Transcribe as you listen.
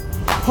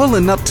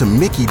Pulling up to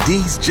Mickey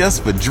D's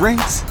just for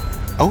drinks?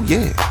 Oh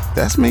yeah,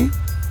 that's me.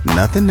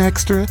 Nothing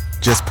extra,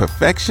 just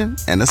perfection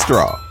and a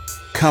straw.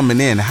 Coming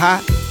in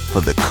hot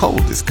for the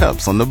coldest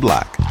cups on the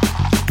block.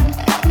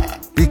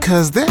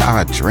 Because there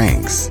are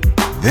drinks.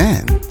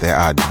 Then there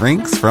are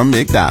drinks from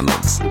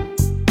McDonald's.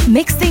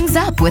 Mix things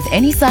up with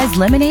any size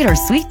lemonade or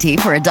sweet tea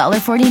for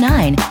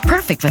 $1.49.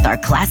 Perfect with our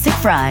classic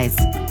fries.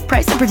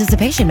 Price and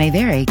participation may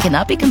vary.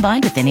 Cannot be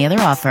combined with any other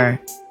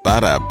offer.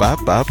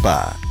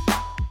 Ba-da-ba-ba-ba.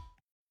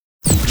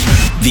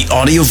 The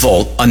Audio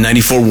Vault on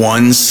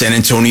 94.1 San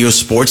Antonio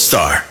Sports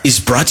Star is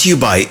brought to you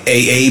by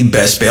AA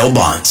Best Bail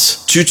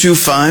Bonds,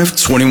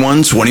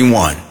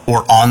 225-2121,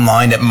 or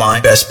online at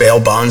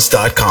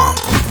mybestbailbonds.com.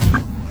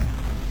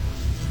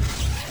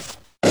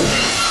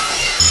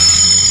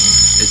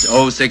 It's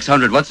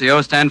 0600. What's the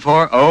O stand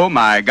for? Oh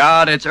my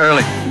God, it's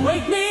early.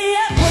 Wake me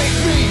up,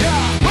 wake me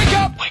up, wake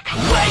up, wake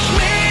up, wake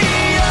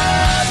me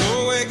up,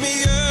 so wake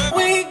me up,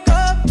 wake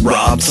up.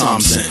 Rob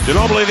Thompson.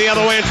 Ginobili the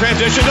other way in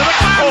transition to the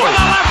back with a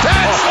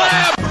left-hand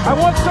slam. I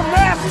want some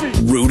nasty.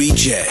 Rudy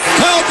J.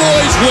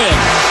 Cowboys win.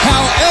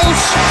 How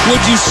else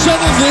would you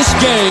settle this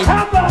game?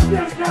 How about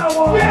this,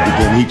 Cowboys?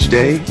 Begin each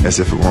day as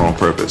if it were on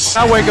purpose.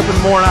 I wake up in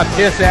the morning, I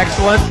piss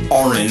excellent.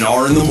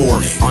 R&R in the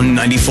morning on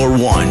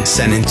 94.1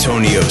 San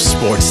Antonio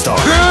Sports Star.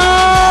 Good morning.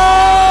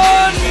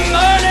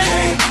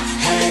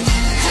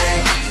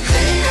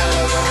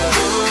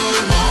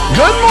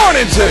 Good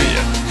morning to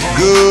you.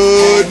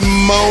 Good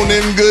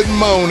morning, good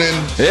morning.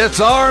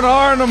 It's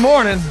R&R in the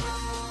morning.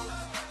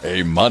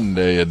 A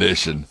Monday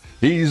edition.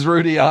 He's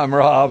Rudy, I'm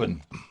Rob,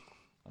 and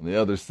on the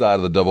other side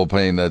of the double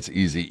pane, that's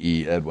Easy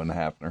E, Edwin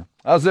Hafner.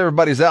 How's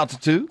everybody's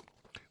altitude?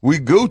 We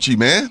Gucci,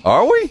 man.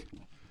 Are we?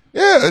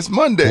 Yeah, it's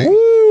Monday.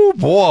 Ooh,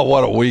 boy,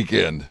 what a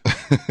weekend.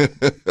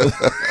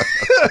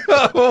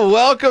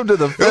 Welcome to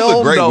the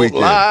Film Don't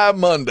Lie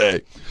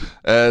Monday.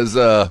 As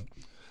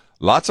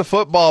lots of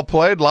football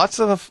played, lots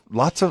of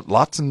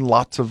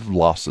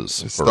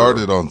losses. It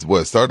started on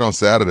what? Started on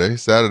Saturday.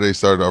 Saturday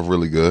started off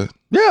really good.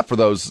 Yeah, for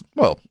those,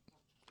 well,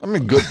 I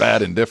mean, good,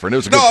 bad, and different. It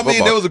was a good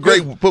football. it was a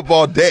great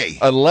football day.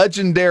 A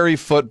legendary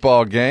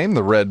football game,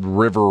 the Red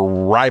River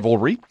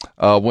rivalry,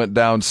 went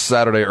down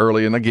Saturday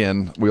early, and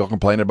again, we all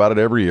complain about it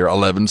every year.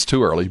 11's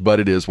too early, but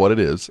it is what it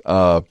is.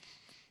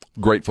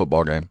 Great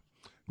football game.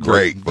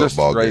 Great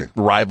football game. Great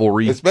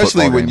rivalry,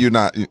 especially when game. you're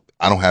not.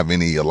 I don't have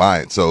any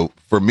alliance, so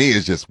for me,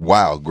 it's just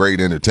wow, great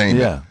entertainment.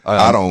 Yeah,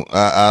 I don't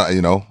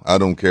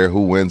care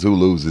who wins, who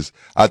loses.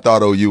 I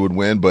thought OU would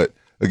win, but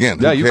again,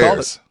 who you cares? called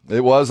it.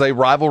 It was a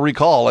rivalry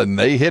call, and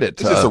they hit it.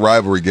 It's just a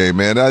rivalry game,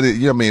 man. I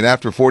mean,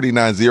 after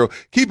 49-0,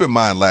 keep in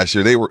mind last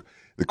year,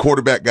 the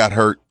quarterback got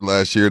hurt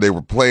last year. They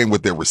were playing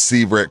with their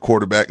receiver at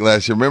quarterback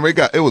last year. Remember,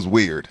 it was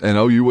weird. And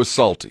OU was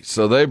salty.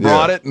 So they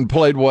brought it and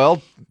played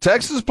well.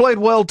 Texas played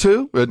well,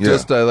 too.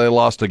 Just they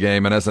lost a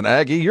game. And as an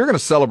Aggie, you're going to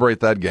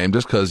celebrate that game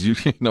just because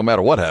no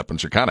matter what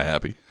happens, you're kind of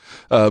happy.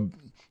 And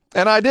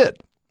I did.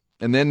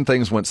 And then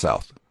things went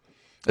south.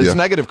 It's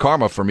negative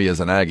karma for me as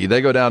an Aggie. They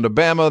go down to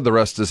Bama. The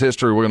rest is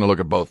history. We're going to look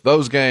at both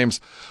those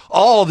games.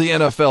 All the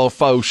NFL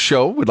Foe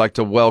show. We'd like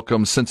to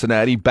welcome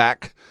Cincinnati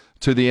back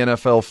to the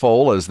NFL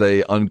fold as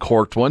they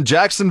uncorked one.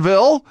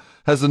 Jacksonville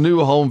has a new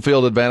home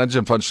field advantage.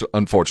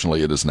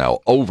 Unfortunately, it is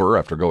now over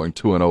after going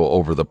 2-0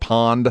 over the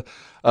pond.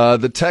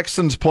 The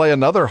Texans play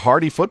another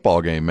hearty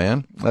football game,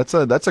 man. That's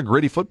a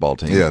gritty football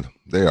team. Yeah,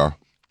 they are.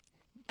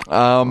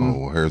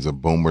 Here's a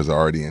Boomer's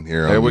already in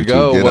here. There we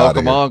go.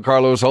 Welcome on,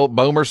 Carlos Holt.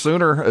 Boomer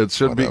Sooner. It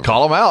should be.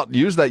 Call them out.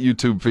 Use that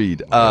YouTube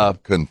feed.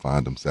 Couldn't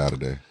find them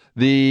Saturday.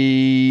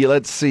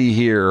 Let's see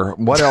here.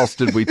 What else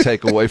did we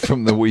take away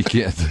from the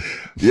weekend?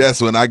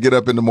 Yes, when I get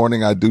up in the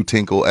morning, I do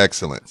tinkle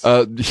excellence.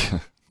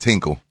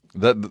 Tinkle.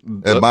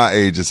 At my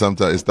age, it's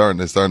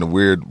starting a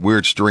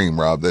weird stream,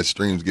 Rob. That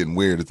stream's getting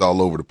weird. It's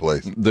all over the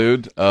place,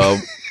 dude.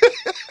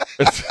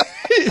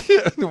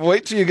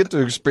 Wait till you get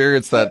to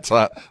experience that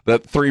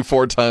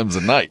 3-4 times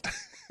a night.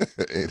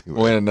 Anyway.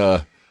 When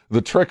the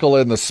trickle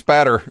and the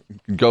spatter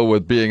go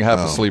with being half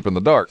asleep in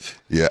the dark.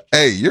 Yeah.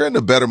 Hey, you're in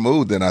a better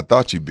mood than I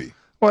thought you'd be.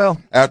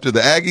 Well, after the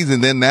Aggies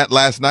and then that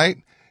last night,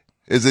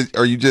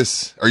 are you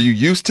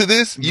used to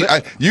this?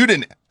 You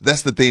didn't.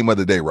 That's the theme of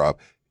the day, Rob.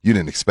 You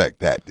didn't expect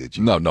that, did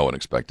you? No one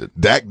expected.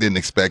 Dak didn't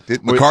expect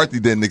it. McCarthy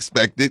didn't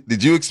expect it.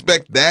 Did you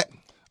expect that?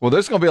 Well,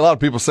 there's going to be a lot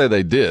of people say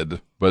they did,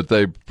 but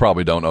they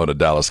probably don't own a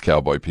Dallas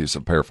Cowboy piece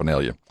of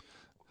paraphernalia.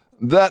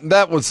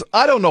 That was,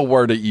 I don't know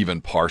where to even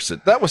parse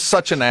it. That was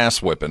such an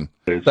ass whipping.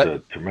 It's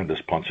a tremendous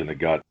punch in the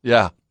gut.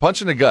 Yeah,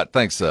 punch in the gut.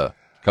 Thanks,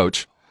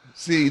 Coach.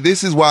 See,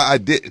 this is why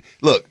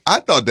I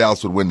thought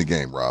Dallas would win the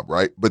game, Rob,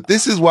 right? But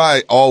this is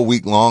why all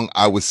week long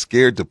I was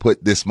scared to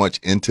put this much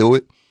into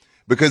it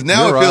because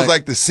now it feels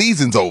like the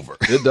season's over.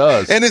 It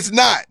does. And it's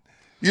not.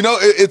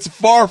 It's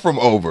far from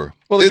over.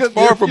 Well, it's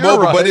far from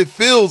over, right. But it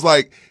feels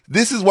like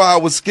this is why I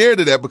was scared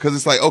of that because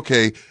it's like,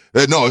 okay,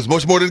 no, it's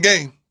much more than the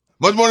game.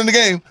 Much more than the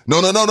game. No.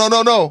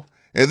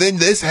 And then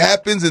this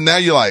happens, and now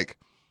you're like,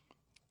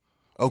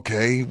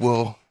 okay,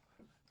 well,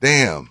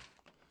 damn.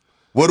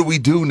 What do we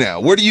do now?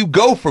 Where do you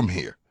go from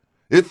here?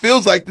 It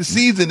feels like the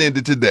season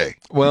ended today.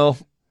 Well,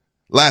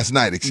 last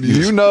night. Excuse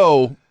me. You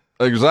know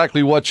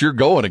exactly what you're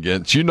going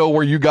against. You know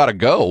where you got to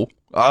go.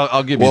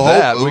 I'll give you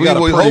that. We got a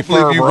pretty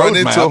firm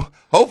roadmap.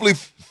 Hopefully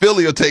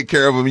Philly will take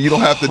care of them and you don't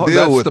have to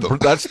deal with them.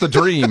 That's the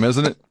dream,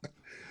 isn't it?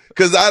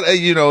 Because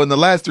in the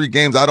last 3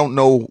 games, I don't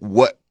know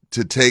what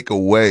to take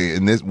away.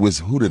 And this was,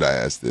 who did I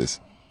ask this?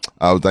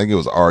 I was thinking it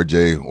was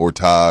RJ or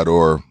Todd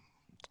or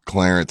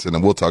Clarence, and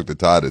then we'll talk to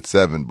Todd at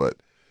 7. But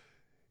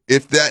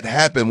if that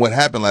happened, what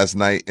happened last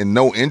night, and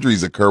no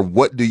injuries occur,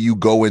 what do you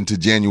go into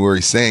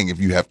January saying if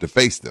you have to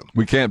face them?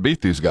 We can't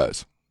beat these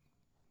guys.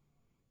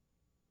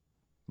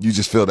 You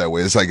just feel that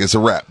way. It's like it's a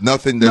wrap.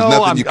 Nothing.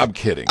 I'm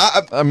kidding.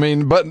 I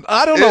mean, but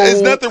I don't know.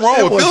 There's nothing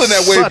wrong with feeling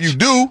that way if you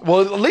do.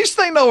 Well, at least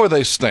they know where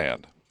they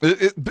stand.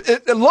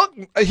 Look,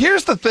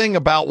 here's the thing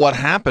about what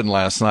happened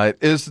last night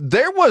is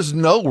there was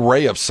no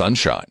ray of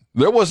sunshine.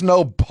 There was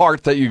no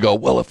part that you go,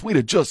 well, if we'd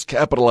have just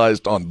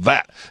capitalized on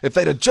that, if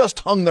they'd have just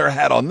hung their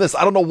hat on this,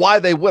 I don't know why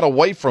they went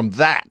away from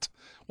that.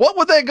 What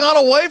would they have gone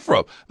away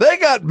from? They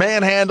got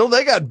manhandled.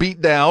 They got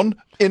beat down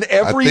in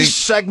every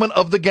segment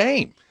of the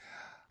game.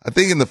 I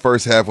think in the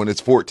first half when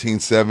it's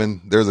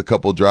 14-7, there's a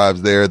couple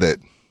drives there that,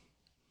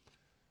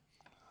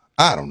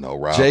 I don't know,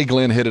 Rob. Jay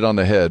Glenn hit it on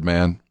the head,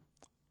 man.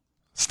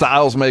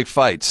 Styles make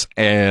fights,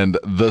 and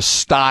the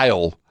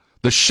style,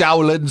 the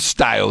Shaolin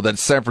style that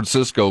San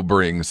Francisco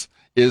brings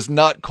is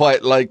not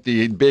quite like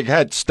the big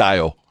head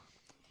style,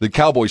 the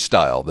cowboy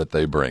style that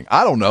they bring.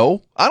 I don't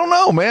know,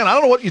 man. I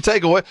don't know what you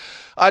take away.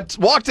 I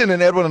walked in,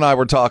 and Edwin and I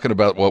were talking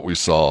about what we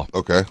saw.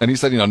 Okay. And he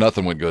said,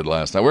 nothing went good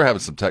last night. We're having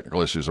some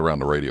technical issues around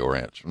the Radio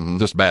Ranch. Mm-hmm.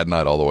 Just bad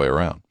night all the way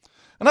around.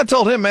 And I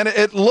told him, man,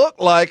 it looked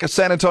like a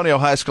San Antonio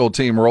high school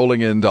team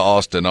rolling into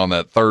Austin on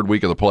that 3rd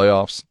week of the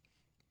playoffs,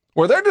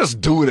 where they're just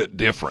doing it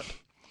different.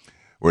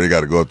 Where they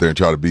got to go up there and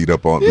try to beat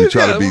up on,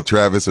 try to beat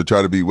Travis or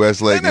try to beat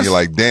Westlake, and you're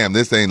like, damn,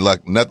 this ain't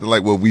nothing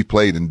like what we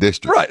played in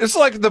district. Right. It's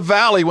like the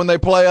Valley when they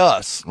play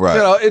us.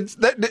 Right. It's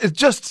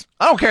just,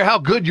 I don't care how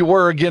good you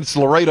were against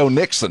Laredo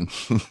Nixon.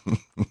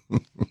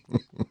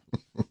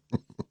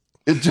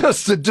 It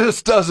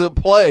just doesn't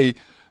play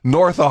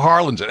north of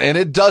Harlingen, and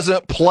it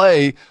doesn't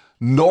play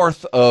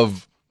north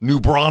of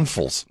New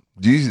Braunfels.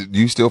 Do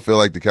you still feel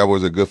like the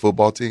Cowboys are a good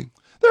football team?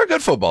 They're a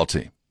good football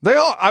team. They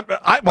are.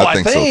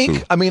 I think. So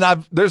too. I mean,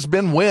 there's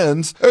been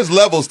wins. There's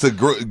levels to,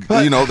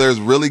 there's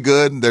really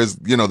good.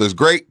 There's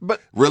great,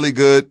 but really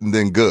good, and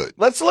then good.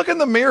 Let's look in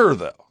the mirror,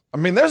 though. I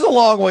mean, there's a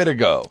long way to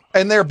go,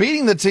 and they're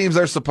beating the teams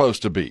they're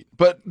supposed to beat.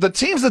 But the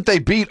teams that they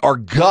beat are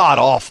god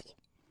awful.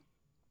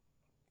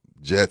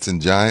 Jets and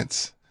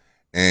Giants,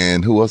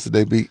 and who else did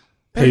they beat?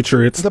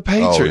 Patriots. The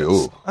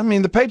Patriots. I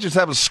mean, the Patriots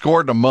haven't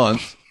scored in a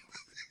month.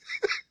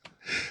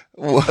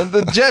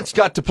 The Jets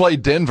got to play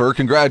Denver.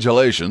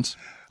 Congratulations.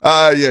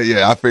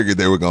 Yeah. I figured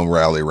they were going to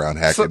rally around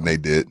Hackett, and they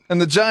did.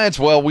 And the Giants,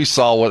 well, we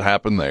saw what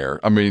happened there.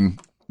 I mean,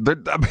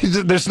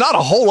 there's not a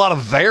whole lot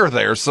of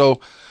there.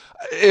 So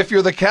if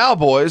you're the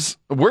Cowboys,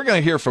 we're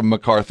going to hear from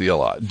McCarthy a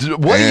lot.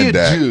 What do you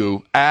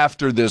do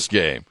after this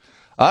game?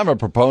 I'm a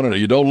proponent of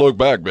you don't look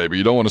back, baby.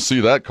 You don't want to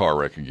see that car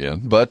wreck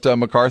again. But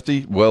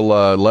McCarthy will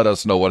let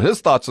us know what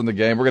his thoughts on the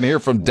game. We're going to hear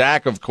from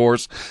Dak, of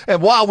course.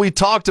 And while we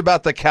talked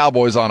about the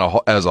Cowboys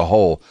as a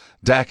whole,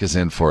 Dak is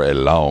in for a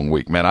long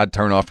week, man. I'd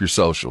turn off your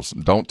socials.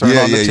 Don't turn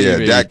on the TV.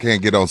 Yeah. Dak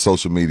can't get on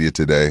social media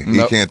today.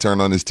 Nope. He can't turn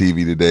on his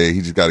TV today.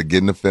 He just got to get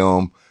in the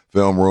film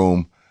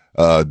room,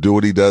 do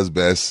what he does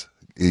best,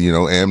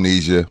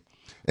 amnesia,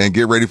 and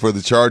get ready for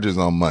the Chargers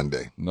on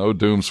Monday. No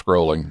doom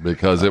scrolling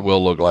because it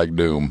will look like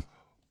doom.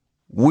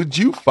 Would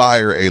you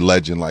fire a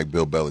legend like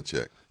Bill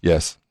Belichick?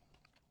 Yes.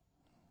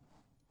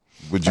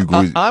 Would you?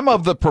 I'm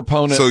of the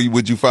proponent. So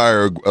would you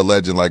fire a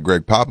legend like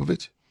Greg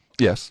Popovich?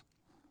 Yes.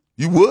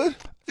 You would?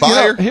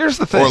 Fire? Here's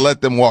the thing. Or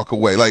let them walk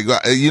away. Like,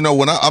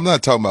 when I'm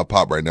not talking about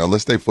Pop right now.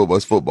 Let's stay football.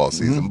 It's football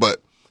season. Mm-hmm.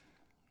 But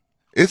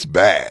it's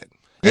bad.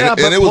 Yeah,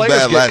 but it was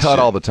bad get cut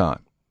all the time.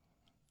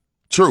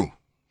 True.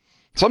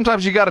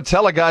 Sometimes you got to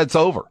tell a guy it's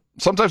over.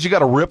 Sometimes you got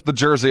to rip the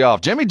jersey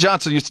off. Jimmy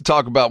Johnson used to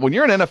talk about when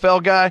you're an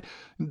NFL guy,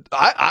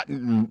 I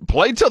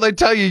play till they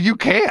tell you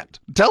can't.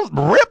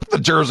 Rip the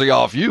jersey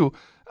off you.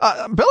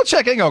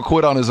 Belichick ain't gonna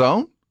quit on his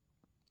own.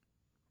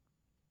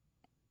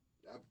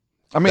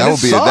 I mean,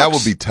 that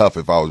would be tough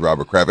if I was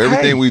Robert Kraft.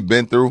 Everything we've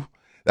been through,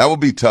 that would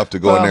be tough to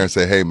go in there and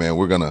say, "Hey, man,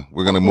 we're gonna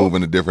move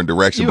in a different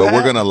direction, but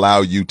we're gonna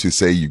allow you to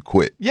say you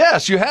quit."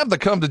 Yes, you have to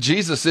come to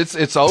Jesus.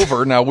 It's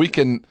over now. We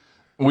can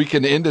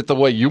end it the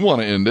way you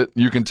want to end it.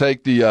 You can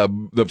take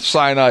the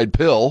cyanide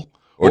pill,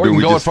 or you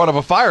can go in front of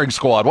a firing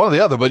squad, one or the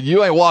other. But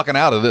you ain't walking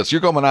out of this.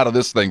 You're coming out of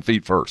this thing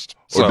feet first.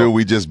 Or do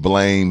we just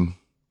blame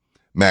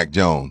Mac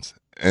Jones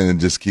and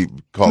just keep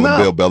calling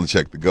Bill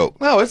Belichick the GOAT?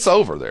 No, it's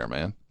over there,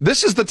 man.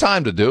 This is the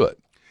time to do it.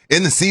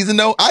 In the season,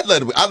 though, I'd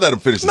let him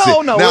finish the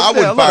season. No. Now, I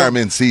wouldn't fire him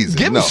in season.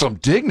 Give him some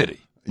dignity.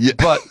 Yeah.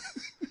 But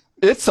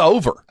it's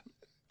over.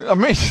 I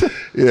mean,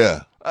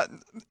 yeah.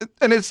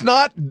 And it's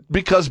not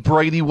because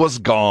Brady was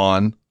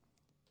gone.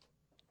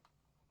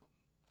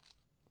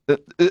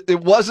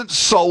 It wasn't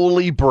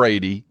solely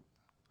Brady.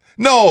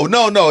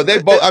 No.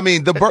 They both. I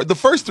mean, the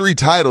first 3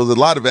 titles, a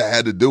lot of it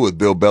had to do with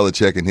Bill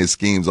Belichick and his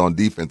schemes on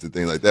defense and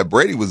things like that.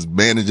 Brady was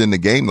managing the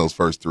game those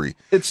first 3.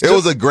 It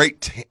was a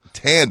great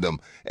tandem.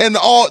 And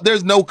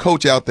there's no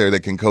coach out there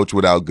that can coach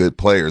without good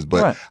players.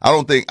 But right. I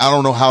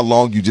don't know how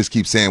long you just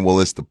keep saying,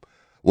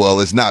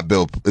 it's not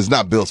Bill's fault. It's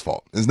not Bill's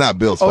fault.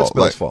 It's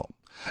Bill's fault.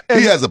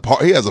 And he has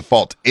a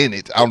fault in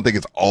it. I don't think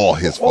it's all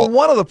his fault. Well,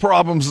 one of the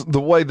problems,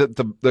 the way that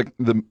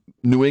the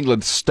New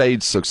England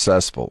stayed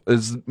successful,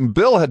 is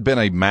Bill had been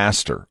a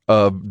master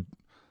of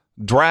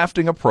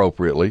drafting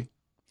appropriately,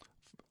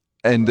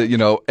 and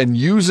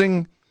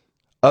using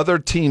other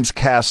teams'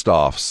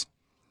 cast-offs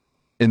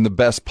in the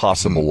best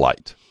possible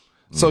light.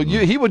 So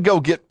he would go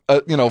get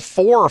 4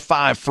 or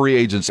 5 free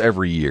agents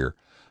every year,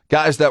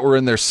 guys that were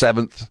in their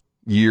 7th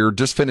year,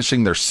 just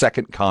finishing their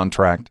 2nd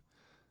contract.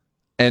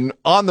 And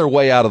on their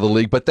way out of the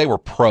league, but they were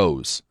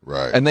pros.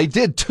 Right. And they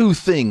did 2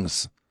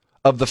 things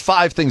of the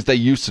 5 things they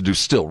used to do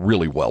still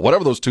really well.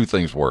 Whatever those 2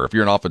 things were. If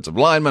you're an offensive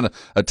lineman,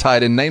 a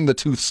tight end, name the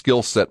 2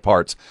 skill set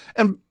parts.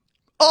 And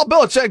all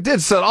Belichick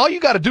did said, all you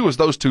got to do is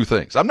those 2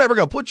 things. I'm never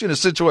going to put you in a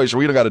situation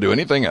where you don't got to do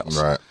anything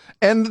else. Right.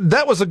 And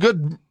that was a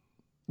good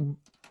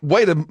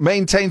way to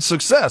maintain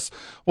success.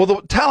 Well,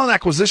 the talent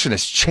acquisition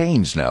has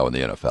changed now in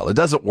the NFL. It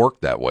doesn't work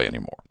that way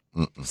anymore.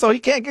 So he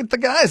can't get the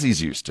guys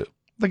he's used to.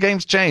 The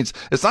game's changed.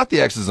 It's not the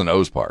X's and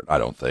O's part, I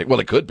don't think. Well,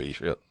 it could be.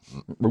 Shit.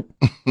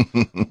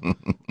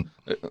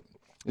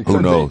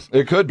 Who knows?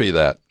 It could be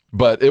that.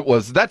 But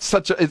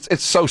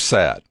it's so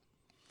sad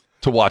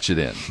to watch it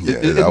end. Yeah,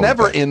 it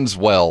never ends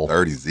well.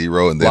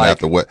 30-0, and then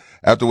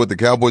after what the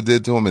Cowboys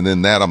did to him, and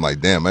then that, I'm like,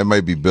 damn, it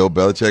might be Bill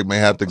Belichick may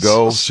have to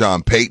go.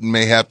 Sean Payton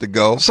may have to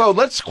go. So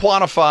let's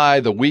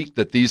quantify the week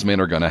that these men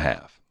are going to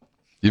have.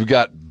 You've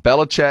got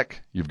Belichick,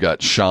 you've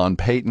got Sean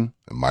Payton,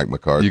 and Mike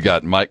McCarthy. You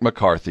got Mike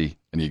McCarthy,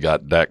 and you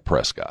got Dak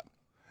Prescott.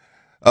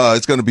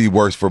 It's going to be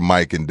worse for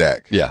Mike and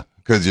Dak. Yeah.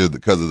 Because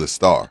of the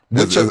star.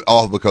 It's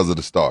all because of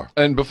the star.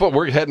 And before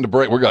we're heading to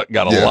break, we got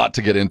a lot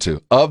to get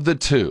into. Of the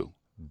 2,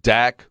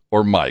 Dak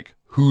or Mike,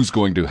 who's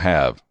going to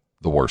have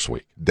the worst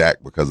week?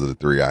 Dak, because of the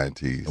 3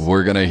 INTs.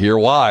 We're going to hear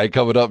why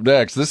coming up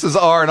next. This is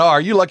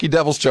R&R. You lucky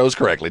devils chose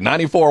correctly.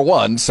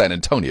 94.1 San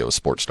Antonio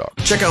Sports Star.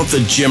 Check out the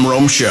Jim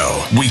Rome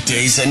Show,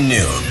 weekdays at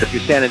noon. If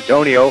you're San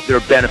Antonio, there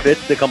are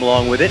benefits that come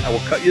along with it. I will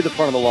cut you the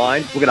front of the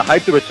line. We're going to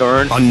hype the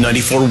return. On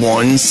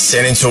 94.1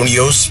 San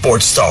Antonio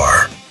Sports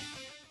Star.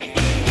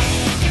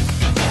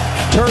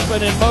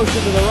 Turpin in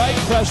motion to the right.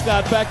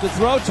 Prescott back to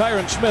throw.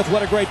 Tyron Smith,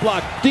 what a great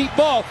block. Deep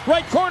ball,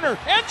 right corner,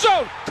 end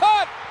zone.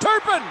 Caught.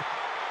 Turpin.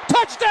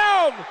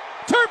 Touchdown.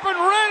 Turpin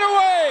ran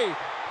away.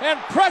 And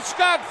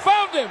Prescott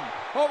found him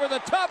over the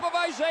top of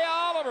Isaiah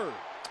Oliver.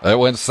 It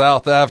went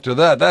south after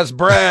that. That's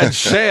Brad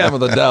Sham of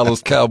the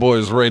Dallas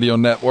Cowboys radio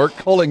network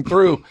pulling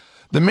through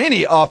the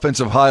many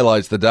offensive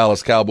highlights the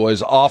Dallas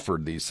Cowboys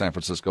offered the San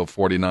Francisco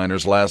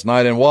 49ers last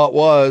night. And what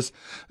was,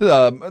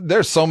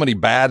 there's so many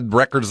bad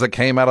records that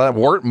came out of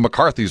that.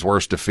 McCarthy's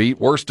worst defeat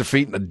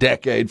in a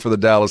decade for the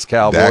Dallas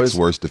Cowboys. Dak's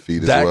worst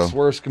defeat as well. Dak's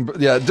worst,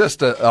 just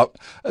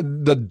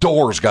the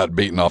doors got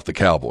beaten off the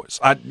Cowboys.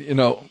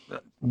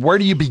 Where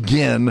do you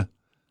begin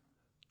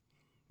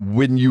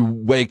when you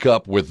wake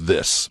up with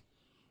this?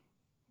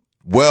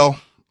 Well,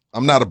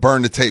 I'm not a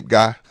burn the tape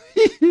guy,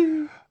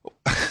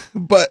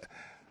 but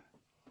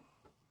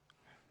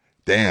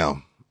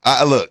damn,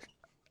 I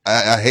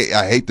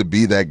hate to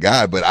be that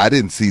guy, but I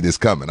didn't see this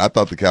coming. I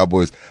thought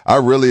I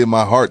really in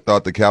my heart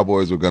thought the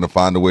Cowboys were going to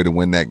find a way to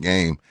win that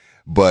game.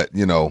 But,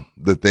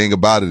 the thing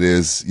about it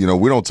is,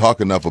 we don't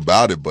talk enough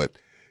about it, but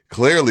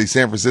clearly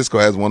San Francisco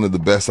has one of the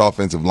best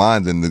offensive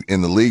lines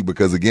in the league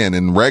because, again,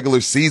 in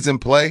regular season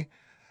play,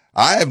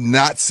 I have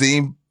not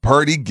seen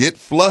Purdy get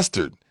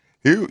flustered.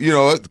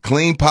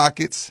 Clean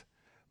pockets,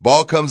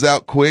 ball comes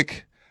out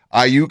quick.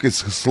 Ayuk is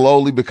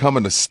slowly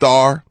becoming a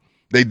star.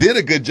 They did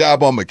a good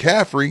job on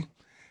McCaffrey.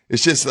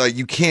 It's just like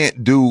you can't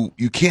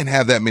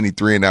have that many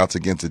 3-and-outs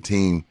against a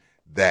team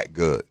that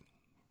good.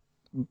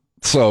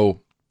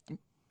 So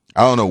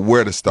I don't know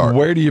where to start.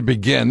 Where do you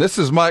begin? This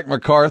is Mike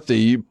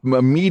McCarthy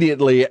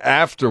immediately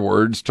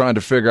afterwards trying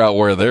to figure out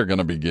where they're going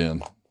to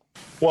begin.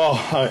 Well,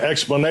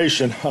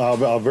 explanation,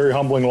 a very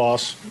humbling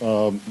loss.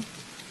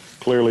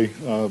 Clearly,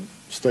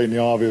 stating the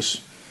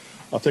obvious.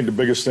 I think the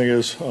biggest thing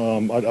is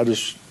I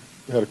just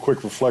had a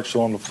quick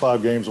reflection on the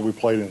 5 games that we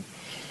played in.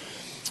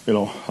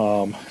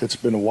 It's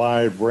been a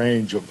wide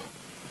range of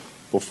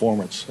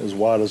performance, as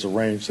wide as a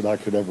range that I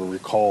could ever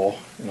recall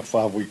in a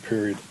 5-week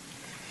period.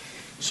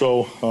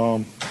 So,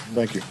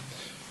 thank you.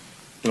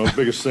 The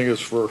biggest thing is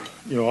for,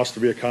 us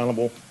to be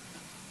accountable.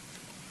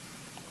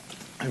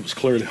 It was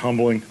clearly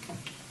humbling,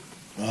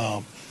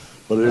 but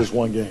it is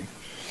one game.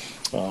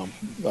 I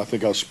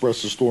think I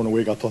expressed this during the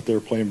week. I thought they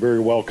were playing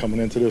very well coming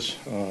into this.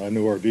 I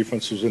knew our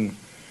defense was in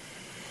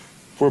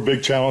for a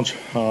big challenge.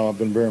 I've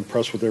been very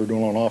impressed with what they were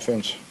doing on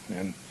offense.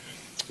 And,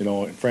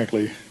 and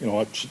frankly,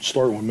 it should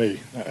start with me.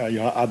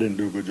 I didn't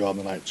do a good job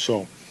tonight.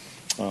 So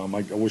I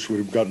wish we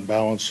would have gotten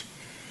balance,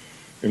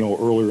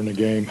 earlier in the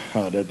game.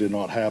 That did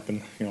not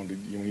happen.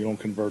 You don't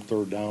convert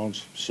third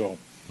downs. So,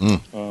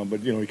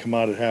 but, you come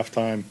out at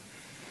halftime,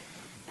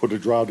 put a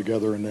drive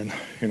together, and then,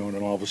 and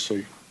then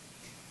obviously,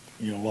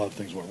 a lot of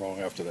things went wrong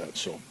after that.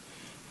 So,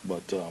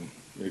 but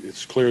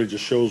it's clearly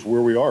just shows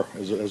where we are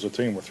as a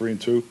team. We're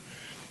 3-2.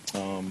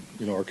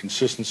 Our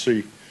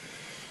consistency,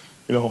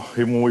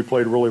 even when we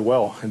played really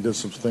well and did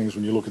some things,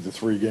 when you look at the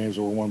 3 games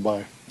that were won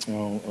by,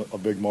 a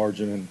big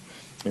margin,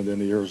 and then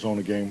the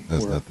Arizona game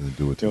has where, nothing to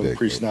do with today, the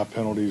pre-snap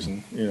penalties,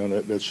 and,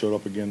 that showed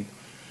up again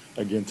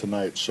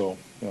tonight. So,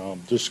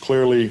 just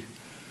clearly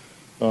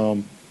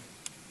on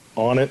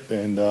it,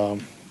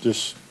 and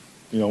just,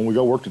 we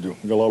got work to do.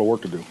 We got a lot of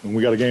work to do, and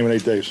we got a game in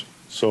 8 days.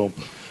 So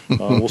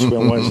we'll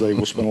spend Wednesday.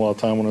 We'll spend a lot of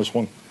time on this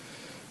one,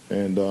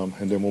 and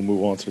then we'll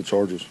move on to the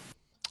Chargers.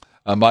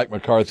 Mike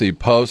McCarthy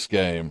post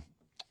game.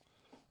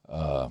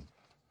 How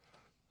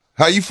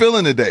you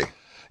feeling today?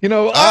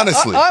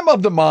 Honestly, I'm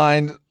of the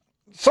mind.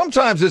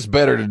 Sometimes it's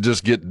better to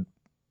just get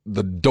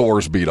the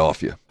doors beat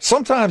off you.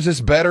 Sometimes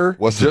it's better.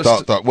 What's the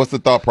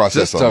thought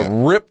process just on to that?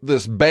 rip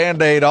this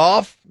Band-Aid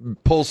off,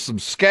 pull some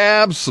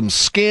scabs, some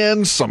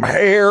skin, some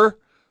hair,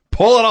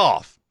 pull it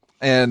off.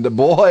 And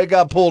boy, it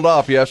got pulled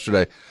off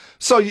yesterday.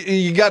 So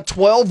you got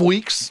 12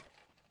 weeks.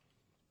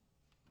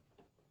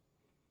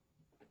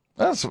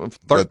 That's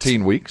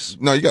 13 weeks.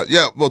 No, you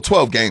got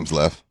 12 games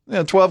left.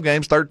 Yeah, 12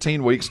 games,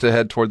 13 weeks to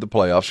head toward the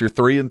playoffs. You're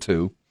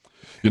 3-2.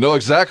 You know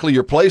exactly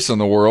your place in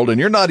the world, and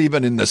you're not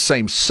even in the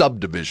same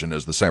subdivision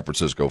as the San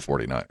Francisco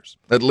 49ers.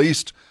 At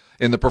least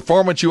in the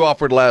performance you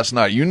offered last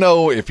night,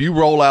 if you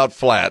roll out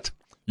flat,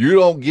 you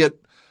don't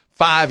get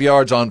 5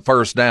 yards on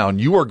first down,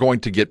 you are going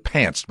to get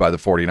pantsed by the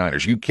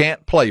 49ers. You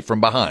can't play from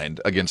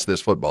behind against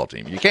this football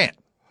team. You can't.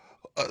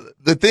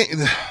 The thing,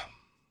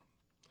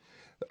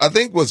 I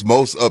think what's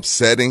most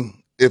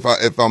upsetting, if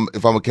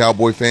I'm a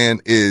Cowboy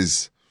fan,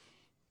 is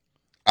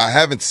I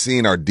haven't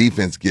seen our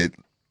defense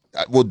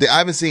I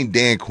haven't seen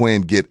Dan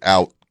Quinn get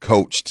out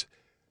coached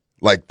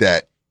like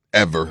that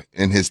ever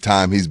in his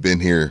time he's been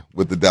here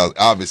with the Dallas.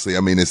 Obviously,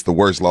 it's the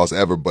worst loss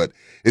ever, but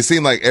it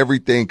seemed like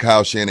everything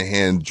Kyle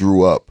Shanahan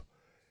drew up,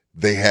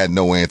 they had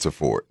no answer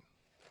for it.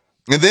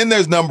 And then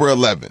there's number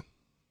 11.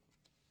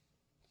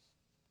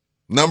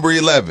 Number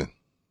 11.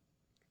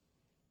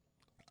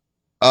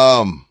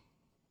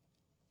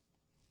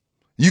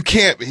 He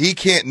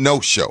can't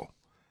no-show.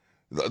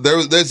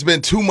 There's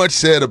been too much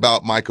said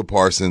about Micah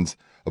Parsons,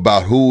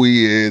 about who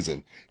he is,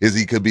 and is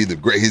he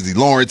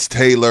Lawrence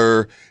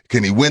Taylor?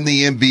 Can he win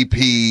the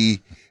MVP?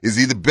 Is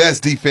he the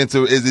best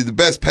is he the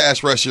best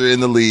pass rusher in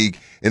the league?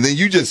 And then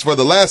for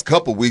the last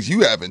couple weeks,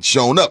 you haven't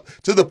shown up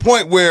to the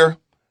point where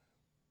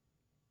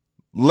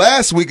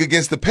last week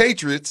against the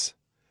Patriots,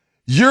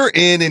 you're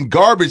in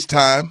garbage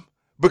time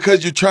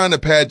because you're trying to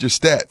pad your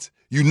stats.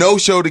 You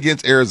no-showed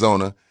against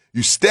Arizona.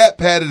 You stat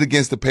padded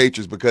against the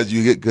Patriots because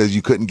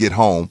you couldn't get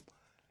home.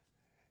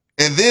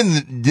 And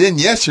then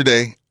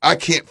yesterday, I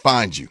can't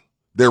find you.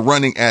 They're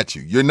running at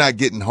you. You're not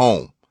getting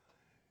home.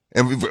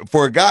 And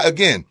for a guy,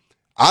 again,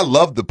 I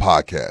love the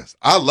podcast.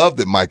 I love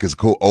that Mike is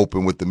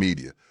open with the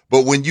media.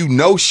 But when you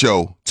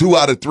no-show 2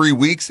 out of 3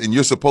 weeks and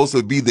you're supposed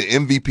to be the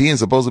MVP and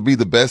supposed to be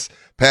the best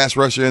pass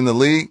rusher in the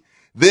league,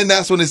 then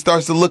that's when it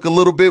starts to look a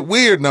little bit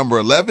weird, number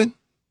 11.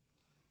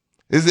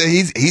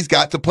 He's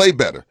got to play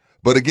better.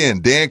 But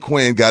again, Dan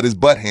Quinn got his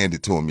butt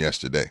handed to him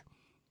yesterday.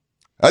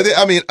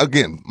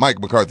 Again, Mike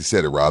McCarthy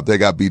said it, Rob. They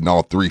got beaten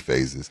all 3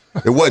 phases.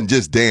 It wasn't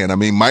just Dan.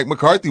 Mike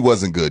McCarthy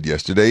wasn't good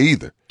yesterday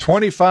either.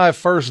 25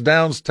 first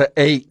downs to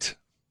 8.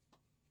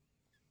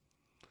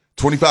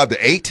 25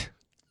 to 8?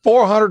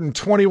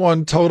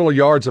 421 total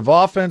yards of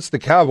offense. The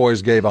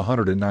Cowboys gave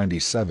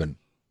 197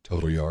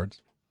 total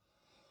yards.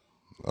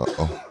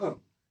 Uh-oh.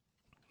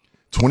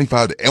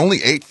 25 to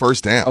only 8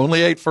 first downs.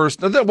 Only 8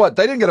 first. What?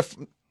 They didn't get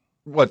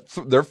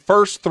their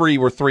first 3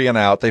 were 3 and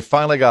out. They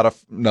finally got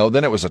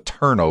then it was a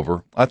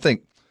turnover. I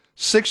think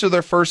 6 of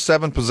their first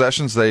 7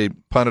 possessions, they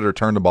punted or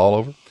turned the ball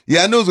over.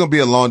 Yeah, I knew it was going to be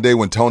a long day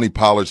when Tony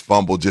Pollard's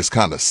fumble just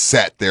kind of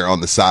sat there on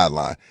the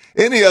sideline.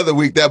 Any other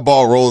week, that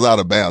ball rolls out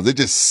of bounds. It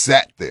just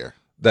sat there.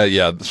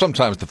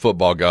 Sometimes the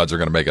football gods are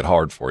going to make it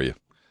hard for you.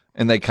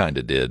 And they kind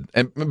of did.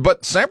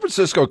 But San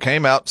Francisco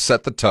came out,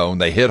 set the tone.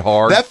 They hit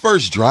hard. That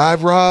first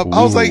drive, Rob,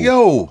 I was like,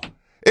 yo,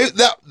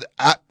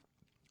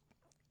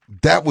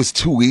 that was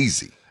too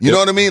easy. You know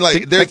what I mean?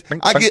 Like,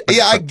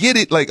 I get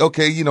it. Like,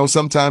 okay,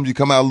 sometimes you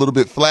come out a little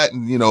bit flat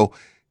and,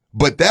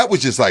 but that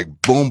was just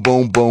like boom,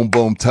 boom, boom,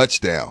 boom,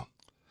 touchdown.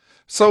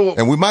 So,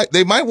 and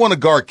they might want to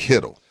guard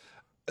Kittle.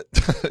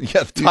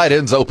 Yeah, the tight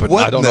end's open.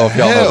 What I don't know if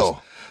y'all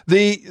hell?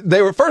 Noticed.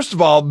 They were, first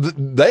of all,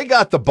 they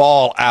got the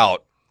ball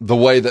out the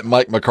way that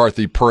Mike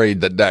McCarthy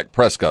prayed that Dak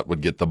Prescott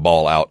would get the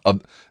ball out.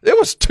 It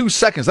was 2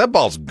 seconds. That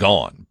ball's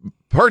gone.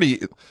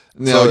 Purdy,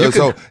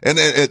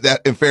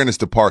 in fairness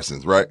to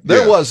Parsons, right?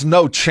 There was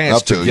no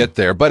chance to get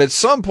there. But at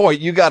some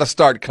point, you got to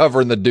start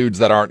covering the dudes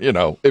that aren't,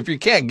 if you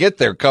can't get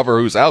there, cover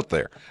who's out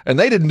there. And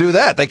they didn't do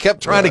that. They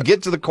kept trying to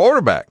get to the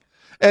quarterback.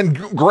 And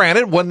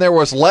granted, when there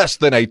was less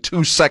than a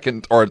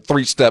 2-second or a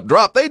 3-step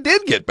drop, they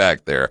did get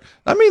back there.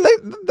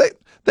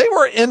 They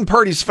were in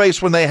Purdy's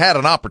face when they had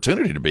an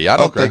opportunity to be. I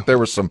don't think there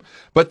was some,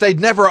 but they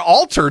never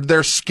altered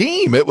their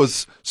scheme. It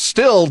was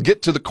still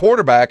get to the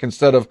quarterback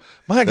instead of,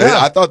 my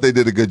God. I thought they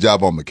did a good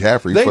job on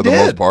McCaffrey for the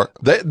most part.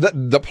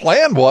 The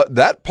plan,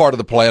 that part of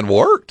the plan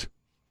worked.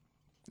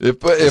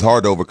 It's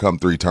hard to overcome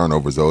 3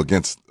 turnovers, though,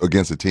 against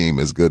a team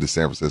as good as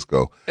San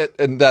Francisco.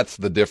 And that's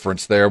the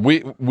difference there.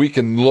 We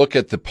can look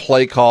at the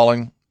play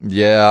calling.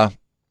 Yeah,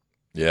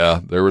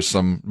 there was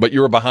some, but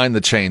you were behind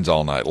the chains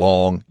all night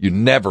long. You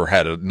never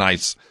had a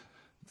nice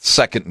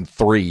 2nd and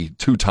 3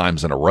 2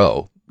 times in a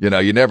row. You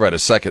never had a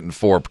 2nd and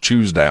 4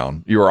 choose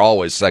down. You were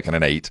always 2nd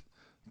and 8,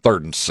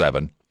 3rd and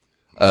 7.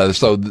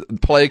 So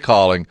play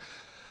calling,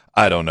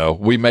 I don't know.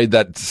 We made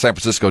that San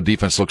Francisco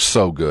defense look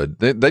so good.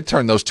 They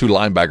turned those 2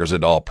 linebackers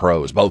into all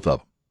pros, both of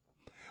them.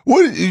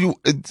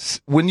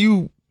 When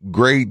you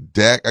grade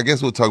Dak, I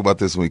guess we'll talk about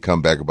this when we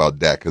come back about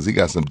Dak because he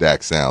got some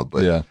Dak sound,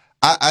 but yeah.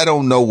 I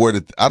don't know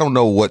I don't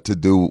know what to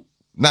do.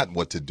 Not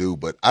what to do,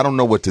 but I don't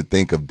know what to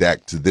think of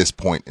Dak to this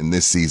point in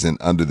this season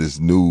under this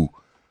new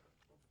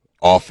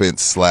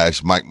offense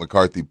 / Mike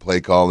McCarthy play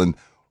calling.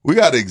 We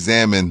got to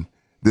examine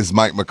this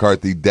Mike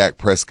McCarthy Dak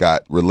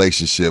Prescott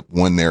relationship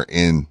when they're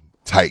in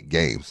tight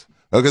games.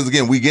 Because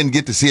again, we didn't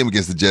get to see him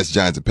against the Jets,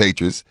 Giants, and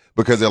Patriots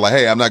because they're like,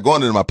 hey, I'm not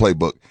going into my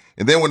playbook.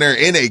 And then when they're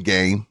in a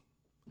game,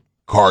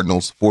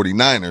 Cardinals,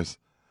 49ers,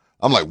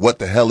 I'm like, what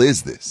the hell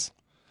is this?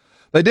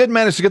 They did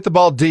manage to get the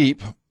ball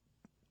deep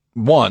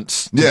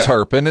once to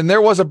Turpin, and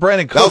there was a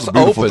Brandon Cooks open.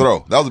 That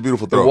was a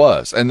beautiful throw. It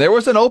was. And there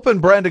was an open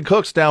Brandon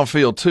Cooks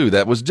downfield, too,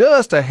 that was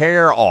just a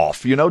hair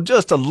off,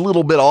 just a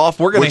little bit off.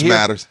 Which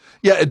matters.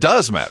 Yeah, it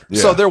does matter.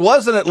 Yeah. So there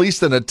wasn't at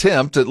least an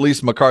attempt. At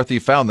least McCarthy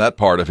found that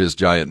part of his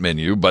giant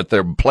menu, but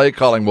their play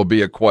calling will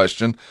be a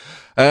question.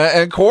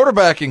 And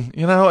quarterbacking,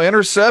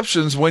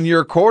 interceptions, when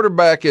your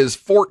quarterback is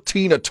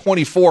 14 of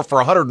 24 for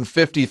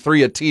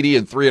 153, a TD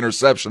and 3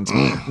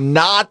 interceptions,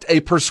 not a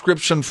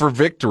prescription for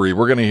victory.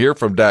 We're going to hear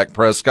from Dak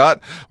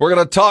Prescott. We're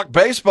going to talk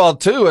baseball,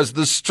 too, as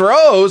the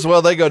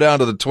Astros, they go down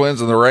to the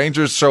Twins and the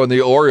Rangers, showing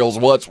the Orioles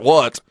what's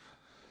what.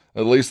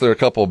 At least there are a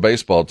couple of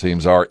baseball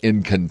teams are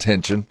in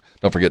contention.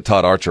 Don't forget,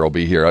 TODD ARCHER will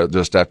be here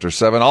just after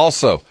 7.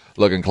 Also,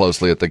 looking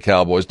closely at the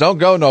Cowboys. Don't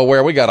go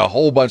nowhere. We got a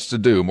whole bunch to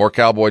do. More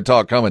Cowboy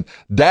talk coming.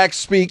 Dak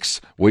speaks.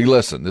 We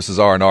listen. This is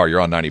R&R. You're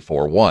on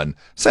 94.1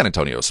 San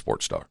Antonio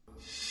Sports Star.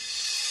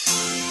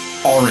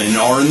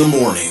 R&R in the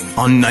morning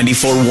on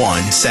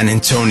 94.1 San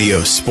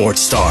Antonio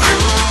Sports Star.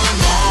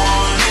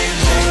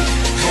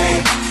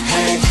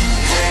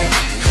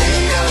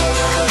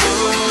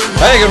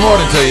 Hey, good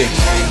morning to you.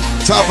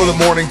 Top of the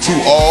morning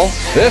to all.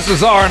 This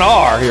is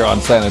R&R here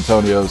on San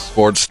Antonio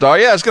Sports Star.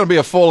 Yeah, it's going to be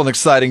a full and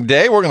exciting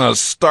day. We're going to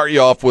start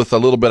you off with a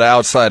little bit of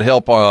outside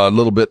help a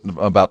little bit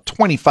about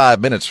 25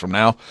 minutes from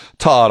now.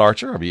 TODD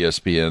ARCHER of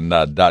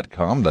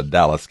ESPN.com, the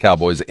Dallas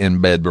Cowboys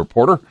in-bed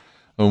reporter,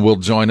 and will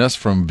join us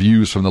from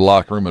views from the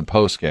locker room and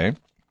postgame.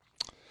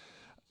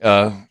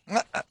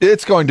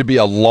 It's going to be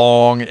a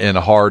long and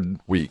hard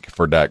week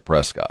for Dak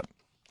Prescott.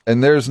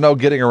 And there's no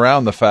getting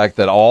around the fact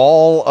that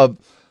all of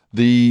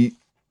the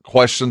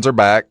questions are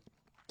back.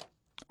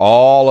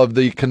 All of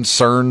the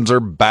concerns are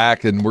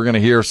back, and we're going to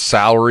hear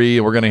salary,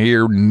 and we're going to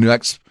hear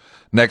next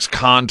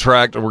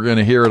contract, and we're going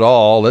to hear it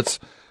all.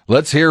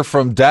 Let's hear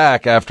from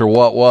Dak after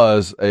what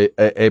was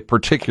a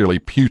particularly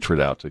putrid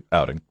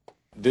outing.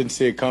 Didn't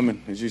see it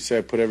coming, as you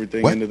said. Put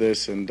everything into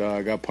this, and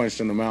got punched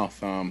in the mouth.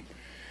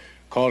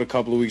 Called a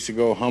couple of weeks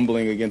ago,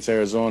 humbling against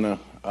Arizona,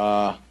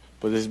 but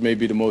this may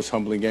be the most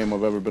humbling game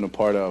I've ever been a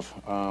part of.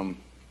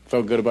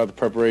 Felt good about the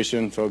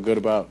preparation. Felt good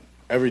about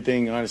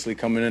everything, honestly,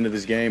 coming into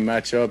this game,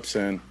 matchups,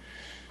 and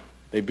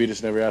they beat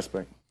us in every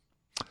aspect.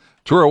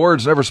 Truer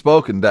words never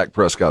spoken, Dak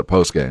Prescott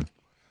postgame.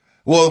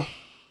 Well,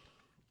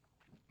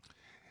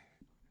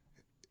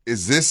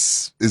 is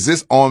this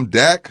on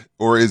Dak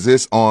or is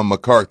this on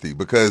McCarthy?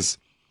 Because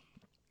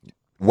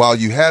while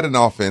you had an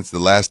offense the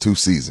last 2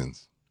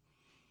 seasons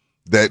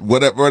that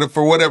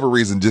for whatever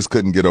reason just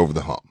couldn't get over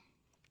the hump,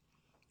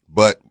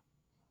 but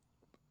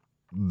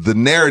the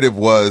narrative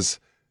was,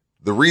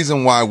 the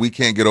reason why we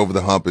can't get over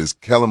the hump is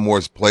Kellen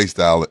Moore's play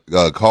style,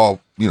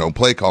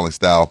 play calling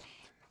style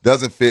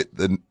doesn't fit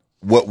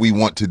what we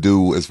want to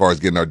do as far as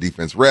getting our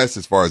defense rest,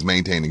 as far as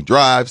maintaining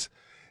drives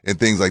and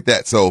things like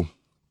that. So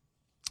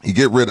you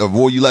get rid of,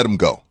 you let them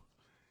go.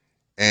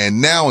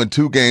 And now in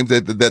 2 games,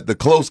 that the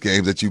close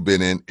games that you've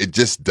been in, it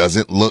just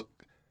doesn't look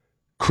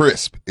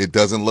crisp. It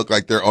doesn't look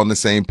like they're on the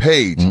same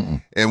page.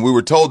 And we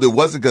were told it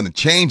wasn't going to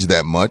change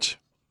that much.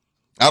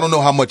 I don't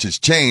know how much has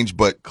changed,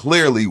 but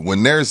clearly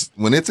when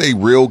it's a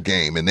real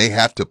game and they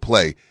have to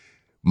play,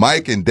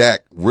 Mike and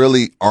Dak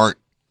really aren't,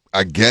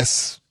 I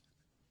guess,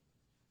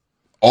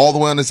 all the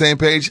way on the same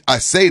page. I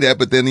say that,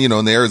 but then,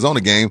 in the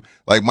Arizona game,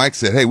 like Mike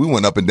said, hey, we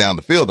went up and down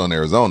the field on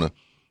Arizona.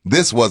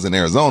 This wasn't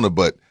Arizona,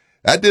 but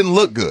that didn't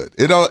look good.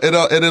 It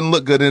didn't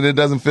look good, and it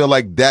doesn't feel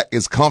like Dak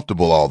is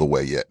comfortable all the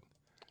way yet.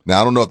 Now,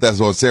 I don't know if that's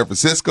on San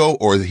Francisco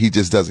or he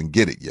just doesn't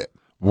get it yet.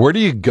 Where do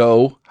you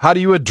go? How do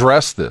you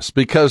address this?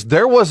 Because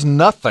there was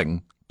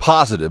nothing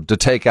positive to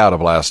take out of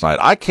last night.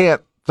 I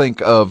can't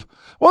think of,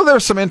 Well,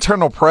 there's some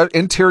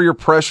interior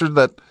pressure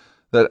that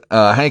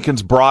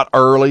Hankins brought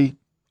early.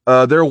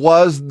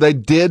 They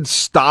did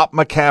stop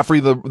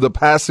McCaffrey. The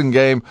passing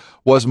game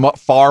was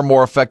far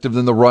more effective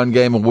than the run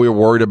game, and we were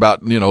worried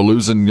about,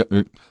 losing,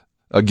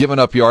 giving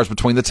up yards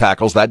between the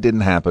tackles. That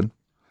didn't happen.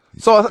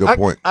 So Good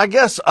point. I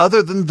guess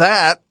other than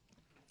that,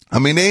 I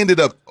mean, they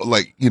ended up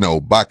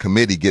by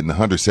committee getting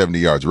 170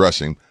 yards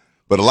rushing,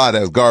 but a lot of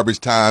that was garbage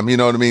time. You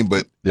know what I mean?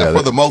 But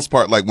for the most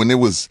part, like when it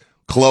was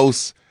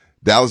close,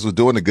 Dallas was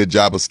doing a good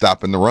job of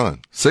stopping the run.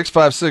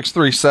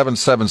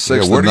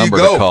 656-3776, the number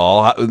to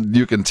call.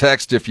 You can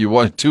text if you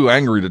want, too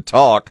angry to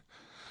talk.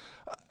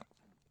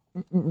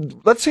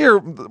 Let's hear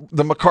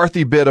the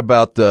McCarthy bit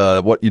about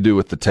what you do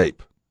with the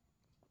tape.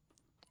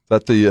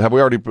 Have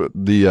we already put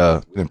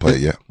the? Didn't play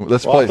it yet.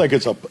 Let's play. I think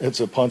it's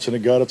a punch in the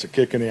gut, it's a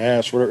kick in the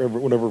ass,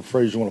 whatever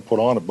phrase you want to put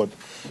on it. But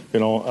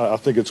I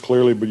think it's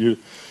clearly. But you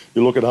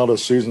look at how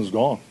this season's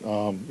gone.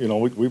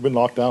 We've been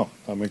knocked down.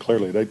 I mean,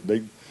 clearly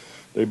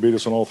they beat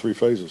us in all three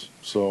phases.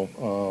 So,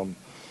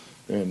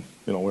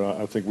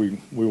 I think we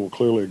will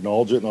clearly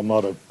acknowledge it. And I'm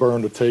not a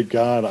burn the tape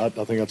guy. I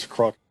think that's a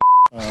crock.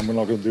 We're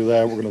not going to do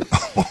that. We're going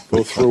to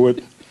go through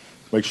it,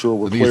 make sure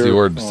we're clear. An easy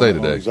word to say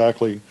today.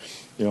 Exactly.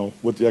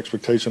 What the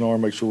expectation are,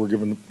 make sure we're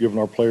giving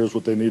our players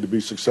what they need to be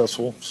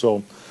successful.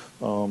 So,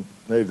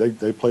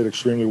 they played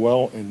extremely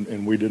well,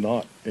 and we did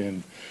not.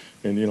 And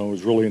it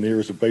was really in the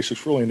areas of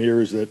basics, really in the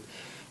areas that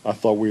I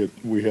thought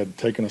we had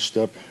taken a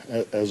step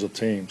as a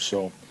team.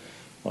 So.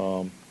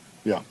 I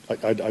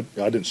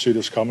didn't see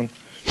this coming.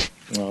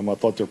 I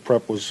thought their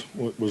prep was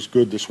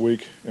good this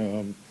week.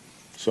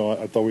 So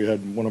I thought we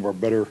had one of our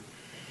better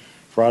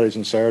Fridays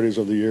and Saturdays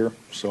of the year.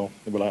 So,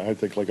 but I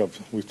think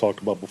we've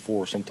talked about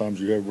before, sometimes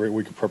you have a great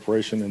week of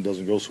preparation and it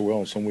doesn't go so well,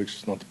 and some weeks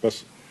it's not the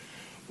best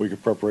week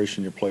of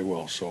preparation, you play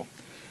well. So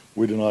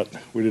we did not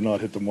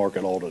hit the mark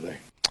at all today.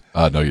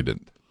 No, you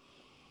didn't.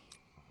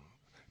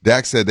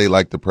 Dak said they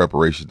liked the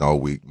preparation all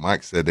week.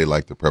 Mike said they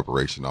liked the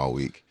preparation all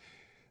week.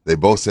 They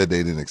both said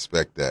they didn't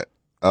expect that.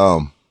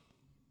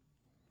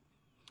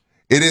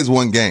 It is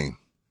one game.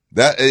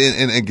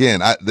 And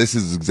again, this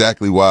is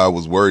exactly why I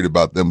was worried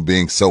about them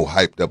being so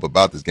hyped up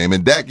about this game.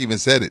 And Dak even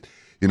said it.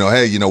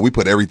 Hey, we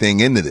put everything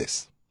into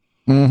this.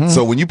 Mm-hmm.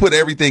 So when you put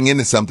everything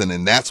into something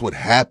and that's what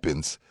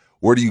happens,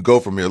 where do you go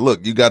from here?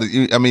 Look, you got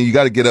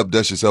to get up,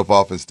 dust yourself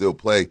off, and still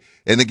play.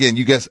 And again,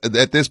 you guess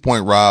at this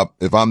point, Rob,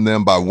 if I'm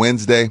them by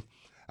Wednesday,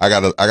 I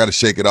gotta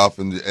shake it off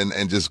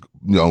and just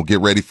get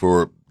ready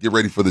for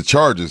the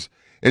Chargers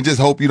and just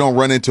hope you don't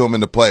run into them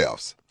in the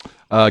playoffs.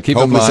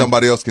 Hopefully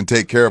somebody else can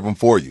take care of them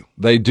for you.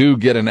 They do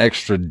get an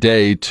extra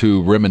day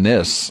to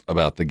reminisce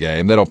about the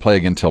game. They don't play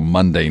again until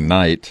Monday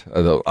night.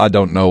 I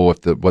don't know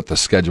what the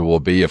schedule will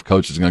be, if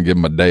coach is going to give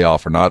them a day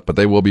off or not, but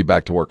they will be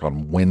back to work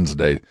on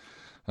Wednesday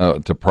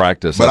to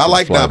practice. But I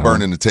like not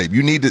burning the tape.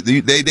 You need to.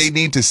 They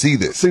need to see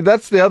this. See,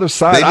 that's the other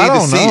side. I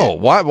don't know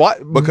why.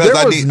 Because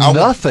there was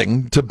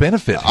nothing to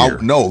benefit here.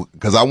 No,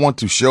 because I want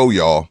to show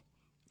y'all.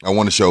 I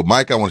want to show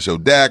Mike. I want to show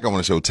Dak. I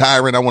want to show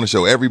Tyron. I want to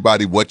show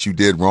everybody what you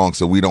did wrong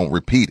so we don't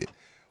repeat it.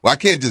 Well, I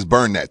can't just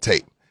burn that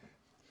tape.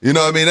 You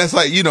know what I mean? That's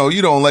like, you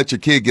don't let your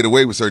kid get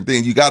away with certain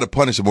things. You got to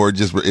punish them or it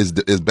just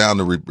is bound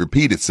to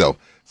repeat itself.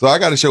 So I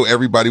got to show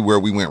everybody where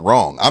we went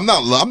wrong. I'm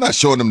not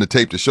showing them the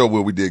tape to show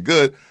where we did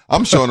good.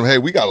 I'm showing them, hey,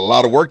 we got a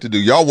lot of work to do.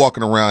 Y'all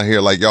walking around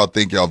here like y'all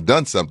think y'all have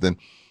done something.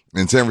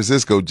 And San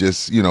Francisco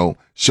just,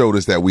 showed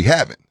us that we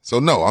haven't. So,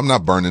 no, I'm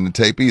not burning the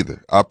tape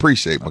either. I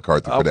appreciate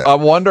McCarthy for that. I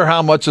wonder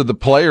how much of the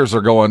players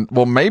are going,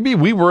 well, maybe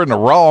we were in the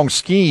wrong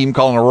scheme,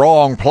 calling the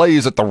wrong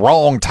plays at the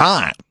wrong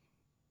time.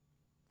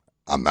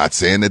 I'm not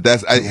saying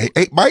that's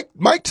hey,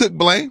 Mike took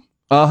blame.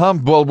 Uh-huh.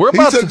 Well,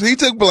 he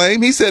took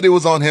blame. He said it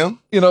was on him.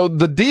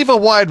 The diva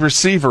wide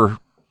receiver.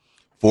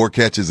 4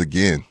 catches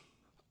again.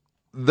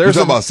 You're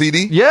talking about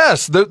CD?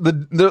 Yes.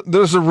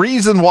 There's a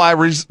reason why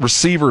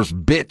receivers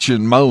bitch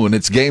and moan.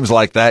 It's games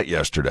like that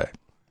yesterday.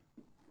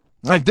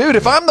 Like, dude,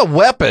 if I'm the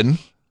weapon.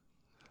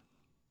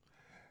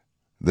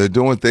 They're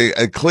doing things.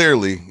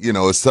 Clearly,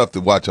 it's tough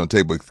to watch on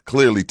tape, but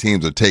clearly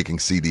teams are taking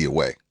CD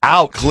away.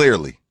 Out.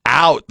 Clearly.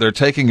 Out. They're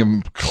taking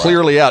him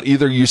clearly out.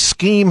 Either you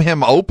scheme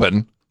him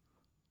open.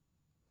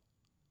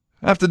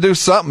 Have to do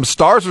something.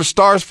 Stars are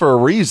stars for a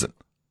reason.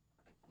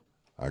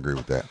 I agree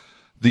with that.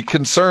 The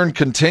concern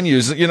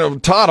continues.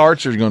 TODD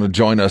ARCHER is going to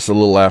join us a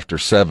little after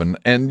 7,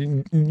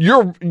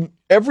 and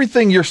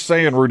everything you're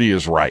saying, Rudy,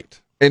 is right.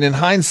 And in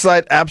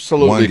hindsight,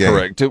 absolutely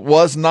correct. It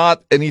was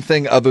not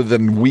anything other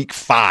than week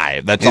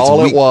 5. That's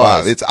all it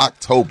was. 5. It's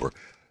October.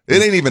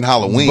 It ain't even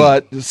Halloween.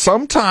 But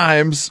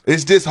sometimes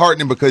it's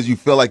disheartening because you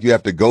feel like you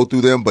have to go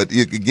through them. But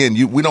again,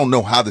 we don't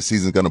know how the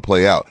season's going to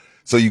play out.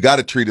 So you got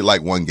to treat it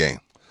like one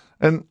game.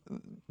 And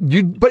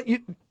you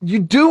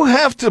do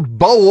have to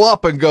bow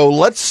up and go,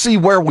 let's see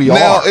where we are.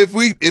 Now,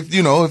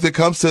 if it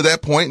comes to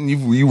that point and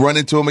you run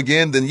into them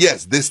again, then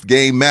yes, this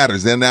game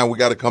matters. Then now we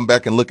got to come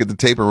back and look at the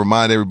tape and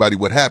remind everybody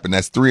what happened.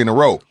 That's 3 in a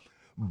row.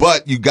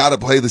 But you got to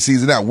play the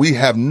season out. We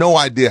have no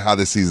idea how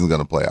this season's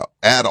going to play out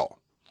at all.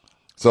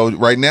 So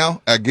right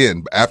now,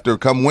 again, after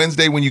come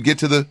Wednesday when you get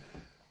to the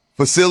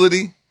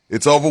facility,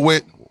 it's over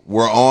with.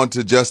 we're on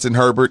to Justin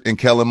Herbert and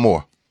Kellen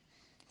Moore.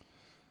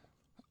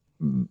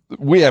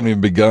 We haven't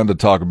even begun to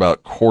talk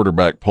about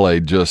quarterback play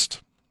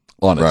just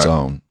on its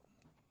own.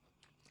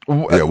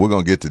 Yeah, we're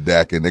going to get to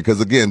Dak in there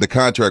because, again, the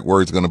contract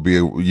word is going to be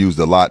used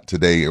a lot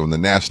today on the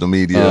national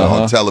media,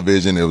 on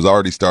television. It was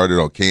already started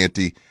on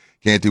Canty.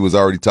 Canty was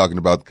already talking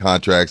about the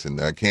contracts,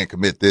 and I can't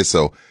commit this.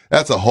 So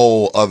that's a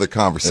whole other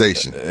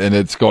conversation. And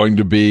it's going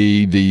to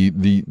be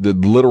the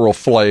literal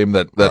flame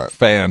that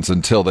fans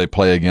until they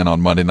play again on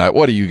Monday night.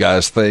 What do you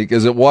guys think?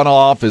 Is it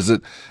one-off? Is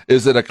it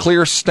a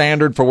clear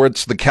standard for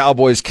which the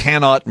Cowboys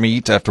cannot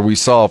meet after we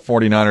saw a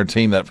 49er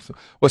team that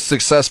was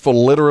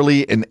successful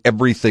literally in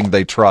everything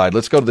they tried?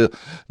 Let's go to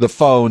the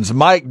phones.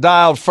 Mike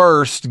dialed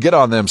first. Get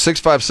on them.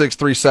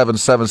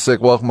 656-3776.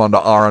 Welcome on to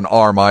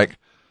R&R, Mike.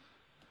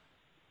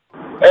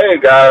 Hey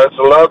guys,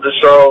 love the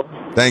show.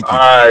 Thank you.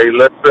 I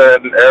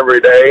listen every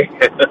day.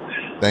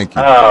 Thank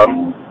you.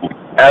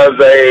 As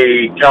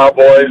a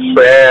Cowboys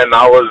fan,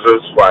 I was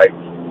just like,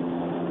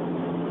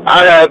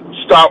 I had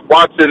stopped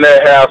watching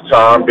at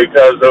halftime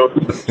because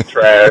it was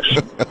trash.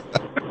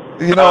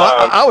 You know,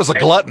 I was a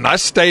glutton. I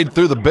stayed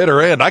through the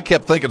bitter end. I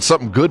kept thinking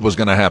something good was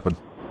going to happen.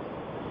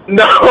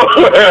 No,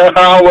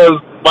 I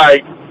was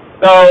like,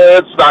 no,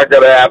 it's not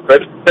going to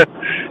happen.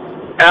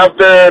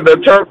 After the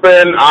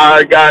Turpin,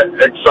 I got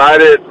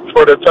excited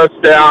for the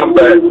touchdown,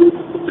 but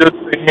just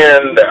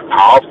seeing the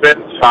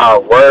offense, how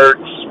it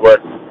works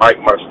with Mike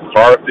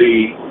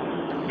McCarthy,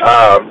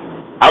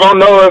 I don't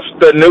know if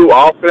the new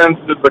offense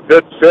is a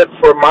good fit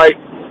for Mike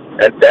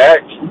and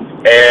Dak,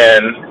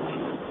 and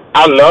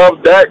I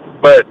love Dak,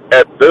 but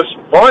at this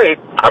point,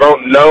 I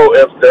don't know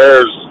if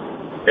there's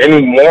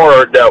any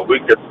more that we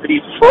could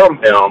see from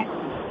him.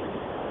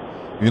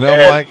 You know,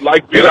 and Mike,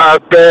 like you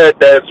guys said,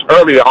 that's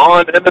early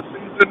on in the season,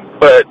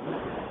 but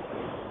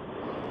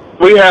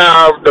we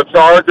have the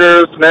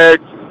Chargers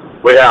next.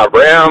 We have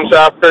Rams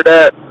after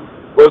that.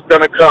 What's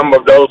going to come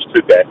of those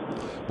two games?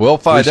 We'll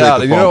find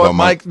out. You know what,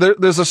 Mike?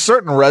 There's a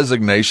certain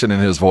resignation in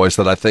his voice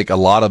that I think a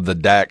lot of the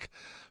Dak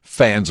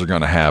fans are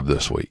going to have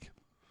this week.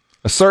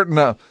 A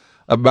certain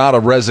amount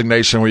of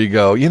resignation where you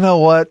go, you know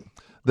what?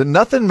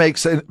 Nothing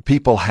makes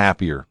people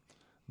happier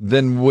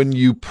than when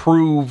you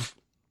prove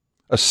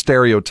a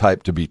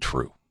stereotype to be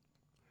true.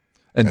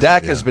 And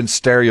Dak has been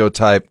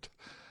stereotyped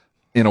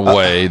in a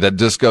way that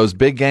just goes,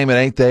 big game, it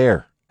ain't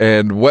there.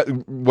 And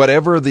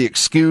whatever the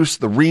excuse,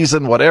 the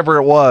reason, whatever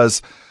it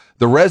was,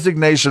 the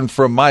resignation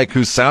from Mike,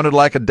 who sounded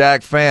like a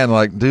Dak fan,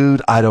 like,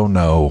 dude, I don't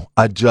know.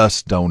 I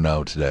just don't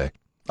know today.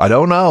 I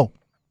don't know.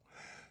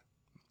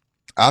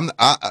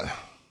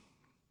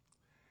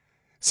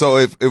 So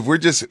if we're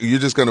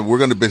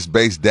gonna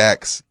base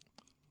Dak's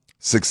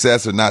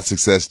success or not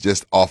success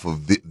just off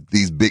of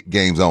these big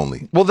games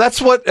only. Well,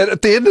 that's what,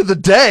 at the end of the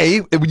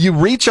day, you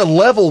reach a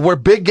level where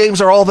big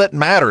games are all that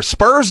matter.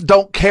 Spurs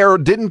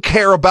didn't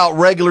care about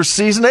regular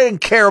season. They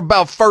didn't care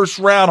about first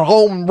round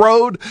home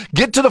road.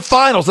 Get to the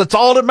finals. That's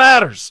all that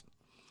matters.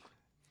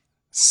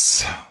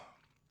 So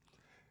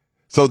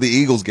the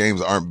Eagles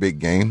games aren't big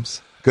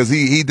games? Because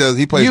he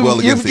plays well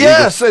against the Eagles.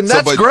 Yes, and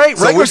that's great.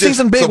 Regular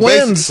season big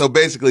wins. So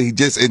basically,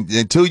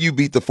 until you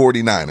beat the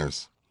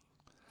 49ers,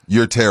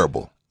 you're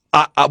terrible.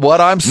 What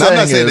I'm saying I'm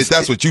not saying is,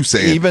 that's what you're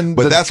saying,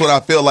 but that's what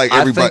I feel like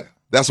everybody,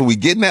 that's what we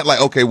getting at.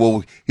 Like, okay,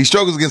 well, he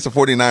struggles against the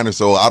 49ers,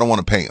 so I don't want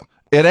to pay him.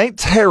 It ain't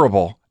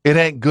terrible. It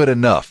ain't good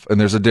enough. And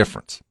there's a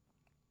difference.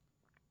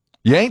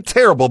 You ain't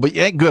terrible, but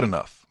you ain't good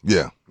enough.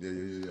 Yeah.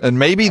 And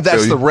maybe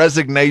that's the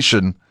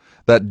resignation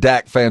that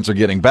Dak fans are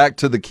getting. Back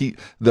to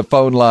the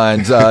phone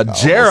lines.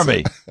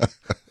 Jeremy.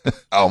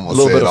 I almost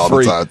say it all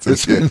the time,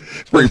 too.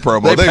 Free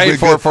promo. They paid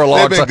for it for a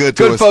long time. Good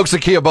us. Folks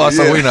at Kia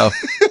Bossa, we know.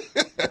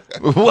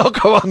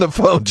 Welcome on the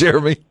phone,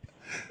 Jeremy.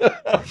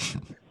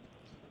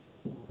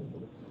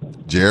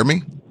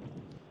 Jeremy?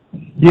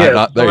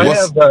 Yeah,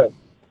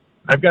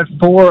 I've got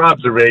 4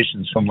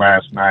 observations from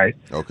last night.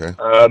 Okay.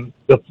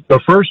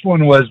 The first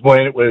one was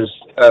when it was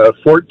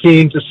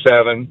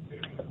 14-7.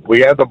 We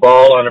had the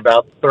ball on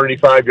about the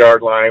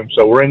 35-yard line,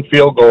 so we're in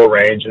field goal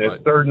range, and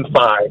it's 3rd and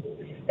 5.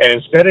 And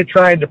instead of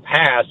trying to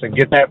pass and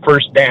get that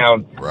first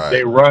down,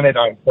 they run it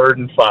on 3rd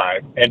and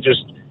 5 and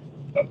just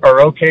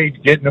are okay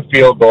getting a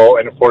field goal.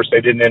 And, of course,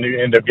 they didn't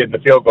end up getting the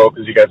field goal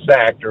because he got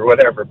sacked or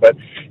whatever. But,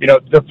 you know,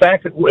 the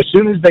fact that as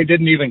soon as they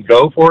didn't even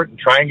go for it and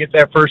try and get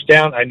that first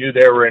down, I knew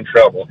they were in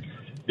trouble.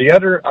 The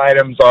other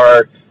items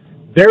are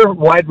their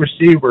wide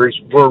receivers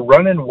were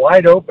running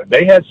wide open.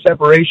 They had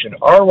separation.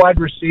 Our wide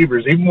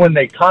receivers, even when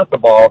they caught the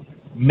ball,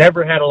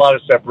 never had a lot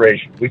of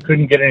separation. We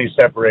couldn't get any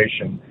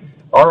separation.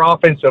 Our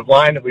offensive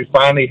line that we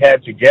finally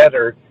had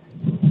together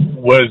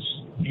was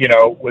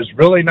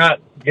really not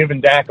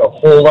giving Dak a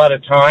whole lot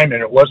of time,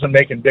 and it wasn't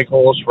making big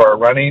holes for our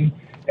running.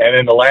 And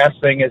then the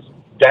last thing is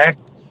Dak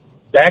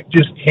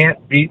just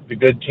can't beat the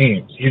good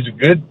teams. He's a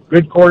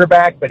good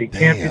quarterback, but he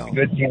can't beat the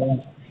good teams.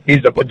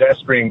 He's a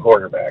pedestrian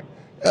quarterback.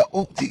 That's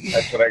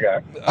what I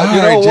got.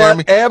 You know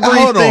what?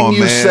 Everything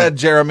you said,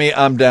 Jeremy,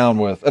 I'm down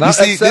with. And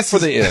except for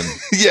the end.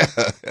 Yeah.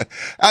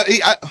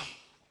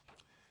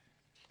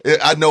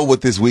 I know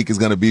what this week is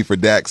going to be for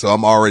Dak, so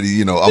I'm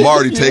already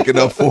taking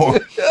up for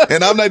him.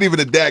 And I'm not even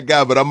a Dak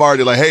guy, but I'm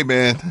already like, hey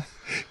man,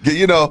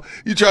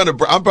 I'm trying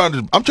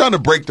to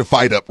break the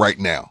fight up right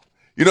now.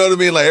 You know what I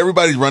mean? Like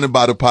everybody's running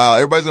by the pile.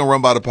 Everybody's going to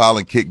run by the pile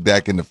and kick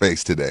Dak in the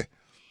face today.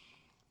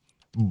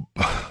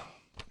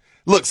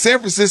 Look, San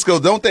Francisco,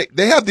 don't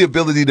they have the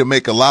ability to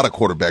make a lot of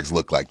quarterbacks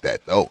look like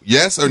that? Oh,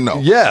 yes or no?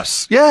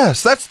 Yes.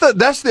 That's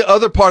the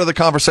other part of the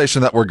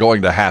conversation that we're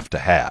going to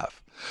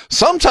have.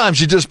 Sometimes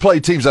you just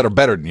play teams that are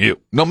better than you.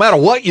 No matter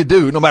what you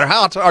do, no matter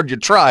how hard you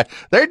try,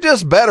 they're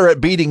just better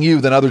at beating you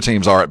than other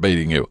teams are at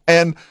beating you.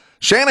 And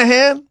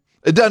Shanahan,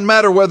 it doesn't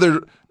matter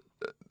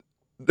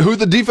who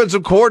the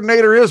defensive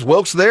coordinator is.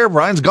 Wilk's there,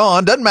 Brian's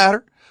gone, doesn't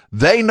matter.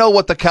 They know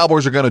what the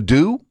Cowboys are going to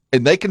do,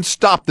 and they can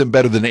stop them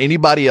better than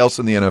anybody else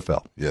in the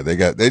NFL. Yeah,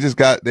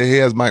 he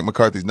has Mike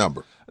McCarthy's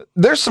number.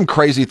 There's some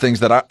crazy things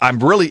that I'm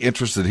really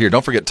interested here.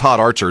 Don't forget, TODD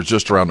ARCHER is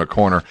just around the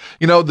corner.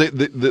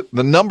 The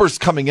numbers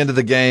coming into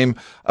the game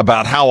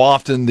about how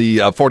often the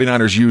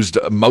 49ers used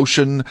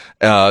motion,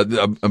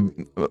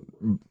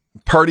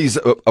 Purdy's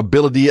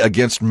ability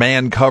against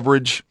man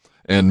coverage.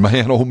 And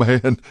man, oh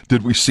man,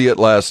 did we see it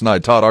last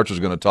night. TODD ARCHER's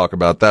going to talk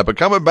about that. But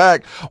coming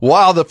back,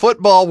 while the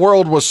football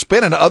world was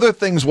spinning, other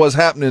things was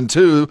happening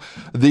too.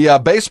 The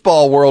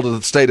baseball world of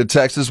the state of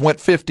Texas went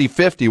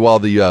 50-50 while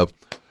the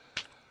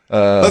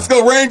let's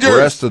go Rangers. The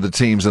rest of the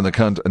teams in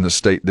the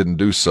state didn't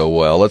do so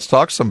well. Let's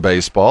talk some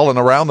baseball. And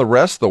around the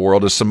rest of the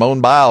world, as Simone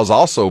Biles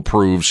also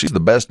proves she's the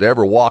best to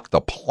ever walk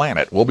the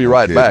planet. We'll be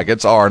right back.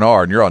 It's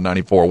R&R, and you're on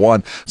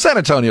 94.1 San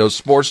Antonio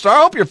Sports Star.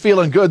 I hope you're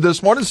feeling good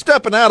this morning,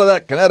 stepping out of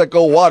that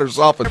Connecticut water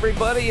softened.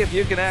 Everybody, if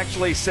you can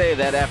actually say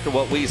that after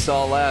what we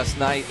saw last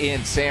night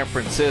in San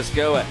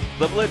Francisco.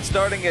 The Blitz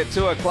starting at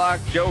 2 o'clock.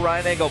 Joe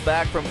Reinagel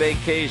back from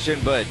vacation,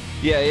 but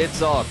yeah,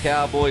 it's all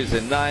Cowboys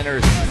and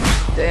Niners.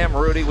 Damn,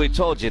 Rudy, we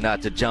told you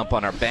not to jump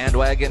on our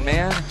bandwagon,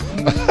 man.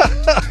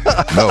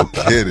 No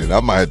kidding. I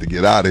might have to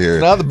get out of here.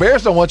 No, the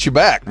Bears don't want you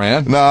back,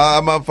 man. No,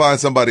 I'm going to find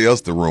somebody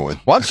else to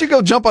ruin. Why don't you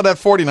go jump on that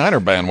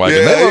 49er bandwagon?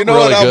 Yeah, you know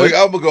really what?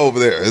 I'm going to go over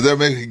there. They're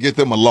making get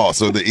them a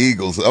loss, or the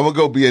Eagles. I'm going to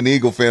go be an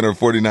Eagle fan or a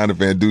 49er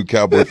fan, dude,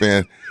 Cowboy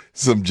fan.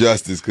 Some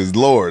justice, because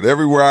Lord,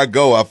 everywhere I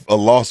go, a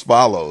loss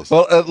follows.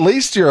 Well, at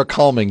least you're a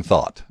calming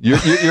thought. You're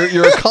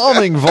a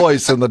calming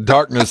voice in the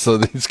darkness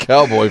of these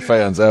Cowboy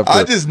fans.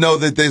 I just know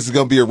that this is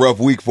going to be a rough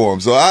week for them.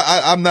 So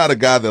I'm not a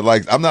guy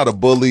that I'm not a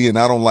bully, and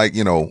I don't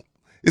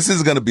this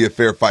is going to be a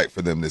fair fight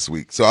for them this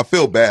week. So I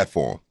feel bad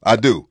for them. I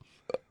do,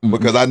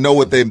 because I know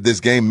what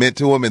this game meant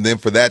to them, and then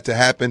for that to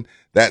happen,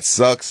 that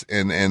sucks,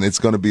 and it's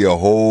going to be a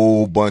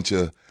whole bunch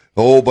of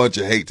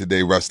hate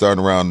today,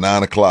 starting around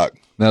 9 o'clock.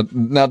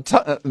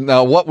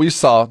 Now, what we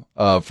saw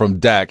from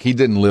Dak, he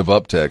didn't live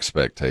up to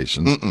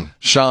expectations.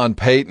 Sean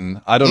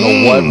Payton, I don't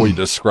know what we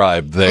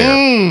described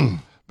there,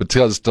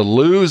 because to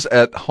lose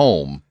at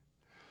home.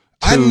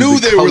 I knew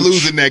they were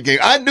losing that game.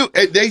 I knew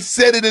they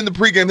said it in the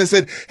pregame. They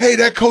said, "Hey,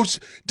 that coach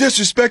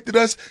disrespected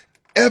us.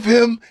 F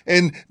him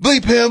and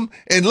bleep him,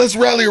 and let's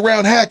rally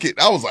around Hackett."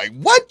 I was like,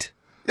 "What?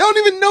 Y'all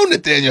don't even know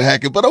Nathaniel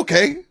Hackett, but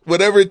okay,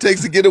 whatever it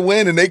takes to get a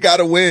win, and they got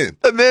to win."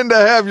 And then to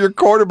have your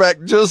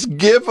quarterback just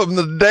give him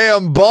the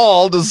damn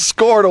ball to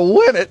score to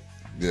win it.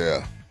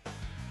 Yeah.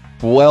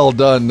 Well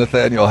done,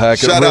 Nathaniel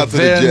Hackett. Shout out to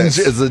the Jets. Revenge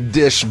is a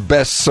dish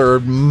best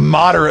served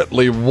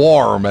moderately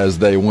warm, as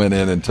they went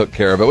in and took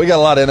care of it. We got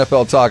a lot of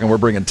NFL talk, and we're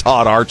bringing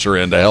TODD ARCHER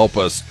in to help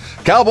us.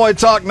 Cowboy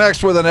talk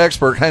next with an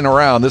expert. Hang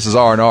around. This is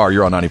R&R.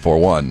 You're on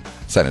 94.1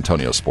 San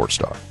Antonio Sports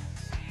Star.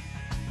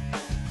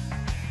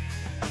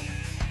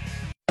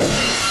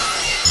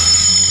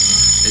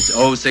 It's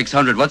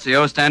 0600. What's the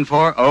O stand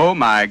for? Oh,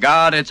 my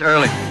God, it's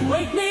early.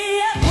 Wake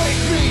me up,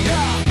 wake me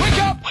up, wake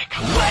up, wake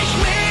up, wake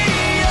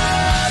me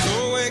up,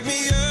 oh, wake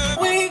me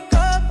up, wake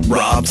up.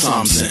 Rob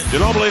Thompson.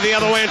 Ginobili the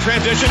other way in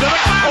transition to the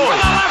back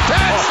with the left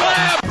hand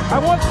slam. I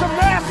want some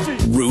nasty.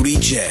 Rudy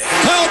J.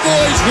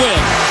 Cowboys win.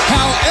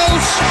 How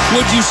else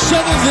would you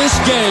settle this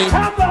game?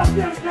 How about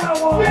this,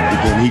 Cowboys?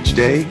 Begin each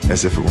day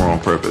as if it were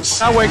on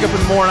purpose. I wake up in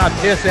the morning, I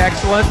piss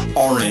excellent.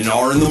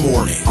 R&R in the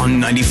morning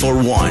on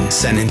 94.1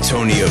 San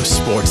Antonio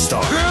Sports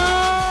Star.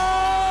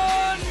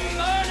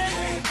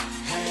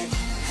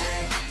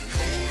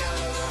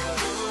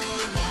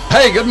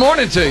 Hey, good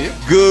morning to you.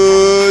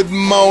 Good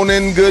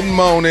morning, good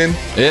morning.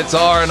 It's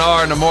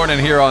R&R in the morning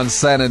here on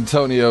San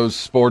Antonio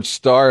Sports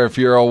Star. If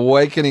you're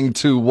awakening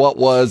to what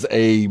was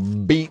a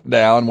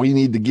beatdown, we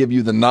need to give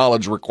you the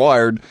knowledge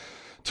required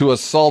to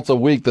assault a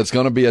week that's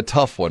going to be a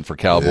tough one for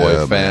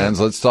Cowboy fans.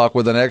 Man. Let's talk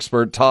with an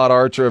expert, TODD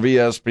ARCHER of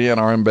ESPN,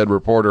 our embed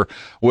reporter,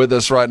 with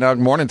us right now.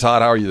 Good morning,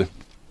 Todd. How are you?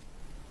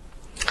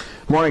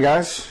 Morning,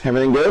 guys.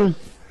 Everything good?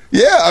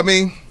 Yeah, I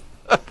mean...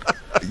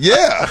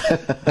 Yeah,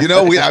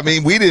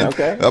 we didn't.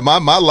 Okay.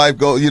 My life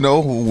go.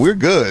 We're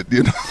good.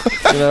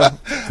 Yeah.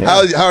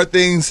 How are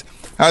things?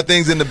 How are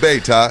things in the Bay,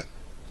 Todd?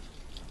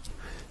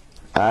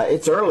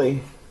 It's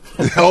early.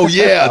 Oh,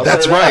 yeah,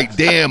 that's right.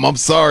 Damn, I'm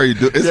sorry.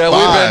 It's we've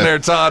been there,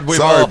 Todd.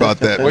 Sorry about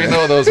that, We man.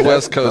 know those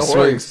West Coast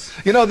swings.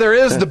 You know, there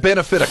is the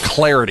benefit of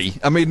clarity.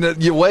 I mean,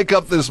 you wake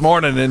up this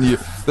morning and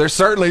there's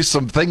certainly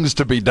some things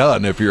to be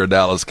done if you're a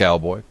Dallas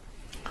Cowboy.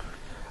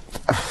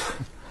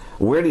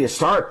 Where do you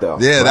start, though?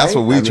 Yeah, that's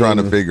right? what we're trying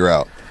to figure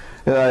out.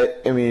 I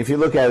mean, if you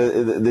look at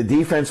it, the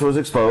defense was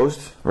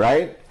exposed,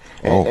 right?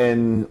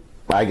 And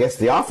I guess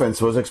the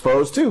offense was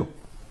exposed, too.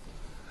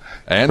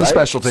 And the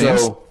special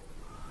teams. So,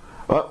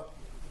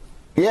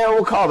 yeah,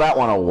 we'll call that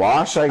one a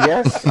wash, I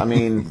guess. I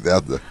mean,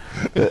 at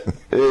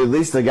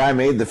least the guy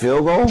made the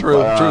field goal. True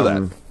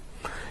that.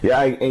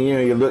 Yeah,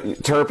 you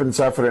look, Turpin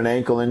suffered an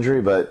ankle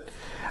injury, but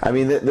I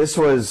mean, this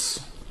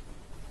was.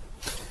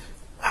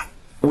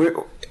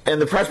 In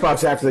the press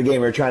box after the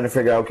game, we were trying to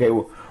figure out, okay,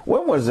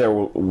 when was their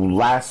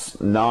last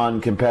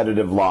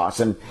non-competitive loss?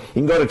 And you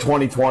can go to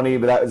 2020,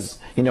 but that was,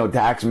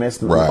 Dax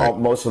missed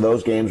most of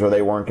those games where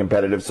they weren't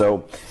competitive,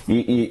 so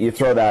you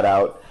throw that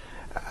out.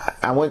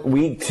 I went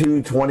week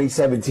 2,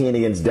 2017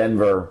 against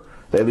Denver.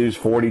 They lose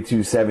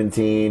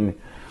 42-17.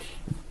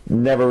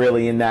 Never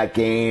really in that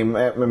game.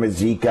 I remember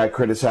Zeke got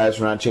criticized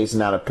for not chasing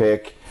down a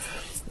pick.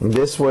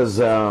 This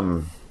is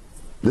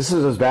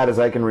as bad as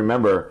I can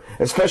remember,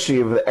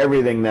 especially with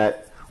everything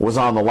that was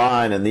on the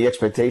line and the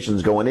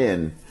expectations going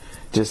in,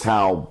 just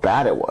how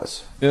bad it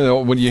was.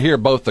 When you hear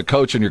both the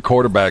coach and your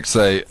quarterback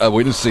say,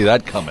 we didn't see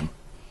that coming.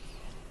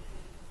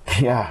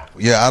 Yeah.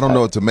 Yeah, I don't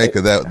know what to make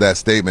of that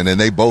statement. And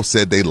they both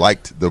said they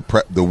liked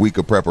the week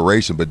of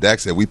preparation, but Dak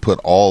said we put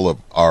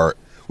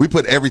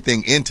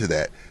everything into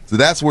that. So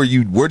that's where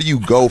do you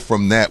go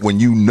from that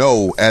when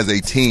as a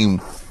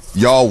team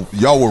y'all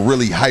were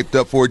really hyped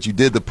up for it, you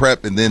did the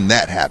prep, and then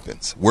that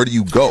happens. Where do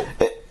you go?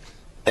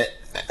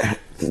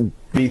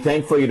 Be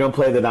thankful you don't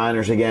play the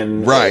Niners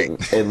again, right?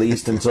 At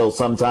least until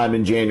sometime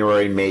in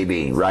January,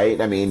 maybe, right?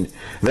 I mean,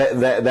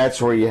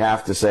 that's where you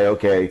have to say,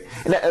 okay.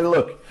 And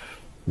look,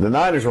 the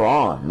Niners were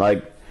on.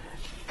 Like,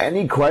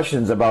 any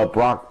questions about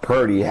Brock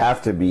Purdy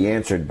have to be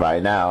answered by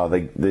now.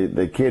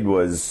 The kid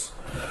was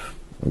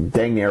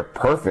dang near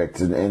perfect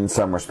in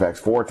some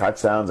respects. 4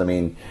 touchdowns. I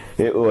mean,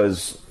 he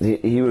was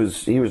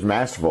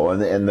masterful,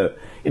 and the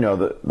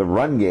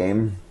run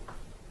game.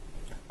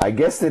 I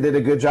guess they did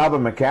a good job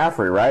of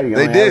McCaffrey, right? He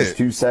only averaged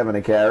 2.7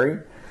 a carry,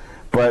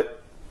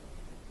 but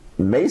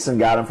Mason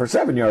got him for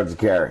 7 yards a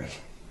carry.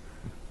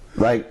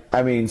 And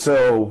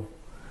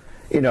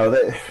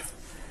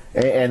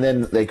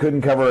then they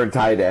couldn't cover a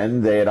tight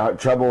end. They had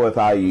trouble with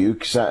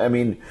Ayuk. So, I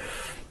mean,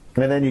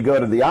 and then you go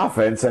to the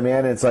offense. I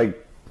mean, it's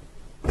like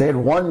they had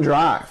one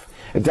drive.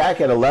 Dak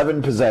had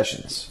 11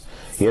 possessions.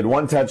 He had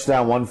 1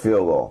 touchdown, 1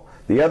 field goal.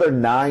 The other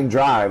 9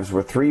 drives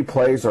were 3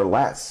 plays or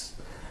less.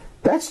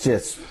 That's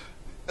just.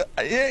 Is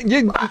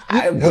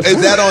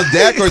that on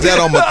Dak or is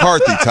that on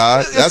McCarthy,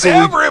 Todd? That's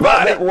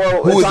everybody.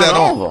 Who is that on?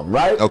 All of them,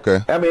 right?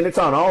 Okay. I mean, it's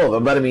on all of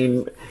them, but I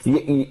mean,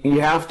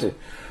 you have to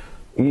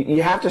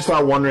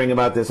start wondering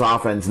about this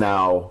offense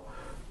now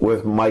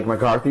with Mike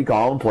McCarthy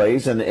calling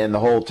plays and the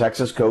whole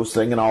Texas coast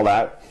thing and all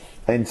that,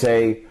 and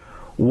say,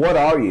 what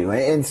are you?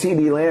 And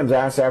C.D. Lamb's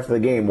asked after the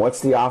game, what's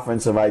the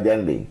offensive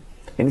identity?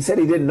 And he said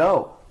he didn't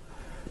know.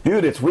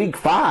 Dude, it's week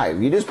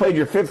 5. You just played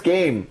your 5th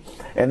game,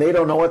 and they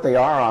don't know what they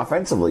are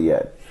offensively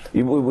yet.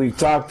 We've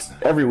talked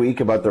every week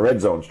about the red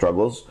zone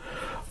struggles.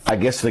 I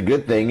guess the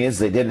good thing is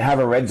they didn't have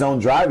a red zone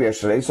drive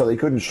yesterday, so they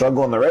couldn't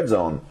struggle in the red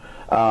zone.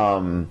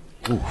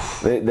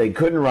 They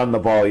couldn't run the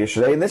ball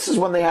yesterday, and this is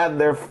when they had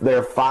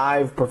their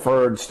 5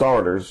 preferred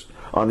starters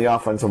on the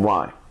offensive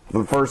line for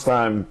the first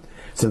time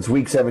since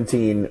week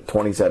 17,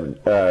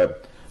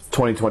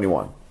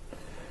 2021.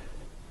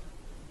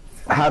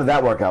 How did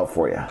that work out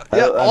for you?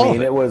 Yeah, I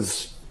mean, it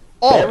was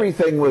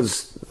everything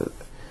was.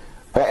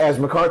 As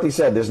McCarthy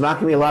said, there's not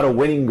going to be a lot of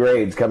winning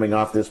grades coming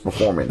off this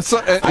performance.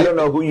 I don't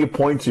know who you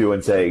point to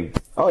and say,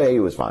 oh, yeah, he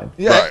was fine.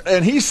 Yeah, right.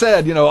 And he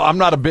said, I'm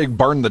not a big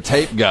burn the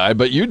tape guy,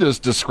 but you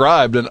just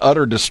described an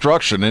utter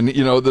destruction. And,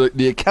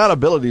 the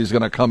accountability is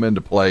going to come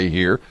into play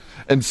here.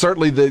 And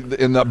certainly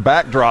in the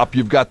backdrop,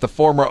 you've got the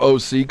former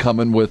OC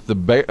coming with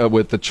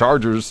the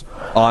Chargers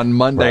on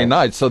Monday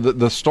night. So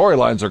the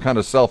storylines are kind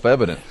of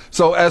self-evident.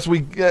 So as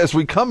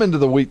we come into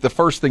the week, the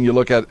first thing you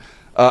look at,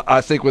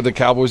 I think with the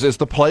Cowboys is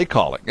the play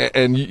calling,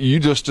 and you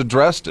just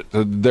addressed it.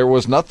 There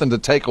was nothing to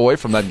take away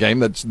from that game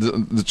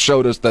that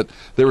showed us that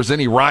there was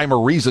any rhyme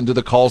or reason to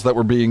the calls that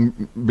were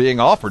being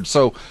offered.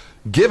 So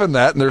given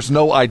that, and there's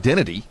no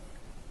identity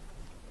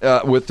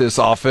with this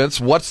offense,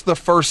 what's the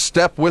first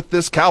step with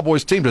this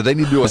Cowboys team? Do they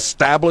need to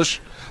establish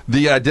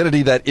the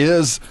identity that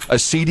is a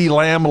CeeDee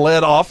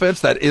Lamb-led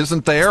offense that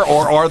isn't there,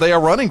 or are they a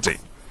running team?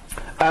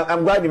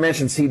 I'm glad you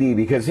mentioned CD,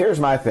 because here's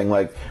my thing.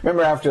 Like,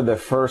 remember after the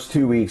first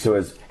 2 weeks, it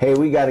was, hey,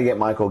 we got to get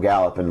Michael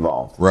Gallup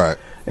involved. Right.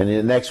 And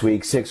the next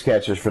week, 6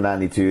 catches for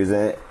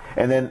 92s.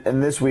 And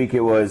then this week it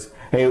was,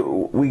 hey,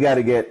 we got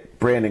to get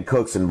Brandon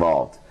Cooks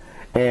involved.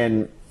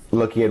 And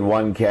look, he had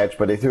 1 catch,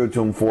 but they threw it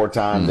to him 4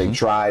 times. Mm-hmm. They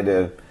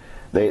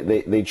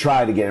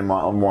tried to get him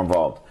more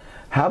involved.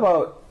 How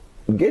about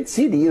get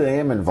CeeDee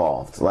Lamb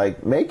involved?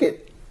 Like, make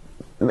it.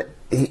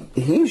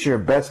 he's your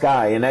best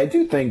guy. And I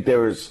do think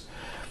there was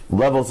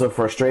levels of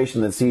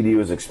frustration that CD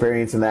was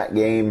experiencing that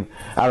game.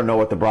 I don't know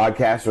what the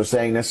broadcast was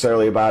saying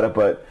necessarily about it,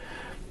 but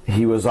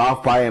he was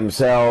off by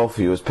himself.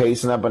 He was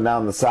pacing up and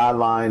down the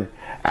sideline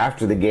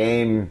after the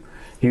game.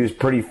 He was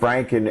pretty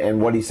frank in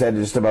what he said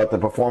just about the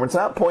performance,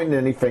 not pointing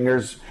any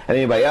fingers at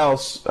anybody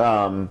else.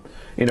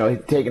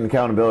 Taking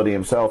accountability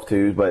himself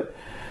too, but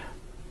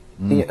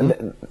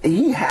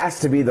he has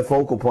to be the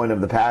focal point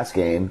of the pass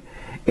game.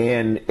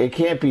 And it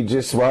can't be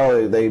just,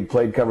 they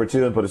played cover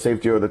 2 and put a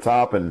safety over the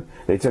top and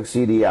they took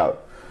CD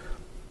out.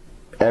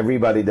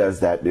 Everybody does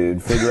that,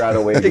 dude. Figure out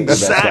a way to get the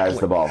best guys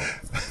the ball.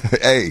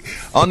 Hey,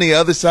 on the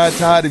other side,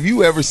 Todd, have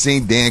you ever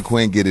seen Dan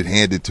Quinn get it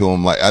handed to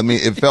him?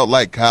 It felt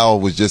like Kyle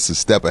was just a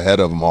step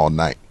ahead of him all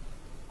night.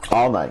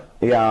 All night.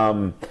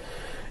 Yeah.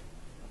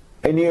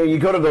 And you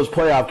go to those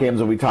playoff games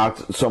that we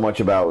talked so much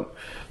about,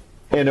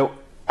 and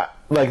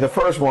the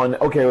first one,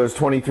 okay, it was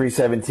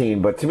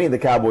 23-17, but to me the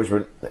Cowboys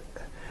were,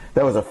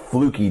 that was a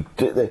fluky.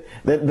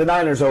 The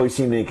Niners always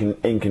seem to be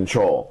in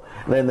control.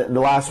 And then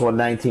the last one,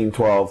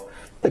 19-12,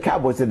 the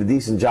Cowboys did a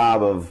decent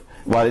job of,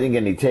 they didn't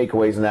get any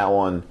takeaways in that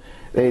one.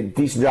 They did a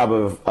decent job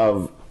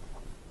of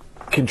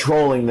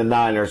controlling the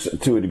Niners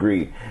to a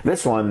degree.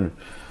 This one,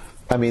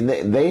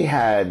 they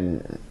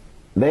had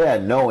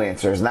no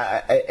answers.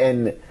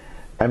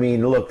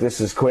 Look,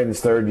 this is Quinn's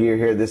third year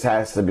here. This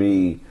has to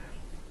be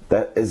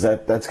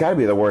that's got to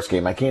be the worst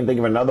game. I can't think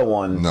of another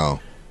one. No,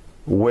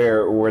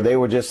 where they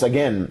were just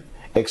again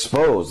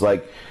exposed.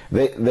 Like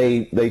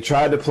they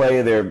tried to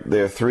play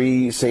their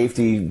 3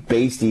 safety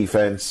base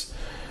defense.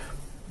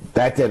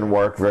 That didn't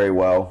work very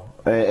well.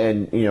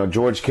 And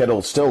George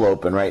Kittle's still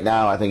open right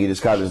now. I think he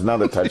just got his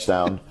another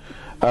touchdown.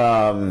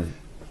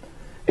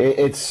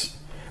 This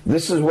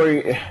is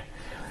where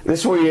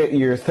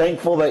you're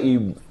thankful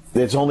that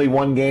it's only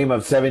one game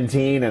of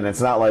 17, and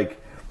it's not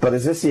like. But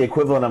is this the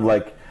equivalent of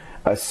like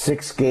a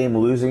 6-game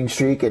losing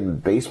streak in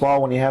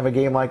baseball when you have a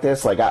game like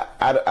this? Like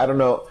I don't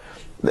know.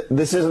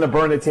 This isn't a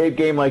burn the tape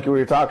game like we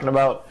were talking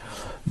about,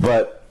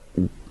 but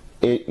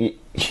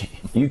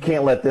you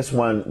can't let this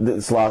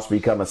loss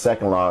become a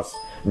second loss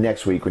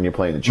next week when you're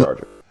playing the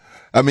Chargers.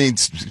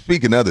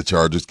 Speaking of the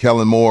Chargers,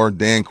 Kellen Moore,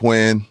 Dan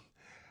Quinn,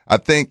 I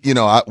think,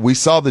 we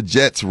saw the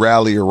Jets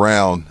rally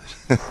around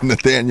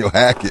Nathaniel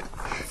Hackett.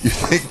 You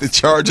think the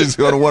Chargers are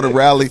going to want to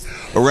rally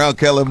around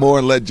Kellen Moore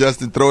and let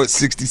Justin throw it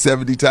 60,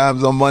 70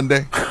 times on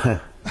Monday?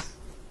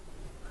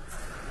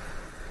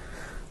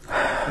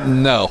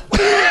 No.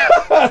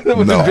 That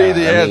would be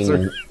the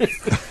answer.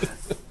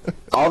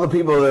 All the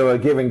people that were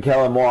giving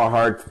Kellen Moore a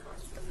hard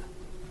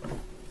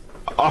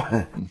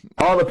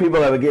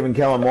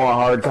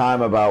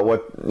time about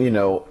what,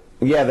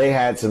 they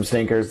had some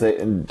stinkers,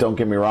 don't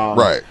get me wrong.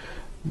 Right.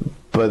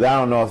 But I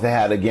don't know if they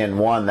had, again,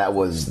 one that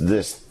was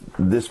this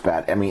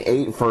bad.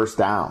 8 first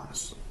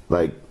downs.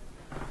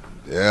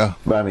 Yeah.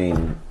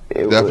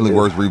 Definitely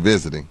worth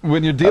revisiting.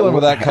 When you're dealing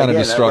with that kind of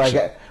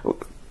destruction.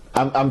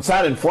 I'm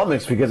sounding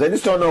flummoxed because I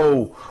just don't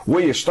know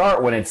where you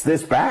start when it's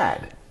this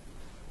bad.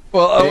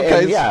 Well,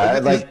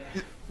 okay.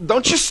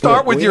 Don't you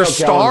start with your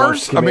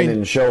stars?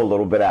 And show a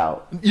little bit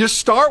out. You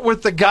start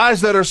with the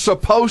guys that are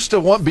supposed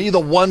to be the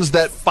ones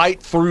that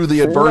fight through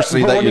the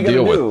adversity that you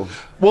deal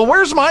with. Well,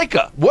 where's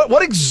Micah?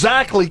 What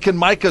exactly can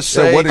Micah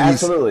say?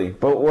 Absolutely,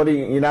 but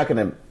you're not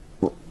going to.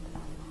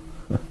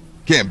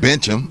 Can't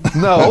bench him.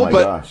 No,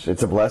 but gosh,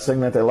 it's a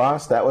blessing that they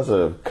lost. That was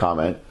a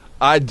comment.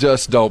 I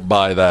just don't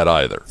buy that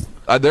either.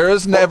 There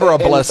is never a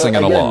blessing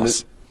in a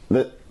loss.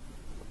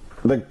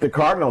 The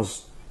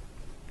Cardinals.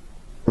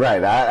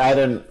 Right, I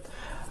didn't.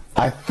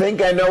 I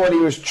think I know what he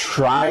was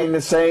trying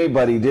to say,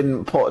 but he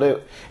didn't pull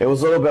it. It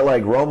was a little bit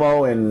like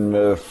Romo in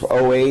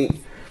 2008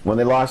 when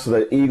they lost to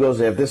the Eagles.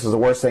 If this is the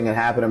worst thing that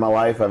happened in my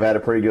life, I've had a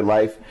pretty good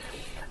life.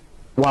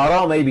 While it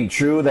all may be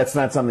true, that's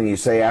not something you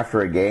say after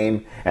a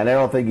game, and I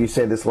don't think you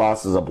say this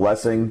loss is a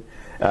blessing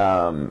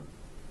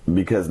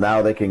because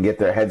now they can get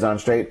their heads on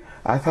straight.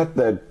 I thought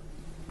the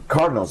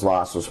Cardinals'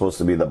 loss was supposed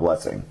to be the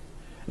blessing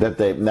that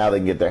now they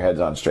can get their heads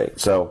on straight.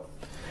 So,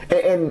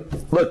 and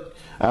look.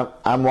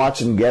 I'm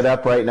watching Get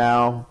Up right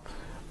now.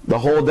 The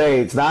whole day,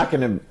 it's not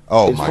going to.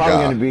 It's probably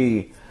going to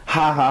be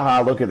ha ha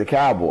ha. Look at the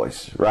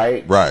Cowboys,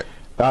 right? Right.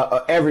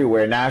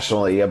 Everywhere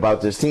nationally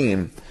about this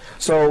team.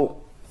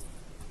 So,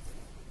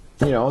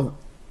 they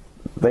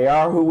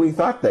are who we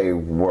thought they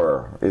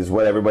were. Is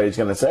what everybody's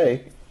going to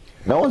say.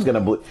 No one's going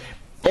to believe.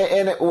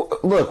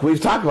 Look,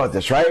 we've talked about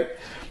this, right?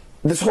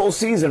 This whole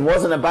season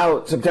wasn't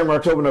about September,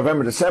 October,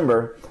 November,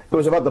 December. It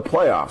was about the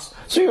playoffs.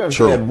 So even if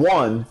they had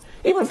won.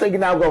 Even if they can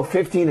now go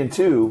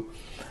 15-2,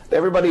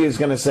 everybody is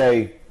going to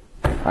say,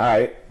 all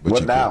right,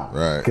 what now?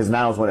 Right. Because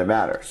now is when it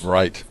matters.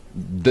 Right.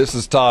 This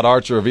is Todd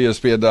Archer of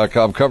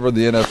ESPN.com, covering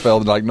the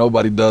NFL like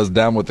nobody does,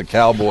 down with the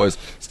Cowboys.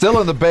 Still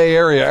in the Bay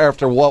Area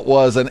after what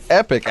was an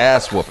epic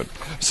ass-whooping.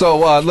 So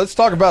let's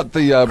talk about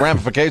the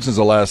ramifications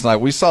of last night.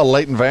 We saw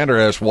Leighton Vander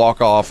Esch walk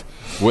off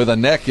with a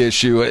neck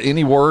issue.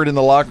 Any word in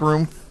the locker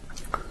room?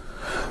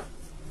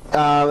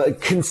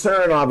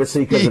 Concern,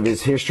 obviously, because of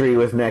his history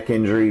with neck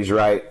injuries,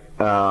 right?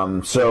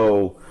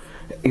 So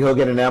He'll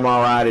get an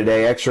MRI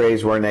today.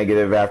 X-rays were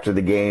negative after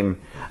the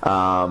game.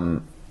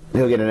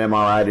 He'll get an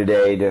MRI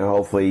today to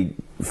hopefully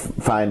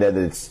find that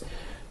it's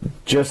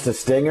just a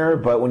stinger.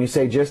 But when you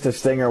say just a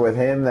stinger with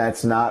him,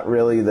 that's not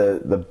really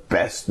the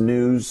best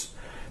news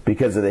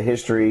because of the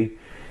history.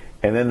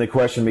 And then the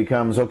question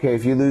becomes, okay,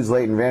 if you lose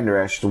Leighton Vander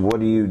Esch, what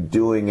are you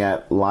doing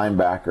at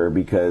linebacker?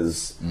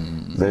 Because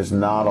there's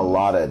not a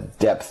lot of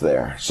depth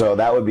there. So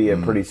that would be a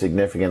pretty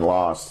significant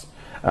loss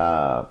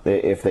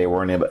if they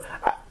weren't able.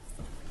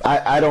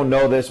 I don't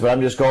know this, but I'm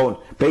just going,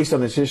 based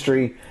on this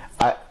history,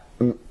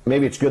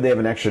 maybe it's good they have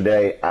an extra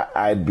day.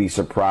 I'd be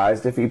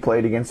surprised if he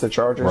played against the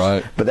Chargers.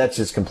 Right. But that's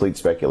just complete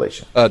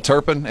speculation.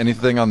 Turpin,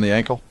 anything on the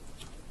ankle?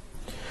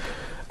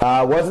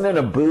 Wasn't in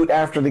a boot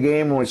after the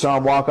game when we saw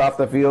him walk off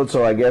the field,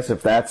 so I guess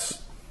if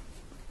that's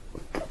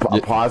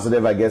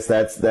positive, I guess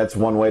that's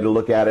one way to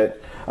look at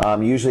it.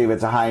 Usually if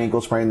it's a high ankle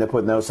sprain, they're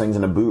putting those things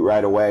in a boot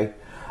right away.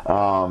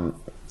 But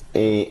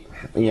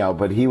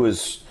he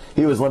was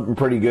limping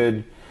pretty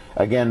good.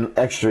 Again,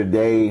 extra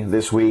day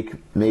this week.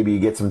 Maybe you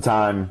get some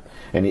time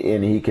and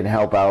he can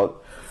help out.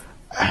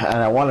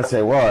 And I want to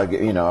say, well,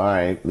 all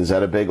right, is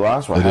that a big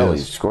loss? Well, hell, he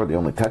scored the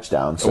only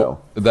touchdown. So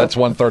that's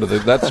 1/3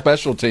 of that's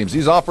special teams.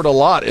 He's offered a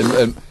lot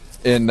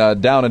in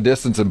down and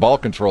distance and ball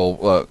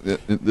control.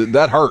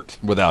 That hurt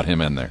without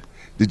him in there.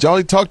 Did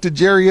y'all talk to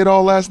Jerry at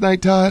all last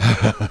night, Todd?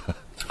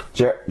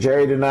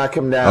 Jerry did not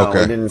come down.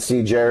 Okay. We didn't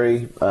see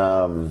Jerry.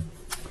 I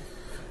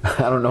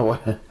don't know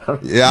what.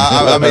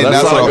 I mean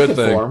that's not a good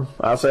thing. For him.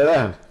 I'll say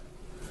that.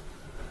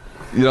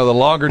 The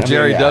longer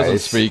Jerry doesn't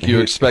speak,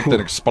 you expect an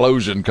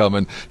explosion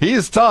coming. He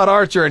is Todd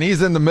Archer, and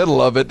he's in the middle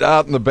of it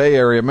out in the Bay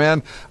Area.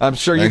 Man, I'm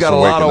sure you got a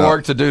lot of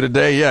work to do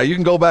today. Yeah, you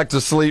can go back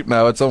to sleep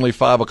now. It's only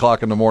 5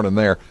 o'clock in the morning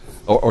there.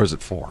 Or is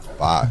it 4?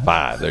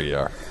 5. There you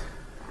are.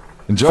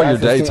 Enjoy your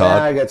day,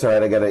 Todd. That's all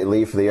right. I got to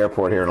leave for the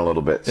airport here in a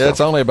little bit. So. Yeah, it's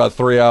only about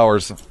 3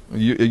 hours.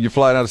 You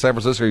flying out of San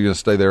Francisco, or are you going to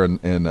stay there in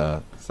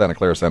Santa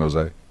Clara, San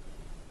Jose?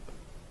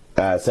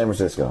 San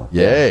Francisco.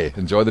 Yay.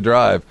 Enjoy the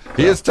drive.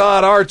 He is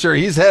Todd Archer.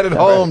 He's headed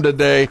home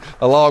today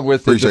along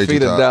with the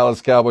defeated Dallas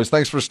Cowboys.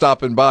 Thanks for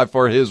stopping by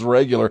for his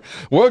regular.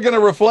 We're going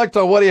to reflect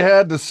on what he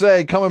had to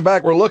say. Coming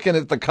back, we're looking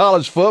at the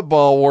college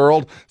football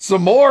world.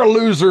 Some more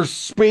losers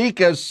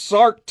speak as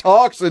Sark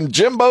talks and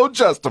Jimbo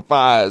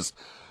justifies.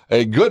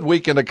 A good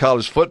weekend of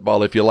college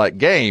football if you like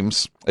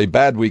games. A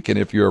bad weekend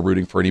if you're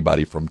rooting for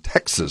anybody from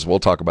Texas. We'll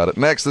talk about it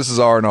next. This is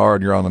R&R,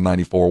 and you're on the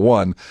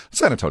 94.1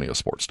 San Antonio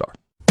Sports Star.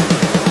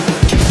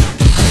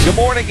 Good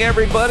morning,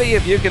 everybody.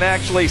 If you can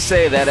actually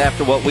say that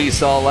after what we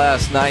saw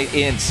last night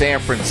in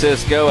San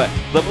Francisco.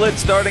 The Blitz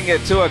starting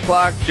at 2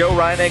 o'clock. Joe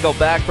Reinagle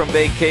back from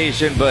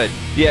vacation. But,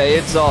 yeah,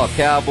 it's all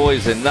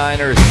Cowboys and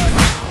Niners.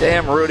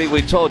 Damn, Rudy,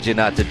 we told you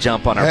not to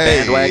jump on our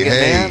bandwagon,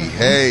 man.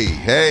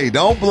 Hey,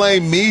 don't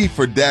blame me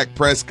for Dak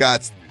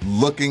Prescott's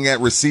looking at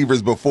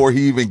receivers before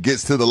he even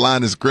gets to the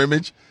line of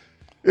scrimmage.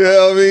 You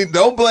know what I mean?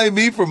 Don't blame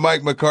me for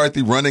Mike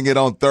McCarthy running it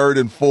on 3rd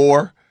and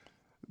 4.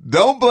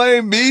 Don't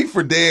blame me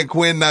for Dan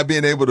Quinn not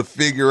being able to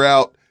figure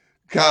out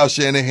Kyle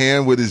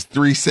Shanahan with his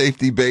 3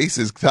 safety base,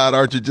 as Todd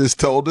Archer just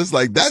told us.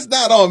 Like, that's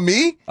not on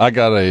me. I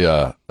got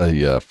a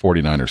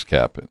 49ers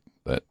cap.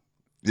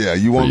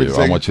 You want me to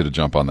say? I want you to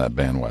jump on that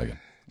bandwagon.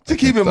 To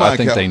keep in mind, I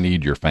think they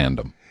need your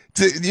fandom.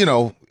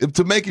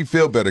 To make you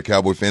feel better,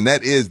 Cowboy fan,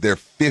 that is their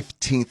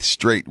 15th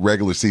straight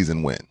regular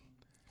season win.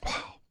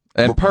 Wow.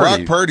 And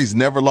Brock Purdy's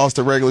never lost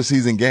a regular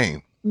season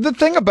game. The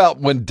thing about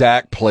when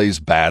Dak plays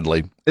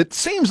badly, it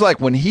seems like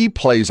when he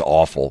plays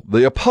awful,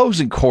 the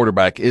opposing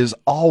quarterback is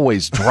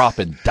always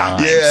dropping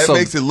dimes. Yeah, it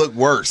makes it look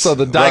worse. So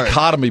the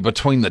dichotomy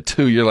between the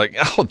two, you're like,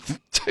 oh,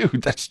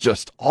 dude, that's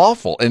just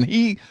awful. And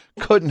he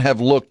couldn't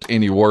have looked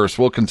any worse.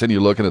 We'll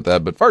continue looking at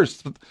that. But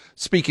first,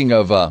 speaking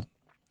of,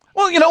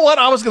 well, you know what?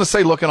 I was going to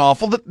say looking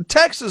awful. The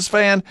Texas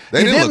fan,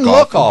 they didn't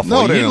look awful.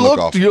 No, they didn't look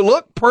awful. You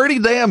look pretty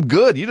damn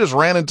good. You just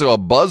ran into a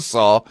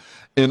buzzsaw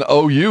in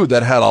OU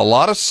that had a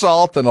lot of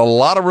salt and a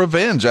lot of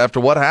revenge after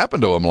what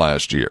happened to him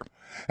last year.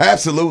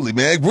 Absolutely,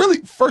 man. Really,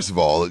 first of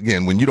all,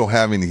 again, when you don't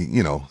have any,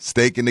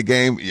 stake in the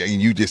game,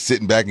 and you just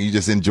sitting back and you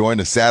just enjoying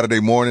a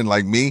Saturday morning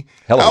like me,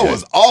 that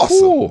was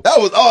awesome. Ooh. That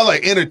was all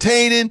like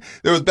entertaining.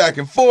 There was back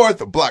and forth,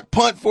 a block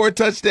punt for a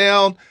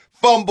touchdown,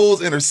 fumbles,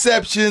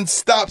 interceptions,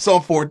 stops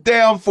on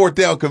 4th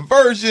down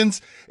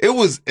conversions. It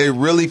was a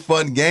really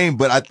fun game,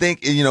 but I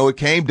think, it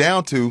came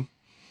down to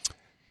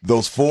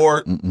those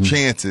 4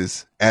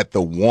 chances at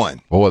the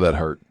 1. Boy, that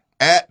hurt.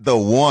 At the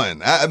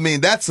 1. I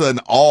mean, that's an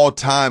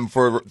all-time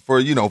for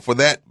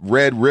that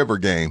Red River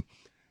game.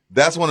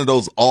 That's one of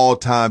those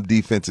all-time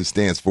defensive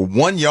stands. For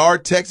 1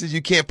 yard, Texas,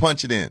 you can't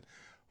punch it in.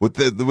 With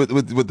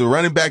the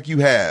running back you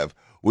have,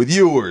 with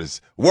Ewers,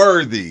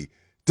 Worthy,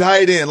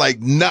 tight end, like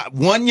not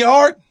 1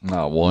 yard?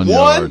 Not 1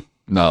 yard.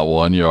 Not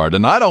 1 yard.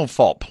 And I don't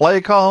fault play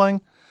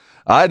calling.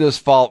 I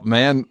just thought,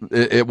 man,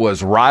 it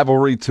was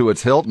rivalry to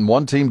its hilt, and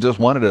one team just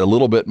wanted it a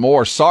little bit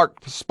more.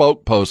 Sark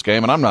spoke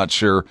post-game, and I'm not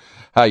sure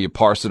how you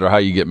parse it or how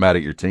you get mad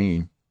at your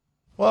team.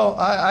 Well,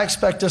 I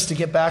expect us to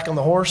get back on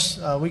the horse.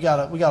 We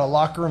got a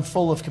locker room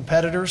full of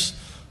competitors.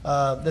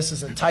 This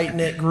is a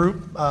tight-knit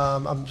group.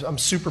 I'm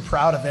super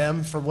proud of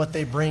them for what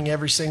they bring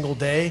every single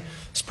day. I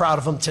was proud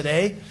of them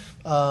today.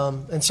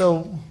 And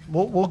so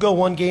we'll go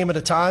one game at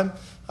a time.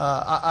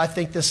 I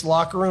think this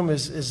locker room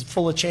is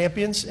full of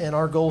champions, and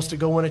our goal is to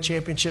go win a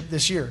championship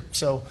this year.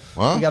 So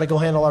we got to go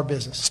handle our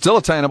business. Still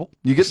attainable.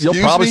 You'll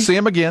probably see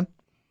him again.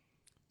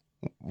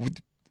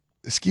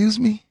 Excuse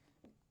me?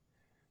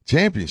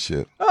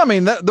 Championship. I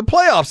mean, the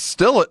playoffs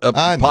still a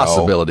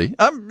possibility.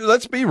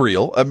 Let's be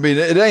real. I mean,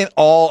 it ain't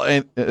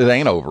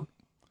over.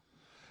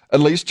 At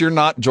least you're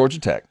not Georgia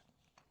Tech.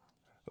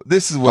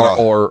 This is what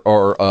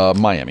or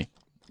Miami.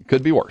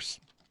 Could be worse.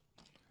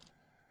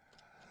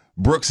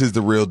 Brooks is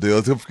the real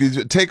deal.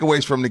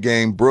 Takeaways from the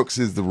game, Brooks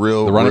is the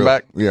running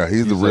back. Yeah,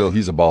 he's the real.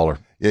 He's a baller.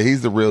 Yeah,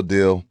 he's the real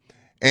deal.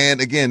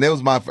 And again, it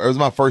was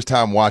my first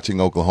time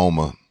watching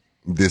Oklahoma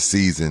this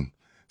season.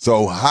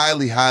 So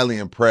highly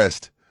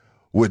impressed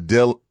with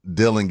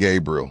Dylan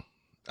Gabriel.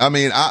 I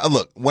mean,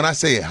 when I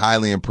say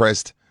highly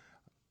impressed,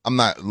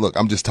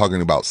 I'm just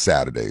talking about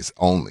Saturdays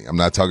only. I'm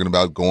not talking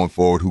about going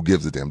forward, who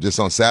gives a damn. Just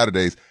on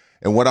Saturdays.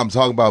 And what I'm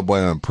talking about,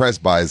 what I'm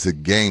impressed by is the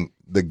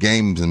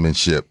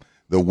gamesmanship,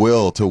 the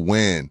will to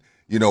win.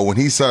 You know, when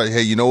he started,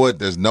 hey, you know what?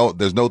 There's no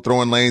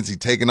throwing lanes. He's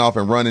taking off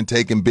and running,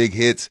 taking big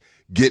hits,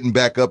 getting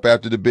back up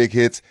after the big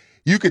hits.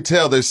 You could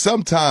tell there's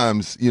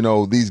sometimes,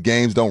 these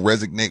games don't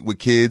resonate with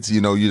kids.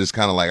 You're just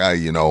kind of like,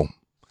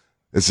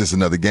 it's just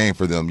another game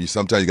for them.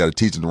 Sometimes you got to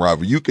teach them the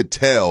rivalry. You could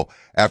tell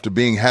after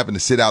having to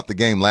sit out the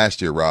game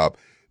last year, Rob,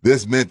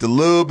 this meant a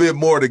little bit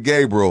more to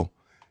Gabriel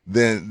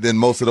than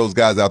most of those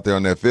guys out there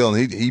on that field.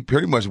 And he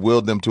pretty much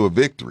willed them to a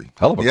victory.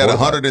 Hell of a He had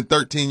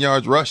 113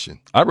 yards rushing.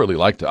 I really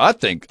liked it. I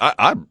think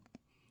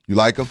you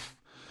like him?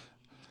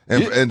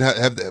 And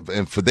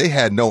they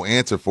had no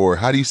answer for it.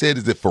 How do you say it?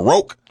 Is it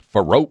Farouk?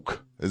 Farouk.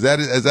 Is that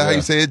how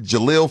you say it?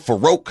 Jalil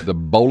Farouk? The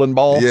bowling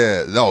ball?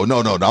 Yeah. No.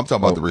 I'm talking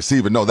about the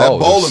receiver. No, that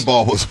bowling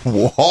ball was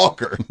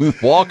Walker.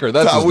 Walker,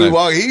 that's his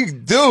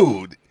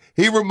name.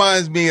 He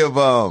reminds me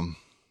of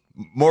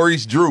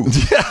Maurice Drew.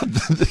 Yeah,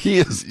 he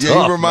is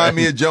tough, he reminds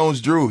me of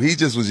Jones Drew. He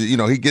just was,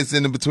 he gets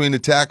in between the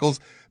tackles,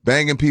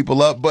 banging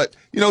people up. But,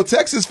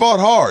 Texas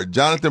fought hard.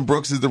 Jonathan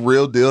Brooks is the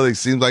real deal. It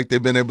seems like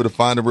they've been able to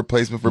find a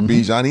replacement for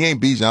Bijan. He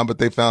ain't Bijan, but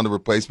they found a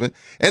replacement.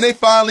 And they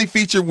finally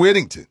featured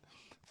Whittington.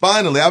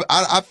 Finally,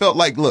 I felt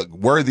like, look,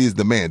 Worthy is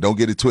the man. Don't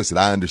get it twisted.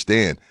 I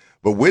understand.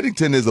 But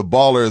Whittington is a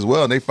baller as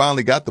well, and they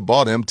finally got the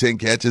ball to him, 10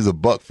 catches,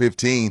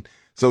 $115.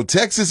 So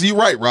Texas, you're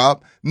right,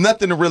 Rob.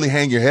 Nothing to really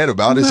hang your head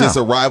about. It's just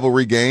a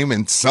rivalry game,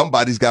 and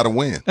somebody's got to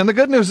win. And the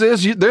good news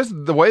is, there's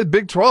the way the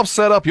Big 12's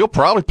set up, you'll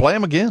probably play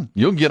them again.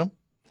 You'll get them.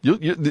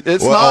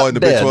 It's not in the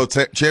dead. Big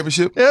 12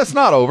 championship? Yeah, it's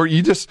not over.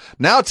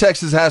 Now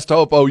Texas has to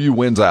hope OU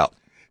wins out.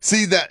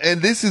 See that,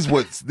 and this is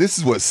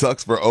what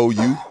sucks for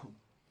OU,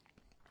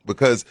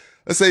 because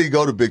let's say you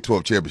go to Big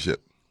 12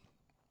 championship,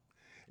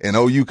 and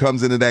OU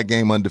comes into that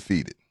game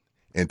undefeated,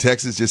 and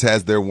Texas just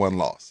has their one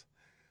loss.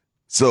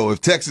 So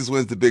if Texas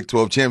wins the Big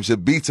 12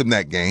 championship, beats them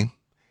that game,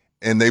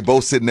 and they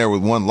both sitting there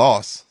with one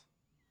loss,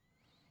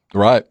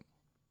 right?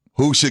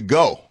 Who should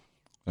go?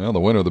 Well, the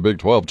winner of the Big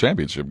 12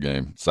 championship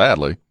game,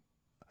 sadly.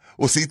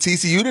 Well, see,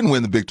 TCU didn't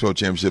win the Big 12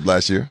 championship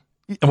last year.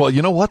 Well,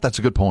 you know what? That's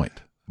a good point.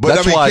 But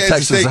that's why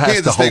Kansas Texas has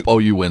Kansas to hope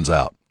OU wins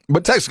out.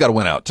 But Texas got to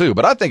win out too.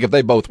 But I think if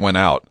they both win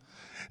out,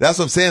 that's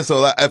what I'm saying.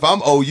 So if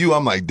I'm OU,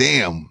 I'm like,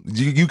 damn,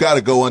 you got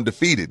to go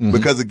undefeated.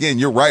 Because, again,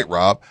 you're right,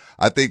 Rob.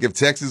 I think if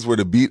Texas were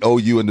to beat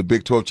OU in the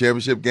Big 12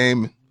 championship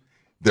game,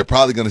 they're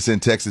probably going to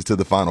send Texas to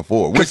the Final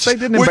Four. Which they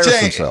didn't embarrass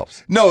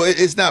themselves. No,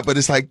 it's not. But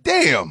it's like,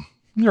 damn.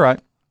 You're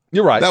right.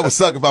 That would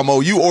suck if I'm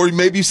OU, or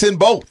maybe you send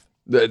both.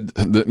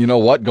 You know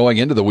what? Going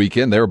into the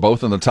weekend, they were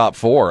both in the top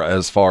 4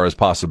 as far as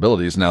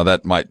possibilities. Now,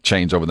 that might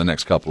change over the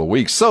next couple of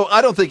weeks. So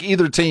I don't think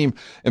either team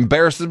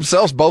embarrassed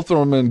themselves. Both of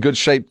them in good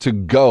shape to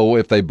go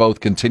if they both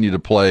continue to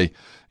play,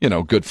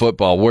 good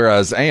football.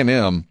 Whereas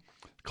A&M,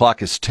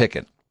 clock is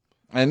ticking.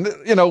 And,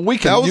 we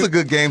can. That was a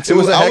good game, too. It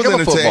was a heck of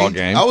a football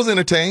game. I was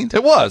entertained.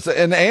 It was.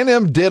 And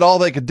A&M did all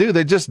they could do.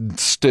 They just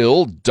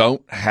still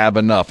don't have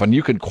enough. And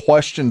you could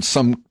question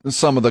some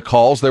of the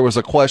calls. There was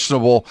a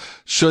questionable,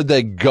 should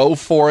they go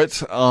for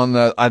it on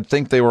I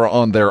think they were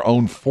on their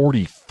own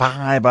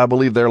 45, I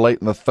believe they're late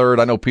in the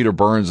third. I know Peter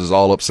Burns is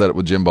all upset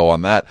with Jimbo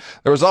on that.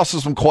 There was also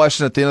some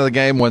question at the end of the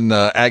game when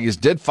the Aggies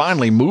did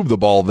finally move the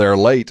ball there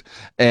late.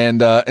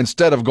 And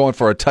instead of going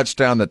for a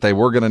touchdown that they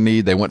were going to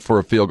need, they went for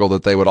a field goal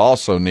that they would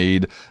also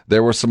need.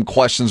 There were some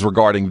questions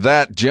regarding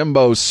that.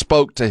 Jimbo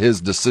spoke to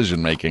his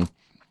decision-making.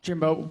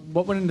 Jimbo,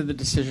 what went into the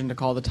decision to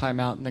call the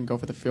timeout and then go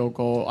for the field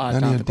goal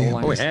down the goal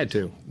line? Oh, we had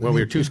to. Well,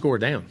 we were 2 score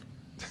down.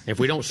 If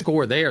we don't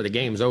score there, the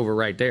game's over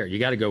right there. You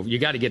got to go. You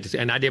got to get to.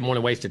 And I didn't want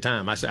to waste the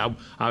time. I said,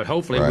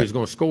 hopefully, if we was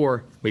going to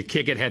score, we'd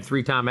kick it, had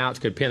 3 timeouts,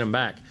 could pin them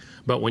back.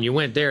 But when you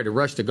went there to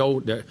rush the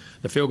goal, the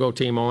field goal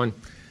team on,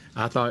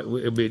 I thought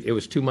it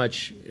was too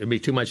much. It'd be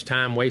too much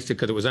time wasted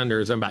because it was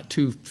about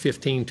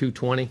 2:15,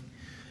 2:20.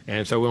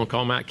 And so we're going to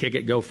call them out, kick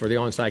it, go for the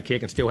onside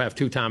kick, and still have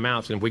 2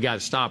 timeouts. And if we got to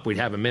stop, we'd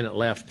have a minute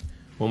left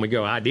when we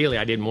go. Ideally,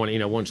 I didn't want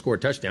to, one score a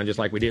touchdown just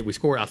like we did.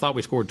 I thought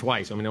we scored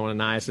twice. I mean, one of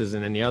Nias's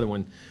and then the other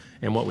one.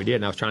 and what we did.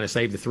 And I was trying to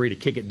save the 3 to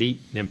kick it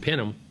deep and then pin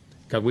them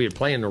because we were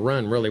playing the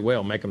run really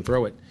well, make them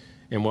throw it,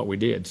 and what we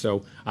did.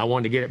 So I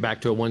wanted to get it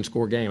back to a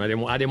one-score game. I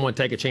didn't want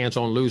to take a chance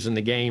on losing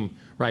the game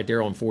right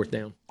there on 4th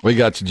down. We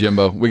got you,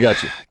 Jimbo. We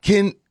got you.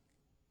 Can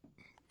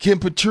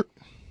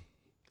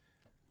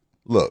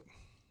look,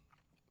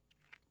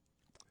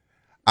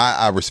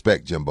 I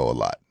respect Jimbo a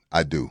lot.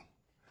 I do.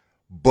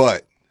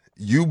 But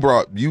you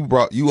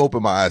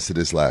opened my eyes to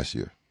this last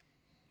year.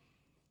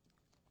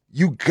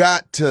 You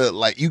got to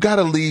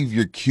leave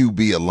your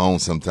QB alone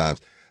sometimes.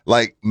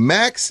 Like,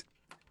 Max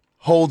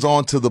holds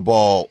on to the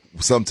ball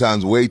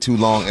sometimes way too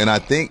long, and I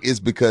think it's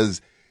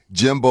because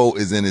Jimbo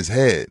is in his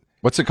head.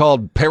 What's it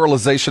called?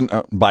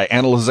 Paralyzation by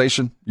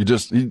analyzation?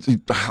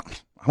 I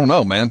don't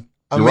know, man.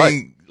 You're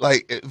right.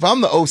 Like, if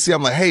I'm the OC,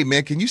 I'm like, hey,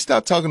 man, can you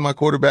stop talking to my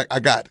quarterback?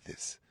 I got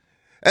this.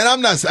 And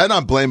I'm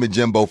not blaming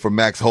Jimbo for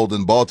Max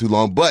holding the ball too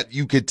long, but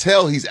you could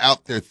tell he's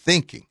out there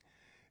thinking.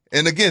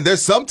 And again,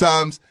 there's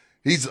sometimes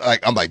he's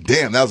like, I'm like,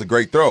 damn, that was a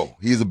great throw.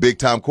 He's a big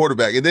time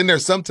quarterback. And then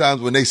there's sometimes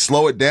when they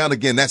slow it down,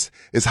 again,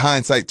 it's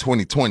hindsight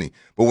 2020.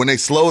 But when they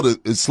slow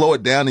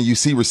it down and you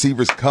see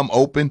receivers come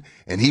open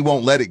and he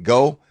won't let it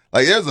go.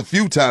 Like, there's a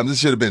few times this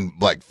should have been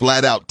like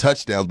flat out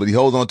touchdowns, but he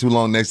holds on too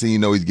long. Next thing you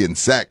know, he's getting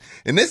sacked.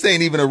 And this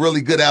ain't even a really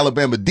good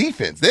Alabama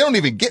defense. They don't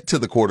even get to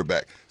the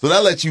quarterback. So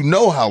that lets you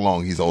know how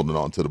long he's holding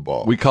on to the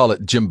ball. We call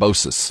it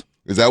Jimbosis.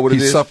 Is that what it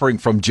is? He's suffering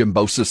from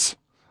Jimbosis.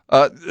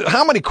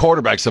 How many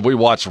quarterbacks have we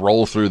watched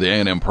roll through the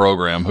A&M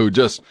program who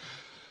just,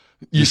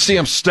 you see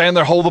them stand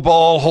there, hold the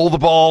ball,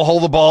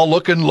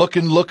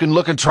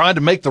 looking, trying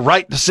to make the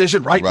right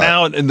decision right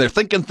now, and they're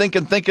thinking,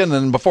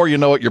 and before you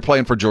know it, you're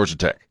playing for Georgia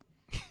Tech.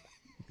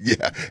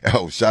 Yeah.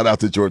 Oh, shout out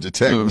to Georgia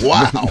Tech.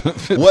 Wow.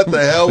 What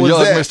the hell was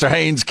that? Mr.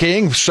 Haynes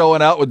King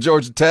showing out with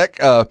Georgia Tech.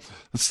 A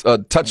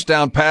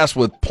touchdown pass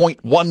with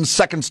 0.1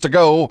 seconds to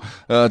go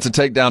to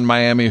take down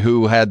Miami,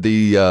 who had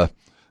the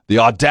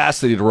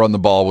audacity to run the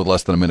ball with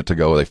less than a minute to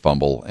go. They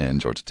fumble, and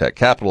Georgia Tech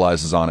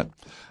capitalizes on it.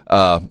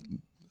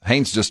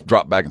 Haynes just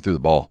dropped back and threw the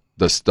ball.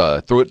 Just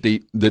threw it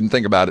deep. Didn't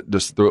think about it.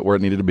 Just threw it where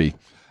it needed to be.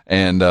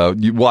 And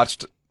you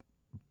watched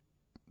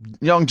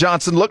young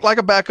Johnson look like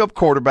a backup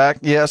quarterback.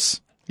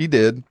 Yes. He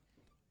did.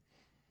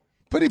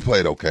 But he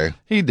played okay.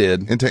 He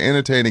did.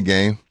 Entertaining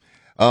game.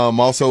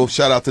 Also,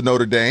 shout out to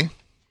Notre Dame.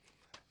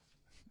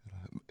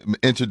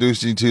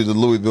 Introduced you to the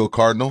Louisville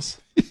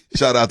Cardinals.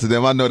 Shout out to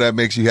them. I know that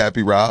makes you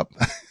happy, Rob.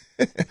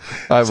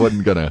 I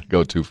wasn't going to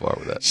go too far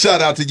with that. Shout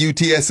out to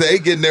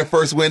UTSA getting their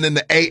first win in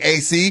the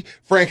AAC.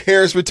 Frank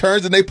Harris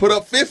returns and they put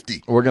up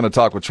 50. We're going to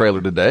talk with Traylor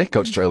today.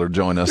 Coach Traylor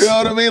joined us. You know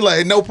what I mean?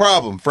 Like, no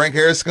problem. Frank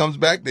Harris comes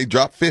back. They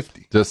drop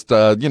 50. Just,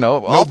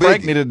 all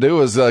Frank needed to do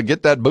was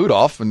get that boot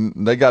off,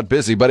 and they got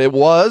busy. But it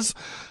was,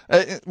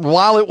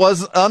 while it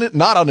was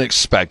not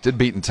unexpected,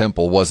 beating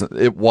Temple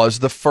it was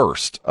the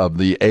first of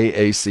the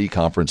AAC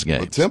conference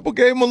games. Well,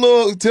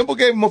 Temple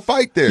gave him a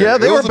fight there. Yeah,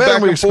 they were better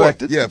than we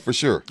expected. Yeah, for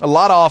sure. A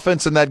lot of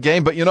offense in that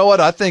game. But you know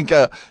what? I think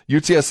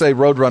UTSA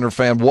Roadrunner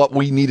fan, what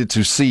we needed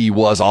to see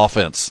was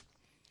offense.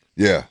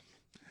 Yeah.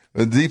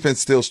 The defense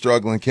still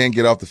struggling, can't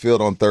get off the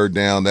field on 3rd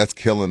down. That's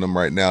killing them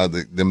right now,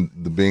 them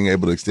being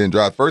able to extend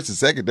drive.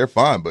 1st and 2nd, they're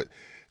fine, but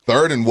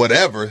 3rd and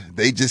whatever,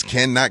 they just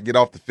cannot get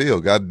off the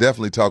field. Got to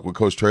definitely talk with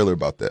Coach Traylor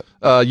about that.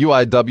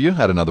 UIW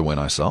had another win,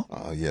 I saw.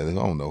 Oh, yeah, I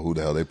don't know who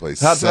the hell they played.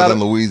 Southern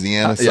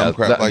Louisiana, some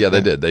crap like that. Yeah,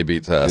 they did. They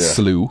beat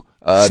SLU.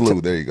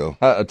 SLU, there you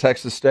go.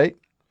 Texas State?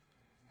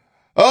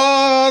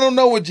 I don't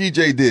know what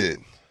GJ did.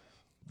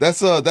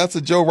 That's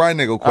a Joe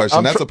Reinagle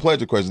question. That's a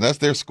Pledger question. That's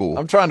their school.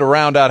 I'm trying to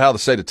round out how the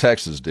state of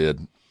Texas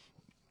did.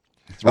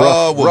 It's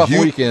rough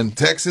weekend.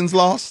 Texans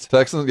lost.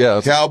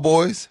 Yeah.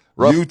 Cowboys,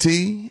 UT,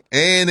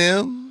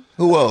 A&M.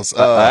 Who else?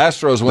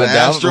 Astros went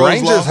down.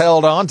 Rangers lost.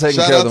 Held on,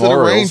 taking care of the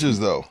Orioles. Rangers,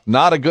 though.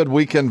 Not a good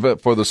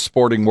weekend for the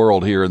sporting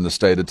world here in the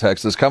state of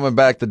Texas. Coming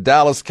back, the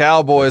Dallas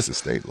Cowboys. The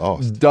state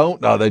lost.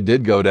 No, they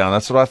did go down.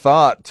 That's what I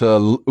thought.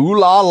 To Ooh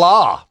La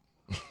La.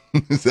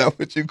 Is that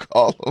what you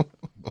call them?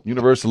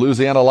 University of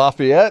Louisiana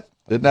Lafayette.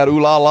 Isn't that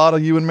ooh la la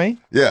to you and me?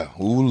 Yeah,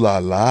 ooh la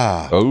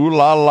la. Ooh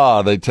la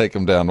la, they take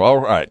them down. All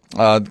right.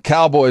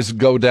 Cowboys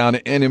go down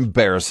in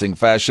embarrassing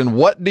fashion.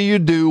 What do you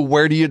do?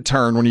 Where do you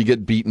turn when you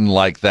get beaten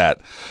like that?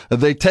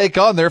 They take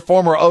on their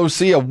former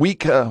OC a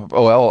week,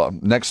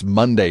 next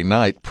Monday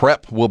night.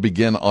 Prep will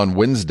begin on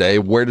Wednesday.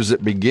 Where does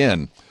it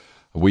begin?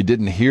 We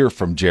didn't hear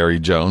from Jerry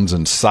Jones,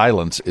 and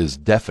silence is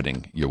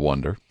deafening, you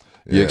wonder.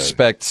 You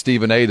expect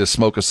Stephen A. to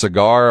smoke a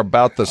cigar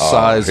about the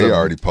size of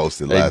already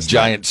posted last a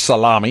giant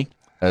salami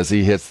as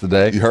he hits the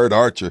day. You heard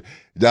Archer.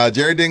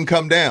 Jerry didn't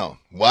come down.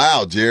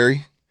 Wow,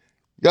 Jerry.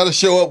 You got to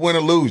show up win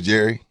or lose,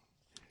 Jerry.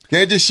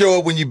 Can't just show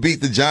up when you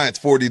beat the Giants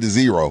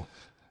 40-0.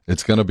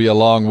 It's going to be a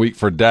long week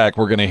for Dak.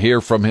 We're going to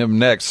hear from him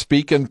next.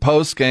 Speaking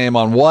post-game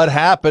on what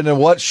happened and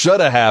what should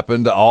have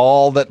happened,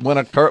 all that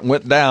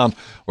went down.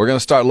 We're going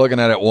to start looking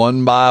at it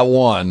one by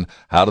one.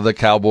 How do the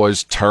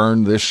Cowboys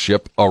turn this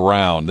ship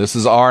around? This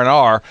is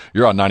R&R.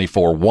 You're on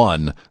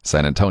 94.1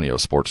 San Antonio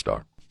Sports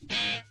Star.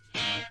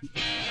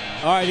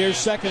 All right, here's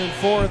 2nd and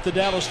 4 at the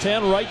Dallas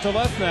 10. Right to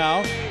left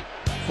now.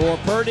 for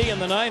Purdy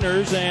and the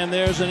Niners, and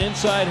there's an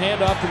inside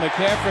handoff to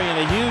McCaffrey and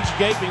a huge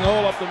gaping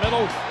hole up the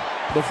middle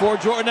before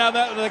Jordan. Now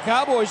the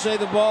Cowboys say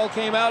the ball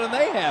came out and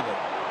they have it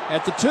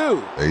at the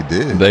 2. They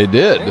did. They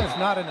did. There's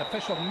not an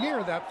official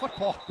near that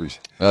football.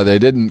 They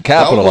didn't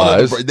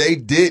capitalize. They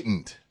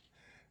didn't.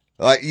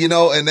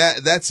 And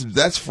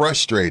that's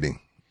frustrating.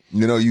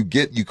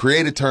 You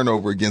create a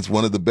turnover against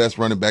one of the best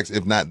running backs,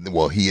 if not,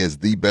 well, he is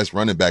the best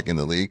running back in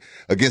the league,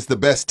 against the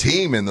best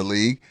team in the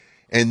league,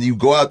 and you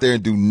go out there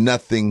and do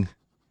nothing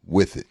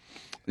with it.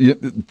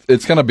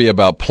 It's going to be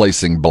about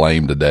placing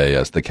blame today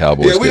as the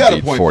Cowboys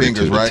get beat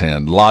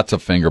 42-10. Lots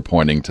of finger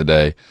pointing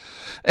today.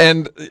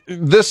 And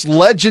this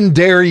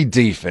legendary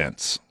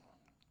defense,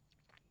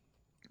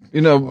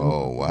 oh,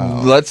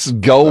 wow. Let's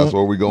go. That's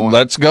where we're going.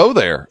 Let's go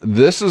there.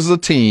 This is a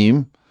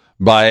team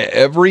by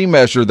every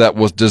measure that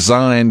was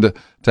designed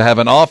to have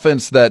an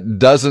offense that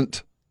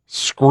doesn't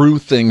screw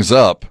things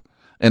up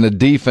and a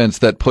defense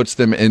that puts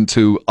them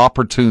into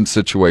opportune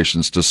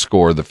situations to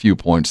score the few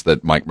points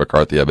that Mike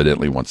McCarthy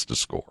evidently wants to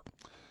score.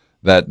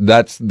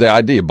 That's the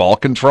idea. Ball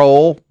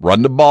control,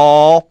 run the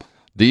ball,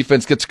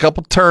 defense gets a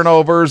couple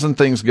turnovers and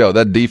things go.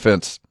 That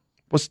defense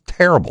was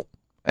terrible.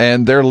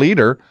 And their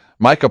leader,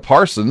 Micah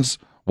Parsons,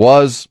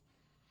 was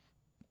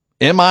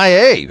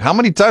MIA. How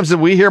many times did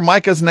we hear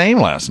Micah's name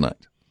last night?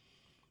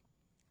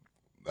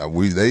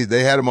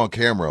 They had him on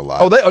camera a lot.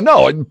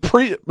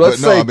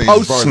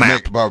 Post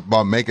snap.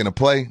 About making a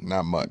play,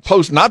 not much.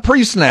 Not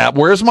pre-snap.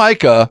 Where's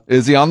Micah?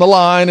 Is he on the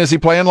line? Is he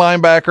playing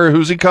linebacker?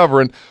 Who's he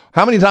covering?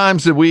 How many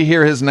times did we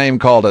hear his name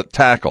called at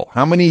tackle?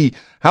 How many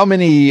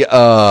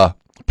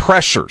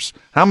pressures?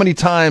 How many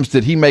times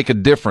did he make a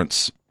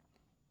difference?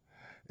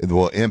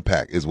 Well,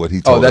 impact is what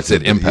he told us. Oh, that's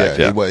it. Impact.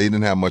 Yeah. He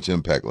didn't have much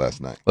impact last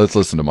night. Let's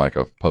listen to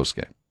Micah post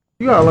game.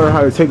 You gotta learn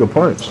how to take a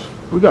punch.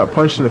 We got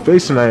punched in the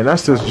face tonight, and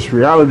that's just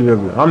reality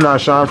of it. I'm not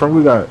shying from.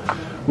 We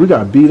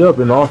got beat up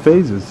in all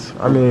phases.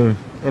 I mean,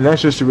 and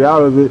that's just the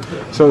reality of it.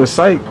 So the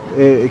psych,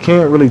 it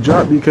can't really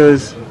drop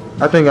because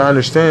I think I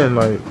understand.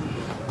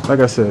 Like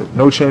I said,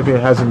 no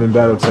champion hasn't been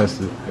battle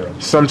tested.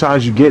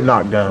 Sometimes you get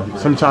knocked down.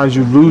 Sometimes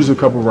you lose a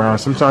couple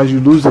rounds. Sometimes you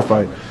lose a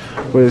fight.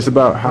 But it's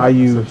about how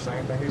you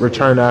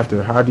return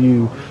after. How do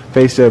you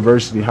face the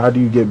adversity? How do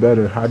you get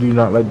better? How do you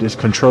not let this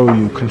control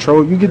you?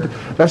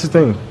 That's the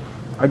thing.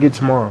 I get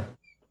tomorrow.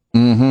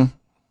 Mm-hmm.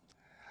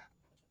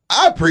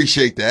 I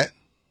appreciate that.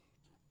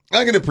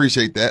 I can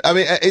appreciate that. I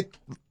mean,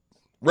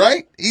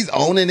 right? He's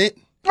owning it.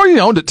 Well, he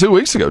owned it 2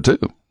 weeks ago, too.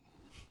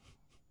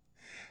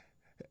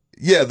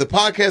 Yeah, the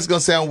podcast is going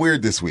to sound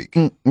weird this week.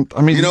 I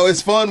mean,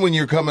 it's fun when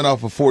you're coming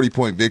off of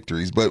 40-point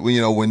victories, but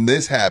when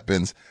this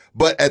happens,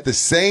 but at the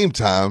same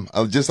time,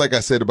 just like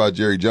I said about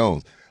Jerry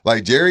Jones,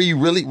 like, Jerry, you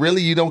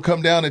really, you don't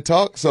come down and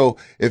talk. So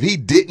if he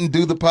didn't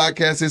do the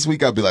podcast this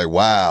week, I'd be like,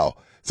 wow.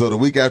 So the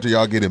week after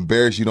y'all get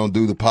embarrassed, you don't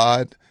do the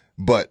pod.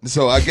 But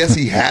so I guess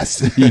he has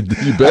to. you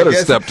better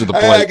step to the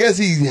plate. I guess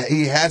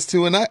he has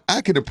to, and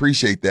I can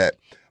appreciate that.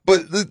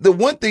 But the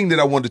one thing that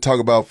I wanted to talk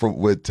about from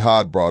what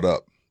Todd brought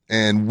up,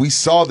 and we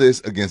saw this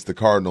against the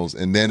Cardinals,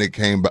 and then it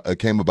came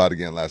about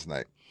again last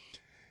night,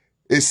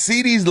 is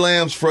CeeDee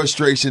Lamb's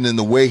frustration in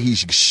the way he's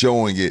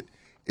showing it.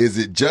 Is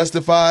it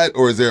justified,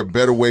 or is there a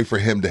better way for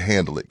him to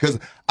handle it? Because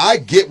I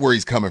get where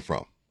he's coming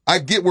from.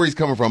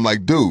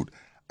 Like, dude,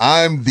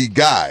 I'm the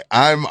guy.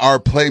 I'm our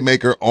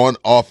playmaker on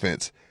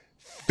offense.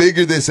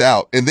 Figure this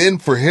out. And then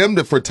for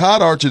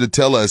Todd Archer to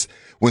tell us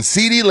when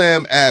CeeDee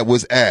Lamb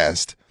was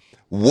asked,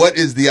 what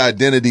is the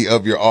identity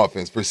of your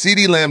offense? For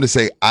CeeDee Lamb to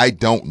say, I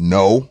don't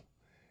know.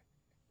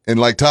 And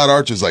like Todd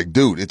Archer's like,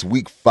 dude, it's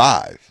week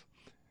 5.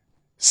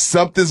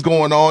 Something's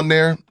going on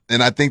there,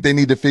 and I think they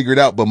need to figure it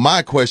out. But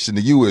my question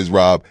to you is,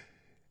 Rob,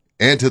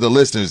 and to the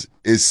listeners,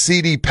 is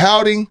CD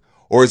pouting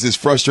or is his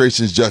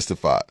frustrations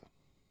justified?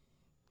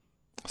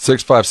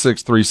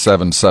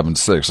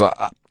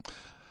 656-3776.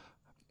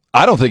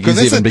 I don't think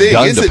he's even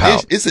begun to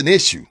pout. It's an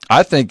issue.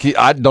 I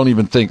don't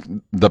even think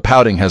the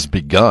pouting has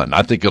begun.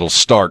 I think it'll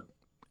start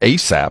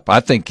ASAP. I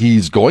think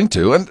he's going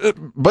to.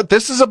 But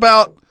this is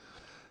about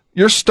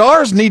your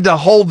stars need to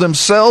hold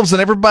themselves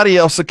and everybody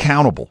else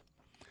accountable.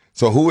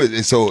 So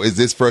is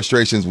this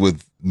frustrations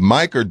with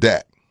Mike or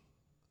Dak?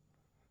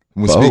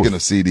 Speaking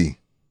of CD.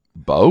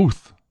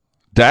 Both.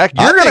 Dak,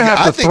 you're going to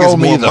have to throw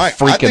me the freaking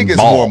ball. I think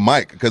it's more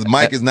Mike because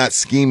Mike is not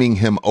scheming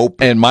him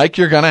open. And Mike,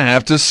 you're going to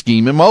have to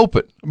scheme him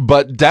open.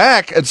 But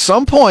Dak, at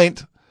some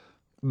point,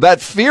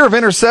 that fear of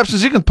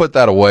interceptions, you can put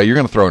that away. You're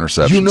going to throw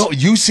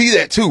interceptions. You see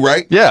that too,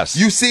 right? Yes.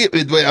 You see it.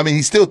 I mean,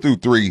 he still threw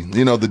 3,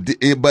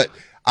 but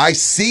I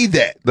see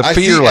that. I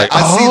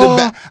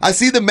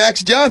see the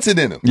Max Johnson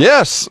in him.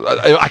 Yes.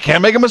 I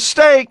can't make a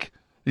mistake.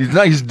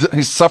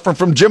 He's suffering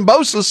from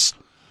gymbosis.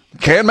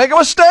 Can't make a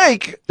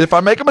mistake. If I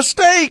make a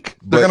mistake,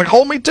 they're going to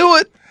hold me to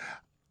it.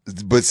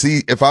 But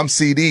see, if I'm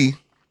CD,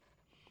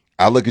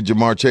 I look at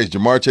Jamar Chase.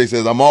 Jamar Chase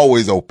says, I'm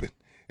always open.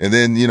 And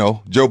then,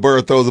 Joe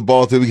Burrow throws the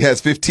ball till he has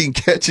 15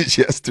 catches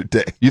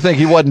yesterday. You think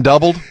he wasn't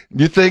doubled?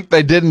 You think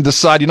they didn't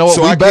decide,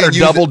 we better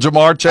double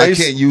Jamar Chase?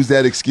 I can't use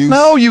that excuse.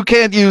 No, you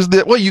can't use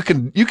that. Well, you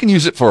can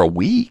use it for a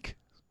week.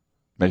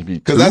 maybe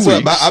because that's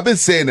what I've been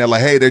saying. That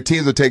like, hey, their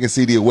teams are taking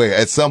CD away.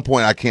 At some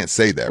point, I can't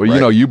say that. Well,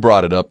 right? you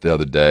brought it up the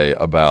other day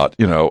about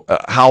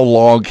how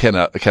long can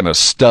a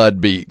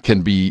stud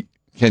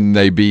can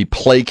they be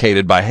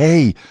placated by?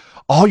 Hey,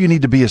 all you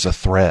need to be is a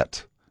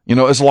threat.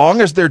 As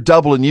long as they're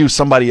doubling you,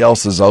 somebody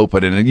else is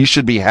open, and you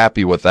should be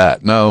happy with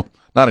that. No,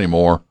 not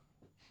anymore.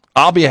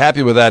 I'll be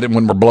happy with that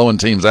when we're blowing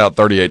teams out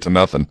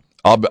 38-0.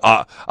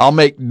 I'll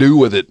make do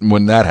with it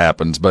when that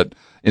happens. But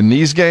in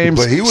these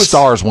games,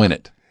 stars win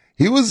it.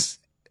 He was,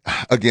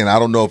 again, I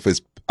don't know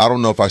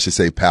if I should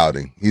say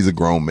pouting. He's a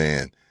grown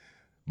man.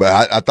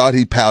 But I thought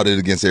he pouted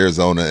against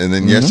Arizona, and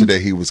then yesterday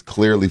he was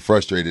clearly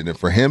frustrated. And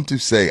for him to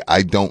say,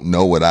 I don't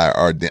know what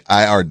our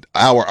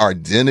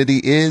identity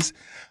is,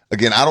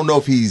 again, I don't know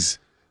if he's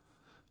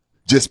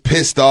just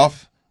pissed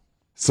off,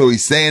 so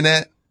he's saying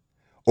that,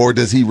 or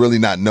does he really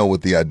not know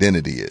what the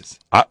identity is?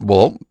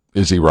 Well,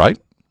 is he right?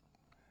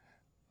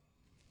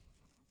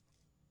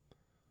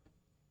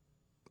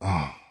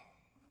 Oh.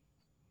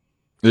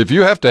 If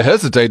you have to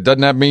hesitate,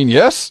 doesn't that mean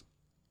yes?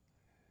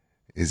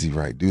 Is he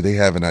right? Do they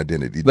have an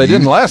identity? They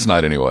didn't last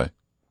night anyway.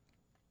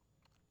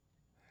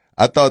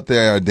 I thought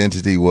their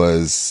identity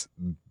was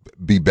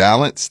be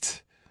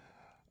balanced,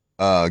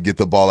 get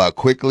the ball out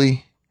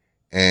quickly,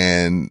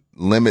 and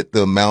limit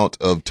the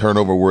amount of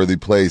turnover-worthy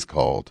plays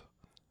called.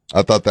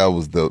 I thought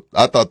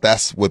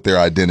that's what their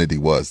identity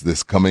was,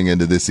 this coming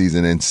into this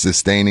season and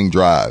sustaining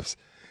drives.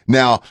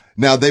 Now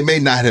they may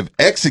not have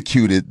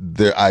executed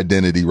their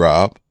identity,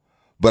 Rob,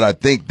 but I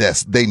think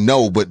they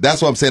know. But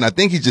that's what I'm saying. I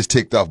think he's just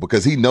ticked off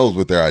because he knows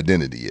what their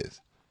identity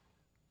is.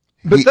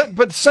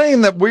 But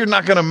saying that we're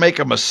not going to make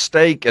a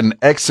mistake and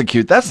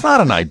execute, that's not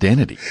an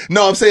identity.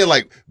 No, I'm saying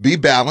like be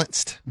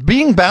balanced.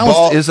 Being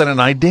balanced isn't an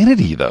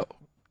identity, though.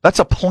 That's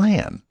a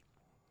plan.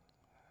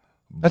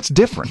 That's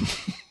different.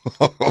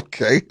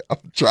 Okay,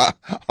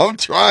 I'm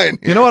trying.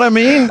 Here. You know what I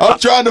mean? I'm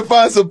trying to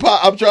find some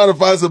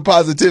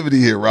positivity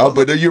here, Rob.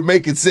 But you're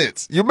making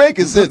sense. You're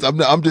making sense.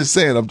 I'm just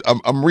saying.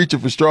 I'm reaching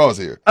for straws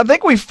here. I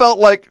think we felt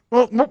like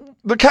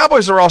the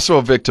Cowboys are also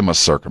a victim of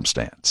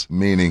circumstance.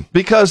 Meaning,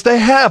 because they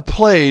have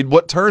played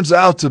what turns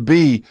out to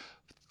be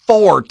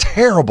 4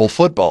 terrible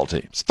football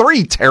teams,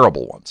 3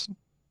 terrible ones.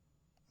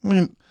 I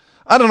mean,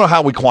 I don't know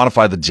how we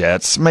quantify the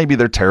Jets. Maybe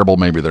they're terrible,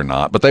 maybe they're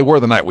not. But they were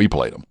the night we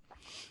played them.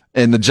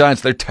 And the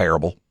Giants, they're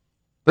terrible.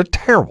 They're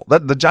terrible.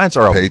 The Giants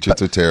are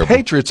Patriots are terrible.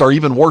 Patriots are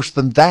even worse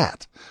than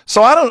that.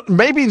 So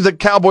maybe the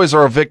Cowboys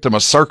are a victim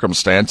of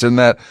circumstance in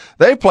that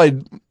they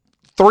played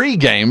 3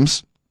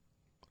 games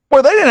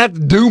where they didn't have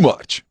to do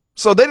much.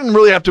 So they didn't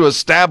really have to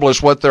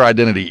establish what their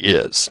identity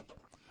is.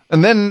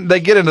 And then they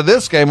get into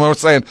this game and we're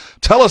saying,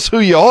 tell us who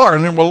you are.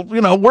 And then,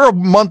 we're a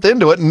month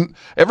into it and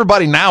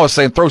everybody now is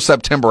saying throw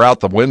September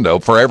out the window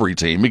for every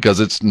team because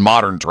it's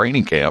modern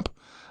training camp.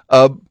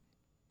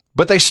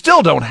 But they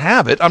still don't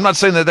have it. I'm not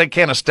saying that they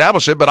can't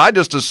establish it, but I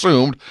just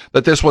assumed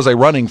that this was a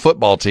running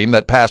football team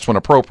that passed when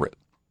appropriate.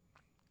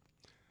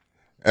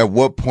 At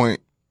what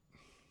point?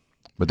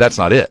 But that's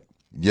not it.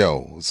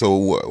 Yo,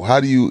 so how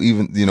do you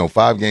even,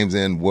 5 games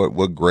in,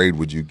 what grade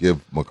would you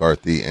give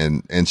McCarthy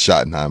and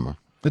Schottenheimer?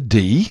 A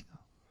D.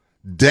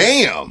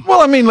 Damn. Well,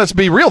 I mean, let's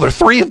be real. They're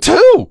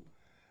 3-2.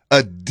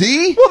 A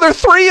D? Well, they're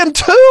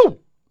 3-2.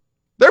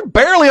 They're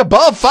barely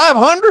above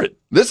 500.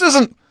 This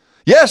isn't.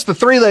 Yes, the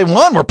 3 they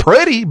won were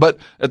pretty, but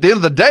at the end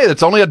of the day,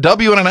 that's only a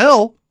W and an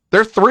L.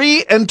 They're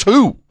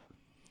 3-2.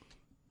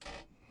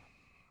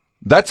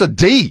 That's a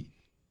D.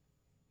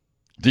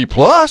 D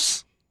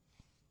plus.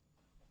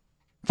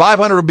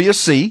 500 would be a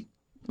C.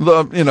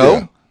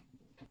 Yeah.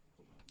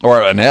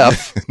 Or an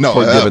F. No,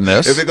 for giving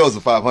this. If it goes to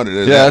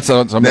 500, it's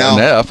an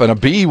F, and a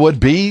B would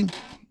be.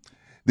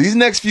 These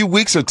next few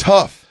weeks are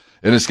tough.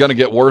 And it's going to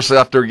get worse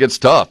after it gets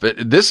tough.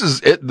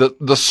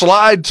 The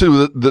slide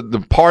to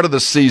the part of the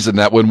season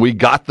that when we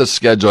got the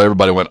schedule,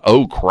 everybody went,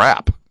 "Oh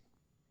crap!"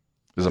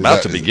 is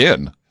about to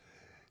begin.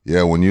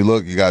 Yeah, when you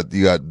look, you got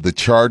the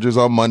Chargers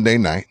on Monday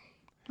night,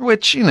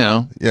 which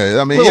yeah,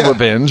 I mean, little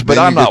revenge, but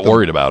I'm not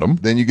worried about them.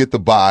 Then you get the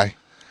bye,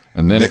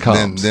 and then it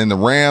comes. Then the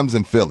Rams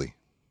and Philly.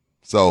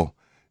 So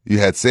you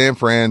had San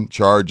Fran,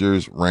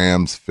 Chargers,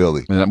 Rams,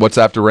 Philly. And what's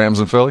after Rams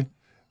and Philly?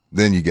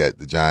 Then you get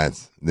the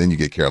Giants. Then you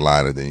get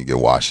Carolina. Then you get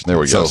Washington. There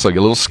we go. So you get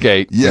a little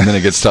skate, and then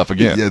it gets tough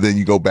again. Yeah, then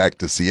you go back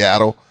to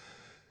Seattle.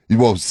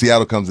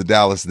 Seattle comes to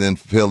Dallas, then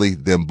Philly,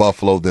 then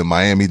Buffalo, then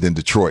Miami, then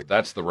Detroit.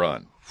 That's the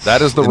run.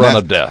 That is the run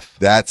of death.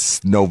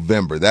 That's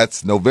November.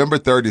 That's November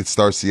 30th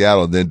starts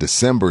Seattle, and then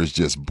December is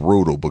just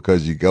brutal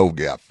because you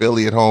got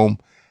Philly at home,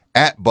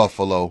 at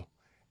Buffalo,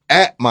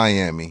 at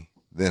Miami,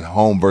 then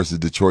home versus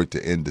Detroit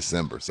to end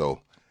December.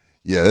 So,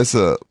 yeah,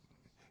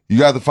 you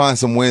got to find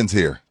some wins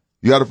here.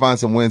 You got to find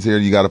some wins here.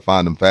 You got to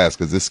find them fast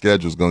because this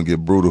schedule is going to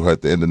get brutal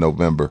at the end of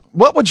November.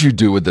 What would you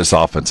do with this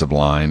offensive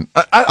line?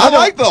 I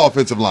like the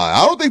offensive line.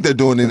 I don't think they're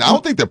doing anything. I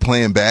don't think they're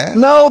playing bad.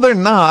 No, they're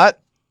not.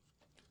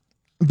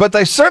 But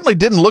they certainly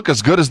didn't look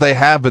as good as they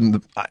have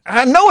been.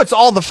 I know it's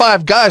all the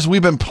 5 guys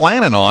we've been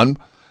planning on,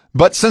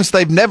 but since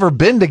they've never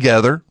been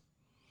together,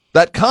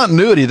 that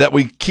continuity that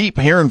we keep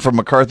hearing from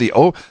McCarthy,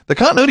 the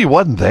continuity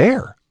wasn't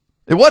there.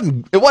 It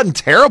wasn't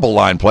terrible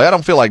line play. I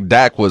don't feel like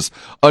Dak was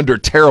under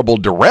terrible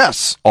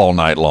duress all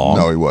night long.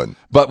 No, he wasn't.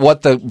 But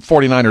what the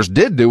 49ers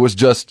did do was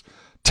just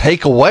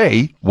take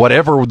away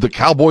whatever the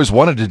Cowboys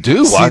wanted to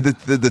do. See,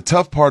 the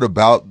tough part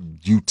about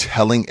you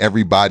telling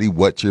everybody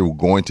what you're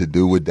going to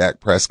do with Dak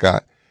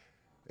Prescott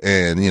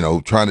and, you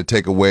know, trying to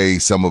take away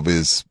some of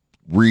his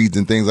reads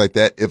and things like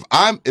that. If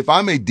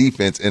I'm a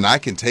defense and I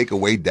can take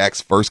away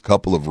Dak's first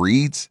couple of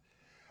reads,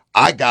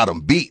 I got him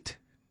beat.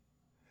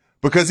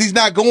 Because he's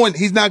not going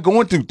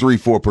through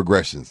 3-4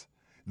 progressions.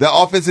 The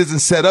offense isn't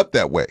set up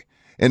that way.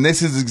 And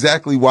this is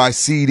exactly why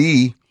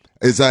CD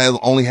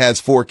only has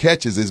 4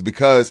 catches, is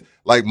because,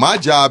 like, my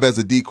job as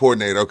a D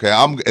coordinator, okay,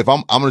 I'm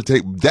going to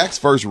take Dak's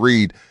first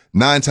read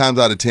 9 times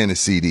out of 10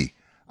 is CD.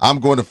 I'm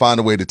going to find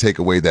a way to take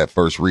away that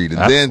first read.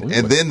 And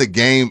then the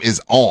game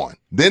is on.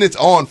 Then it's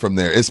on from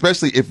there,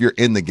 especially if you're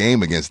in the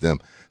game against them.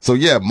 So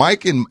yeah,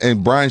 Mike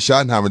and Brian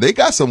Schottenheimer, they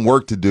got some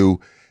work to do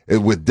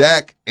with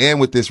Dak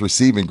and with this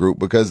receiving group,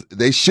 because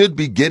they should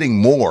be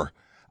getting more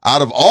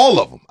out of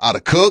all of them, out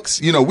of Cooks.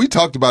 You know, we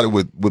talked about it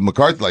with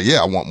McCarthy, like,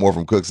 yeah, I want more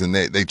from Cooks. And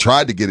they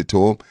tried to get it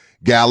to him.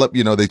 Gallup,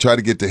 you know, they tried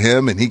to get to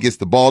him and he gets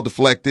the ball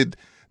deflected.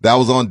 That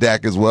was on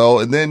Dak as well.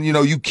 And then, you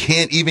know, you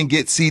can't even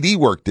get CD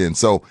worked in.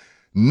 So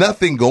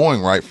nothing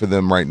going right for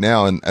them right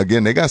now. And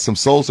again, they got some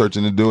soul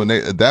searching to do. And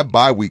that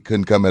bye week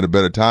couldn't come at a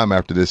better time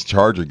after this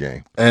Charger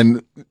game.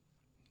 And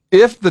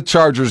if the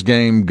Chargers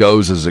game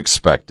goes as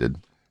expected,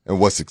 and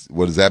what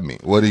does that mean?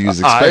 What do you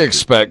expect? I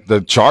expect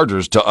the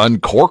Chargers to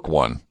uncork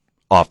one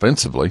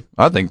offensively.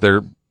 I think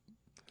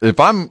if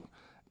I'm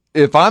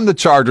the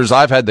Chargers,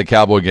 I've had the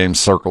Cowboy game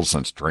circled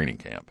since training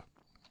camp.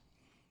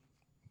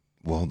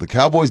 Well, the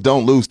Cowboys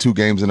don't lose 2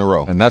 games in a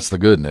row. And that's the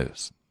good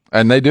news.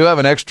 And they do have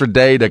an extra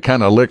day to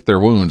kind of lick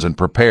their wounds and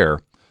prepare.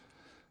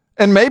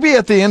 And maybe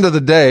at the end of the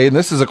day, and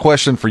this is a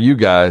question for you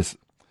guys,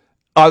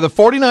 are the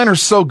 49ers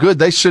so good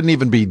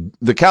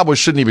the Cowboys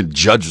shouldn't even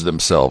judge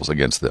themselves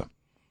against them?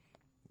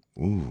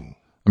 Ooh.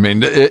 I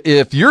mean,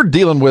 if you're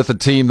dealing with a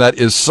team that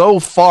is so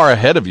far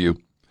ahead of you,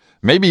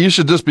 maybe you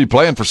should just be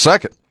playing for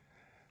second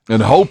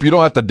and hope you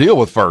don't have to deal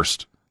with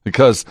first.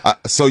 Because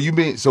so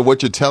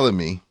what you're telling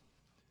me,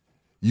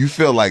 you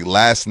feel like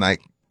last night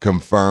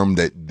confirmed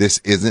that this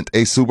isn't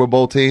a Super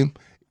Bowl team,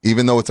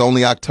 even though it's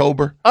only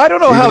October? I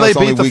don't know how they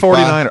beat the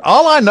 49ers.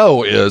 All I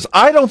know is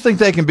I don't think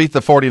they can beat the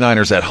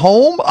 49ers at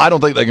home. I don't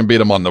think they can beat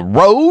them on the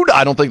road.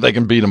 I don't think they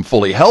can beat them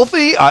fully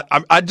healthy.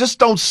 I just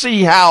don't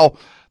see how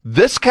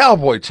this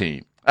Cowboy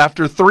team,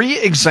 after 3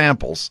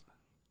 examples,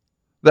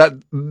 that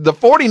the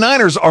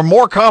 49ers are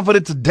more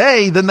confident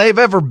today than they've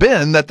ever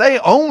been, that they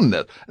own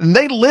it, and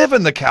they live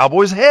in the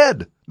Cowboys'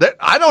 head.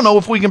 I don't know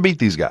if we can beat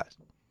these guys.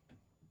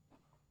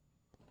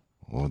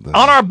 On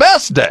our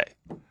best day.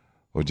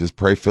 Well, just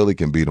pray Philly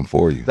can beat them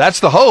for you.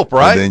 That's the hope,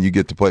 right? And then you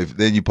get to play.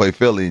 Then you play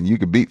Philly, and you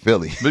can beat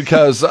Philly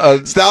because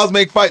styles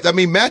make fights. I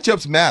mean,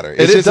 matchups matter.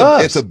 It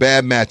does. It's a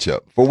bad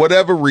matchup for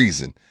whatever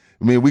reason.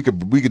 I mean, we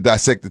could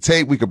dissect the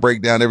tape. We could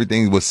break down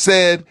everything that was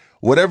said.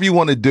 Whatever you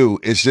want to do,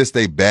 it's just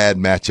a bad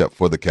matchup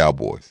for the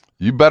Cowboys.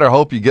 You better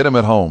hope you get them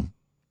at home,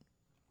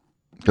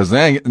 because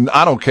I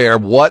don't care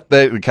what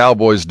the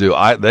Cowboys do.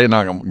 They're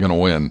not going to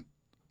win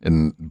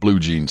in Blue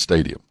Jean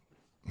Stadium.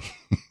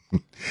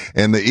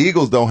 And the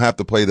Eagles don't have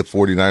to play the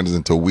 49ers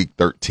until week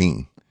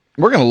 13.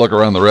 We're going to look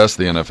around the rest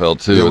of the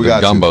NFL, too, with the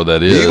gumbo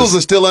that is. The Eagles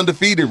are still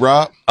undefeated,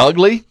 Rob.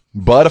 Ugly,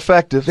 but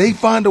effective. They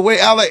find a way.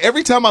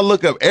 Every time I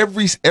look up,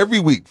 every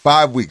week,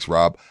 5 weeks,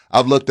 Rob,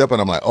 I've looked up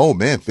and I'm like, oh,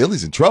 man,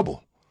 Philly's in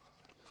trouble.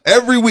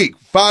 Every week,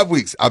 5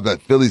 weeks, I've been,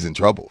 Philly's in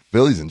trouble.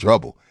 Philly's in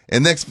trouble.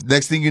 And next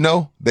thing you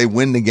know, they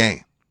win the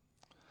game.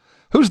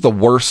 Who's the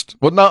worst?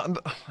 Well, no,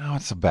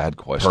 it's a bad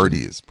question.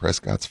 Purdy is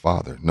Prescott's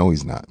father. No,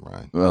 he's not,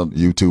 Ryan. Well,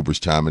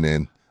 YouTubers chiming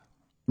in.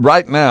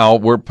 Right now,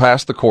 we're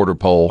past the quarter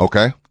pole.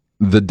 Okay.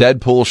 The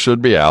Deadpool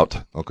should be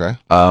out. Okay.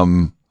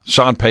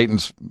 Sean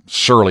Payton's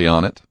surely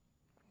on it.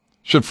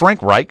 Should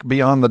Frank Reich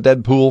be on the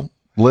Deadpool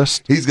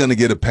list? He's going to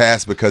get a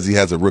pass because he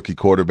has a rookie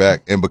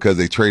quarterback and because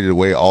they traded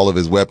away all of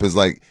his weapons.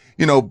 Like,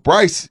 you know,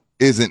 Bryce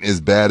isn't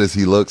as bad as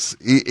he looks.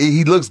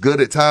 He looks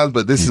good at times,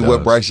 but this is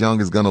what Bryce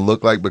Young is going to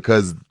look like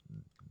because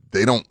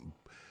they don't,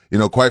 you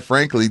know, quite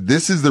frankly,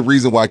 this is the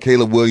reason why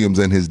Caleb Williams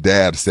and his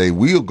dad say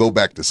we'll go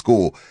back to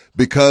school,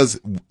 because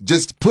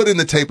just put in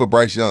the tape of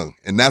Bryce Young.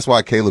 And that's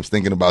why Caleb's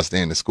thinking about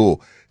staying in school,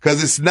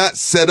 because it's not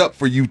set up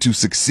for you to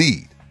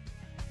succeed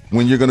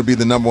when you're going to be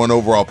the number 1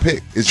 overall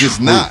pick. It's just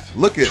not.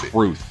 Look at it.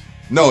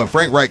 No, and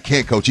Frank Reich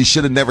can't coach. He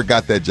should have never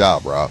got that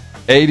job, Rob.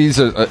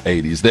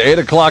 80s. The 8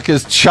 o'clock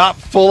is chock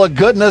full of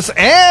goodness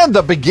and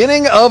the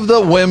beginning of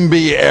the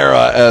Wemby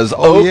era as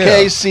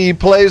OKC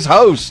plays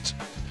host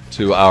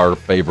to our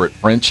favorite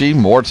Frenchie.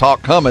 More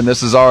talk coming.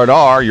 This is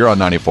R&R. You're on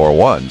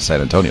 94.1 San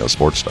Antonio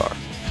Sports Star.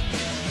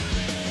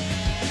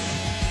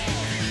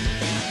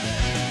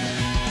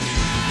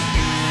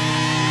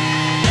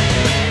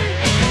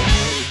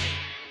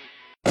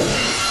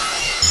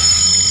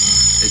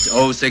 It's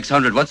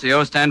 0600. What's the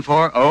O stand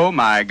for? Oh,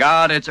 my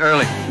God, it's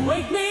early.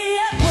 Wake me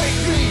up.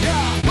 Wake me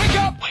up. Wake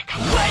up. Wake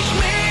up. Wake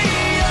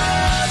me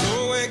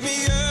up. Wake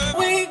me up.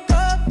 Wake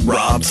up.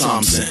 Rob's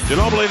Thompson.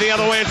 Ginobili the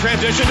other way in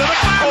transition to the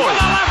ground with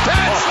a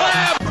left-hand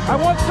slam. I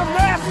want some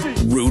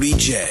nasty. Rudy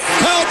J.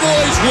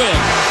 Cowboys win.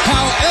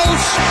 How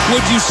else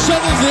would you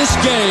settle this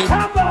game?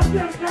 How about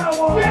this,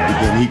 Cowboys?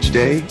 Begin each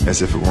day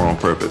as if it were on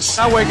purpose.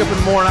 I wake up in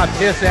the morning, I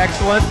piss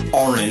excellent.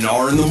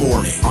 R&R in the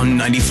morning on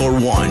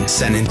 94.1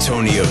 San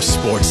Antonio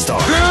Sports Star.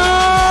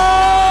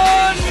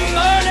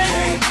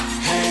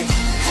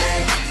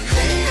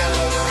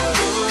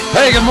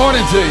 Hey, good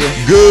morning to you.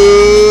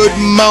 Good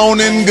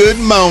morning, good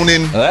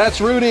morning. That's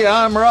Rudy.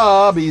 I'm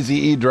Rob. Easy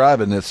E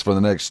driving this for the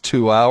next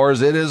 2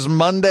 hours. It is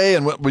Monday,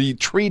 and we'll be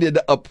treated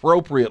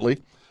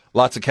appropriately.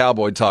 Lots of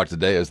Cowboy talk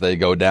today as they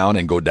go down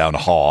and go down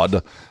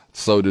hard.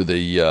 So do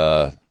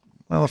the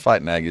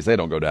Fighting Aggies. They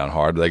don't go down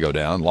hard. They go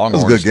down.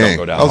 Longhorns don't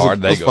go down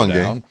hard. They go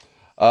down.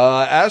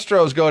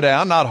 Astros go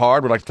down, not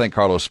hard. We'd like to thank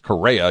Carlos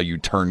Correa, you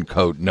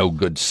turncoat, no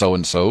good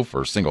so-and-so,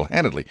 for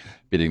single-handedly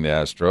beating the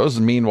Astros.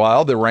 And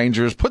meanwhile, the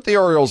Rangers put the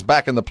Orioles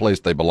back in the place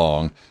they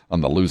belong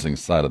on the losing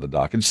side of the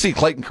dock. Did you see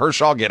Clayton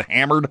Kershaw get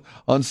hammered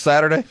on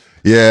Saturday?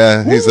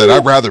 Yeah, he said,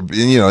 I'd rather,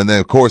 and then,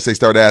 of course, they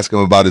started asking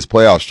him about his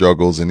playoff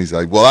struggles, and he's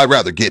like, well, I'd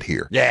rather get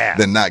here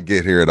than not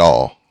get here at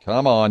all.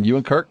 Come on, you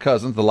and Kirk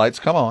Cousins, the lights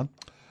come on.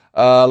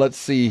 Let's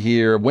see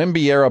here.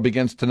 Wemby era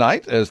begins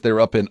tonight as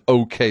they're up in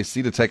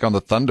OKC to take on the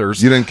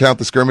Thunders. You didn't count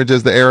the scrimmage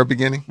as the era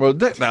beginning? Well,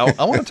 now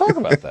I want to talk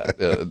about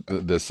that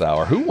this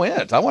hour. Who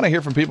went? I want to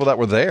hear from people that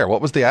were there.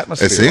 What was the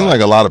atmosphere? It seemed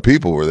like a lot of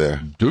people were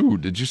there. Dude,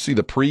 did you see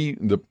the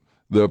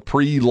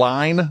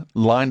pre-line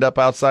lined up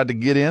outside to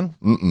get in?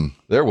 Mm-mm.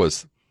 There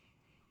was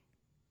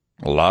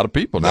a lot of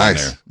people down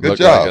there. Good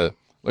job.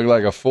 Looked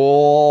like a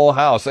full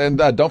house. And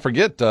don't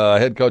forget,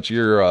 head coach of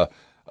your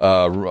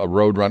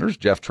Roadrunners,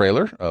 Jeff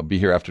Traylor, be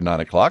here after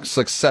 9 o'clock,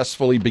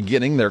 successfully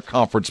beginning their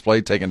conference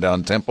play, taking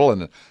down Temple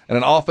and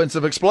an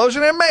offensive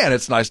explosion. And, man,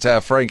 it's nice to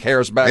have Frank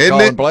Harris back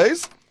calling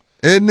plays.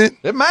 Isn't it?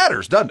 It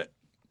matters, doesn't it?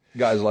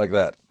 Guys like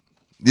that.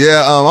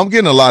 Yeah, I'm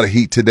getting a lot of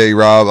heat today,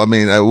 Rob. I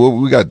mean,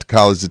 we got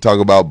college to talk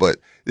about, but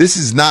this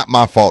is not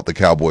my fault the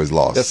Cowboys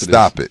lost. Yes,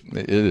 Stop it.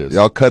 It is.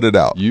 Y'all cut it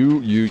out.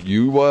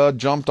 You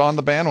jumped on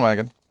the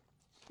bandwagon.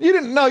 You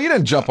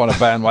didn't jump on a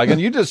bandwagon.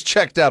 You just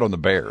checked out on the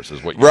Bears,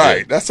 is what you did.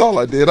 Right. That's all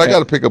I did. I got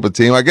to pick up a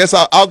team. I guess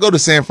I'll go to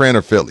San Fran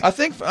or Philly. I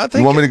think.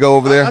 You want me to go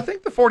over there? I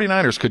think the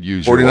 49ers could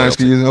use 49ers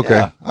could use it? Okay.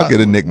 Yeah. I'll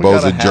get a Nick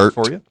Bosa jerk.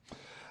 For you.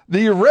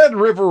 The Red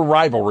River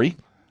rivalry.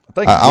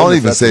 I don't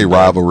even say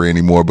rivalry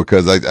anymore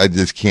because I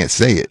just can't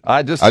say it.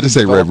 I just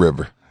say Red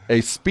River.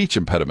 A speech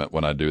impediment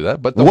when I do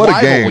that. But the what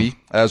rivalry,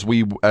 as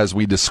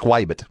we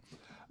describe it.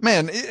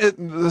 Man,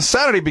 the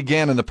Saturday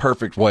began in the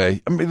perfect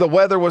way. I mean, the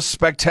weather was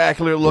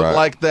spectacular. It looked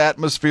like the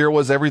atmosphere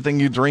was everything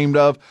you dreamed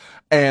of.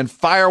 And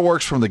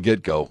fireworks from the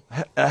get-go.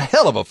 A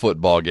hell of a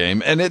football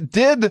game. And it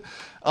did,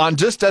 on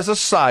just as a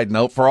side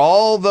note, for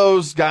all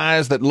those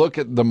guys that look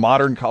at the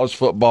modern college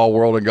football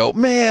world and go,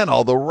 man,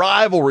 all the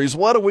rivalries,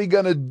 what are we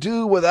going to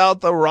do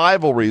without the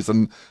rivalries?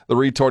 And the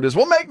retort is,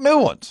 we'll make new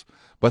ones.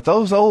 But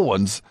those old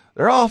ones,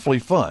 they're awfully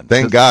fun.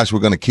 Thank gosh we're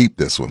going to keep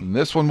this one.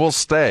 This one will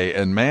stay.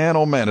 And man,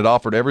 oh man, it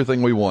offered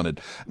everything we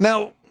wanted.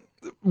 Now,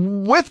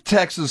 with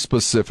Texas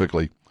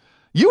specifically,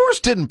 yours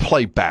didn't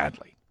play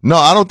badly. No,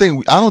 I don't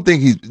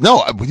think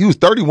he was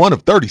 31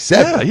 of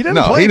 37. Yeah, he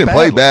didn't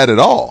play bad at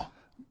all.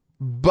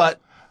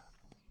 But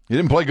he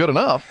didn't play good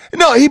enough.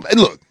 No,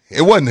 look,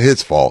 it wasn't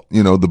his fault.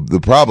 The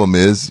problem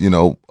is,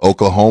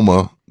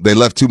 Oklahoma, they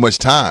left too much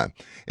time.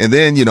 And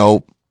then,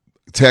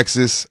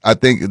 Texas, I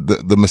think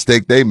the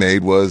mistake they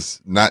made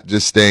was not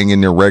just staying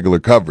in their regular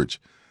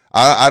coverage.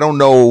 I don't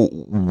know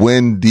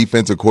when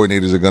defensive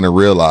coordinators are going to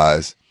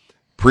realize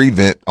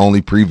prevent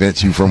only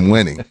prevents you from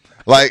winning.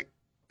 Like,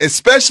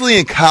 especially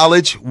in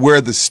college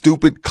where the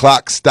stupid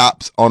clock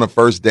stops on a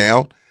first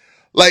down.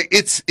 Like,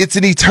 it's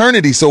an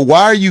eternity. So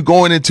why are you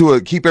going into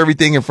a keep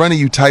everything in front of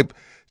you type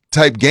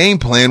game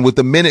plan with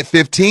a minute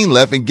 15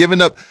 left and giving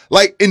up?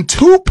 Like, in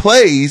 2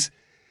 plays,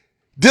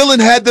 Dylan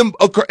had them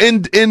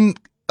in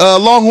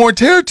Longhorn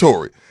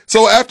territory.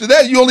 So after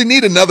that, you only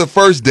need another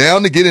first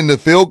down to get in the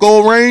field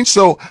goal range.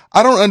 So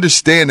I don't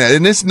understand that.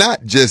 And it's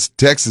not just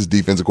Texas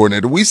defensive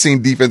coordinator. We've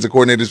seen defensive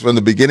coordinators from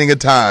the beginning of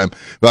time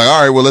like,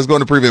 all right, well, let's go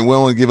into prevent. We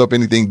don't want to give up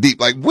anything deep.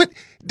 Like, what?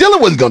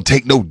 Dylan wasn't going to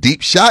take no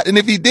deep shot. And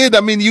if he did,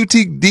 I mean, UT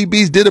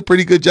DBs did a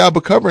pretty good job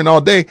of covering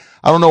all day.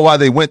 I don't know why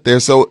they went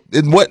there. So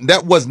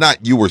that was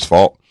not Ewer's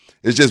fault.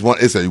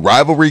 It's a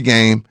rivalry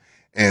game.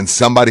 And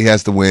somebody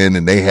has to win,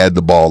 and they had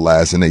the ball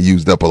last, and they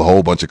used up a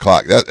whole bunch of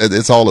clock.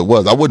 That's all it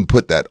was. I wouldn't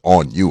put that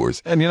on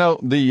Ewers. And,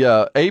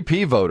 the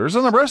AP voters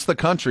and the rest of the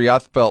country, I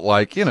felt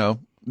like,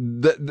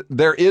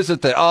 there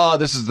isn't that,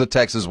 this is the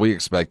Texas we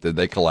expected.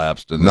 They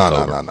collapsed. And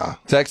No.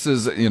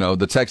 Texas,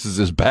 the Texas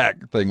is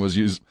back thing was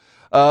used.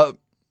 AP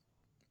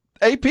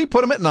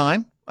put them at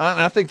 9.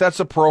 I think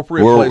that's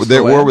appropriate. Where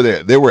were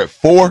they? They were at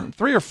 4?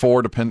 3 or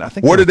 4, depending. I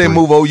think. Where did they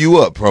move OU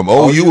up from?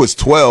 OU was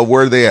 12.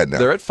 Where are they at now?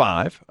 They're at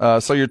 5.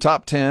 So your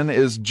top 10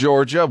 is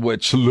Georgia,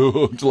 which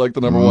looked like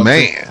the number 1.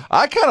 Man, team.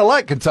 I kind of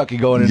like Kentucky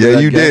going into that game.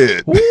 Yeah, you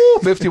did. Woo,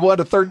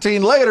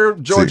 51-13 later,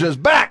 Georgia's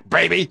back,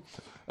 baby.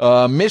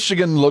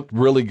 Michigan looked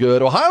really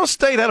good. Ohio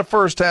State had a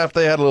first half.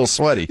 They had a little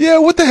sweaty. Yeah,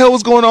 what the hell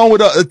was going on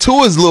with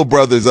Tua's little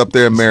brothers up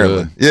there in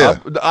Maryland? Yeah.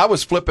 I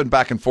was flipping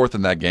back and forth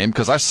in that game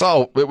because I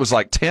saw it was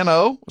like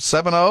 10-0,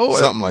 7-0.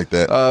 Something like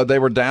that. They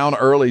were down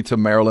early to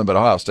Maryland, but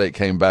Ohio State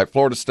came back.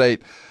 Florida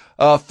State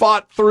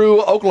fought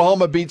through.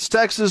 Oklahoma beats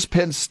Texas.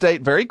 Penn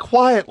State very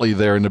quietly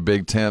there in the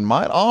Big Ten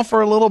might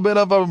offer a little bit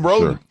of a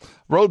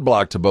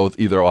roadblock to both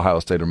either Ohio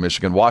State or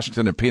Michigan.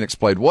 Washington and Phoenix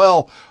played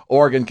well.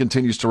 Oregon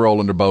continues to roll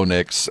under Bo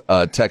Nix.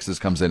 Texas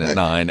comes in at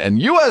 9, and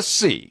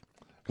USC.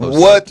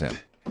 What?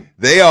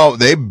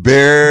 They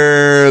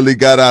barely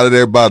got out of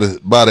there by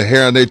the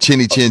hair on their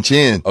chinny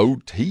chin.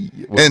 OT.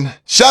 And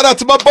shout out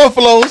to my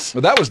Buffaloes.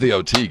 Well, that was the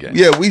OT game.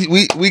 Yeah,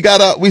 we got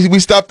out. We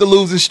stopped the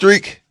losing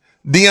streak.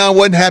 Dion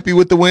wasn't happy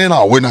with the win.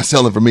 Oh, we're not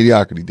selling for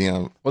mediocrity,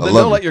 Dion. Well, then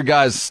don't let your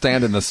guys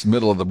stand in the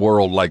middle of the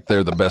world like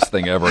they're the best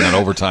thing ever in an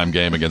overtime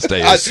game against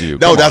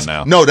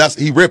ASU.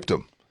 He ripped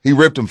him. He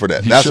ripped him for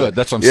that. That's what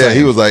I'm saying. Yeah,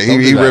 he was like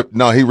he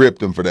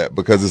ripped him for that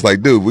because it's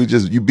like, dude,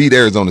 you beat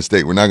Arizona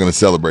State. We're not going to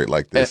celebrate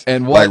like this.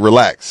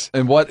 Relax.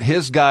 And what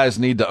his guys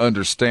need to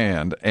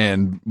understand,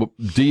 and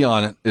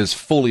Dion is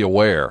fully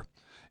aware,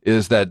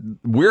 is that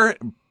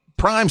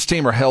Prime's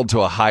team are held to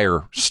a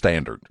higher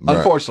standard. Right.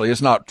 Unfortunately,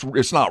 it's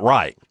not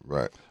right.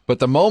 Right. But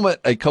the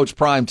moment a Coach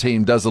Prime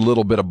team does a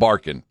little bit of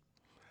barking,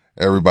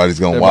 everybody's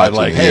going to watch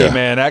like, hey,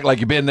 man, act like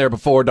you've been there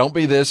before. Don't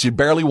be this. You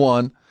barely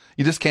won.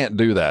 You just can't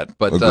do that.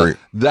 But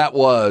that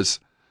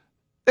was,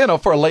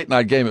 for a late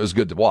night game, it was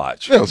good to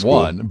watch. Yeah, it was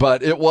cool.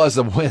 But it was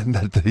a win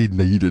that they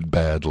needed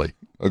badly.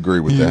 Agree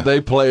with that. They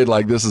played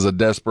like this is a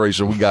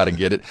desperation. We got to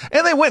get it.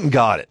 And they went and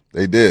got it.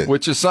 They did.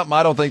 Which is something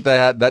I don't think they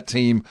had. That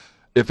team,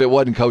 if it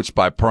wasn't coached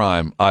by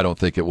Prime, I don't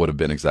think it would have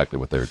been exactly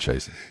what they were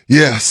chasing.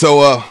 Yeah,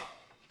 so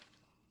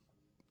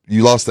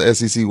you lost the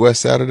SEC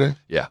West Saturday?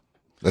 Yeah.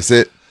 That's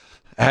it?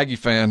 Aggie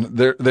fan,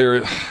 they're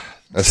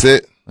that's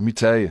it? Let me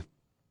tell you.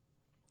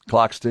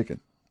 Clock's ticking.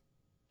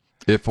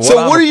 What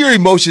are your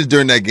emotions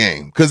during that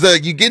game? Because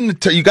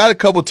you got a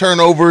couple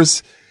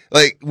turnovers.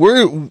 Like,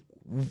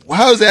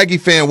 how does Aggie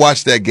fan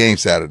watch that game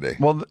Saturday?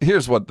 Well,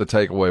 here's what the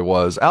takeaway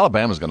was.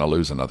 Alabama's going to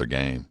lose another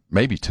game,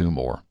 maybe 2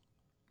 more.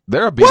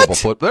 They're a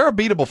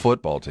beatable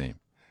football team.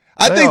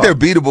 I think they're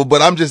beatable,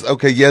 but I'm just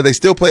okay. They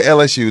still play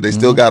LSU. They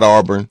still got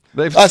Auburn.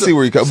 I see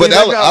where you come. But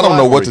I don't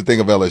know what to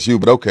think of LSU.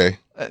 But okay.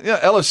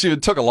 LSU.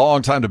 It took a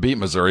long time to beat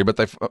Missouri, but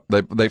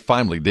they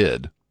finally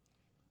did.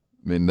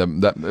 I mean,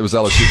 it was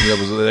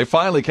LSU. They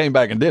finally came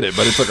back and did it,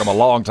 but it took them a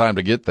long time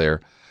to get there.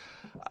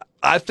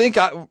 I think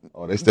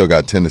they still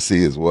got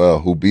Tennessee as well,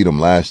 who beat them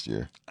last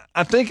year.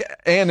 I think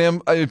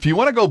A&M. If you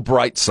want to go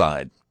bright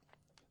side,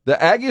 the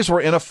Aggies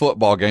were in a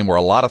football game where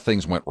a lot of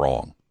things went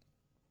wrong.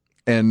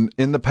 And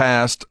in the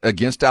past,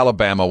 against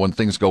Alabama, when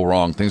things go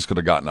wrong, things could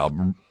have gotten out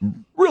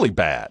really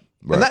bad.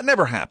 Right. And that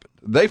never happened.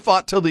 They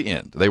fought till the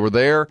end. They were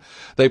there.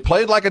 They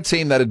played like a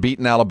team that had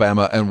beaten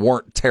Alabama and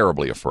weren't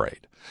terribly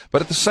afraid.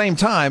 But at the same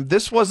time,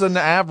 this was an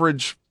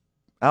average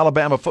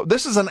Alabama.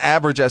 This is an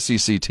average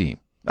SEC team.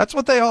 That's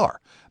what they are.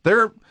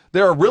 They're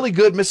a really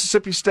good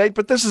Mississippi State,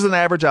 but this is an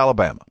average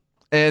Alabama.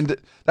 And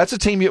that's a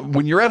team,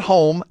 when you're at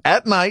home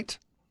at night,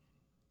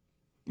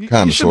 you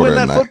should win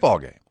that football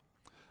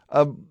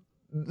game.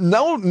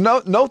 No,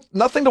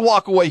 nothing to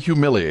walk away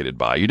humiliated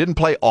by. You didn't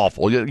play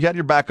awful. You had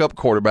your backup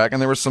quarterback, and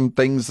there were some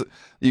things that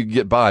you could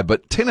get by.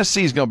 But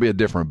Tennessee's going to be a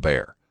different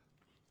bear.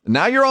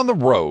 Now you're on the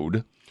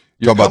road.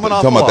 You're talking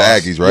about the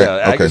Aggies, right?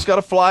 Yeah, Aggies got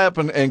to fly up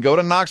and go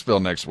to Knoxville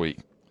next week.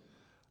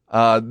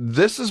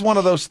 This is one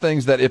of those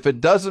things that if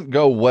it doesn't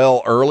go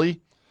well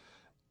early,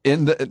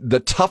 in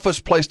the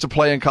toughest place to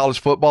play in college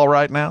football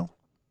right now.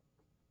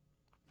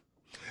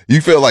 You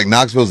feel like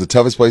Knoxville's the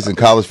toughest place in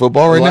college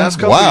football right now? The last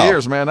couple of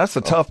years, man, that's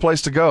a tough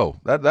place to go.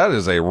 That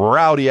is a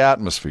rowdy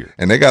atmosphere.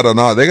 And they got an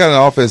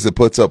offense that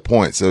puts up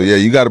points. So, yeah,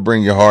 you got to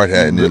bring your hard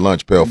hat and your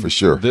lunch pail for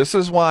sure. This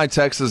is why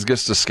Texas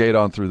gets to skate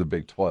on through the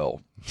Big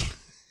 12.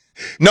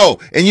 No,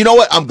 and you know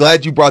what? I'm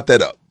glad you brought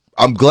that up.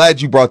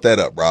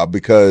 Rob,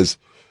 because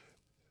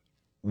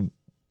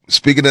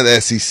speaking of the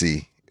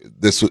SEC,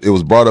 it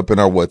was brought up in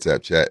our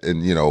WhatsApp chat,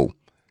 and,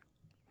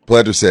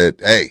 Pledger said,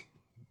 hey,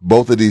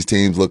 both of these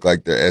teams look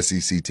like they're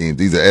SEC teams.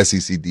 These are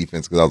SEC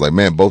defense, because I was like,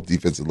 man, both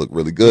defenses look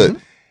really good. Mm-hmm.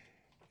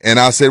 And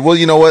I said, well,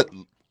 you know what?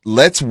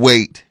 Let's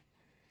wait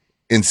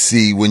and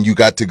see when you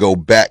got to go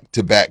back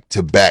to back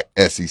to back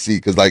SEC.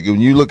 Because, like,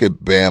 when you look at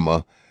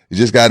Bama, you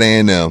just got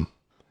A&M.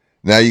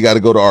 Now you got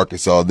to go to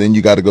Arkansas. Then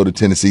you got to go to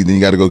Tennessee. Then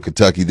you got to go to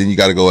Kentucky. Then you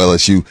got to go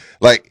LSU.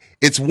 Like,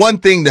 it's one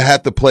thing to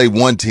have to play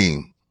one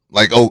team,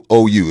 like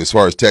OU, as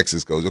far as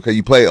Texas goes. Okay,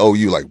 you play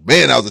OU, like,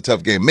 man, that was a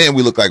tough game. Man,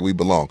 we look like we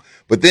belong.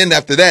 But then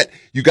after that,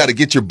 you got to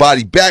get your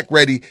body back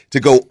ready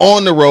to go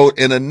on the road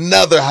in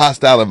another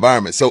hostile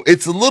environment. So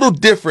it's a little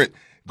different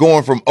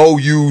going from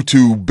OU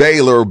to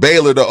Baylor or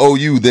Baylor to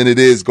OU than it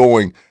is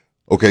going,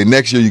 okay,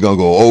 next year you're going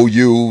to go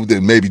OU,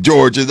 then maybe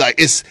Georgia. Like,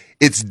 it's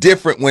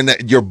different when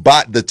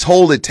the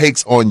toll it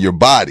takes on your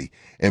body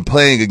and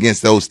playing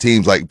against those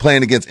teams, like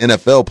playing against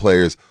NFL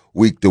players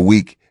week to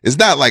week. It's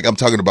not like I'm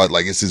talking about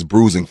like it's just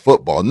bruising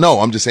football. No,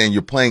 I'm just saying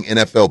you're playing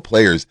NFL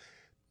players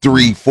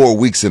 3-4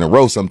 weeks in a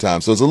row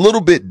sometimes. So it's a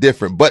little bit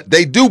different, but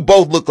they do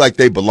both look like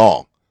they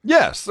belong.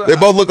 Yes. They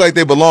both look like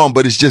they belong,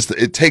 but it's just,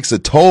 it takes a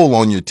toll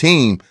on your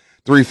team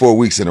 3-4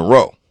 weeks in a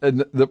row.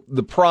 And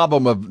the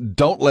problem of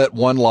don't let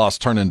one loss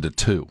turn into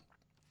two.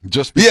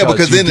 Just because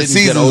because then the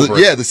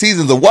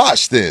season's a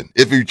wash then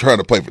if you're trying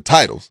to play for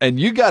titles. And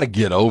you got to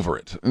get over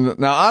it.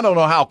 Now, I don't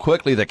know how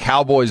quickly the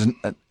Cowboys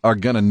are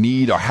going to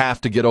need or have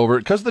to get over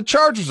it because the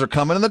Chargers are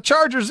coming, and the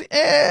Chargers,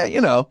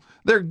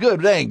 they're good.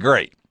 They ain't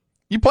great.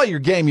 You play your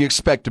game, you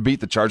expect to beat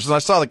the Chargers. And I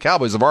saw the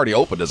Cowboys have already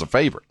opened as a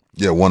favorite.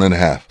 Yeah,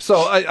 1.5.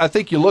 So I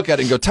think you look at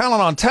it and go,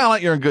 talent on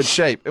talent, you're in good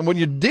shape. And when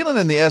you're dealing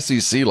in the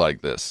SEC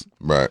like this,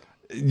 right,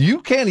 you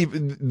can't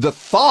even, the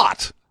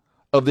thought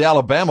of the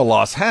Alabama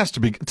loss has to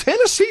be,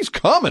 Tennessee's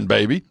coming,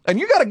 baby. And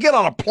you got to get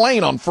on a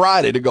plane on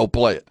Friday to go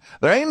play it.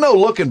 There ain't no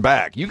looking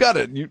back. You got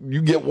to,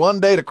 you get one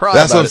day to cry.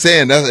 That's what I'm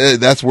saying.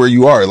 That's where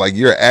you are. Like,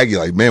 you're an Aggie.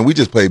 Like, man, we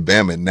just played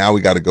Bama, and now we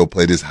got to go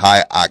play this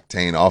high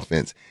octane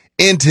offense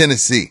in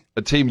Tennessee.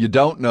 A team you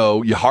don't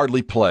know, you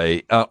hardly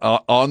play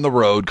on the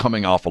road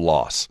coming off a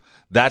loss.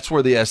 That's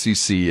where the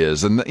SEC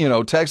is. And,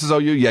 Texas OU,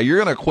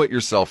 you're going to quit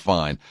yourself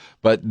fine.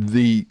 But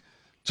the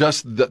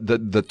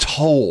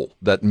toll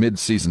that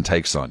midseason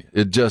takes on you,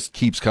 it just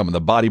keeps coming.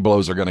 The body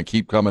blows are going to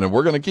keep coming, and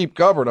we're going to keep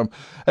covering them.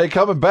 Hey,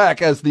 coming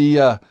back as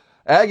the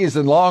Aggies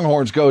and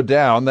Longhorns go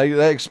down,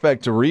 they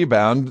expect to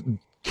rebound.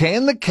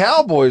 Can the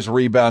Cowboys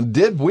rebound?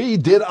 Did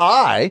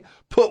I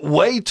put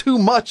way too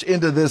much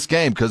into this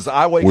game? Because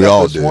I wake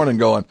up this morning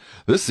going,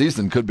 this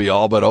season could be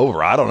all but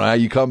over. I don't know how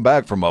you come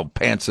back from a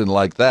pantsing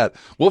like that.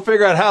 We'll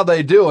figure out how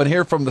they do and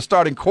hear from the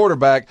starting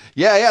quarterback.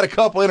 Yeah, he had a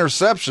couple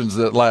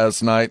interceptions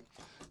last night.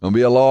 It'll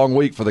be a long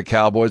week for the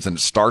Cowboys, and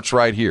it starts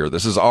right here.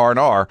 This is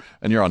R&R,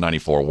 and you're on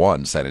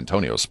 94.1 San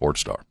Antonio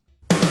Sports Star.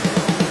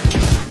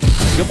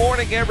 Good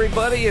morning,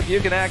 everybody. If you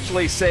can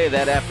actually say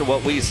that after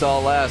what we saw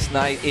last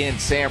night in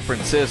San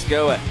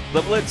Francisco.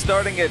 The Blitz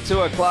starting at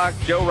 2 o'clock.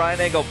 Joe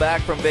Reinagle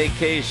back from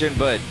vacation,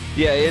 but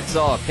yeah, it's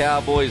all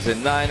Cowboys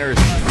and Niners.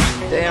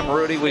 Damn,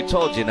 Rudy, we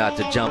told you not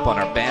to jump on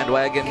our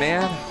bandwagon,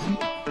 man.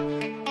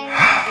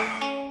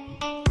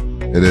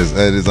 It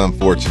is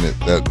unfortunate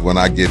that when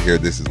I get here,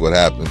 this is what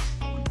happens.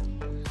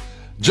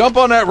 Jump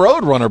on that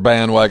Roadrunner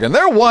bandwagon.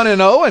 They're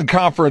 1-0 in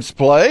conference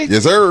play.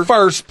 Yes, sir.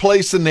 First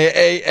place in the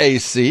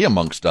AAC,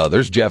 amongst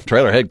others. Jeff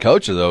Traylor, head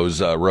coach of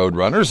those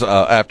Roadrunners,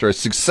 after a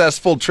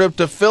successful trip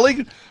to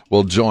Philly,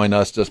 will join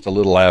us just a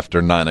little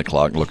after 9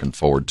 o'clock. Looking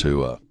forward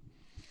to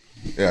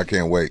yeah, I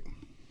can't wait.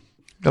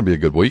 Going to be a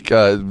good week.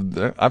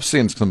 I've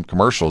seen some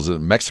commercials.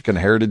 Mexican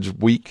Heritage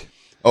Week.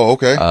 Oh,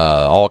 okay.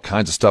 All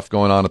kinds of stuff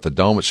going on at the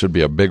Dome. It should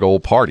be a big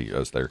old party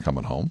as they're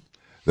coming home.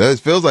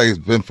 It feels like it's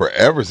been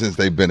forever since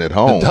they've been at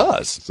home. It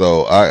does.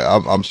 So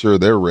I'm sure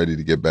they're ready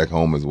to get back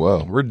home as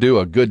well. We're due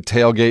a good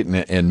tailgate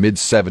in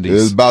mid-70s.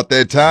 It's about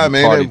that time,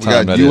 ain't it? We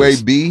got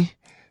UAB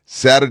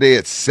Saturday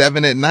at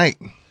 7 at night.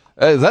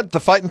 Is that the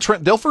fighting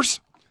Trent Dilfers?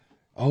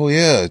 Oh,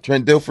 yeah.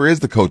 Trent Dilfer is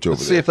the coach over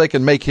there. See if they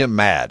can make him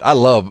mad. I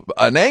love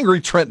an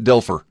angry Trent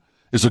Dilfer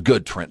is a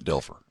good Trent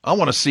Dilfer. I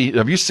want to see.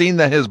 Have you seen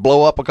his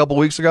blow up a couple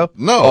weeks ago?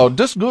 No. Oh,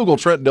 just Google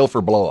Trent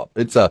Dilfer blow up.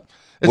 It's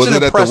was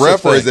it at the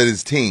ref or is it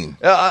his team?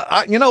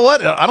 You know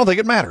what? I don't think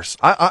it matters.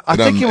 I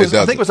think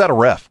it was at a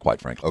ref, quite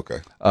frankly.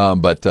 Okay.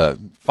 But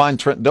find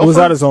Trent Dilfer. It was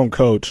at his own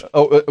coach.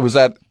 Oh, he was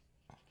at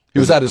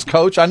his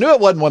coach. I knew it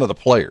wasn't one of the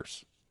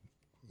players.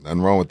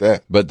 Nothing wrong with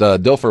that. But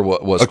Dilfer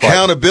was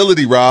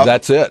accountability, Rob.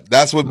 That's it.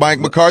 That's what Mike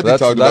McCarthy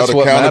talked about.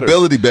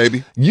 Accountability,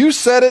 baby. You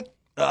said it.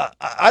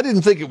 I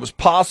didn't think it was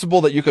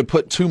possible that you could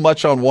put too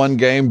much on one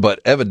game, but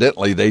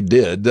evidently they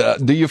did.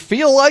 Do you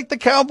feel like the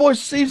Cowboys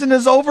season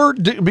is over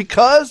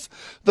because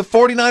the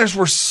 49ers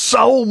were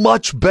so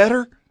much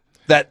better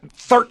that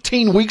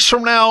 13 weeks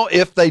from now,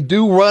 if they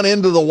do run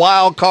into the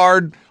wild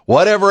card,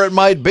 whatever it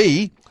might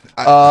be,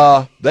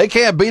 they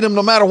can't beat them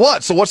no matter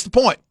what. So what's the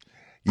point?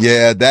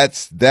 Yeah,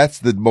 that's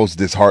the most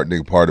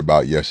disheartening part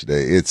about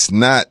yesterday. It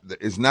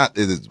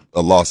is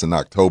a loss in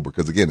October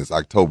because, again, it's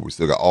October. We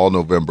still got all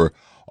November,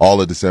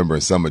 all of December,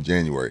 and some of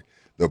January.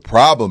 The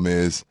problem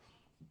is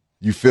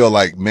you feel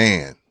like,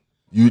 man,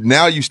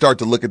 you start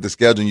to look at the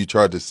schedule and you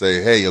try to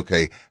say, hey,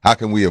 okay, how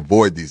can we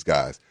avoid these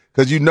guys?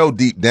 Because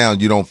deep down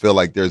you don't feel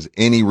like there's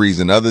any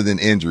reason other than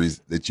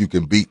injuries that you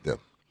can beat them.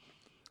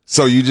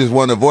 So you just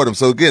want to avoid them.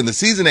 So, again, the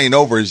season ain't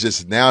over. It's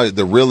just now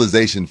the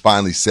realization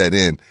finally set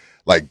in.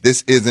 Like,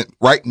 this isn't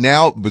right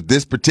now, but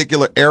this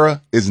particular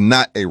era is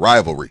not a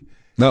rivalry.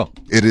 No,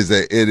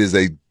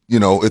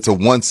 it's a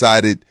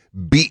one-sided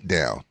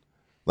beatdown.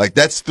 Like,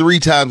 that's 3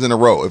 times in a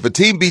row. If a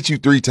team beats you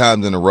 3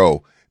 times in a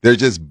row, they're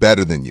just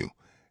better than you.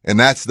 And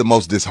that's the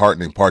most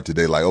disheartening part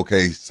today. Like,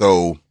 okay,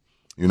 so,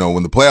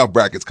 when the playoff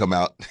brackets come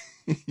out.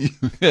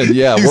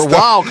 We're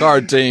wild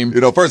card team.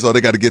 First of all, they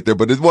got to get there.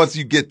 But once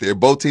you get there,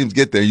 both teams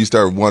get there, you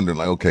start wondering,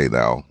 like, okay,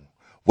 now,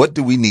 what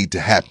do we need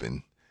to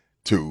happen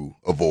to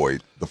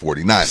avoid the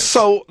 49ers?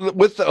 So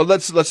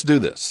let's do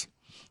this.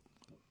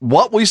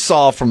 What we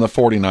saw from the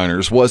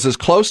 49ers was as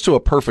close to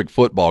a perfect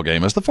football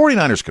game as the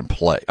 49ers can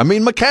play. I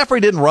mean, McCaffrey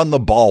didn't run the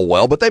ball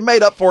well, but they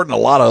made up for it in a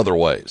lot of other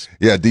ways.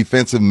 Yeah,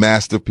 defensive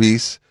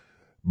masterpiece.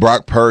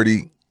 Brock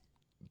Purdy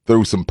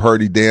threw some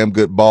Purdy damn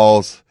good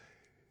balls.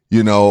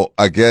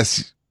 I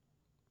guess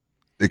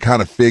it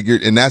kind of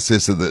figured, and that's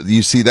just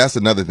you see, that's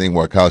another thing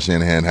where Kyle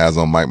Shanahan has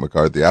on Mike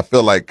McCarthy. I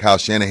feel like Kyle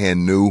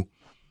Shanahan knew.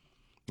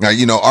 Now,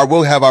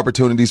 we'll have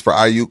opportunities for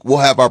Ayuk. We'll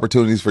have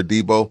opportunities for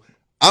Debo.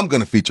 I'm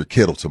going to feature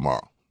Kittle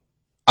tomorrow.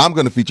 I'm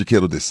going to feature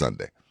Kittle this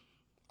Sunday.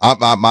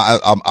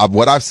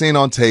 What I've seen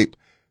on tape,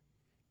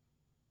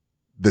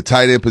 the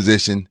tight end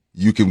position,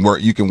 you can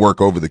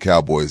work over the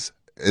Cowboys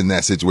in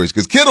that situation.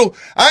 Because Kittle,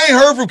 I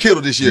ain't heard from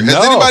Kittle this year. Has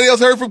anybody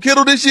else heard from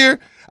Kittle this year?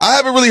 I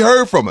haven't really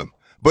heard from him.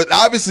 But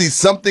obviously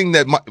something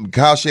that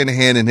Kyle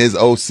Shanahan and his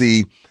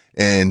OC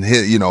and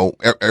his,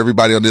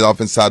 everybody on the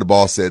offense side of the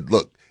ball said,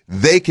 look,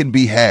 they can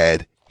be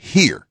had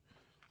here.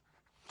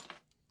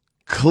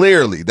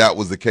 Clearly that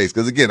was the case.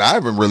 Because again, I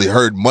haven't really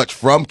heard much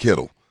from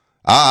Kittle.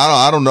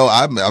 I don't know.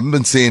 I've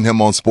been seeing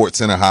him on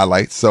SportsCenter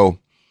highlights. So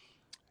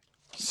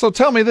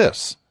tell me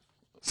this.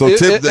 So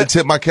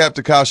tip my cap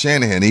to Kyle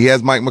Shanahan. He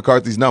has Mike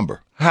McCarthy's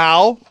number.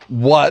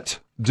 What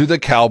do the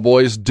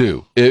Cowboys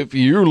do? If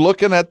you're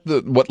looking at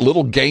what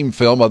little game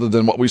film other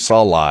than what we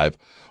saw live,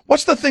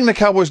 what's the thing the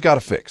Cowboys got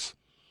to fix?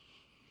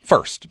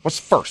 First. What's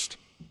first?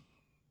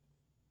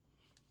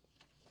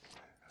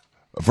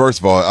 First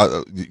of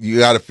all, you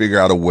got to figure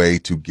out a way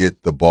to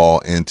get the ball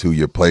into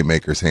your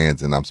playmakers'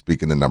 hands, and I'm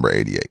speaking to number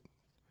 88.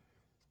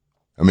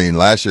 I mean,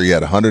 last year he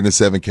had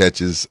 107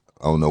 catches.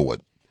 I don't know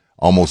what,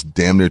 almost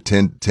damn near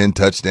 10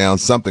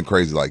 touchdowns, something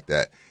crazy like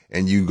that.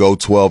 And you go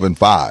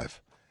 12-5,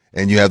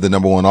 and you have the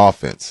number one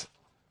offense.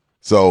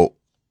 So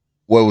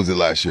what was it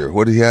last year?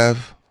 What did he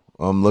have?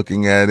 I'm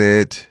looking at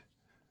it.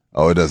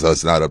 Oh,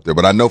 it's not up there.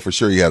 But I know for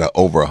sure he had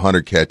over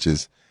 100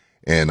 catches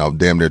and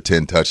damn near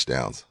 10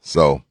 touchdowns.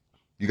 So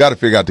you got to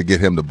figure out to get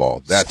him the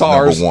ball. That's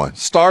number one.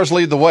 Stars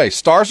lead the way.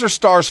 Stars are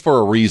stars for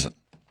a reason.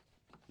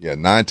 Yeah,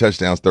 9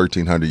 touchdowns,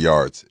 1,300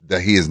 yards.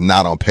 That he is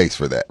not on pace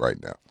for that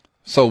right now.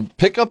 So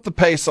pick up the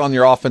pace on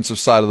your offensive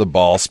side of the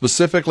ball,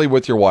 specifically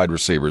with your wide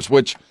receivers,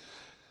 which,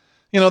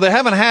 they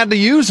haven't had to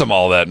use them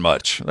all that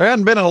much. There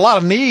hasn't been a lot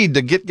of need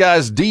to get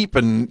guys deep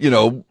and,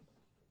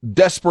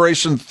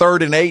 desperation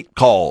 3rd and 8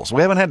 calls.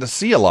 We haven't had to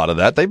see a lot of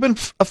that. They've been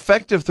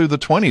effective through the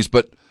 20s,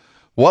 but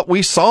what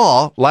we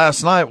saw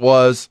last night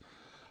was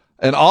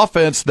an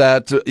offense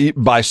that,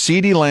 by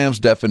CeeDee Lamb's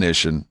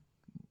definition,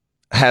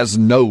 has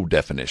no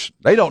definition.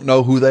 They don't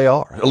know who they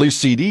are. At least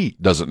CD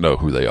doesn't know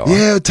who they are.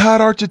 Yeah, TODD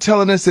ARCHER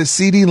telling us that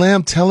CeeDee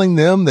Lamb telling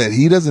them that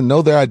he doesn't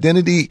know their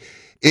identity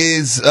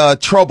is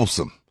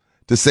troublesome,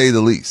 to say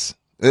the least.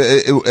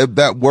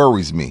 That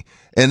worries me.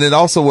 And then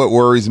also what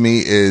worries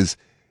me is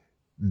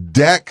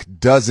Dak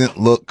doesn't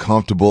look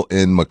comfortable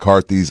in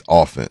McCarthy's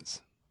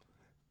offense.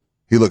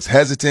 He looks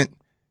hesitant.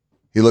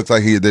 He looks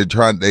like they've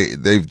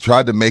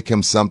tried to make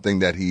him something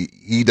that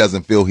he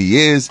doesn't feel he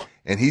is,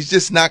 and he's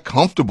just not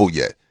comfortable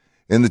yet.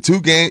 In the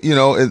 2 games,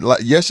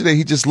 yesterday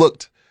he just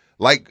looked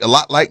like a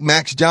lot like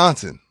Max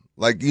Johnson,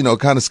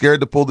 kind of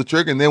scared to pull the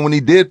trigger. And then when he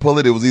did pull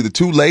it, it was either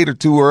too late or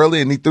too early,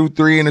 and he threw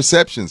 3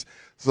 interceptions.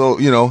 So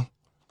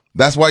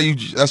that's why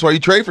you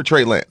trade for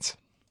Trey Lance.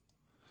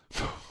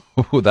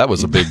 Ooh, that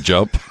was a big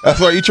jump. That's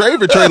why you trade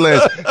for Trey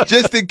Lance,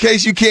 just in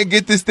case you can't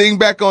get this thing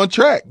back on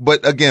track.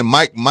 But again,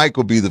 Mike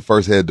will be the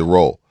first head to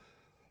roll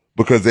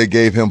because they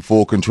gave him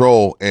full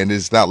control, and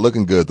it's not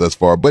looking good thus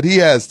far. But he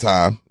has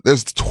time.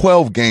 There's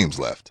 12 games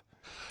left.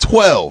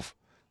 12.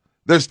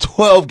 There's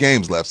 12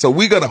 games left. So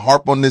we're going to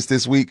harp on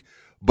this week.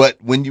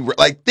 But when you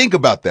think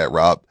about that,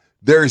 Rob,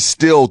 there is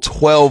still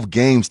 12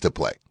 games to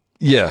play.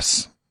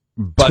 Yes.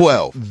 But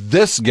 12.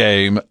 This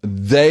game,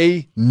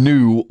 they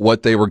knew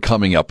what they were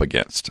coming up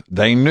against.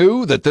 They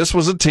knew that this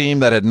was a team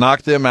that had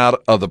knocked them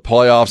out of the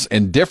playoffs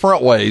in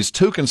different ways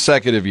 2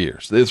 consecutive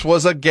years. This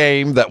was a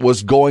game that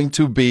was going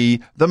to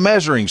be the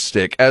measuring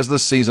stick as the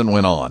season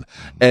went on.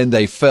 And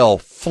they fell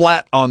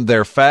flat on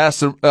their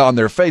face.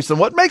 And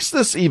what makes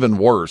this even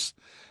worse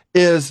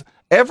is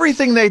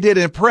everything they did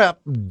in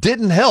prep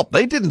didn't help.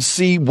 They didn't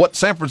see what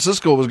San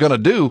Francisco was going to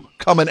do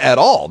coming at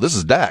all. This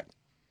is Dak.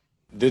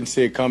 Didn't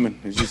see it coming.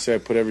 As you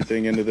said, put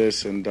everything into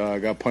this and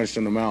got punched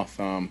in the mouth.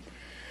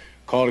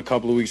 Called a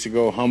couple of weeks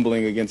ago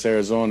humbling against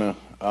Arizona,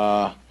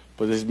 but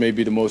this may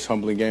be the most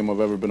humbling game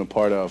I've ever been a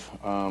part of.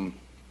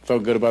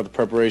 Felt good about the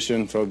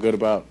preparation, felt good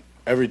about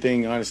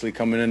everything, honestly,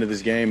 coming into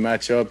this game,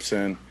 matchups,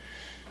 and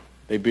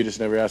they beat us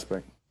in every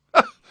aspect.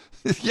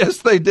 Yes,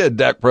 they did,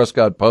 Dak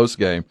Prescott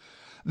postgame.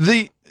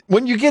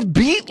 When you get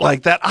beat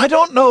like that, I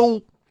don't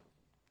know.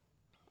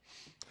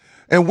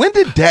 And when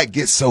did Dak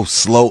get so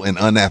slow and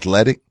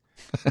unathletic?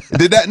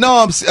 Did that?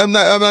 No, I'm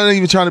not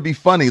even trying to be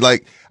funny.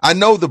 I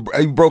know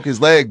he broke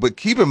his leg, but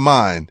keep in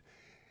mind,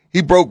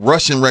 he broke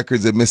rushing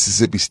records at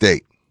Mississippi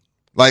State.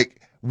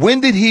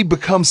 When did he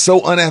become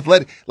so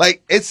unathletic?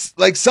 It's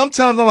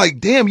sometimes I'm like,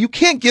 damn, you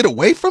can't get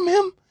away from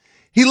him.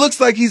 He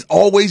looks like he's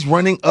always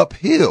running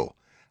uphill.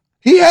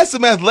 He has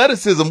some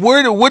athleticism.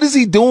 What is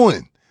he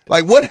doing?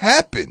 What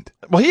happened?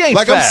 Well, he ain't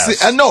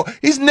fast. I know.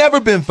 He's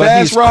never been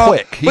fast, Rob.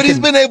 Quick. He's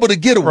been able to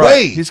get away.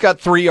 Right. He's got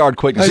 3-yard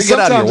quickness. He get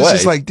out of your way.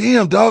 It's just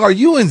damn, dog, are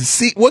you in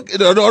what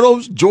are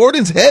those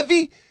Jordans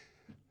heavy?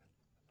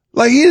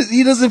 Like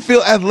he doesn't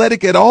feel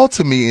athletic at all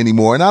to me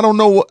anymore. And I don't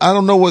know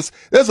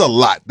there's a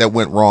lot that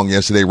went wrong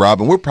yesterday, Rob,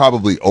 and we're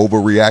probably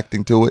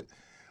overreacting to it.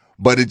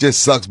 But it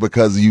just sucks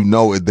because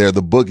they're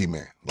the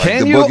boogeyman. Like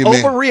Can you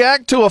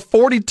overreact to a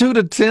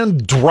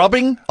 42-10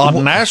 drubbing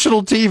on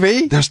national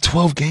TV? There's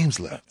 12 games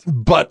left.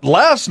 But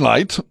last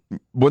night,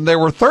 when there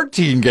were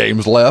 13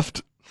 games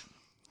left,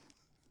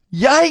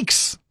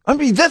 yikes. I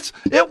mean,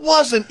 it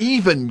wasn't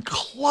even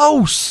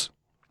close.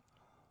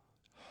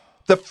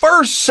 The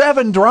first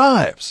 7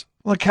 drives,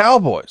 the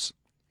Cowboys,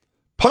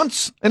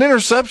 punts and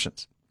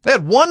interceptions. They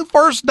had 1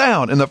 first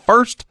down in the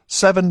first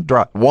 7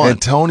 drives.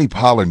 And Tony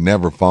Pollard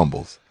never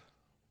fumbles.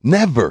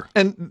 Never.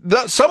 And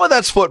some of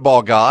that's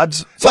football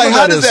gods. Like,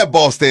 how does that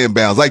ball stay in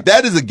bounds? Like,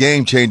 that is a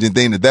game-changing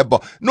thing that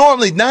ball.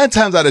 Normally, 9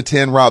 times out of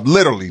 10, Rob,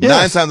 literally,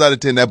 9 times out of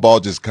 10, that ball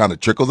just kind of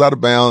trickles out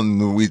of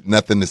bounds and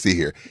nothing to see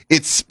here.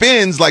 It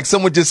spins like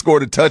someone just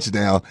scored a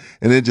touchdown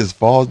and it just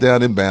falls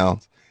down in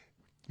bounds.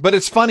 But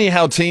it's funny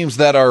how teams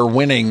that are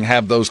winning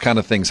have those kind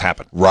of things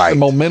happen. Right. The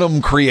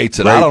momentum creates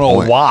it. Great I don't know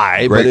point.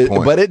 why,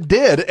 but it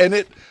did.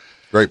 And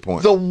great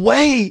point. The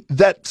way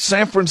that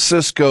San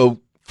Francisco,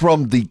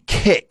 from the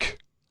kick,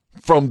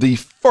 from the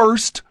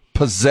first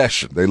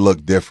possession, they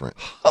look different.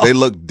 They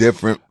look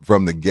different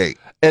from the gate.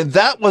 And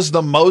that was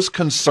the most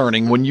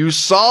concerning when you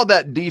saw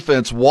that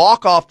defense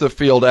walk off the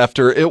field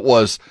after it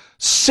was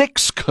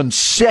 6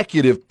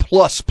 consecutive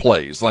plus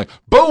plays. Like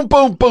boom,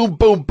 boom, boom,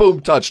 boom, boom,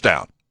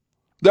 touchdown.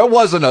 There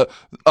wasn't a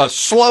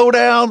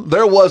slowdown.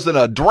 There wasn't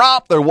a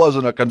drop. There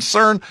wasn't a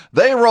concern.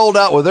 They rolled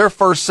out with their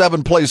first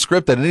 7-play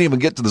script. They didn't even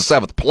get to the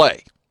 7th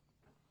play.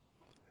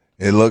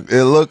 It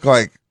looked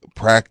like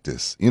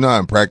practice. You know how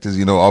in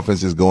practice,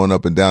 offense is going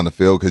up and down the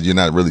field because you're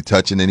not really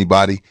touching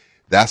anybody.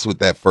 That's what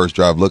that first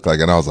drive looked like.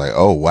 And I was like,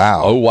 oh,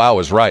 wow. Oh, wow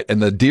is right. And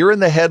the deer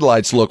in the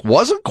headlights look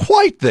wasn't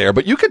quite there,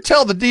 but you could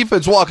tell the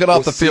defense walking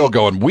off the field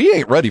going, we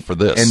ain't ready for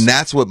this. And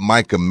that's what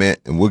Micah meant.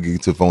 And we'll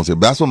get to the phones here.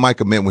 But that's what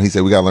Micah meant when he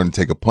said we got to learn to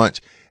take a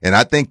punch. And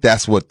I think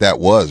that's what that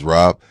was,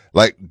 Rob.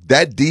 Like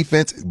that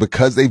defense,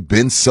 because they've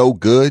been so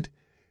good,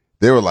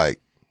 they were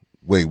like,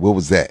 wait, what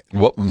was that?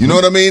 You know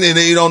what I mean? And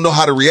then you don't know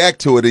how to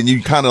react to it. And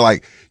you kind of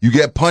like, you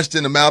get punched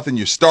in the mouth and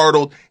you're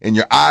startled and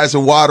your eyes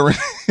are watering.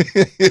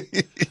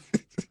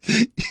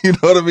 You know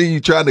what I mean?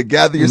 You're trying to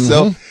gather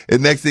yourself.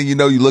 And next thing you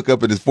know, you look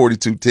up and it's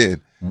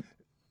 42-10.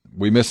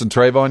 We missing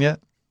Trayvon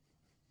yet?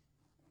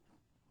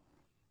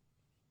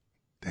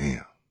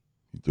 Damn.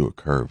 You threw a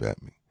curve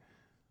at me.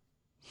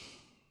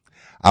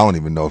 I don't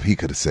even know if he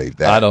could have saved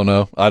that. I don't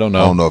know. I don't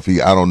know if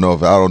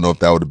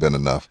that would have been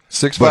enough.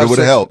 But it would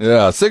have helped.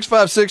 Yeah.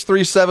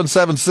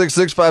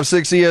 656-3776,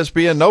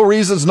 656-ESPN. No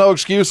reasons, no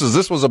excuses.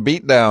 This was a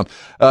beatdown.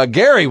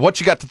 Gary, what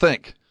you got to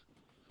think?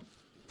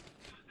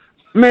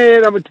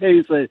 Man, I'm going to tell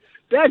you something.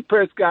 Dak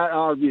Prescott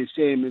ought to be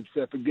ashamed of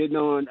himself for getting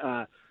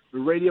on the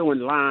radio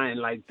and lying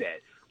like that.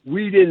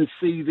 We didn't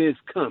see this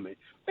coming.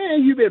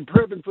 Man, you've been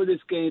prepping for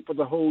this game for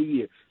the whole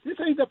year. This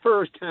ain't the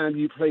first time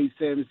you played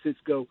San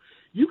Francisco.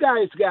 You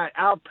guys got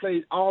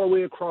outplayed all the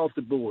way across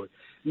the board.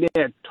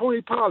 Now,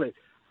 Tony Pollard,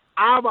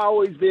 I've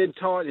always been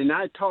taught, and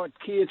I taught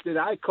kids that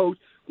I coach,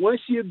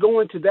 once you're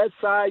going to that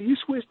side, you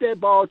switch that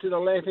ball to the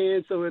left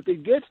hand, so if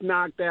it gets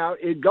knocked out,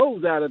 it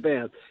goes out of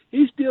bounds.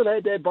 He still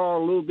had that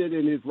ball a little bit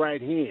in his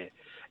right hand.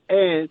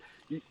 And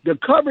the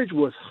coverage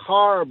was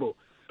horrible.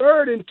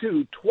 3rd and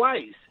 2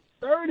 twice.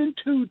 3rd and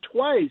 2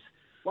 twice.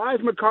 Why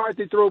does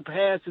McCarthy throw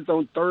passes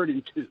on 3rd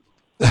and 2? You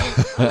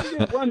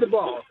just run the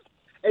ball.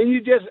 And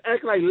you just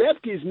act like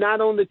Lefty's not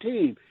on the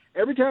team.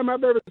 Every time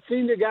I've ever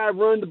seen the guy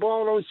run the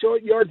ball on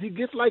short yards, he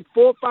gets like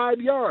 4 or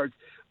 5 yards.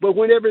 But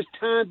whenever it's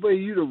time for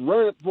you to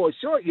run it for a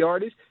short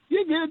yardage,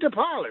 you get it to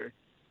Pollard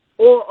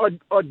or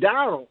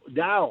Dowell.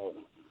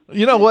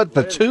 You know what?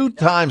 The 2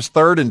 times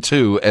 3rd and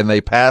 2, and they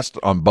passed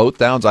on both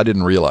downs. I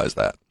didn't realize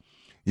that.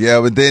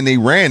 Yeah, but then he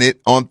ran it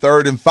on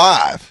 3rd and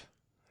 5,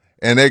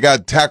 and they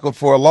got tackled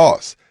for a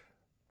loss.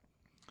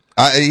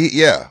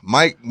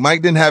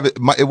 Mike didn't have it.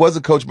 It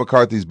wasn't Coach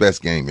McCarthy's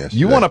best game yesterday.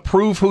 You want to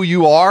prove who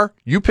you are?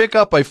 You pick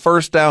up a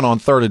first down on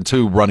 3rd and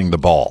 2 running the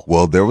ball.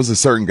 Well, there was a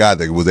certain guy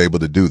that was able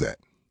to do that.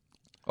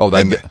 Oh,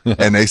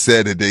 and they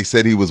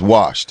said he was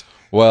washed.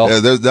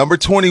 Well, there's number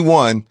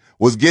 21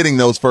 was getting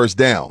those first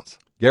downs.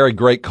 Gary,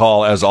 great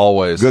call as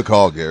always. Good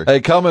call, Gary.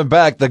 Hey, coming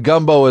back, the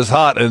gumbo is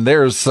hot, and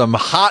there's some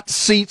hot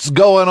seats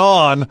going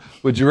on.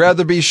 Would you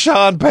rather be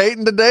Sean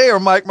Payton today or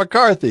Mike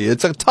McCarthy?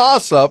 It's a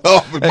toss-up.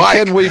 And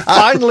can we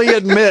finally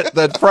admit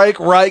that Frank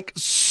Reich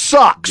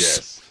sucks?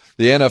 Yes.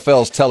 The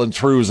NFL's telling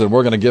truths, and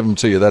we're going to give them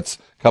to you. That's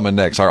coming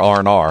next. Our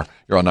R&R.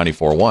 You're on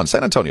 94.1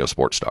 San Antonio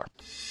Sports Star.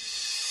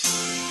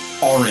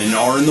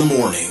 R&R in the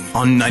morning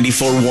on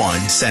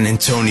 94.1 San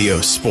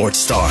Antonio Sports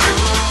Star.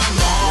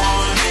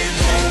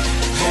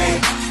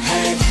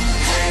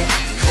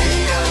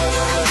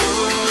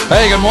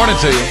 Hey, good morning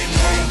to you.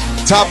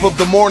 Top of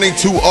the morning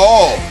to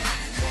all.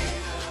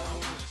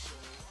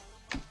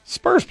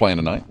 Spurs playing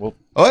tonight. We'll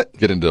what?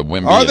 Get into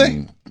Wemby. Are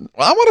they?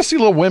 I want to see a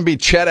little Wemby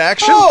Chet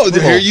action. Oh,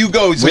 here you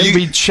go. So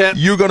Wemby Chet.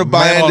 You're going to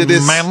buy into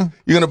this. Man.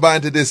 You're going to buy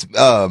into this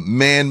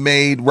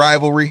man-made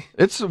rivalry.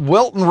 It's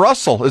Wilton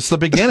Russell. It's the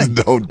beginning.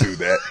 Don't do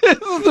that.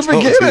 It's the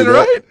beginning,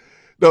 right?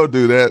 Don't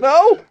do that.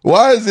 No.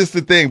 Why is this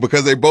the thing?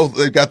 Because they've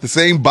got the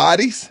same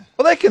bodies.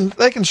 Well,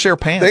 they can share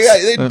pants.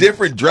 They're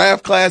different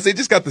draft class. They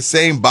just got the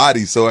same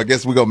bodies. So I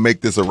guess we're gonna make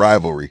this a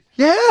rivalry.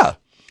 Yeah.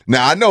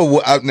 Now I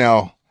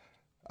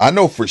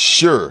know for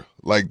sure.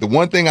 Like the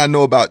one thing I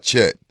know about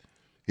Chet,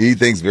 he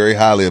thinks very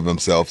highly of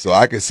himself. So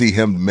I can see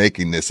him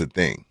making this a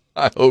thing.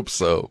 I hope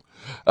so.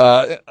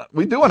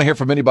 We do want to hear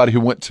from anybody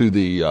who went to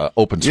the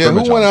open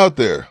scrimmage. Yeah, who went out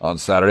there on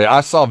Saturday?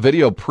 I saw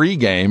video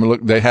pregame.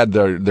 Look, they had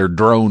their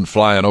drone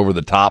flying over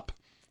the top.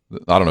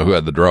 I don't know who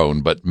had the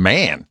drone, but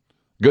man,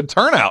 good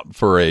turnout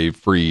for a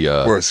free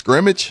for a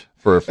scrimmage.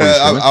 For a free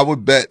scrimmage. I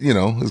would bet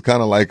it's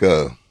kind of like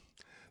the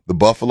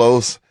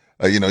Buffaloes.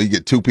 You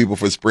get two people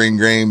for spring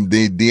game.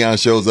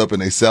 Deion shows up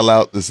and they sell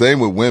out. The same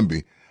with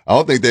Wemby. I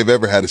don't think they've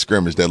ever had a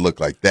scrimmage that looked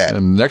like that.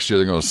 And next year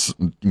they're going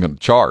to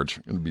charge.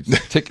 It's going to be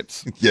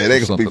tickets. Yeah, they're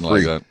going to be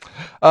free. Like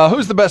that.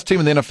 Who's the best team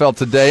in the NFL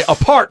today,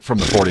 apart from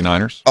the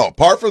 49ers? Oh,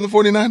 apart from the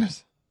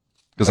 49ers?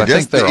 Because I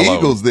think they're the alone.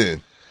 Eagles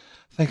then.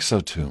 I think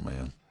so too,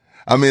 man.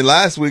 I mean,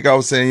 last week I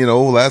was saying,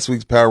 last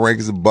week's power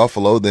rankings of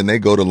Buffalo, then they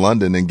go to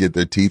London and get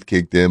their teeth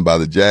kicked in by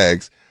the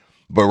Jags.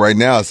 But right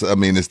now, it's the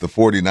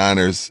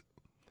 49ers.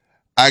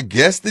 I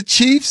guess the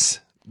Chiefs.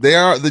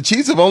 The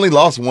Chiefs have only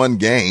lost one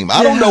game.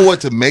 I don't know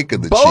what to make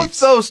of the Chiefs. Both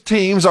those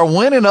teams are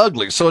winning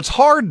ugly, so it's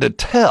hard to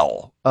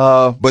tell.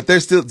 But they're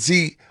still,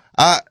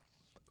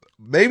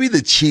 maybe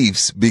the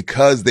Chiefs,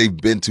 because they've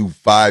been to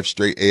 5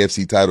 straight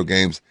AFC title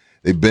games,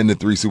 they've been to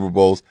 3 Super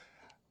Bowls.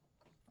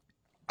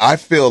 I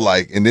feel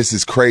like, and this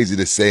is crazy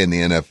to say in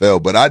the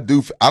NFL, but I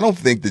don't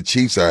think the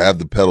Chiefs have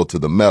the pedal to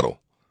the metal.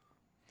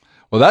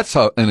 Well, that's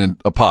a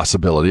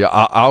possibility.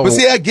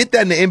 I get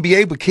that in the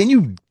NBA, but can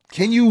you,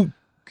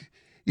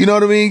 you know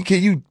what I mean?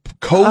 Can you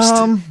coast?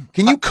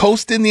 Can you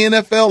coast in the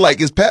NFL? Like,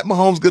 is Pat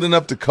Mahomes good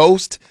enough to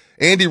coast?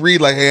 Andy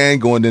Reid, like, hey, I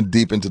ain't going in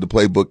deep into the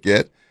playbook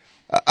yet.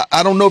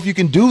 I don't know if you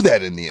can do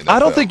that in the NFL. I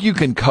don't think you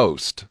can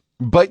coast,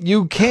 but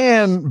you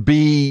can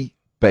be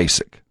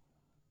basic.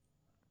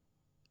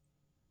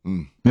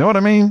 You know what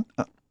I mean?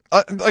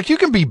 Like, you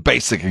can be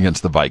basic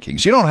against the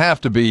Vikings. You don't have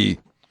to be.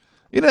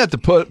 You don't have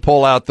to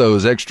pull out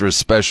those extra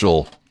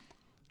special.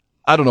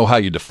 I don't know how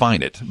you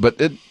define it, but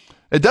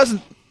it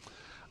doesn't.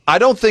 I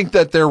don't think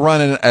that they're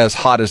running as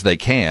hot as they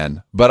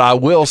can, but I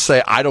will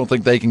say I don't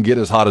think they can get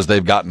as hot as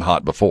they've gotten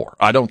hot before.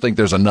 I don't think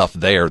there's enough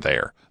there.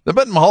 The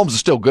bet Mahomes is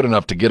still good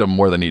enough to get them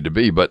where they need to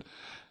be, but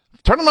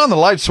turning on the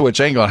light switch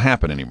ain't going to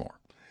happen anymore.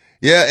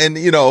 Yeah, and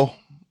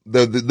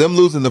them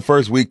losing the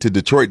first week to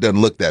Detroit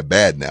doesn't look that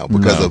bad now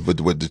because of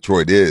what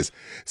Detroit is.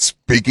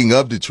 Speaking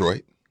of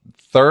Detroit,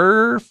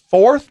 third,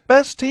 fourth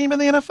best team in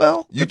the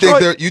NFL. You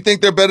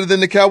think they're better than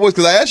the Cowboys?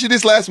 Because I asked you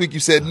this last week, you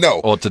said no.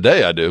 Well,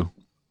 today I do.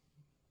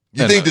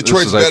 You think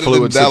Detroit's better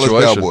than the Dallas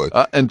Cowboys?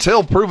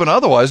 Until proven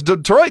otherwise.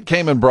 Detroit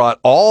came and brought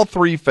all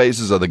 3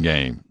 phases of the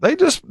game. They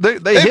hit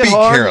beat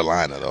hard.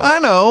 Carolina, though. I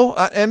know,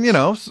 and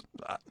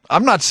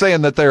I'm not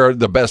saying that they're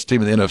the best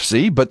team in the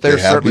NFC, but they're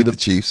certainly the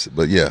Chiefs.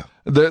 But yeah,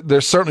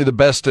 they're certainly the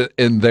best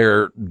in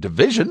their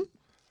division,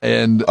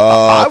 and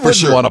I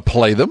wouldn't want to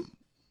play them.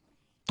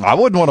 I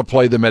wouldn't want to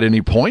play them at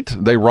any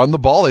point. They run the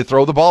ball, they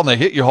throw the ball, and they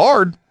hit you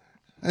hard.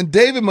 And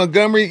David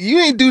Montgomery, you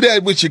ain't do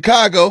that with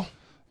Chicago.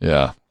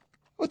 Yeah.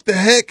 What the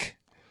heck?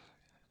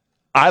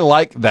 I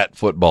like that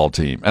football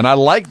team, and I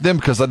like them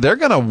because they're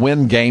going to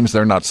win games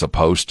they're not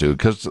supposed to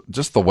because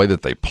just the way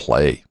that they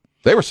play.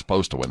 They were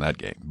supposed to win that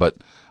game, but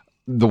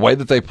the way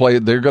that they play,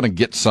 they're going to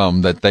get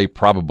some that they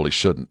probably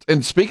shouldn't.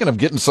 And speaking of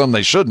getting some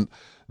they shouldn't,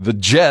 the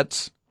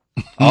Jets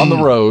on the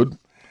road,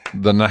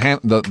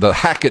 the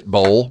Hackett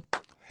Bowl,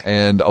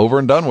 and over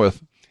and done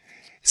with.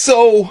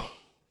 So,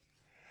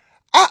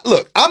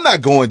 I'm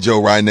not going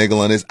Joe Reinagle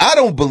on this. I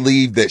don't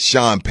believe that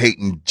Sean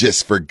Payton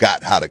just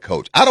forgot how to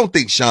coach. I don't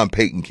think Sean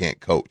Payton can't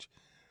coach.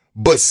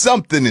 But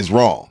something is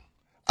wrong.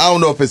 I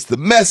don't know if it's the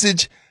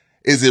message.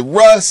 Is it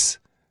Russ?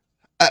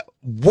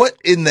 What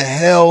in the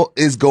hell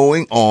is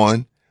going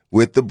on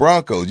with the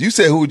Broncos? You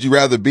said who would you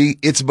rather be?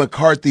 It's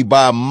McCarthy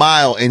by a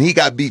mile, and he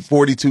got beat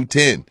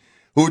 42-10.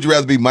 Who would you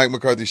rather be, Mike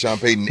McCarthy, Sean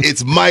Payton?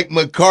 It's Mike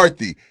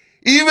McCarthy.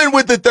 Even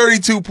with the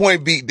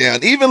 32-point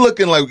beatdown, even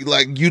looking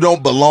like you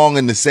don't belong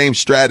in the same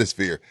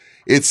stratosphere,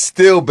 it's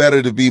still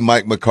better to be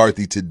Mike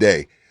McCarthy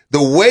today.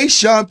 The way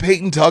Sean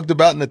Payton talked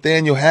about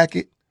Nathaniel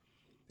Hackett,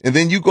 and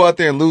then you go out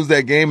there and lose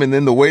that game, and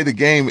then the way the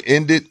game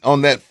ended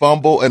on that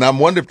fumble, and I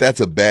wonder if that's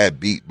a bad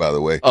beat, by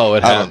the way. Oh,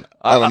 it happened.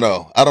 I don't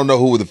know. I don't know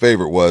who the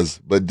favorite was,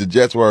 but the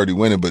Jets were already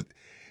winning. But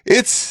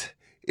it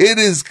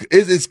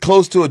is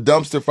close to a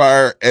dumpster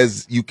fire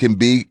as you can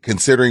be,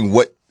 considering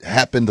what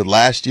happened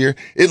last year.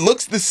 It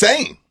looks the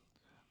same.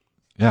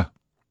 Yeah.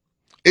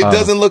 It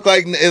doesn't look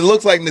like it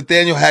looks like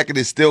Nathaniel Hackett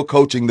is still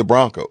coaching the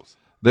Broncos.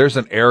 There's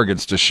an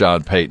arrogance to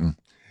Sean Payton.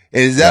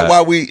 And is that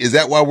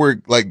why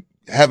we're like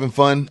having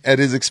fun at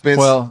his expense?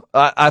 Well,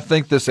 I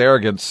think this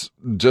arrogance,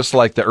 just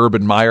like the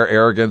Urban Meyer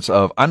arrogance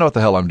of, I know what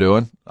the hell I'm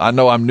doing. I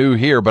know I'm new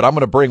here, but I'm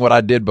going to bring what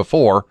I did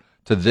before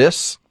to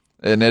this,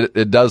 and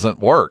it doesn't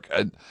work.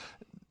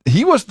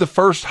 He was the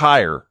first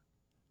hire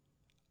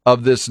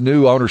of this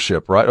new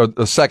ownership, right? Or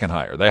the second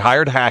hire. They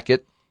hired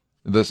Hackett,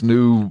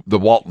 the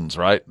Waltons,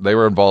 right? They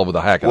were involved with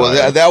the Hackett.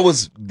 Well, that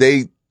was,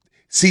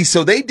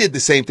 so they did the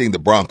same thing the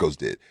Broncos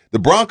did. The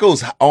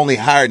Broncos only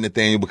hired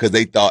Nathaniel because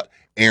they thought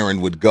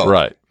Aaron would go.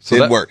 Right. So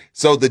didn't work.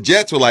 So the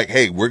Jets were like,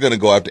 hey, we're going to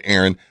go after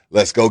Aaron.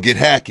 Let's go get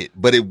Hackett.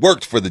 But it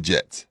worked for the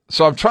Jets.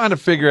 So I'm trying to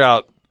figure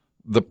out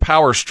the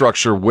power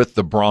structure with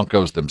the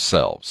Broncos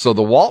themselves. So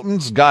the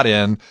Waltons got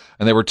in,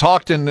 and they were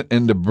talked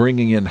into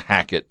bringing in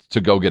Hackett to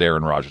go get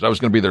Aaron Rodgers. That was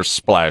going to be their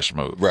splash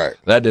move. Right.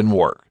 That didn't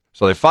work.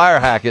 So they fire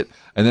Hackett,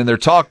 and then they're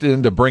talked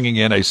into bringing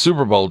in a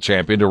Super Bowl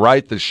champion to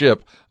right the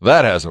ship.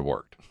 That hasn't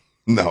worked.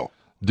 No.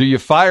 Do you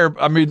fire?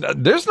 I mean,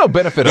 there's no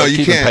benefit of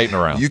keeping Peyton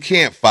around. You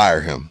can't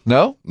fire him.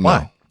 No?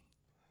 Why?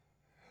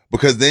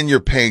 Because then you're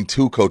paying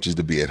two coaches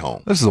to be at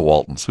home. This is the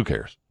Waltons. Who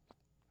cares?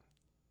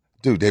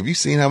 Dude, have you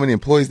seen how many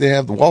employees they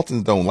have? The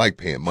Waltons don't like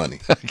paying money.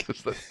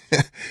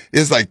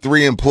 It's like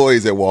 3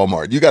 employees at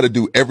Walmart. You got to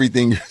do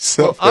everything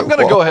yourself. Well, I'm going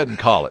to go ahead and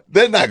call it.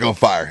 They're not going to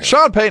fire him.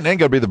 Sean Payton ain't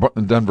going to be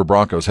the Denver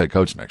Broncos head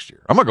coach next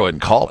year. I'm going to go ahead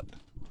and call it.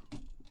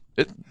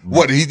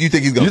 What, you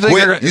think he's going to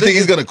quit? You think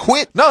he's going to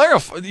quit? No,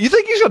 you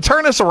think he's going to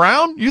turn this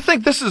around? You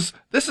think this is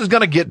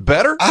going to get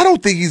better? I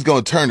don't think he's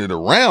going to turn it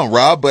around,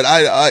 Rob, but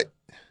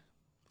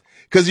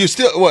because you're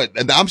still,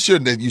 and I'm sure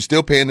that you're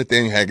still paying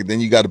Nathaniel Hackett,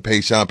 then you got to pay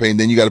Sean Payton,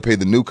 then you got to pay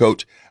the new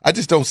coach. I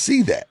just don't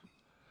see that.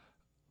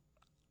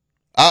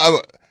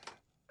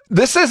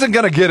 This isn't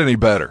going to get any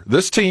better.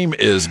 This team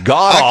is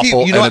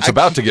god-awful, and it's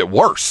about to get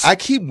worse. I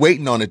keep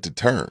waiting on it to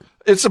turn.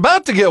 It's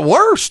about to get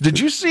worse. Did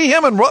you see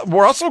him and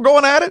Russell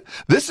going at it?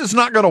 This is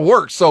not going to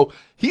work. So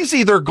he's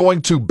either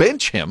going to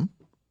bench him.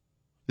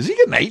 Is he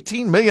getting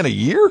 $18 million a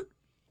year?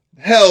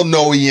 Hell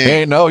no, he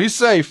ain't. No, he's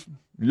safe.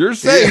 You're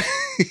safe.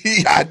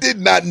 Yeah. I did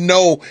not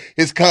know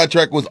his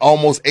contract was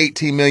almost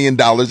 $18 million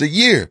a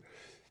year.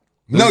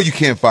 No, you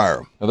can't fire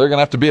him. Well, they're going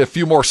to have to be a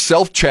few more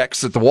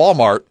self-checks at the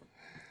Walmart.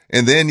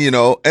 And then,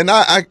 and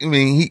I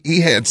mean, he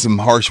had some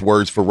harsh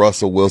words for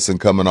Russell Wilson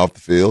coming off the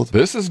field.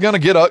 This is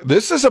going to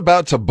this is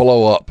about to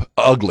blow up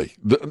ugly.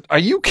 Are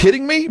you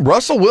kidding me?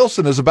 Russell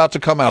Wilson is about to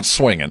come out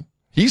swinging.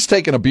 He's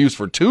taken abuse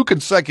for 2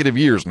 consecutive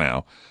years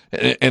now,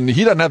 and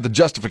he doesn't have the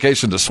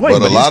justification to swing.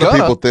 But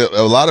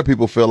a lot of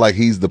people feel like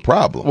he's the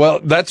problem. Well,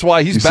 that's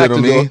why he's backed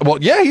into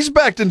he's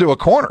backed into a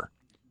corner.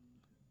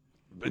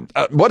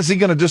 What is he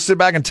going to just sit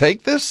back and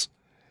take this?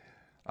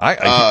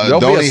 There'll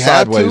be a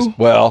sideways.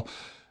 Well,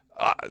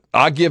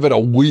 I give it a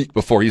week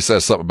before he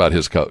says something about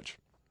his coach.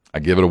 I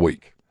give it a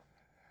week.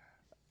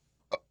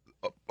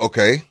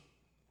 Okay.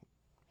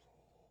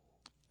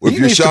 If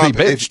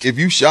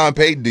you Sean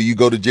Payton, do you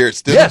go to Jarrett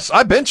Stidham? Yes,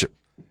 I bench him.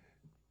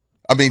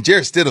 I mean,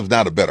 Jarrett Stidham's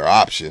not a better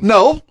option.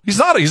 No, he's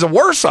not. He's a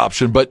worse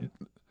option. But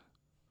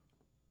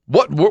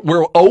we're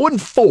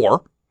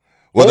 0-4.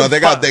 Well, no,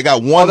 they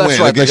got one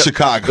win against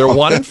Chicago. They're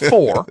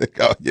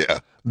 1-4.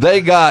 Yeah,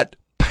 they got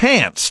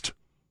pantsed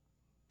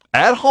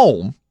at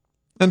home,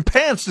 and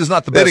pantsed is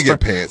not the best. They didn't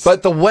get pantsed,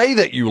 but the way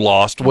that you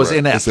lost was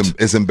inept.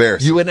 It's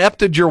embarrassing. You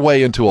inepted your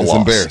way into a loss.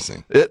 It's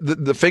embarrassing.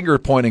 The finger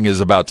pointing is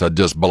about to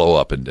just blow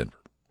up in Denver.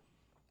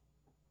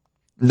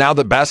 Now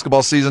that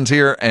basketball season's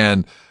here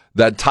and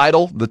that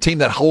title, the team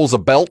that holds a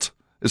belt,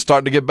 is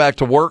starting to get back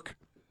to work,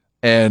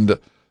 and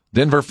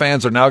Denver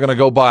fans are now going to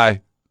go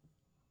buy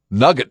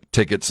Nugget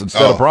tickets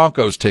instead of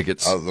Broncos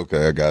tickets.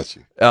 Okay, I got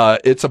you.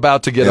 It's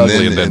about to get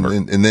ugly in Denver.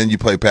 And then you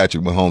play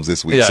Patrick Mahomes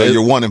this week, yeah, so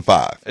you're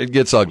 1-5. It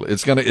gets ugly.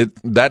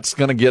 That's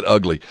gonna get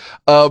ugly.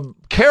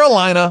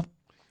 Carolina,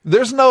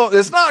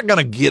 it's not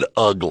gonna get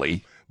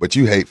ugly. But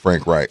you hate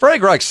Frank Reich.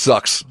 Frank Reich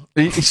sucks.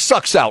 He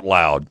sucks out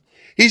loud.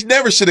 He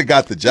never should have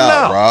got the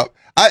job, Rob.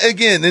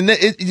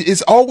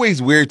 It's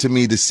always weird to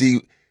me to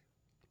see.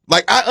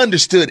 Like, I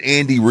understood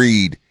Andy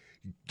Reid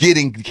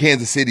getting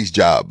Kansas City's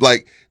job.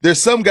 Like,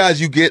 there's some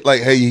guys you get,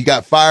 like, hey, he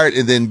got fired,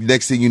 and then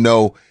next thing you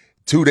know,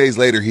 2 days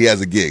later, he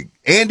has a gig.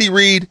 Andy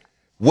Reid,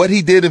 what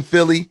he did in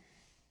Philly,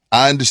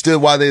 I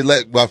understood why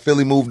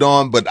Philly moved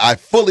on, but I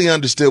fully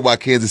understood why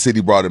Kansas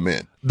City brought him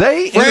in.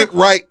 Frank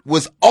Reich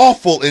was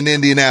awful in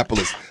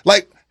Indianapolis.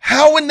 Like,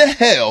 how in the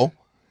hell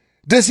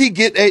does he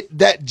get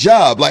that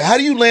job? Like, how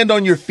do you land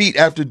on your feet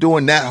after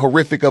doing that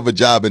horrific of a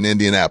job in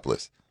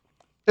Indianapolis?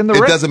 It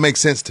doesn't make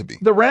sense to me.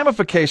 The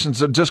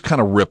ramifications are just kind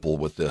of ripple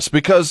with this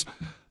because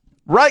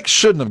Reich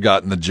shouldn't have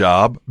gotten the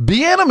job.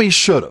 Bieniemy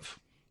should have.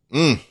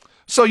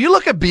 So you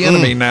look at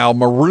Bieniemy now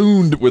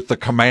marooned with the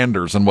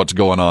Commanders and what's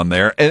going on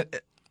there. And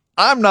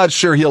I'm not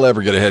sure he'll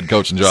ever get a head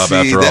coaching job after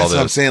all this. That's what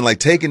I'm saying. Like,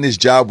 taking this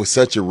job was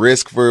such a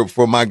risk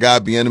for my guy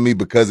Bieniemy,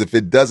 because if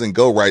it doesn't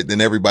go right,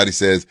 then everybody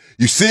says,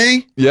 you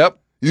see? Yep.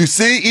 You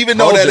see, even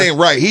though that ain't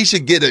right, he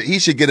should get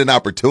an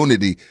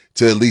opportunity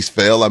to at least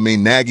fail. I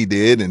mean, Nagy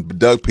did, and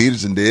Doug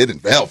Peterson did,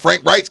 and hell,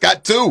 Frank Reich's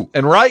got 2.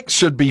 And Reich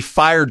should be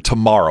fired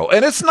tomorrow.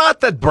 And it's not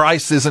that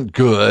Bryce isn't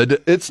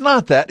good. It's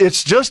not that.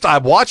 It's just I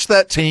watched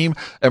that team,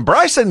 and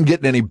Bryce isn't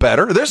getting any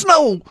better. There's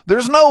no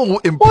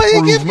improvement.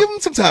 Well, give him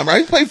some time,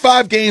 right? He played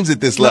 5 games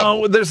at this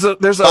level. No, there's a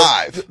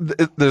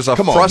 5. There's a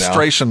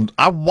frustration.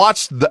 I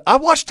watched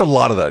a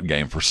lot of that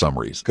game for some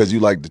reason because you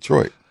like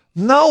Detroit.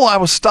 No, I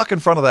was stuck in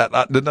front of that.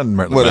 It doesn't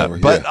matter. Whatever,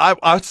 but yeah.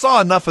 I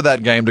saw enough of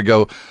that game to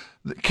go.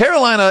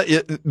 Carolina,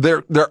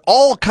 they're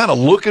all kind of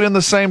looking in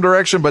the same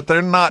direction, but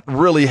they're not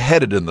really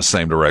headed in the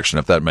same direction.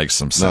 If that makes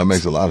some sense. No, it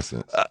makes a lot of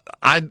sense.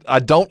 I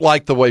don't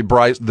like the way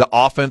the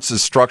offense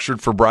is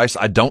structured for Bryce.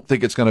 I don't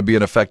think it's going to be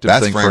an effective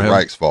thing for him. That's Frank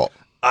Reich's fault.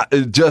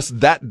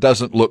 That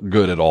doesn't look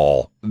good at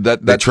all.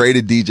 They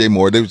traded DJ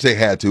Moore. They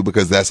had to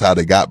because that's how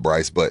they got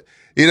Bryce, but.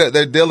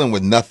 They're dealing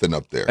with nothing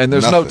up there. And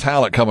there's no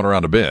talent coming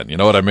around a bend. You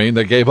know what I mean?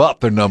 They gave up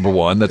their number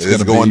one.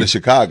 That's going to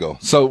Chicago.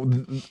 So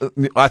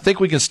I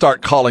think we can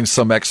start calling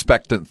some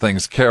expectant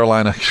things.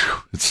 Carolina,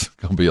 it's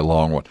going to be a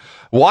long one.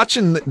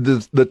 Watching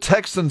the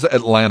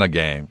Texans-Atlanta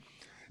game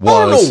I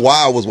don't know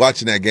why I was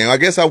watching that game. I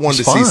guess I wanted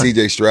to see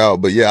C.J.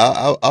 Stroud, but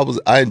yeah,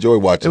 I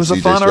enjoyed watching C.J.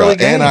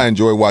 Stroud, and I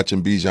enjoy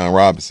watching Bijan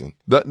Robinson.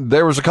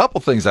 There was a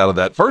couple things out of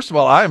that. First of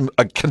all,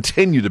 I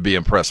continue to be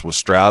impressed with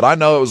Stroud. I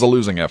know it was a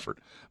losing effort.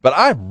 But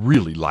I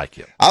really like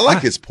him. I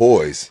like his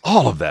poise.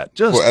 All of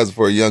that. As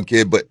for a young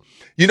kid. But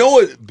you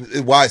know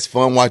why it's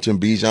fun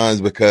watching Bijan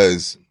is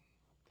because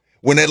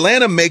when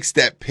Atlanta makes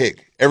that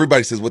pick,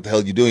 everybody says, what the hell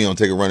are you doing? You don't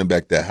take a running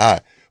back that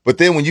high. But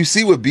then when you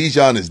see what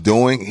Bijan is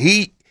doing,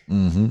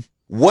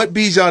 what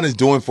Bijan is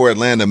doing for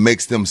Atlanta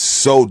makes them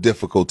so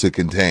difficult to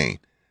contain.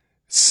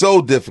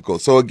 So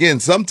difficult. So again,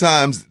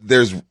 sometimes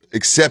there's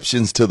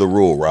exceptions to the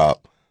rule, Rob.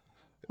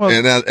 Well,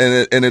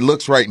 and it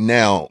looks right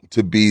now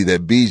to be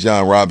that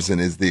Bijan Robinson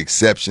is the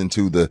exception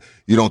to the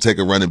you don't take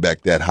a running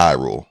back that high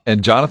rule.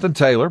 And Jonathan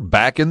Taylor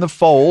back in the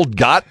fold,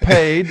 got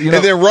paid. And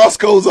then Ross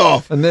goes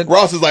off. And then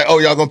Ross is like, "Oh,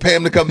 y'all gonna pay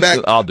him to come back?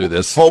 I'll do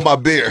this. Hold my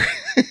beer."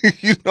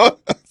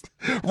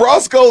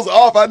 Ross goes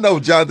off. I know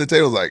Jonathan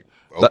Taylor's like,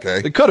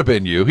 okay. It could have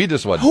been you. He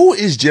just wasn't. Who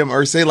is Jim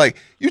Irsay? Like,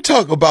 you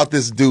talk about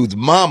this dude's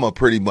mama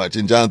pretty much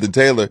in Jonathan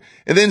Taylor,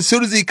 and then as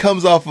soon as he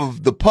comes off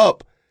of the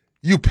pup,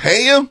 you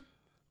pay him?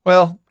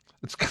 Well,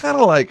 it's kind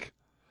of like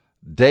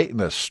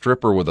dating a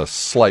stripper with a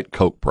slight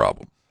coke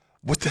problem.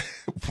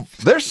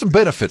 There's some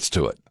benefits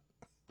to it.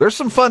 There's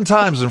some fun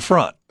times in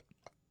front.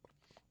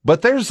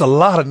 But there's a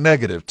lot of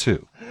negative,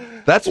 too.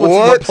 That's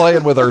what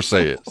playing with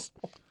Irsay is.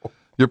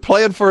 You're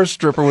playing for a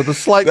stripper with a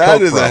slight coke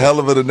problem. That is a hell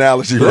of an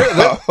analogy,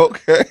 Rob.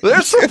 Okay.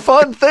 There's some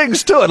fun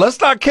things to it. Let's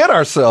not kid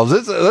ourselves.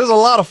 There's a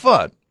lot of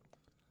fun.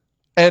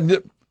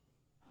 And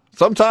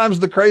sometimes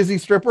the crazy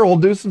stripper will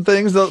do some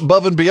things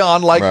above and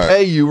beyond, like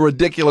pay you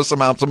ridiculous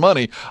amounts of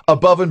money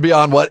above and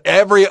beyond what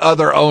every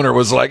other owner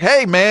was like,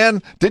 hey,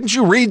 man, didn't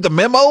you read the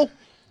memo?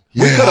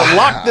 Yeah. We could have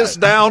locked this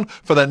down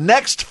for the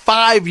next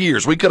 5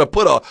 years. We could have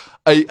put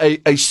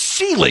a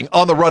ceiling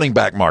on the running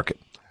back market.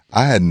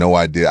 I had no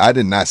idea. I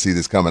did not see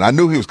this coming. I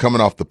knew he was coming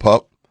off the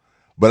pup,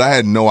 but I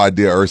had no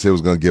idea Irsay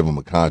was going to give him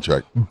a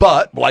contract.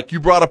 But, like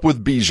you brought up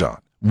with Bijan,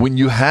 when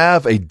you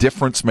have a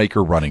difference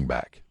maker running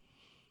back,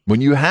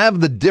 when you have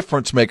the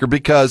difference maker,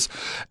 because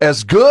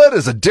as good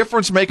as a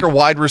difference maker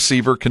wide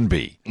receiver can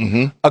be,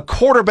 a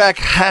quarterback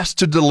has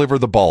to deliver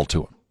the ball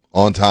to him.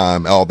 On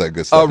time, all that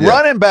good stuff.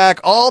 Running back,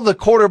 all the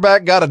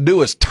quarterback got to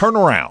do is turn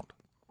around.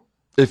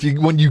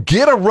 When you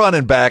get a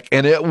running back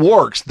and it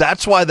works,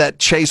 that's why that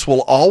chase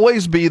will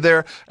always be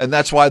there, and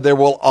that's why there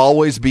will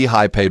always be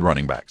high-paid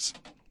running backs.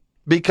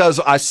 Because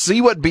I see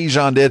what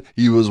Bijan did.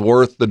 He was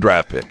worth the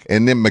draft pick.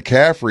 And then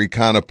McCaffrey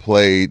kind of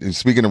played, and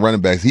speaking of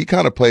running backs, he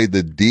kind of played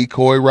the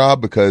decoy,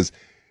 Rob, because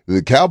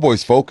the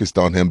Cowboys focused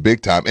on him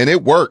big time. And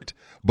it worked,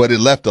 but it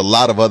left a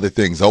lot of other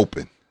things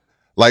open.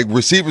 Like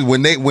receivers,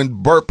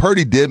 when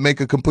Purdy did make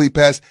a complete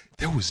pass,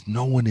 there was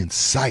no one in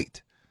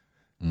sight.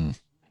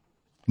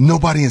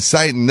 Nobody in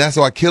sight, and that's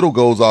why Kittle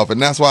goes off, and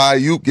that's why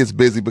Ayuk gets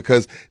busy,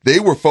 because they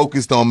were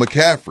focused on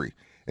McCaffrey.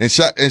 And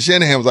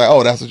Shanahan was like,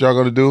 oh, that's what y'all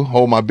going to do?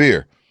 Hold my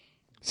beer.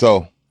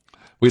 So,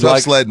 tough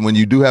sledding when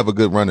you do have a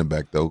good running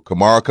back, though.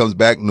 Kamara comes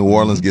back, New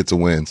Orleans gets a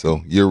win,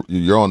 so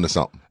you're on to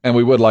something. And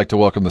we would like to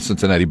welcome the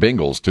Cincinnati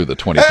Bengals to the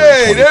 23-24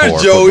 Hey,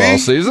 there's Joey. football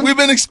season. We've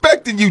been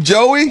expecting you,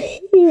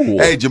 Joey. Ooh.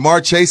 Hey,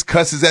 Jamar Chase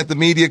cusses at the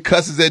media,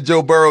 cusses at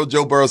Joe Burrow.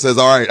 Joe Burrow says,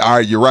 all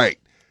right, you're right.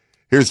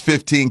 Here's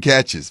 15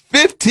 catches.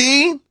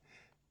 15?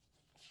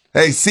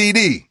 Hey,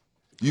 CD,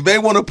 you may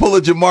want to pull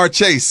a Jamar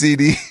Chase,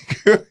 CD.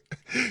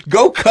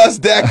 Go cuss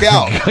Dak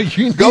out.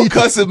 Go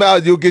cuss him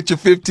out. You'll get your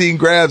 15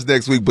 grabs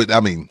next week. But,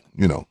 I mean,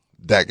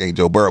 Dak ain't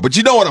Joe Burrow. But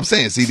you know what I'm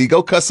saying, CD.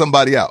 Go cuss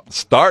somebody out.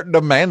 Start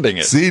demanding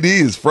it.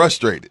 CD is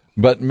frustrated.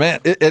 But, man,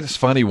 it's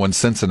funny when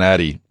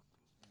Cincinnati,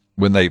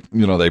 when they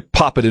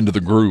pop it into the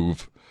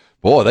groove,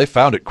 boy, they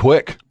found it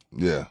quick.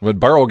 Yeah. When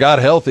Burrow got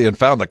healthy and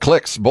found the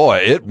clicks, boy,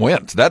 it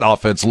went. That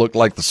offense looked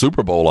like the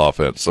Super Bowl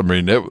offense. I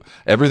mean,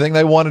 everything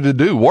they wanted to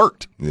do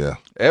worked. Yeah.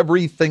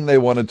 Everything they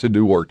wanted to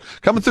do worked.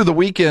 Coming through the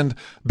weekend,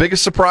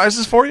 biggest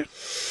surprises for you?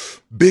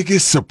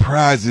 Biggest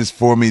surprises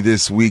for me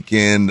this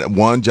weekend.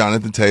 One,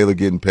 Jonathan Taylor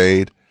getting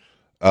paid.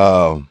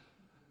 Buffalo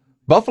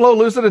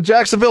losing to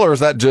Jacksonville, or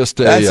is that just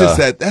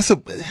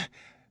a...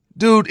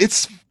 Dude,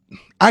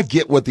 I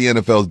get what the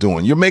NFL is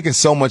doing. You're making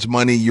so much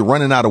money. You're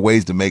running out of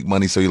ways to make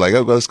money. So you're like,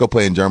 oh, let's go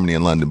play in Germany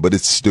and London. But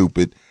it's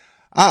stupid.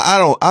 I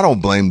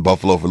don't blame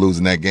Buffalo for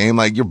losing that game.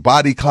 Like your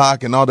body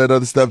clock and all that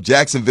other stuff.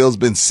 Jacksonville's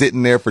been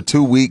sitting there for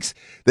 2 weeks.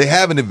 They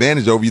have an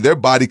advantage over you. Their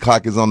body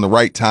clock is on the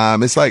right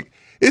time. It's like,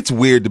 it's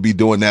weird to be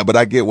doing that, but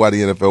I get why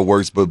the NFL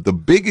works. But the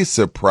biggest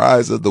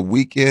surprise of the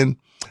weekend,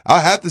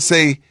 I have to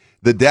say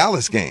the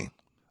Dallas game.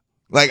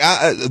 Like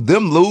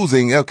them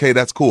losing, okay,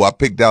 that's cool. I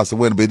picked Dallas to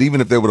win, but even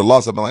if they would have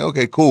lost, I'm like,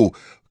 okay, cool.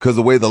 Because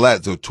the way the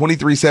last, so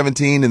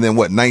 23-17 and then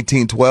what,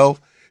 19-12?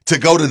 To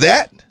go to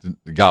that?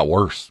 It got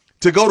worse.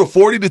 To go to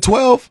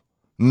 40-12?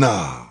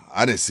 Nah,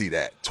 I didn't see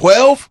that.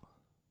 12?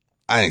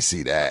 I didn't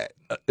see that.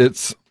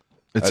 It's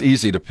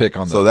easy to pick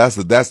on. So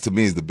that's to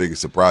me is the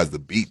biggest surprise, the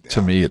beat.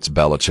 To me, it's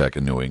Belichick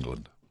in New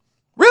England.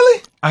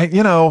 Really?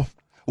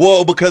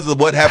 Well, because of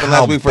what happened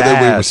last week, where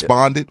they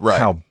responded, right?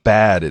 How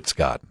bad it's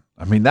gotten.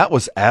 I mean, that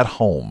was at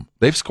home.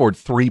 They've scored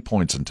 3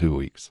 points in 2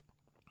 weeks.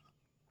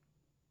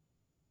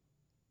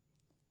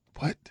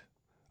 What?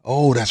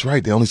 Oh, that's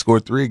right. They only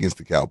scored 3 against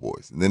the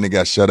Cowboys. And then they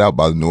got shut out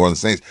by the New Orleans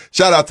Saints.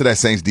 Shout out to that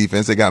Saints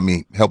defense. They got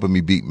me helping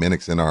me beat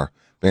Minix in our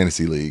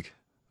fantasy league.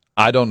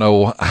 I don't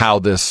know how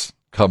this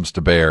comes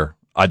to bear.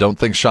 I don't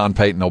think Sean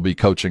Payton will be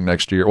coaching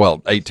next year.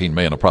 Well, 18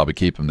 million will probably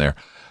keep him there.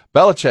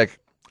 Belichick,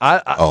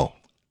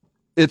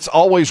 it's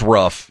always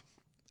rough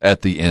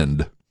at the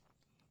end.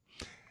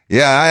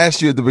 Yeah, I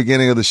asked you at the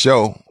beginning of the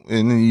show,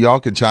 and y'all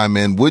can chime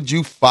in. Would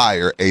you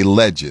fire a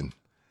legend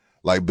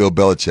like Bill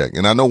Belichick?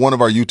 And I know one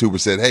of our YouTubers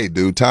said, hey,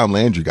 dude, Tom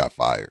Landry got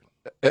fired.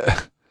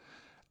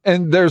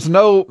 And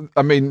no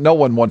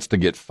one wants to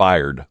get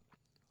fired.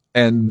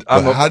 And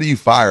how do you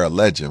fire a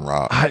legend,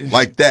 Rob?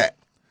 Like that?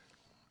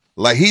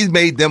 Like he's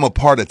made them a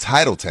part of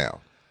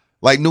Titletown.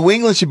 Like New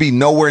England should be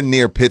nowhere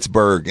near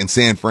Pittsburgh and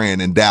San Fran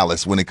and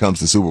Dallas when it comes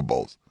to Super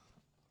Bowls.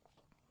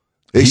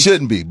 They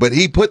shouldn't be, but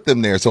he put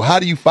them there. So how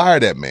do you fire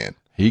that man?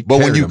 But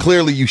when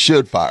you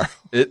should fire.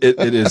 It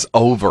is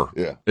over.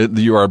 Yeah.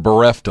 You are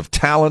bereft of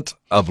talent,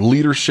 of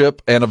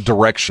leadership, and of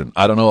direction.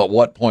 I don't know at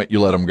what point you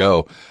let him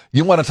go.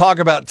 You want to talk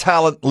about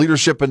talent,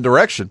 leadership, and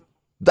direction?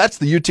 That's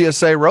the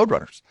UTSA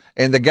Roadrunners.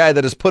 And the guy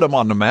that has put them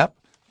on the map,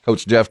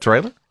 Coach Jeff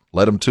Traylor,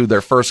 led them to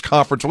their first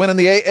conference win in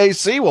the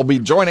AAC, will be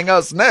joining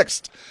us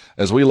next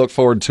as we look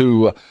forward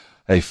to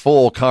a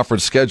full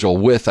conference schedule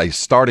with a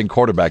starting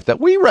quarterback that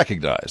we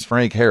recognize,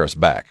 Frank Harris,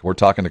 back. We're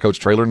talking to Coach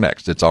Traylor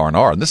next. It's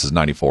R&R, and this is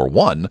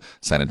 94.1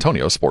 San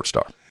Antonio Sports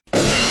Star.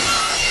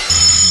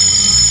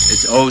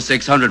 It's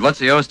 0600. What's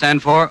the O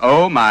stand for?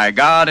 Oh, my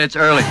God, it's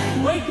early.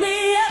 Wake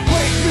me up,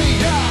 wake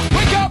me up,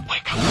 wake up,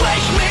 wake up,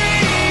 wake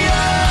me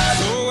up,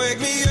 so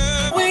wake me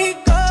up,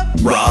 wake up.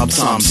 Rob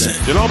Thompson.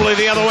 Ginobili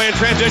the other way in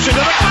transition to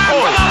the back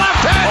with a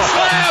left-hand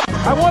slam.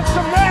 I want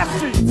some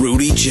nasty.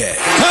 Rudy J.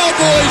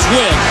 Cowboys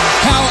win.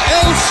 How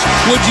else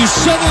would you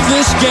settle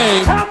this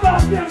game? How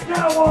about them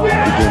Cowboys?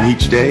 Begin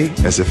each day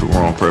as if it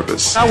were on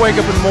purpose. I wake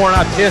up in the morning,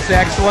 I piss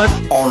excellent.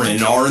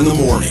 R&R in the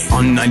morning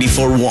on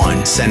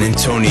 94.1 San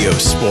Antonio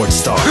Sports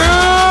Star. Good morning.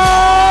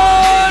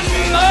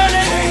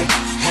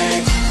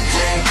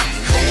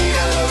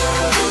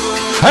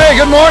 Hey,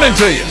 good morning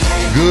to you.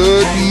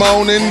 Good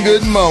morning,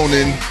 good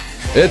morning.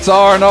 It's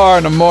R&R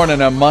in the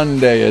morning, a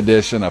Monday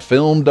edition, a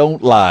Film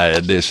Don't Lie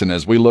edition.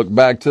 As we look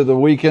back to the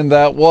weekend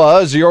that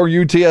was, your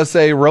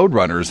UTSA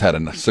Roadrunners had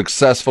a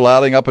successful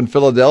outing up in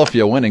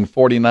Philadelphia, winning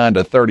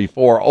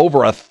 49-34, over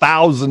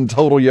 1,000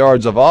 total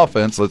yards of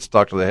offense. Let's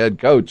talk to the head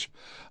coach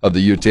of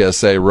the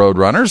UTSA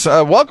Roadrunners.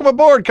 Welcome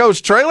aboard,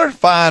 Coach Traylor.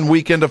 Fine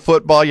weekend of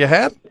football you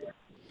had.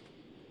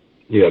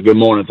 Yeah, good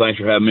morning. Thanks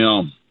for having me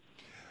on.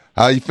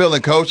 How you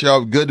feeling, Coach?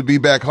 Y'all good to be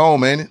back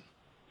home, ain't it?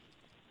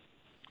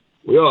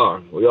 We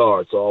are.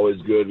 It's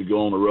always good to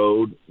go on the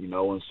road,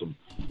 in some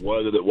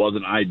weather that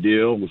wasn't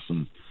ideal with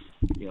some,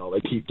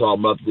 they keep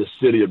talking about this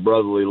city of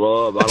brotherly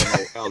love. I don't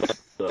know how that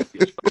stuff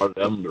gets started.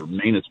 I'm the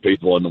meanest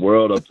people in the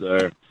world up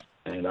there.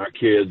 And our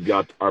kids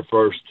got our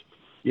first,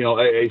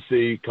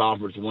 AAC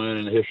conference win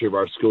in the history of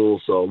our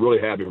school. So really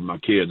happy for my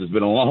kids. It's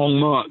been a long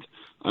month.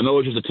 I know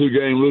it's just a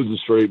 2-game losing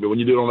streak, but when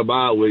you do it on a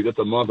bye week, that's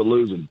a month of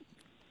losing.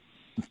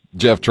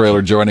 Jeff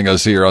Traylor joining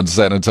us here on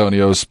San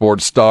Antonio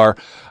Sports Star.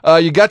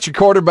 You got your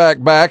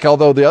quarterback back,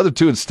 although the other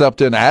two had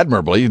stepped in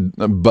admirably,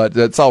 but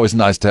it's always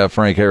nice to have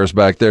Frank Harris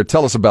back there.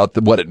 Tell us about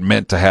what it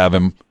meant to have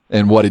him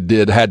and what he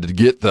had to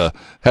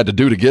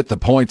do to get the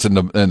points and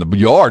the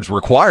yards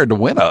required to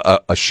win a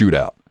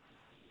shootout.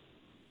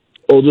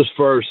 Well, just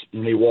first,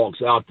 when he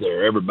walks out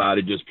there,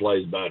 everybody just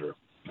plays better.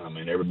 I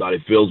mean,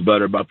 everybody feels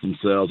better about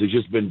themselves. He's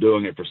just been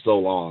doing it for so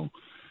long.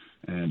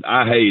 And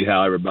I hate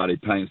how everybody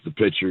paints the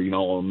picture,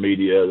 on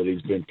media that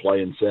he's been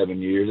playing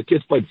 7 years. The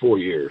kid's played 4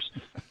 years.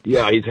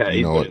 Yeah, he's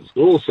been in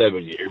school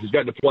 7 years. He's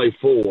got to play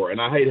 4,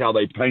 and I hate how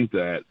they paint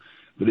that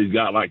he's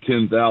got like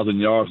 10,000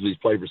 yards and he's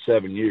played for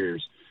 7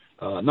 years.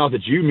 Not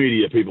that you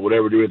media people would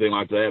ever do anything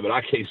like that, but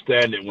I can't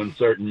stand it when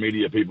certain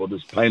media people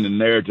just paint a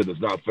narrative that's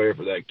not fair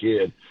for that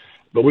kid.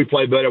 But we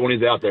play better when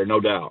he's out there, no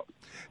doubt.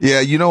 Yeah,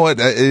 you know what?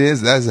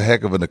 That's a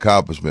heck of an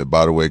accomplishment,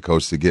 by the way,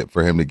 Coach,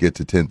 for him to get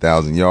to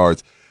 10,000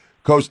 yards.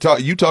 Coach,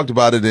 you talked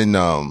about it in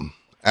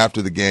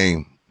after the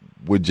game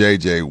with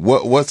JJ.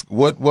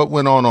 What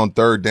went on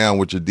third down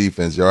with your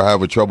defense? Y'all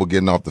having trouble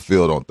getting off the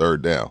field on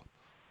third down?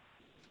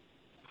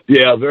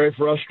 Yeah, very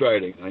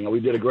frustrating. We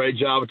did a great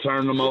job of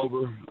turning them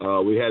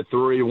over. We had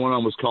 3. One of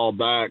them was called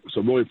back,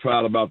 so really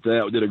proud about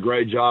that. We did a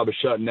great job of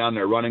shutting down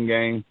their running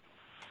game.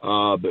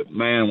 But,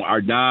 man,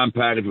 our dime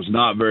package was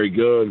not very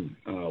good.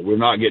 We're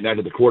not getting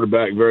after the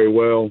quarterback very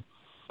well.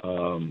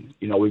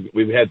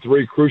 We've had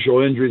 3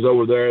 crucial injuries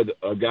over there,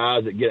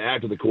 guys that get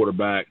after the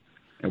quarterback,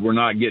 and we're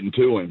not getting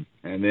to him.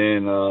 And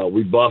then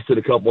we busted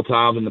a couple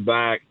times in the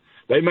back.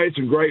 They made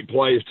some great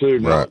plays, too.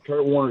 Right.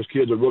 Kurt Warner's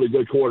kid's a really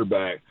good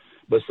quarterback,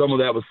 but some of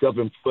that was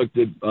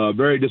self-inflicted.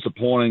 Very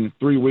disappointing.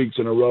 3 weeks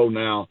in a row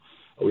now.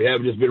 We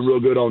haven't just been real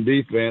good on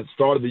defense.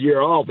 Started the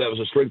year off, that was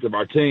the strength of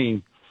our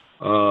team.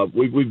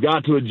 We've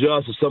got to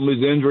adjust to some of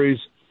these injuries,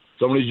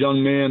 some of these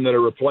young men that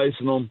are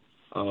replacing them.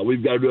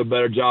 We've got to do a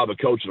better job of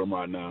coaching them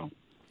right now.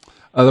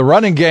 The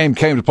running game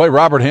came to play.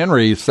 Robert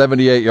Henry,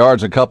 78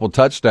 yards, a couple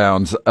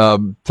touchdowns.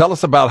 Tell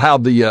us about how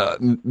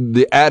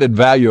the added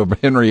value of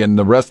Henry and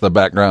the rest of the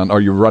background,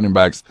 or your running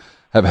backs,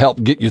 have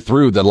helped get you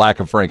through the lack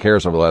of Frank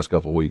Harris over the last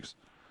couple of weeks.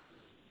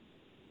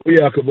 Well,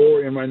 yeah,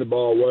 Kavorian ran the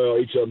ball well.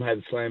 Each of them had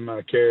the same amount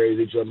of carries.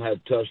 Each of them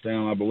had a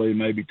touchdown, I believe,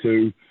 maybe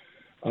 2.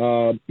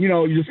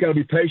 You just got to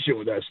be patient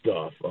with that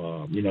stuff.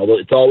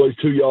 It's always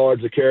 2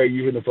 yards to carry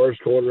you in the first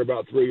quarter,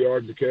 about 3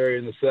 yards to carry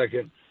in the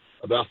second,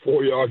 about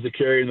 4 yards to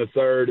carry in the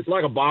third. It's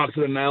like a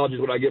boxing analogy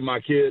is what I give my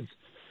kids.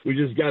 We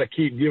just got to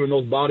keep giving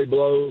those body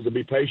blows and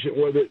be patient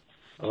with it.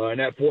 In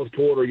that fourth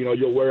quarter,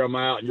 you'll wear them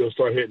out and you'll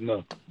start hitting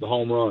the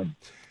home run.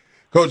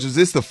 Coach, is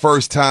this the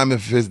first time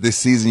this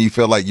season you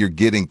feel like you're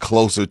getting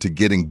closer to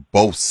getting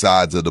both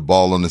sides of the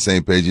ball on the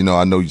same page?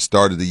 I know you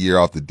started the year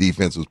off, the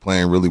defense was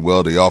playing really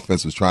well. The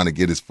offense was trying to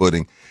get its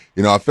footing.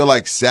 I feel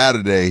like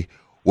Saturday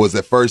was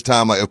the first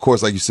time, like, of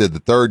course, like you said, the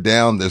third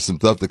down, there's some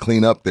stuff to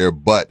clean up there,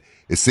 but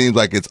it seems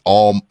like it's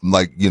all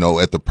like,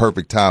 at the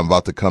perfect time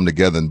about to come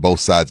together and both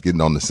sides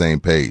getting on the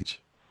same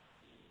page.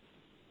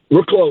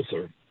 We're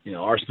closer.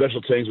 Our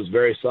special teams was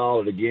very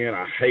solid again.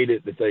 I hate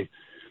it that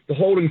the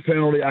holding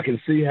penalty, I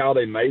can see how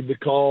they made the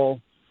call.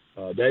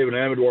 David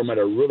Amador made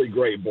a really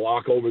great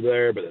block over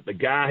there, but the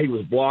guy he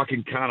was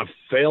blocking kind of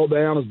fell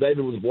down as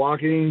David was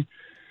blocking.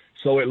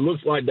 So it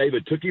looks like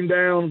David took him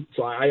down.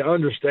 So I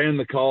understand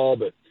the call,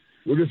 but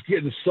we're just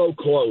getting so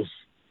close.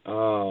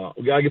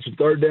 We got to get some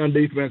third down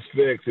defense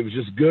fixed. It was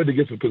just good to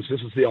get some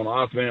consistency on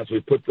offense.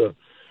 We put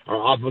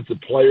our offensive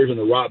players in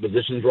the right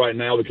positions right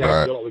now. We kind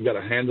of feel like we've got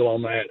a handle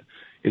on that.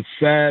 It's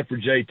sad for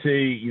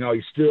JT.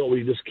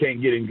 We just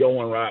can't get him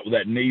going right with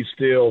that knee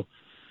still.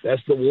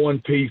 That's the one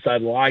piece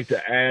I'd like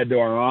to add to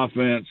our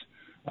offense.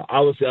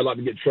 Obviously, I'd like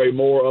to get Trey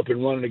Moore up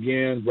and running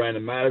again,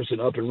 Brandon Matterson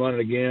up and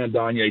running again,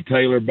 Danye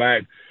Taylor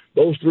back.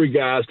 Those 3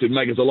 guys could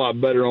make us a lot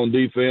better on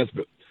defense.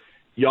 But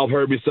y'all have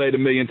heard me say it a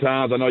million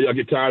times. I know y'all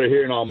get tired of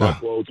hearing all my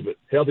quotes, but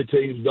healthy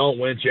teams don't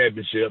win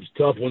championships.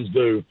 Tough ones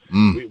do.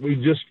 We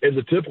just, as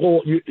a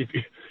typical,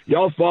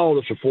 y'all followed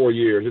us for 4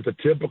 years. It's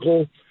a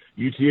typical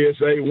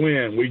UTSA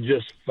win. We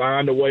just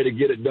find a way to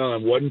get it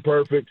done. Wasn't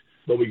perfect,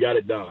 but we got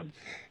it done.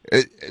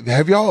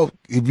 Have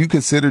you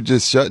considered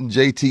just shutting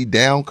JT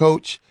down,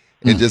 Coach,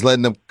 and just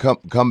letting them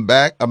come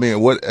back? I mean,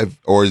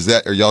 or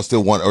y'all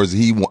still want, or is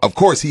he? Of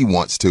course he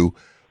wants to,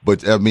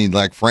 but I mean,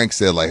 like Frank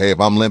said, like, hey, if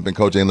I'm limping,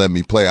 Coach ain't letting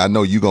me play. I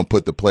know you're gonna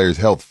put the players'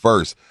 health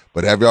first,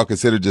 but have y'all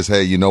considered just,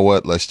 hey, you know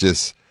what? Let's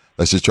just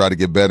try to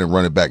get better and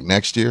run it back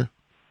next year.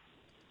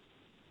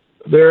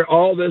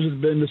 All this has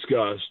been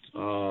discussed.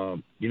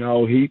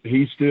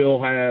 He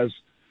still has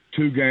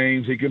 2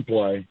 games he can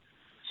play.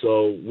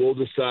 So we'll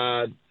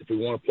decide if we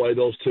want to play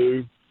those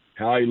 2,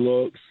 how he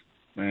looks.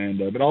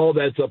 But all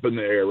that's up in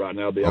the air right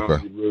now, to be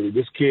honest with you, Rudy.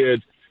 This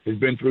kid has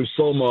been through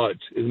so much.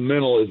 His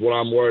mental is what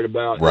I'm worried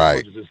about as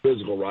much as his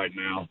physical right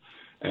now.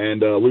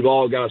 And we've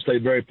all got to stay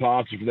very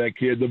positive for that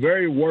kid. The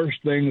very worst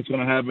thing that's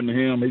going to happen to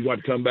him, he's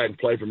going to come back and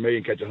play for me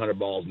and catch 100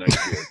 balls next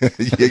year.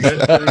 The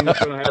best thing that's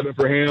going to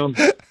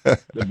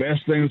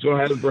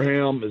happen for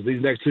him is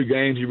these next 2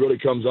 games he really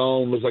comes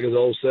on, looks like his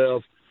old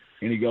self,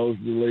 and he goes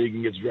to the league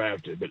and gets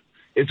drafted. But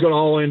it's going to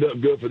all end up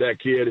good for that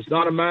kid. It's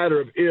not a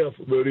matter of if,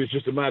 Rudy. It's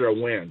just a matter of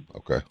when.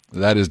 Okay.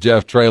 That is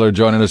Jeff Traylor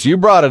joining us. You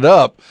brought it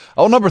up.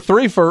 Number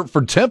 3 for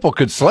Temple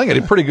could sling it.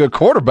 He's a pretty good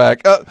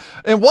quarterback.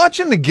 And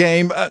watching the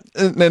game,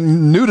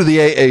 and new to the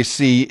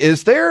AAC,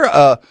 is there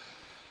a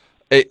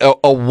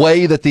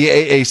way that the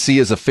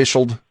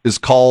AAC is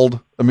called?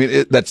 I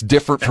mean, that's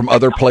different from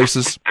other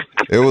places?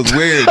 It was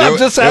weird. I'm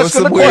just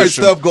asking the question. There was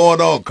some weird stuff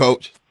going on,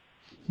 Coach.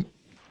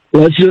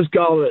 Let's just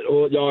call it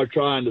what y'all are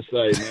trying to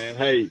say, man.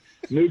 Hey,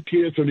 new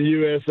kids from the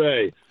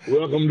USA,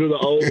 welcome to the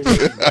old league.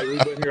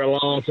 We've been here a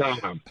long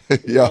time.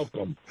 Yeah.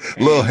 Welcome.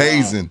 A little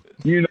hazing.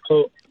 You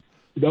know,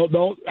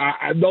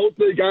 I don't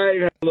think I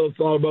ain't had a little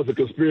thought about the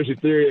conspiracy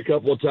theory a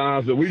couple of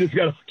times, but we just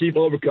got to keep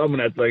overcoming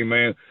that thing,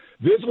 man.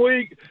 This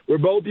week, we're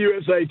both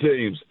USA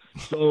teams.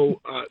 So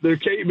there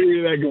can't be any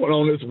of that going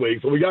on this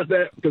week. So we got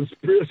that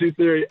conspiracy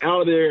theory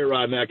out of the air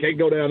right now. Can't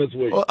go down this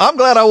week. Well, I'm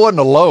glad I wasn't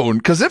alone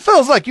because it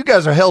feels like you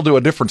guys are held to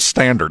a different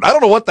standard. I don't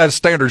know what that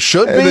standard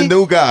should be. The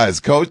new guys,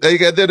 Coach. They're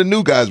the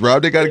new guys,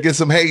 Rob. They got to get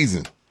some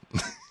hazing.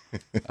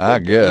 I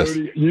guess.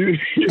 You're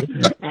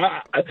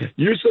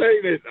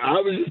saying it. I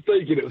was just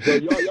thinking it. So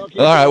y'all keep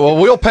all right, well,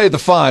 we'll pay the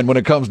fine when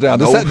it comes down.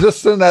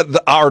 Just send that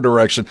our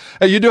direction.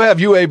 Hey, you do have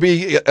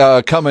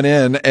UAB coming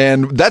in,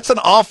 and that's an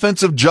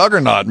offensive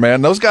juggernaut,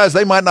 man. Those guys,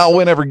 they might not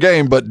win every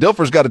game, but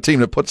Dilfer's got a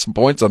team that puts some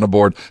points on the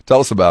board. Tell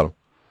us about them.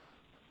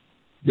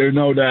 There's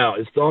no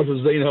doubt. It starts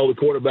with Zeno, the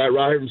quarterback,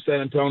 right here from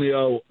San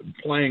Antonio,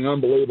 playing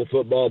unbelievable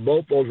football.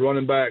 Both those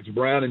running backs,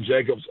 Brown and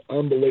Jacobs,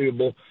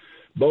 unbelievable.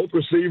 Both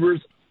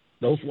receivers,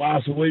 those fly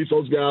sweeps,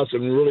 those guys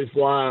can really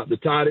fly. The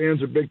tight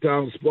ends are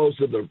big-time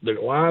explosive. The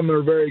linemen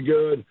are very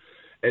good.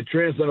 And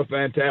Trent's done a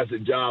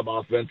fantastic job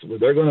offensively.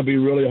 They're going to be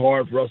really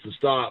hard for us to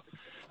stop.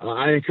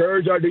 I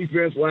encouraged our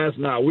defense last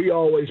night. We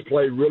always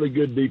play really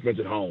good defense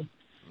at home.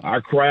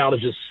 Our crowd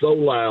is just so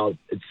loud.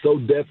 It's so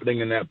deafening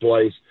in that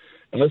place.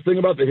 And let's think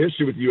about the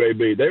history with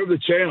UAB. They were the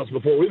champs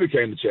before we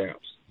became the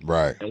champs.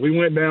 Right. And we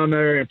went down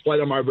there and played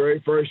them our very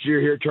first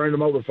year here, turned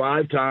them over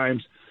 5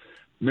 times.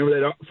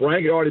 Remember that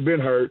Frank had already been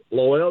hurt.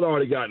 Lowell had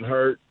already gotten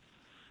hurt.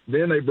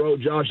 Then they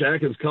broke Josh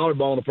Atkins'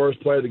 collarbone the first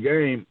play of the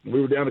game.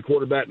 We were down to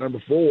quarterback number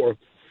 4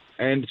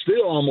 and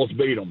still almost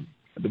beat them.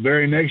 The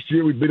very next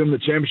year, we beat them in the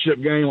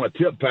championship game on a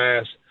tip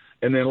pass,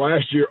 and then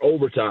last year,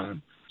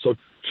 overtime. So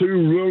 2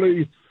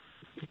 really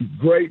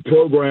great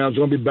programs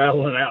going to be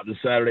battling out this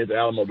Saturday at the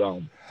Alamo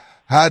Dome.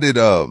 How did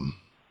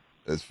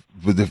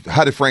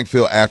Frank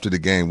feel after the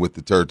game with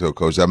the Turtle,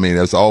 Coach? I mean,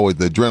 as always,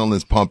 the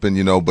adrenaline's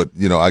pumping, but,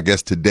 I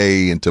guess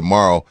today and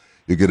tomorrow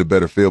you get a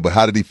better feel. But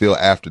how did he feel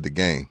after the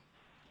game?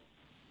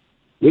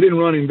 We didn't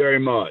run him very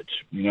much.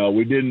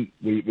 We didn't.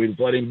 We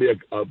let him be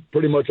a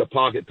pretty much a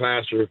pocket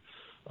passer.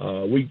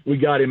 We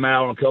got him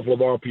out on a couple of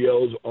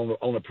RPOs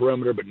on the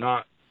perimeter, but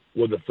not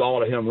with the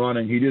thought of him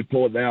running. He did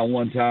pull it down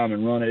one time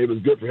and run it. It was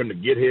good for him to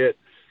get hit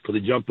because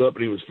he jumped up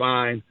and he was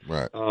fine.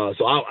 Right.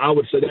 So I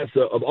would say that's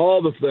of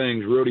all the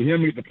things, Rudy,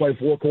 him getting to play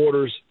 4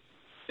 quarters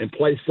and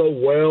play so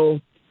well,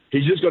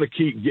 he's just going to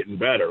keep getting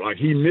better. Like,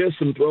 he missed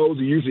some throws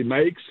he usually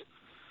makes,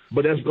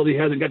 but that's because he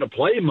hasn't got to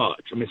play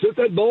much. I mean, since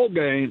that bowl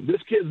game,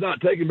 this kid's not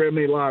taking very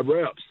many live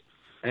reps,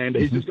 and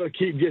he's just going to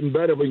keep getting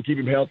better if we can keep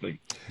him healthy.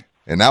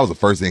 And that was the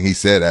first thing he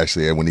said,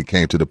 actually, when he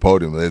came to the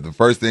podium. The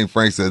first thing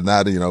Frank said,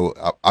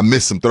 I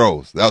missed some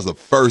throws. That was the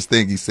first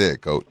thing he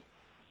said, Coach.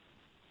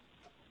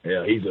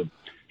 Yeah, he's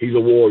a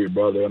warrior,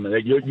 brother. I mean,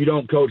 you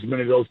don't coach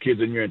many of those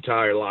kids in your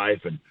entire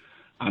life, and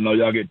I know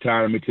y'all get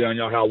tired of me telling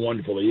y'all how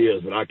wonderful he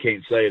is, but I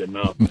can't say it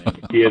enough, man.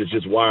 The kid is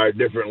just wired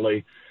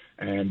differently,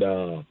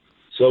 and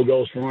so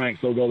goes Frank,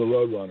 so go the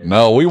Roadrunners.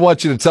 No, we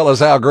want you to tell us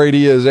how great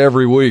he is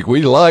every week.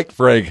 We like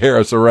Frank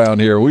Harris around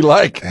here. We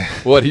like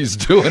what he's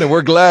doing, and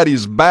we're glad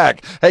he's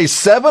back. Hey,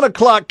 7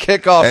 o'clock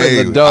kickoff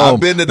in the Dome. I've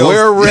been to those.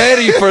 We're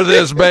ready for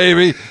this,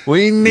 baby.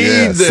 We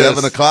need this.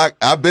 7 o'clock.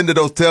 I've been to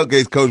those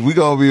tailgates, Coach. We're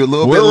going to be a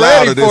little bit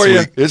louder this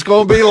week. It's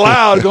going to be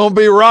loud. It's going to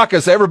be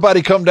raucous.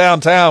 Everybody come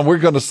downtown. We're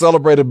going to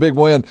celebrate a big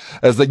win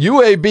as the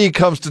UAB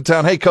comes to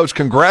town. Hey, Coach,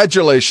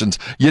 congratulations.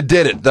 You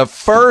did it. The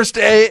first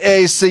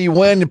AAC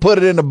win. You put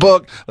it in the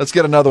book. Let's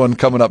get another one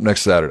coming up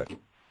next Saturday.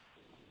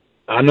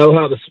 I know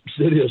how the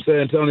city of San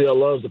Antonio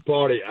loves to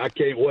party. I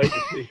can't wait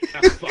to see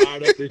how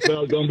fired up these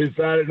fellas going to be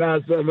Saturday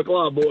night, 7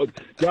 o'clock, boys.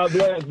 God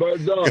bless.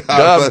 Birds up.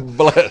 God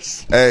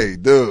bless. Hey,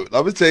 dude,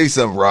 let me tell you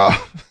something, Rob.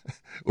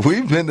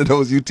 We've been to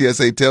those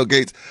UTSA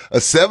tailgates. A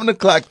 7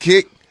 o'clock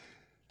kick.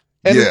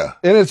 And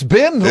it's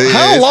been,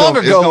 how long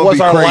ago was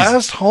our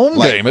last home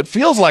game? It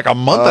feels like a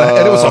month,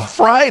 and it was a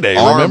Friday,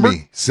 remember?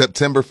 Army,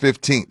 September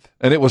 15th.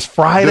 And it was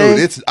Friday?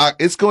 Dude,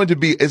 it's going to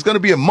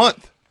be a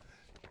month.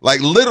 Like,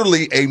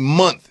 literally a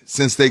month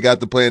since they got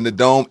to play in the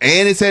Dome,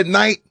 and it's at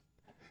night.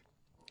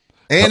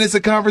 And it's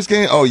a conference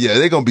game. Oh, yeah,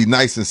 they're going to be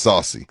nice and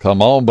saucy.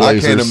 Come on,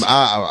 Blazers.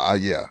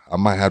 I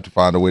might have to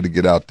find a way to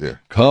get out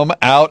there. Come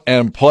out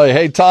and play.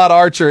 Hey, TODD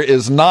ARCHER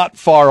is not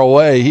far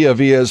away. He of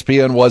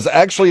ESPN was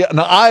actually an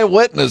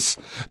eyewitness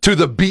to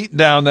the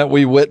beatdown that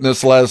we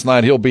witnessed last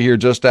night. He'll be here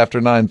just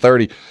after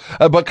 9:30.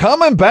 But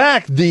coming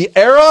back, the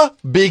era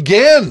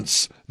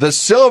begins. The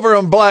silver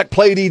and black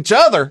played each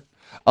other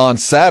on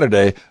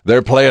Saturday.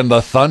 They're playing the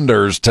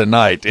Thunders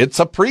tonight. It's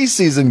a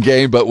preseason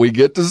game, but we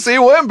get to see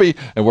Wemby,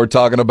 and we're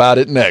talking about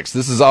it next.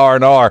 This is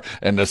R&R,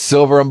 and the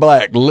Silver and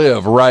Black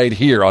live right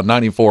here on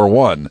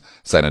 94.1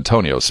 San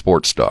Antonio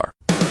Sports Star.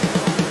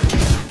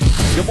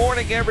 Good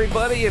morning,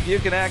 everybody. If you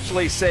can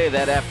actually say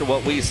that after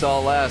what we saw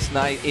last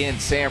night in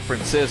San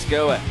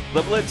Francisco.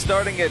 The Blitz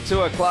starting at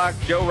 2 o'clock.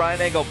 Joe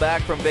Reinagle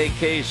back from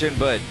vacation,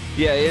 but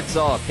yeah, it's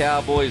all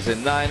Cowboys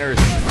and Niners.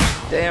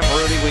 Damn,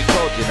 Rudy, we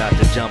told you not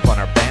to jump on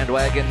our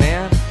bandwagon,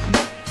 man.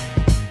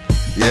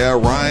 Yeah,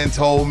 Ryan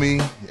told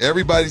me.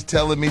 Everybody's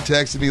telling me,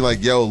 texting me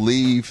like, yo,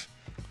 leave.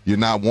 You're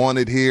not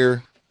wanted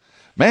here.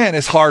 Man,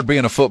 it's hard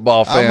being a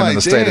football fan in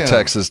the state of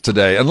Texas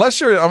today.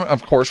 Unless you're,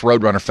 of course,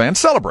 Roadrunner fan,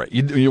 celebrate.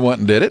 You went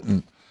and did it.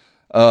 And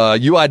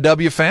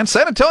UIW fan,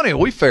 San Antonio,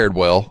 we fared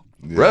well.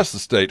 Yeah. Rest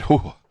of the state,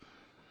 whew.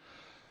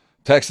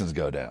 Texans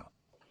go down.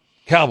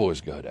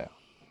 Cowboys go down.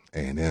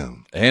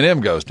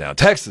 A&M goes down.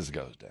 Texas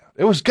goes down.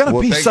 It was going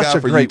to be such a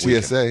great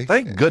UTSA. Weekend.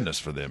 Thank goodness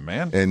for them,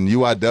 man. And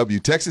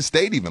UIW, Texas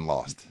State even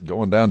lost.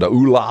 Going down to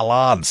Ooh La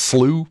La and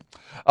SLU.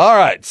 All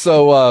right,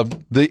 so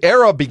the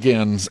era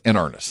begins in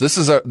earnest. This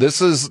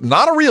is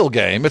not a real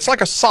game. It's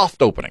like a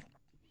soft opening,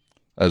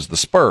 as the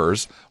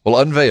Spurs will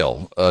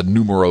unveil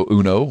numero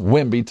uno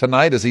Wemby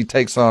tonight as they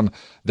take on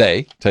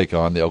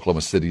the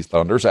Oklahoma City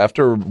Thunders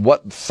after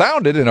what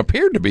sounded and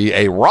appeared to be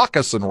a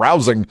raucous and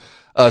rousing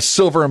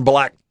silver and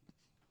black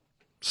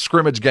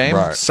scrimmage game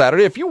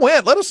Saturday. If you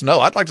went, let us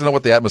know. I'd like to know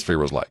what the atmosphere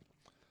was like.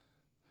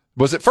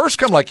 Was it first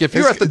come like if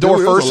you're at the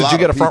door first, did you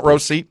get a front row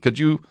seat? Could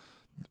you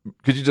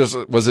just,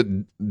 was it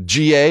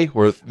GA?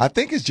 I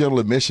think it's general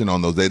admission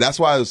on those days. That's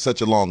why it was such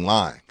a long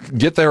line.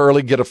 Get there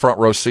early, get a front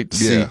row seat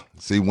to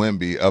see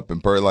Wemby up in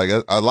Perth. Like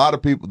a lot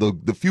of people,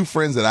 the few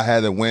friends that I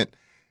had that went,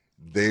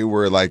 they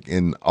were like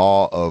in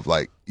awe of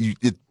like,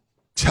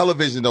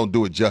 television don't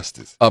do it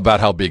justice. About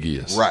how big he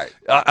is. Right.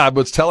 I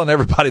was telling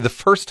everybody the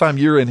first time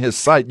you're in his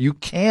sight, you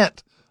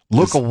can't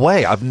look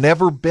away. I've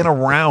never been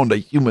around a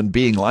human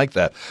being like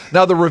that.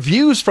 Now, the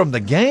reviews from the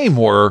game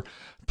were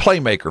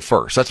playmaker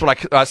first. That's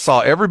what I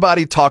saw.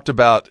 Everybody talked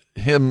about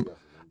him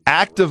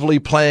actively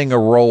playing a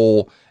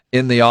role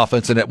in the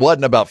offense, and it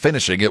wasn't about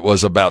finishing. It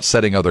was about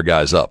setting other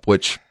guys up,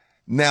 which...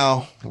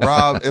 Now,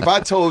 Rob, if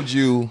I told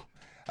you,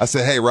 I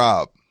said, hey,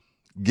 Rob,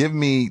 give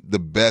me the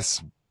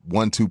best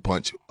 1-2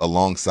 punch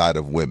alongside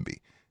of Wemby.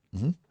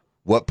 Mm-hmm.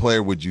 What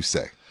player would you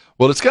say?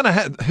 Well, it's going to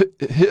have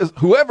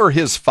whoever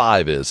his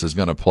 5 is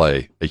going to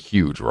play a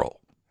huge role.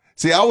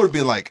 See, I would have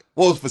been like,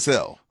 well, it's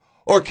Vassell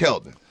or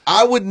Keldon.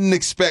 I wouldn't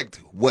expect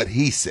what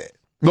he said.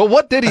 Well,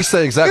 what did he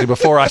say exactly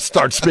before I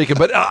start speaking?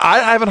 But I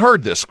haven't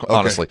heard this,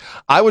 honestly. Okay.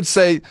 I would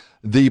say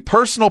the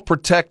personal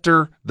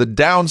protector, the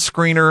down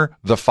screener,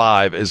 the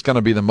 5 is going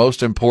to be the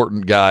most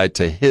important guy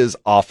to his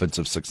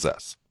offensive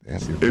success. I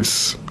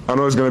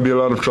know it's going to be a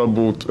lot of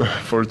trouble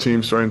for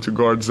teams trying to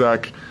guard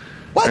Zach.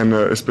 What? And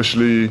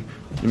especially,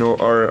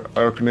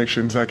 our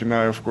connection, Zach and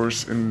I, of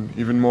course, and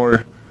even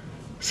more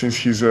since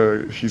he's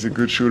a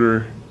good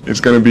shooter.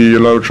 It's going to be a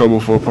lot of trouble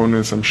for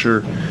opponents, I'm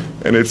sure.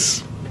 And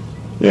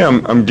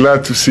I'm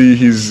glad to see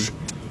he's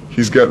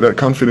got that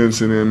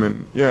confidence in him,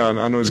 and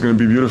I know it's going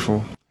to be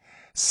beautiful.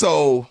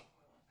 So,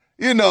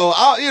 when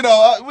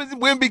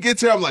Wemby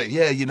gets here, I'm like,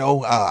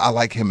 I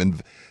like him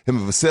and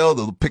Vassell,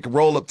 the pick and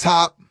roll up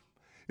top.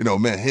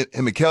 Man, him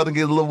and Keldon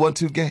get a little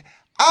 1-2 game.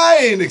 I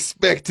ain't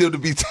expect him to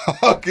be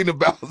talking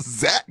about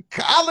Zach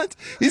Collins.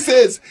 He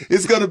says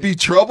it's going to be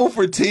trouble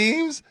for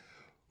teams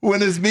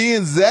when it's me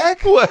and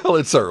Zach. Well,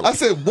 it's early. I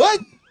said, what?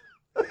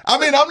 I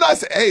mean, I'm not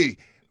saying, hey,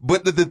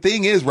 but the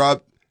thing is,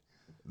 Rob,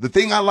 the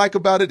thing I like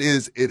about it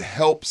is it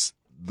helps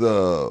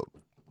the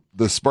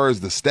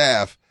Spurs, the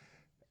staff,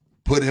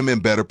 put him in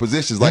better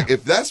positions. Like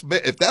if that's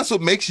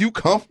what makes you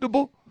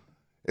comfortable,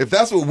 if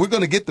that's what we're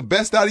going to get the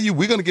best out of you,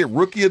 we're going to get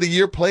Rookie of the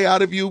Year play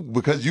out of you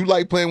because you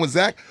like playing with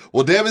Zach.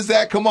 Well, damn it,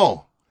 Zach, come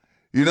on.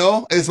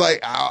 It's like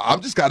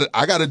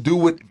I got to do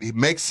what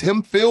makes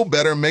him feel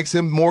better, makes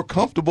him more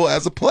comfortable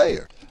as a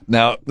player.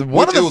 Now, it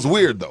was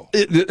weird though.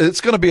 It's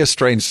going to be a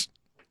strange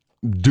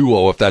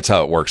duo if that's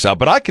how it works out,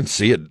 but I can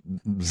see it.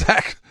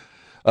 Zach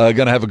going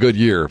to have a good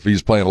year if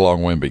he's playing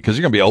along Wemby because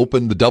you're going to be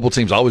open. The double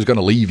team's always going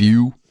to leave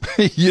you,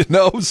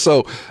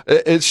 so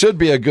it should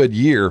be a good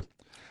year.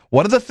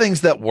 One of the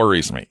things that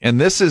worries me,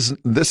 and this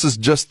is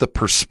just the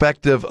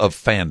perspective of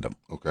fandom.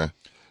 Okay.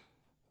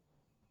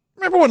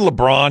 Remember when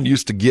LeBron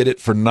used to get it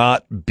for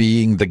not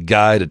being the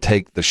guy to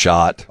take the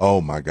shot?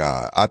 Oh my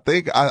God. I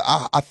think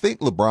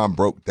LeBron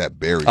broke that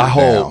barrier.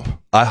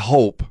 I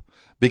hope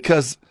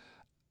because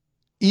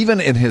even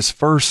in his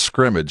first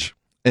scrimmage,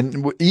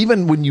 and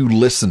even when you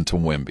listen to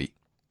Wemby,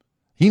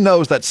 he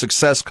knows that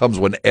success comes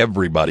when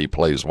everybody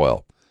plays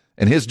well.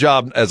 And his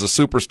job as a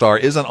superstar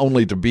isn't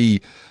only to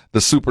be the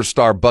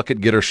superstar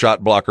bucket getter,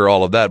 shot blocker,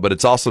 all of that, but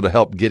it's also to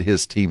help get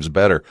his teams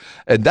better.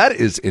 And that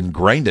is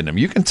ingrained in him.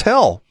 You can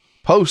tell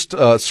post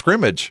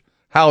scrimmage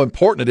how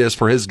important it is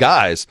for his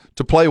guys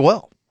to play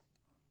well.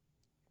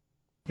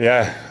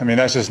 Yeah, I mean,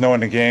 that's just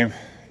knowing the game,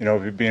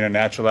 being a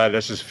natural at it,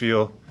 that's just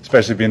feel,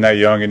 especially being that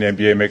young in the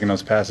NBA, making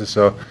those passes.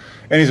 So,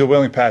 and he's a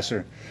willing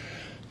passer.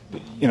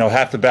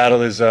 Half the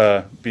battle is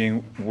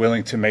being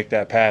willing to make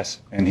that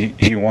pass, and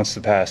he wants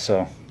to pass.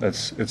 So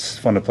it's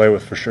fun to play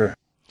with for sure.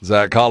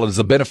 Zach Collins is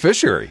a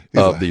beneficiary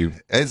of the.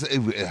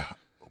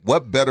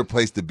 What better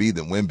place to be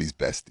than Wemby's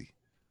bestie?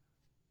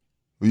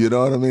 You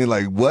know what I mean?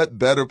 Like, what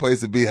better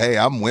place to be? Hey,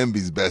 I'm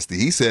Wemby's bestie.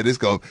 He said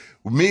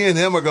me and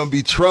him are going to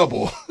be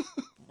trouble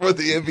for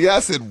the NBA. I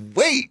said,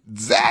 wait,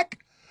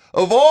 Zach,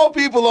 of all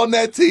people on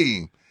that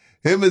team,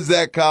 him and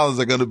Zach Collins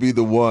are going to be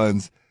the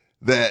ones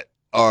that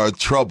are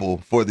trouble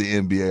for the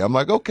NBA. I'm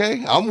like,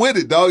 okay, I'm with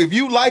it, dog. If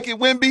you like it,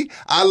 Wemby,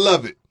 I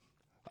love it.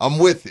 I'm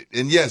with it.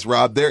 And yes,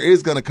 Rob, there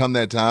is going to come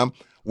that time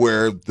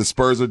where the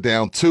Spurs are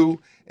down 2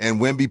 and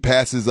Wemby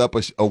passes up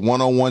a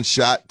one-on-one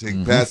shot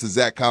to pass to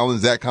Zach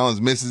Collins. Zach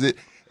Collins misses it.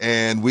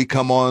 And we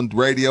come on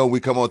radio, we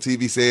come on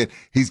TV saying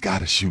he's got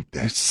to shoot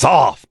that. It's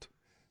soft.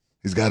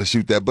 He's got to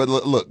shoot that. But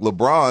look,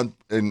 LeBron,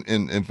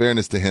 in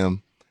fairness to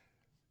him,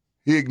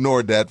 he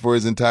ignored that for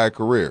his entire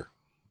career,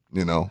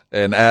 you know.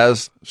 And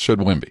as should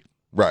Wemby.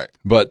 Right.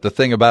 But the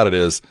thing about it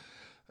is,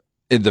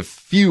 in the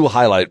few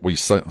highlights we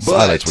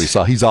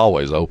saw, he's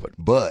always open.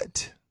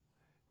 But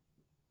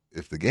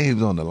if the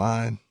game's on the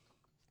line,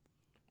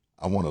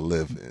 I want to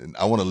live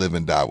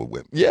and die with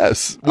Wemby.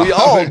 Yes, we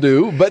all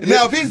do. But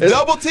now, if he's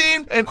double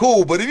teamed,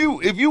 cool. But if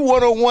you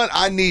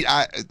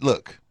 1-on-1,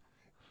 look.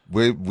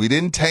 We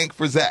didn't tank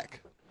for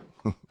Zach,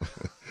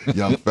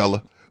 young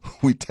fella.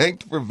 We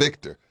tanked for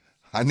Victor.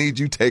 I need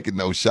you taking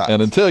those shots.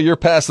 And until you're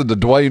passing to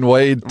Dwayne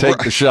Wade, take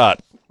the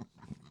shot.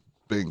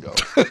 Bingo.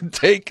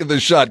 Take the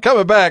shot.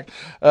 Coming back,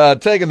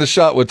 taking the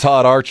shot with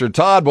TODD ARCHER.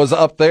 Todd was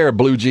up there at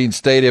Blue Jean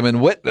Stadium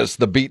and witnessed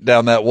the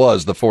beatdown that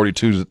was the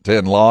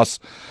 42-10 loss.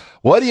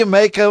 What do you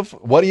make of?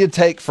 What do you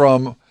take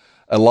from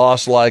a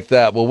loss like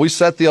that? Well, we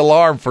set the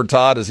alarm for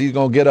Todd as he's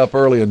going to get up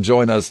early and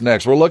join us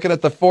next. We're looking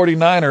at the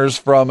 49ers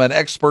from an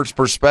expert's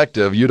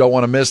perspective. You don't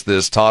want to miss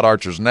this. TODD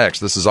ARCHER's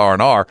next. This is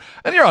R&R,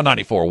 and you're on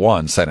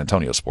 94.1 San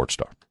Antonio Sports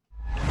Star.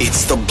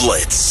 It's The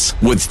Blitz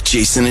with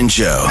Jason and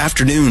Joe.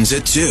 Afternoons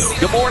at 2.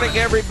 Good morning,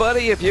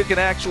 everybody. If you can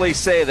actually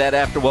say that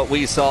after what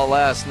we saw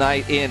last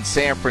night in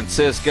San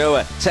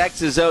Francisco,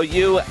 Texas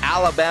OU,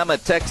 Alabama,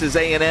 Texas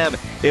A&M,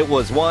 it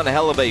was one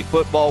hell of a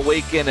football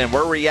weekend, and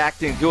we're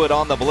reacting to it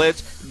on The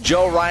Blitz.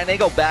 Joe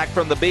Reinagle back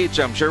from the beach.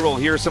 I'm sure we'll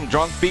hear some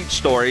drunk beach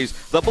stories.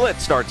 The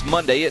Blitz starts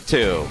Monday at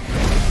 2.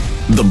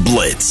 The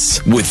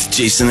Blitz with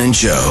Jason and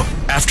Joe.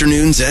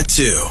 Afternoons at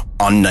 2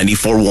 on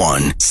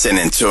 94.1 San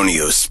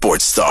Antonio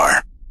Sports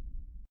Star.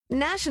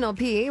 National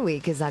PA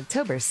Week is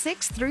October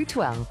 6th through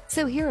 12th,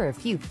 so here are a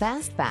few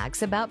fast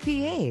facts about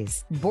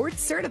PAs.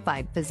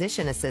 Board-certified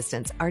physician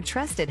assistants are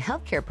trusted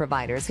healthcare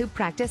providers who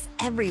practice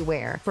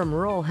everywhere, from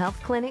rural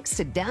health clinics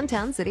to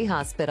downtown city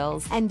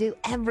hospitals, and do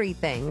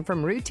everything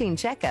from routine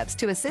checkups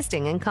to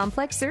assisting in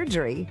complex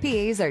surgery.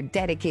 PAs are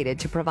dedicated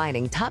to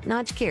providing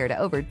top-notch care to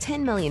over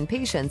 10 million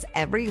patients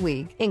every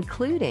week,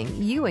 including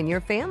you and your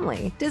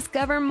family.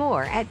 Discover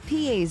more at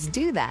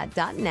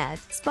PAsDoThat.net,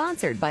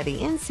 sponsored by the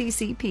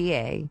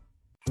NCCPA.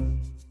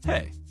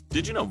 Hey,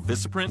 did you know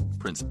Vistaprint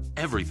prints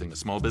everything a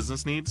small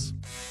business needs?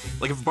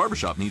 Like if a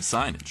barbershop needs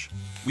signage,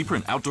 we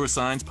print outdoor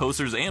signs,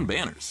 posters, and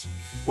banners.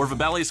 Or if a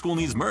ballet school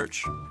needs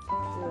merch,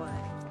 1,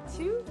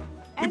 2,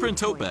 we print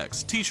tote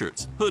bags,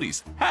 t-shirts,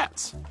 hoodies,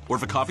 hats. Or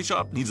if a coffee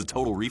shop needs a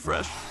total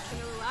refresh,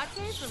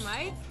 latte for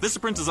Mike?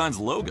 Vistaprint designs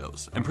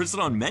logos and prints it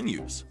on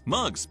menus,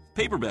 mugs,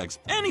 paper bags,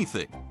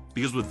 anything.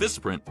 Because with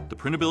Vistaprint, the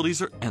printabilities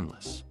are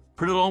endless.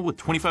 Print it all with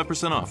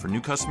 25% off for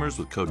new customers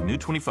with code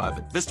NEW25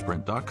 at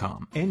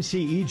Vistaprint.com.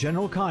 NCE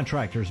General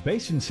Contractors,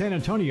 based in San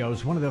Antonio,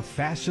 is one of the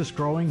fastest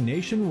growing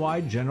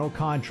nationwide general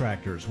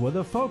contractors with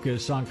a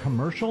focus on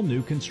commercial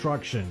new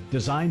construction,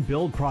 design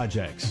build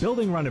projects,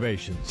 building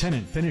renovations,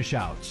 tenant finish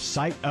outs,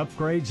 site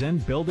upgrades,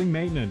 and building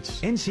maintenance.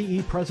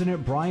 NCE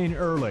President Brian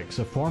Ehrlich's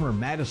a former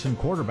Madison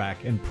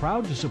quarterback and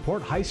proud to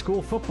support high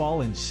school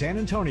football in San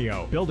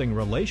Antonio, building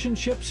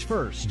relationships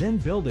first, then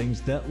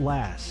buildings that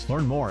last.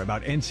 Learn more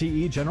about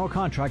NCE General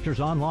Contractors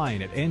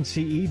online at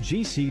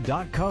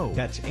ncegc.co.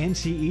 That's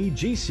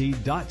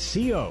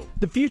ncegc.co.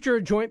 The future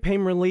of joint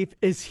pain relief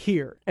is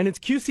here, and it's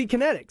QC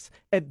Kinetics,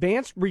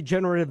 Advanced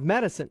Regenerative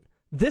Medicine.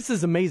 This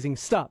is amazing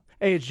stuff.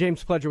 Hey, it's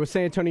James Pledger with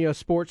San Antonio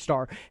Sports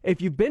Star.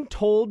 If you've been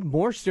told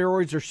more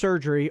steroids or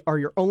surgery are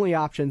your only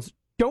options,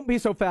 don't be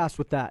so fast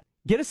with that.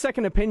 Get a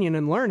second opinion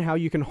and learn how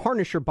you can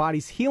harness your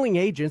body's healing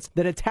agents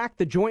that attack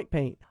the joint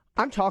pain.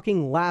 I'm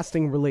talking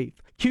lasting relief.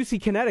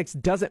 QC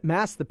Kinetics doesn't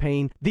mask the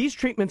pain. These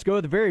treatments go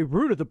to the very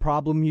root of the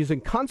problem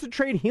using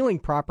concentrated healing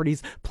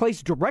properties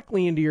placed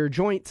directly into your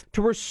joints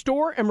to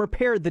restore and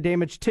repair the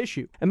damaged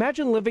tissue.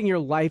 Imagine living your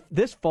life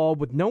this fall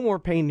with no more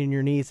pain in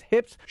your knees,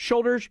 hips,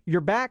 shoulders,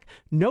 your back,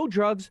 no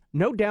drugs,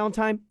 no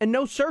downtime, and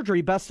no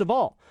surgery, best of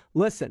all.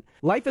 Listen,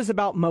 life is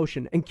about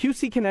motion, and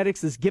QC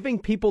Kinetics is giving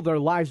people their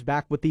lives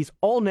back with these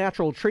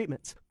all-natural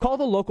treatments. Call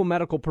the local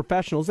medical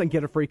professionals and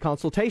get a free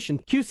consultation.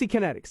 QC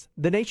Kinetics,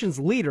 the nation's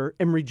leader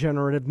in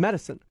regenerative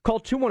medicine. Call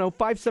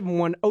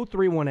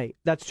 210-571-0318.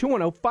 That's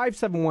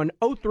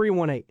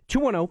 210-571-0318.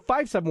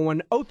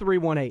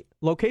 210-571-0318.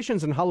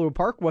 Locations in Hollywood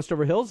Park,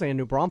 Westover Hills, and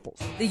New Braunfels.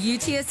 The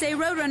UTSA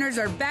Roadrunners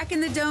are back in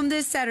the Dome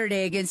this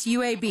Saturday against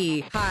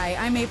UAB. Hi,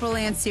 I'm April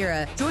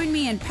Lancira. Join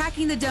me in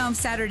packing the Dome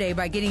Saturday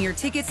by getting your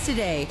tickets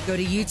today. Go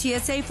to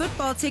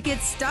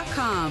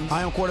UTSAFootballtickets.com.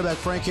 Hi, I'm quarterback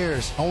Frank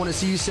Harris. I want to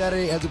see you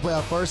Saturday as we play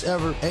our first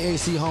ever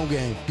AAC home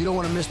game. You don't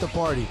want to miss the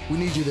party. We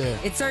need you there.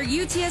 It's our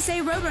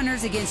UTSA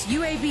Roadrunners against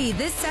UAB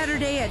this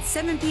Saturday at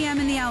 7 p.m.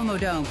 in the Alamo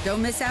Dome.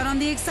 Don't miss out on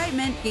the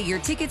excitement. Get your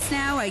tickets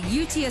now at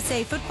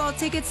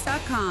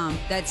UTSAFootballtickets.com.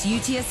 That's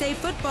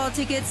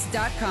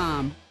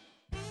UTSAFootballtickets.com.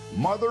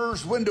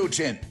 Mother's Window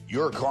Tint,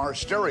 your car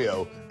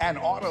stereo and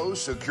auto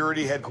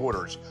security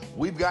headquarters.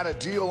 We've got a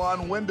deal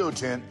on window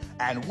tint,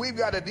 and we've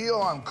got a deal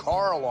on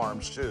car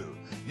alarms, too.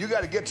 You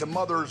got to get to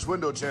Mother's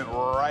Window Tint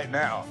right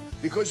now,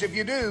 because if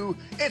you do,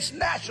 it's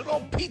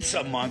National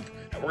Pizza Month,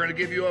 and we're going to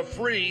give you a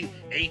free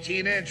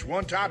 18-inch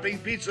one-topping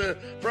pizza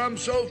from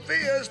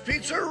Sophia's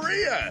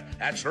Pizzeria.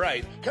 That's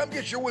right. Come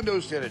get your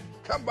windows tinted.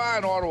 Come buy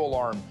an auto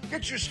alarm.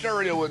 Get your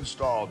stereo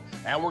installed,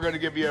 and we're going to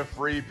give you a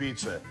free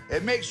pizza.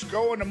 It makes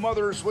going to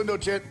Mother's Window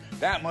Tint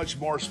that much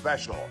more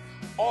special.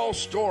 All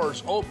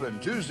stores open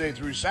Tuesday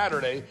through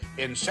Saturday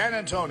in San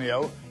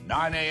Antonio,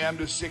 9 a.m.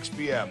 to 6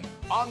 p.m.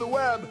 On the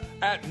web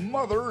at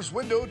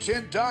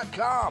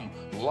motherswindowtint.com.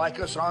 Like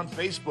us on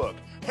Facebook.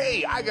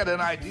 Hey, I got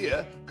an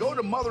idea. Go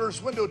to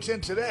Mother's Window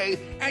Tint today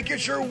and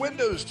get your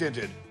windows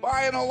tinted.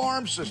 Buy an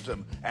alarm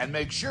system and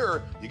make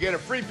sure you get a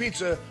free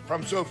pizza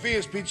from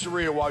Sophia's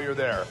Pizzeria while you're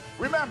there.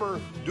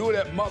 Remember, do it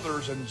at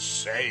Mother's and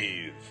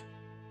save.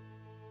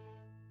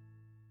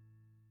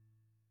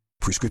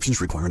 Prescriptions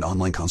require an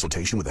online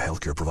consultation with a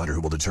healthcare provider who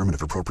will determine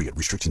if appropriate.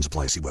 Restrictions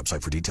apply. See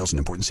website for details and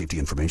important safety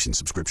information.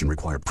 Subscription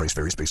required. Price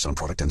varies based on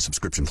product and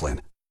subscription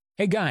plan.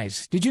 Hey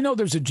guys, did you know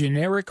there's a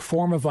generic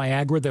form of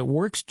Viagra that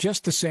works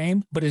just the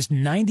same, but is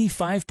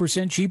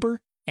 95% cheaper?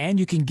 And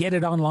you can get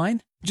it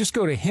online? Just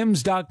go to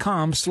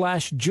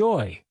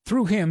hims.com/joy.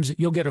 Through Hims,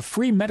 you'll get a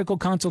free medical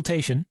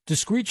consultation,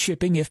 discreet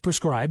shipping if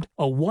prescribed,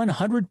 a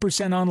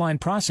 100% online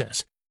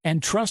process,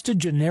 and trusted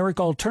generic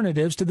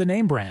alternatives to the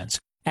name brands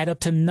at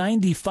up to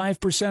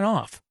 95%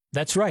 off.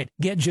 That's right.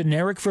 Get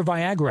generic for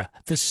Viagra,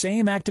 the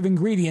same active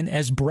ingredient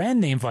as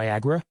brand name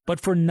Viagra, but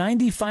for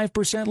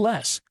 95%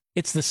 less.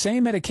 It's the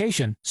same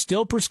medication,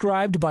 still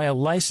prescribed by a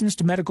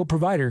licensed medical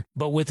provider,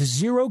 but with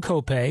zero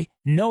copay,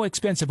 no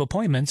expensive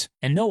appointments,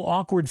 and no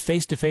awkward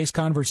face-to-face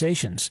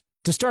conversations.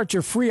 To start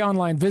your free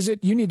online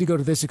visit, you need to go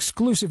to this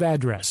exclusive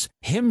address,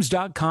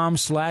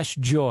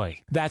 hims.com/joy.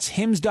 That's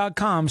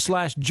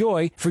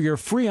hims.com/joy for your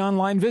free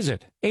online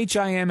visit.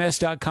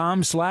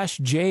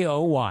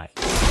 HIMS.com/JOY.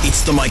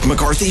 It's the Mike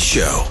McCarthy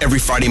Show every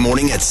Friday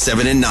morning at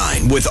 7 and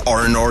 9 with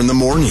R&R in the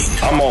Morning.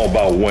 I'm all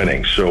about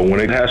winning, so when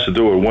it has to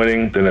do with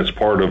winning, then it's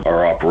part of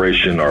our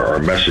operation, our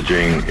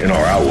messaging, and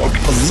our outlook.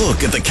 A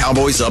look at the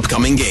Cowboys'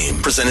 upcoming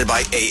game, presented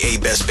by AA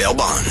Best Bail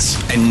Bonds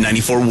and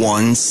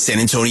 94.1 San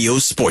Antonio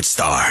Sports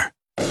Star.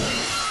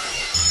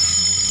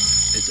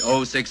 It's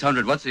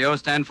 0600. What's the O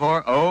stand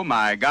for? Oh,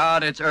 my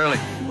God, it's early.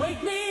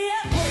 Wake me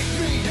up, wake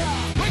me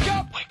up, wake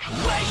up, wake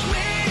up, wake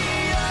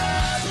me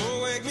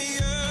up, wake me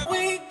up,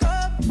 wake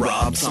up.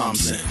 Rob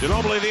Thompson.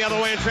 Ginobili the other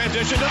way in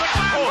transition to the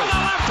clock with a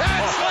left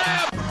hand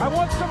slam. I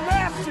want some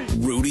nasty.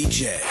 Rudy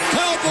J.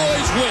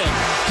 Cowboys win.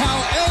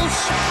 How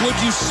else would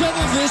you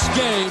settle this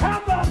game?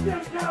 How about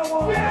this,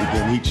 Cowboys?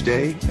 Begin each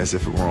day as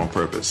if it were on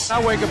purpose. I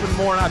wake up in the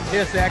morning, I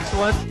piss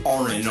excellent.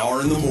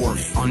 R&R in the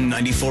Morning on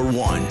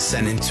 94.1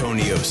 San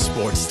Antonio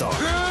Sports Star.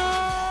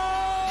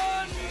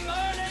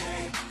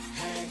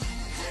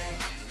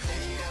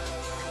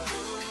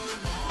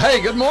 Hey,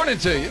 good morning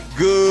to you.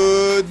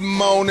 Good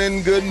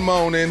morning, good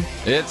morning.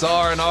 It's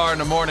R&R in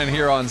the Morning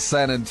here on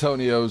San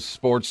Antonio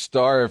Sports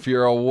Star. If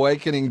you're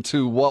awakening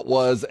to what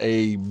was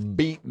a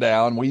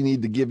beatdown, we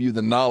need to give you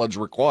the knowledge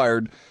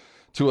required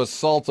to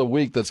assault a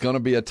week that's going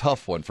to be a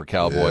tough one for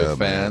Cowboy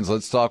fans. Man.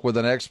 Let's talk with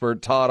an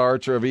expert, TODD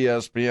ARCHER of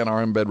ESPN,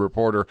 our embed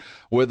reporter,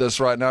 with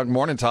us right now. Good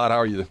morning, Todd. How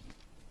are you?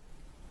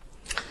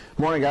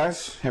 Morning,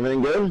 guys.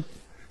 Everything good?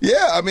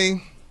 Yeah, I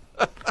mean...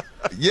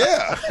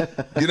 Yeah,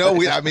 we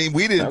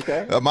didn't.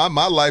 Okay.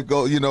 My life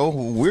go.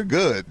 We're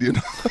good.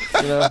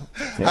 Yeah.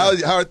 How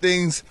are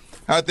things?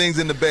 How are things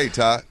in the Bay,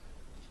 Todd?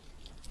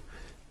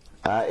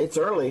 It's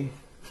early.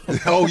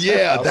 Oh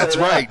yeah, that's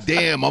right.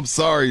 Damn, I'm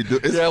sorry. It's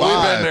we've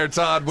been there,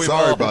 Todd.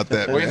 Sorry about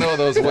that. We know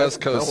those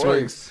West Coast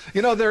swings.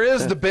 There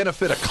is the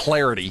benefit of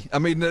clarity. I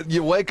mean,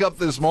 you wake up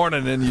this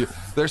morning and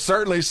there's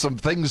certainly some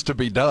things to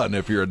be done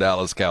if you're a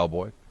Dallas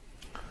Cowboy.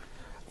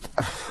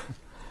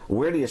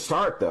 Where do you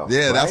start, though?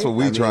 Yeah, right? that's what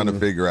we're trying to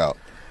figure out.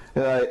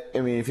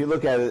 If you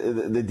look at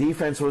it, the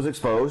defense was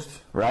exposed,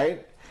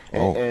 right?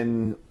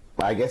 And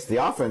I guess the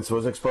offense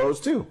was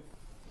exposed, too.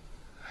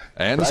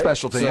 And the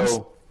special teams.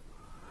 So,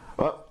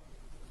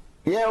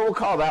 we'll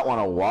call that one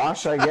a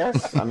wash, I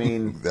guess. I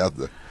mean,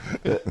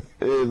 at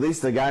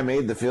least the guy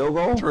made the field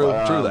goal. True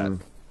that.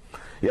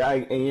 Yeah,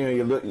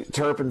 you look,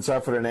 Turpin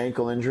suffered an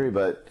ankle injury,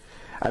 but,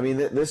 I mean,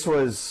 this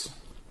was...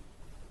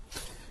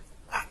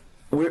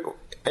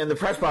 In the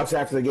press box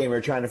after the game, we were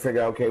trying to figure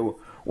out, okay,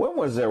 when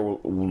was their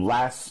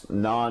last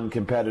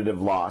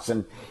non-competitive loss?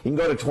 And you can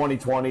go to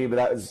 2020, but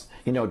that was,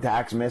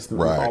 Dax missed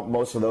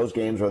most of those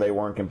games where they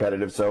weren't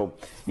competitive. So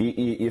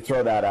you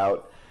throw that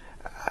out.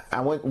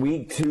 I went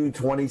week 2,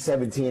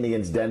 2017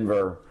 against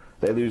Denver.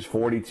 They lose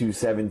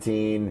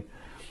 42-17.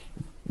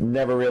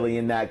 Never really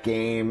in that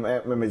game. I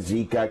remember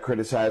Zeke got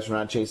criticized for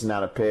not chasing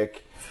down a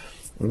pick.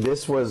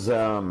 This is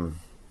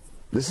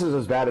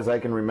as bad as I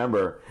can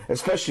remember,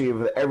 especially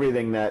with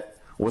everything that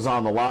was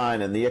on the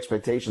line and the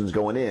expectations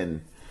going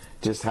in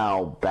just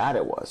how bad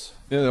it was.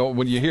 You know,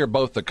 when you hear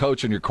both the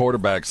coach and your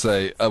quarterback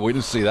say, we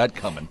didn't see that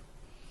coming.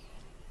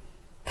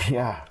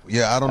 Yeah.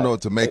 Yeah, I don't know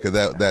what to make of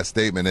that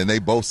statement. And they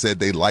both said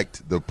they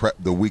liked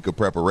the week of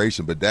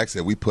preparation, but Dak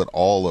said we put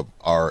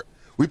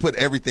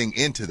everything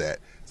into that.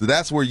 So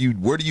that's where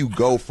do you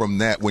go from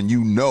that when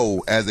you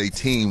know as a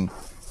team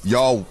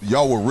y'all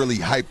were really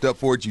hyped up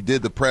for it, you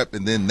did the prep,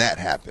 and then that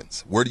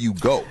happens. Where do you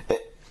go?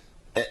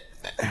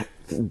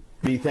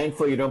 Be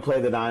thankful you don't play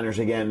the Niners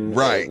again,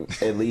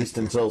 right? At least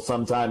until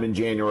sometime in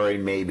January,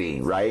 maybe,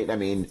 right? I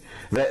mean,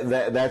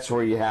 that's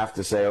where you have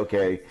to say,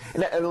 okay.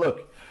 And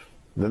look,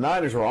 the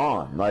Niners were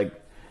on. Like,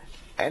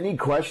 any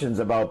questions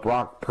about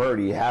Brock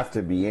Purdy have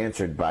to be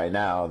answered by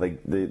now.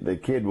 The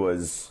kid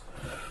was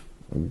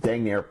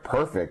dang near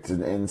perfect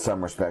in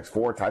some respects.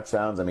 4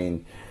 touchdowns. I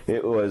mean,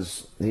 it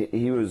was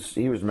he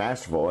was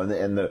masterful,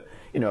 and the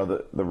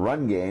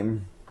run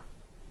game.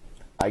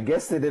 I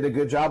guess they did a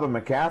good job of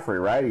McCaffrey,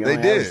 right? He only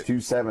averaged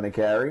 2.7 a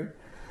carry,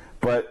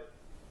 but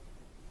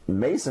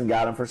Mason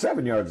got him for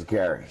 7 yards a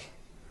carry.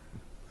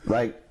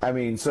 Like, I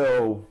mean,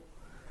 so,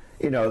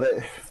 and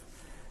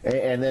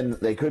then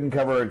they couldn't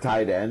cover a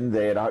tight end.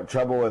 They had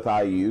trouble with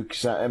Ayuk.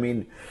 So, I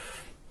mean,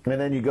 and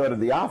then you go to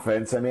the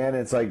offense. I mean,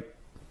 it's like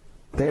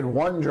they had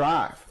one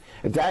drive.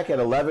 Dak had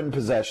 11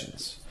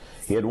 possessions.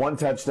 He had 1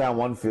 touchdown,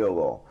 1 field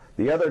goal.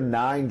 The other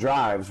 9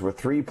 drives were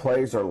 3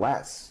 plays or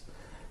less.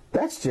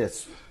 That's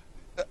just...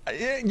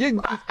 is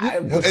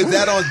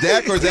that on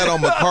Dak or is that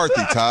on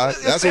McCarthy, Todd?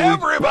 That's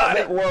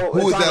everybody.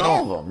 Who is that on?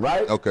 All of them,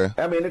 right? Okay.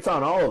 I mean, it's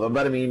on all of them,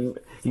 but I mean,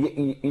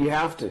 you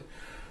have to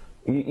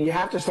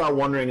start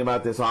wondering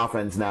about this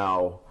offense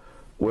now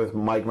with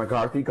Mike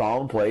McCarthy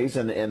calling plays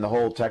and the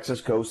whole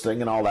Texas coast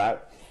thing and all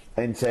that,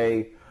 and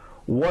say,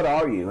 what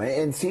are you?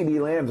 And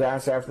C.D. Lamb's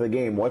asked after the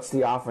game, what's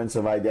the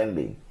offensive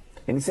identity?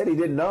 And he said he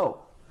didn't know.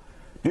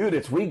 Dude,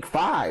 it's week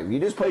 5. You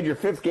just played your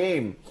 5th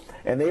game,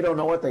 and they don't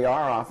know what they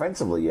are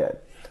offensively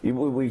yet.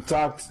 We've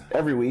talked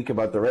every week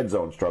about the red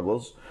zone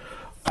struggles.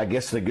 I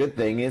guess the good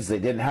thing is they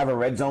didn't have a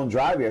red zone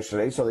drive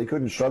yesterday, so they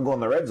couldn't struggle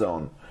in the red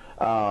zone.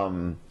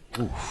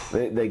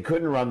 They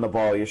couldn't run the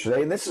ball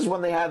yesterday, and this is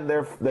when they had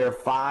their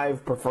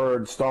 5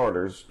 preferred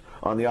starters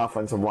on the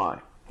offensive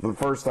line for the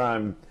first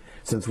time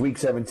since week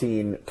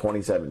 17,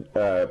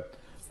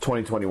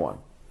 2021.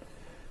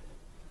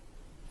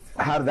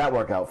 How did that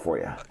work out for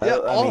you? Yeah,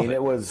 I mean,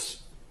 it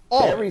was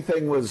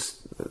everything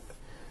was,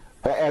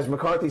 as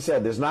McCarthy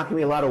said, there's not going to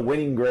be a lot of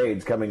winning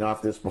grades coming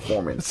off this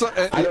performance. So,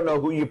 I don't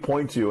know who you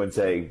point to and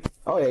say,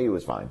 oh, yeah, he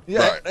was fine.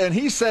 Yeah, right. And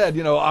he said,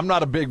 I'm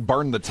not a big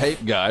burn the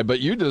tape guy,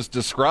 but you just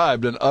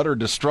described an utter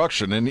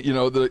destruction. And,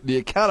 the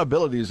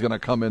accountability is going to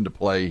come into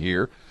play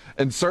here.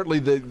 And certainly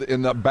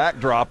in the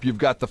backdrop, you've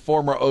got the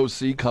former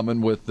OC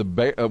coming with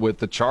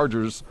the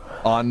Chargers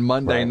on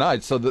Monday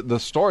night. So the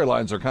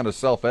storylines are kind of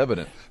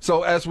self-evident.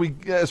 So as we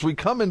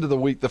come into the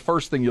week, the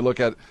first thing you look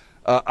at,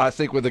 I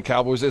think, with the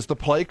Cowboys is the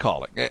play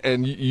calling.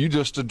 And you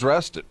just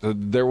addressed it.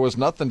 There was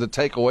nothing to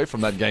take away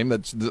from that game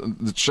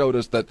that showed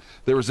us that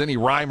there was any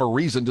rhyme or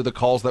reason to the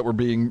calls that were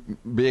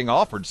being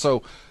offered.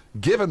 So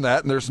given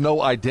that, and there's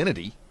no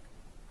identity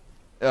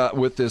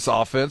with this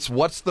offense,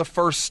 what's the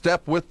first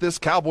step with this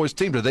Cowboys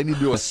team? Do they need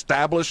to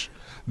establish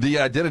the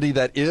identity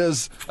that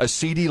is a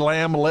CeeDee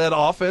Lamb-led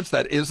offense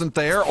that isn't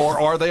there, or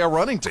are they a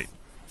running team?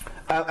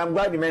 I'm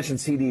glad you mentioned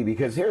CD,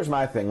 because here's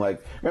my thing.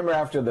 Like, remember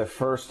after the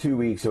first 2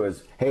 weeks, it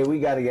was, hey, we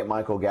got to get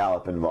Michael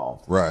Gallup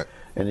involved. Right.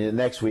 And the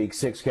next week,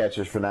 6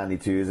 catches for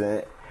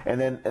 92s.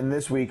 And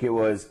this week it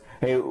was,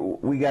 hey,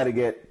 we got to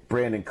get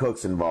Brandon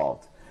Cooks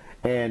involved.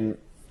 And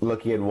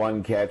look, he had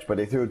 1 catch, but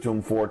they threw it to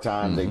him 4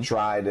 times. Mm-hmm. They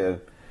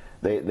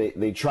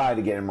tried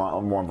to get him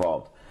more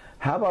involved.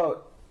 How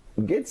about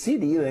get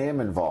CeeDee Lamb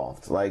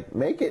involved? Like,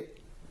 make it.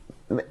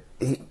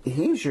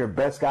 He's your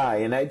best guy,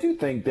 and I do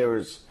think there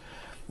was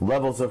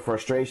levels of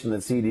frustration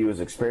that CD was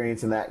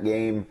experiencing that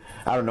game.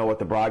 I don't know what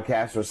the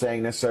broadcast was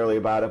saying necessarily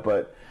about it,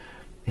 but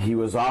he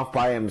was off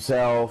by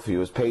himself. He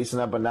was pacing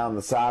up and down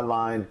the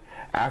sideline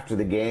after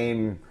the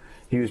game.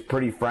 He was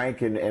pretty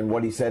frank in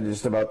what he said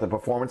just about the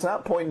performance,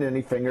 not pointing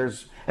any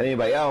fingers at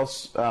anybody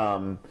else.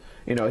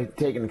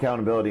 Taking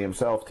accountability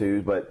himself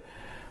too, but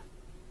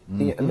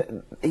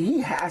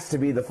he has to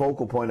be the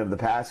focal point of the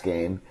pass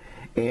game.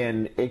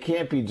 And it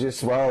can't be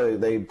just,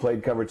 they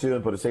played cover 2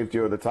 and put a safety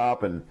over the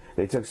top and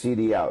they took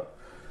CD out.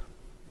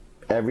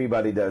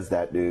 Everybody does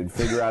that, dude.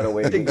 Figure out a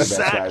way to get the best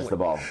guys the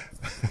ball.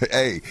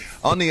 Hey,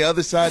 on the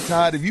other side,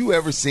 Todd, have you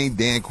ever seen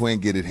Dan Quinn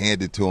get it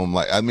handed to him?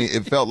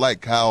 It felt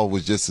like Kyle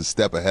was just a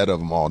step ahead of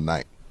him all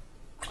night.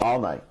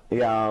 All night.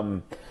 Yeah.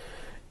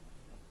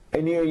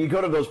 And you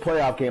go to those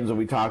playoff games that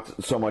we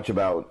talked so much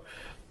about,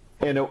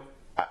 and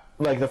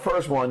like the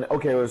first one,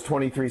 okay, it was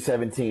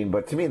 23-17,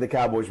 but to me the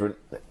Cowboys were...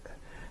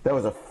 That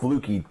was a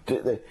fluky.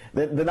 The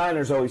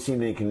Niners always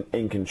seem to be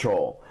in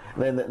control.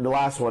 Then the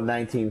last one,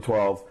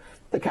 19-12,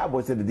 the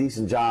Cowboys did a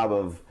decent job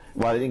of.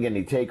 Well, they didn't get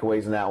any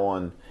takeaways in that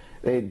one.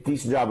 They did a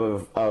decent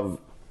job of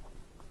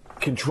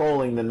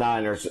controlling the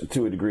Niners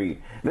to a degree.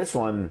 This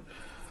one,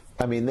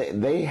 I mean,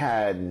 they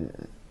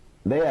had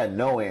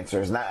no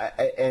answers,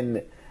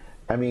 and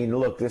I mean,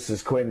 look, this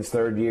is Quinn's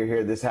third year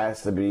here. This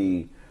has to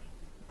be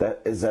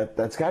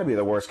that's got to be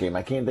the worst game.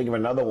 I can't think of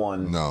another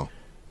one. No.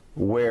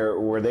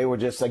 Where they were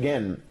just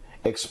again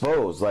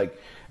exposed.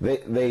 Like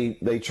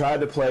they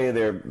tried to play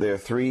their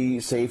 3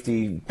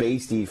 safety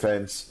base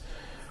defense.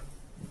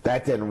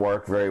 That didn't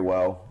work very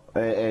well.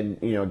 And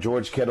you know,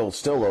 George Kittle's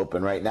still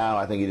open right now.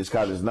 I think he just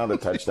got his another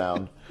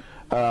touchdown.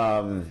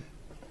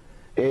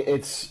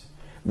 This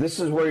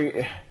is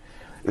where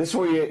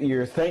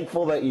you're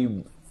thankful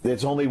that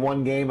it's only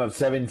one game of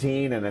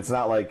 17, and it's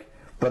not like.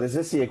 But is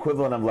this the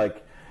equivalent of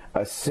like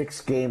a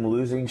 6-game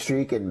losing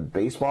streak in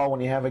baseball when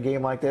you have a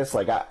game like this?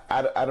 Like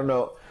I don't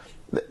know.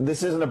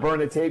 This isn't a burn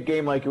the tape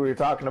game like we were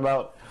talking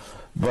about,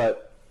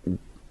 but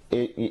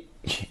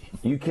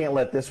you can't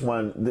let this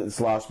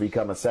loss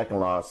become a second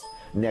loss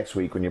next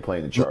week when you're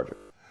playing the Chargers.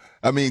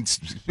 I mean,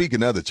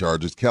 speaking of the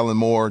Chargers, Kellen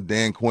Moore,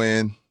 Dan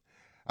Quinn,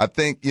 I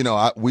think,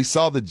 we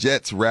saw the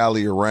Jets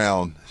rally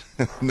around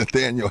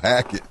Nathaniel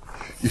Hackett.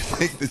 You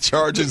think the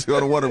Chargers are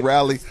going to want to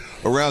rally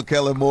around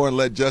Kellen Moore and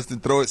let Justin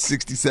throw it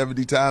 60,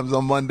 70 times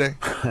on Monday?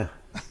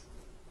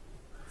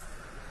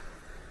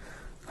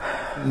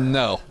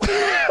 No.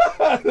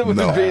 That would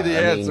be the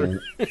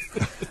answer.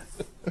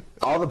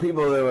 All the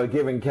people that were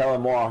giving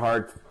Kellen Moore a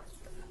hard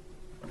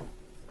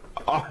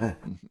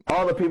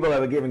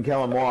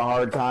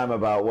time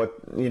about what,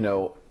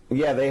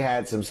 they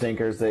had some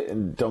stinkers,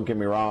 don't get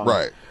me wrong.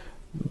 Right.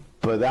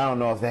 But I don't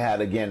know if they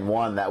had, again,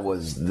 one that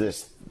was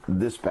this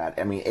bad.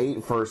 I mean,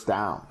 8 first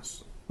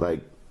downs.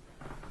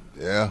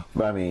 Yeah.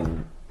 I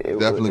mean,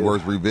 definitely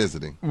worth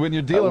revisiting. When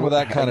you're dealing with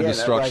that kind of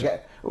destruction.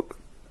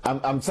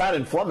 I'm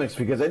sounding flummoxed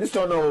because I just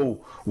don't know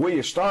where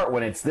you start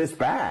when it's this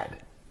bad.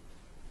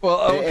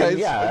 Well,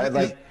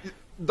 okay.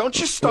 Don't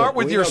you start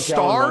with your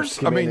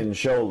stars? I mean, and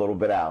show a little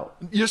bit out.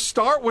 You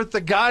start with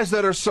the guys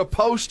that are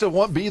supposed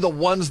to be the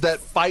ones that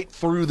fight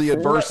through the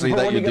adversity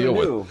that you deal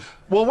with.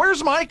 Well,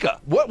 where's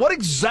Micah? What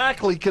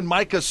exactly can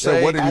Micah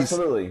say?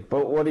 Absolutely,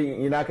 but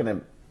you're not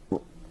going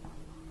to.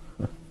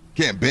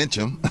 Can't bench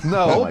him.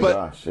 No, oh my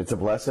gosh, it's a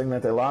blessing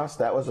that they lost.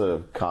 That was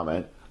a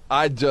comment.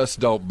 I just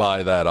don't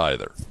buy that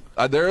either.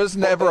 There is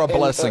never a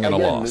blessing in a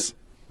loss.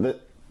 The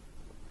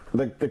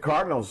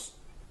Cardinals,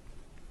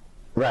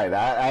 right?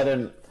 I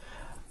didn't.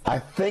 I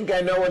think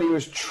I know what he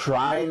was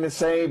trying to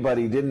say, but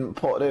he didn't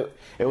pull it.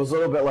 It was a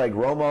little bit like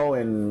Romo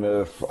in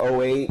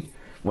 2008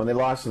 when they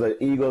lost to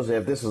the Eagles.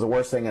 If this is the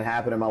worst thing that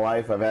happened in my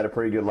life, I've had a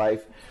pretty good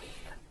life.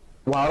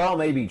 While it all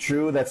may be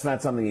true, that's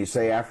not something you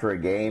say after a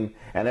game.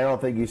 And I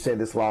don't think you say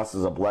this loss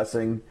is a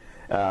blessing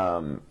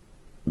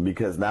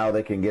because now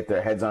they can get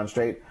their heads on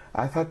straight.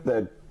 I thought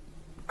the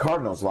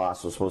Cardinals'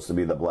 loss was supposed to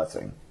be the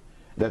blessing,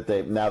 that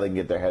now they can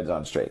get their heads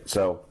on straight.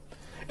 So,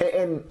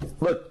 and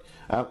look,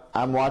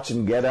 I'm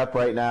watching Get Up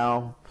right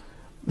now.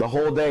 The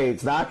whole day,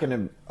 it's not going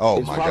to.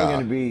 It's probably going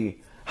to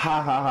be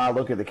ha ha ha.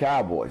 Look at the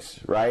Cowboys,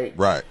 right?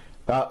 Right.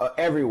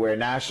 Everywhere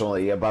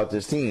nationally about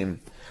this team.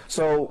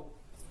 So,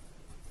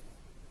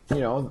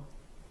 they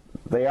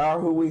are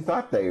who we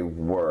thought they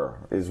were.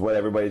 Is what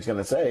everybody's going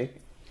to say.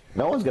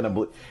 No one's going to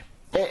believe.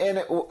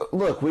 And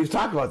look, we've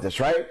talked about this,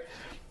 right?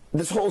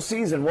 This whole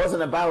season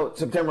wasn't about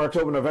September,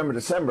 October, November,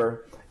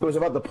 December. It was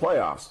about the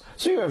playoffs.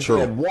 So even if they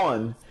had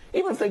won,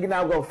 even if they can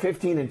now go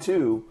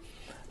 15-2,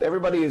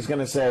 everybody is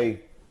going to say,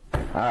 all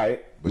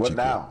right, what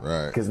now?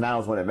 Right. Because now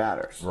is when it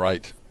matters.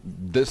 Right.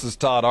 This is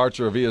Todd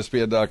Archer of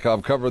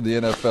ESPN.com, covering the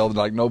NFL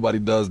like nobody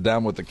does,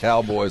 down with the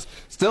Cowboys.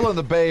 Still in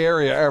the Bay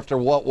Area after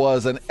what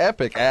was an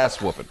epic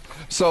ass-whooping.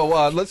 So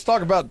let's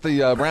talk about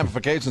the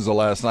ramifications of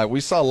last night.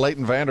 We saw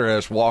Leighton Vander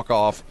Esch walk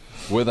off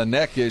with a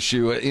neck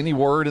issue. Any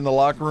word in the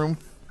locker room?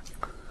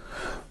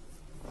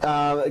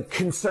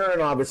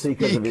 Concern, obviously,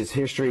 because of his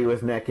history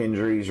with neck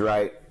injuries,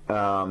 right?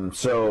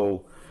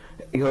 So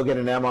he'll get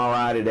an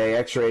MRI today.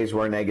 X-rays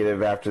were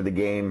negative after the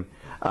game.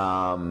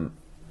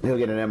 He'll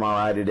get an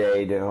MRI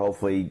today to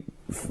hopefully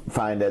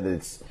find that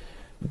it's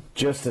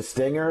just a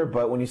stinger.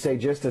 But when you say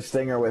just a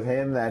stinger with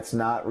him, that's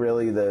not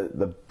really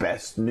the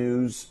best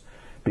news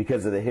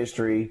because of the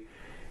history.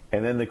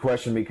 And then the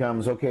question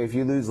becomes, okay, if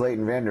you lose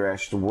Leighton Vander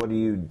Esch, what are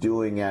you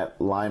doing at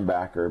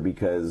linebacker?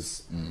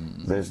 Because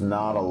there's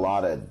not a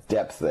lot of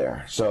depth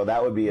there. So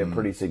that would be a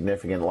pretty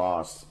significant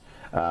loss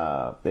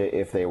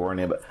if they weren't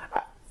able.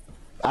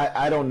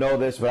 I don't know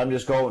this, but I'm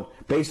just going,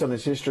 based on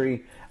this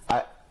history,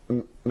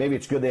 maybe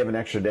it's good they have an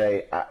extra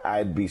day.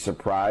 I'd be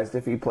surprised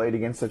if he played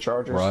against the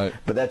Chargers. Right.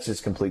 But that's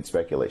just complete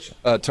speculation.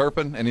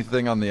 Turpin,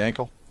 anything on the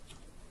ankle?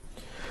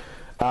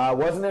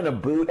 Wasn't in a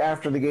boot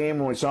after the game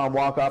when we saw him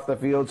walk off the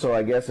field, so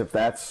I guess if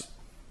that's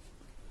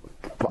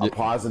a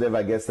positive,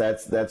 I guess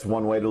that's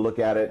one way to look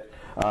at it.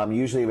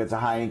 Usually if it's a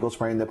high ankle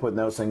sprain, they're putting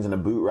those things in a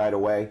boot right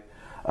away.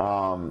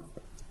 But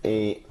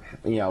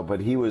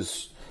he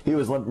was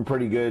limping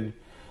pretty good.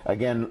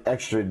 Again,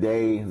 extra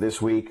day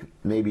this week.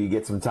 Maybe you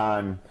get some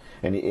time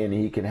and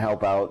he can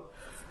help out.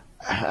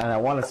 And I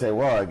want to say,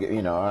 well,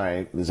 all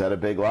right, is that a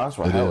big loss?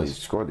 Well, hell, he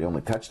scored the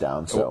only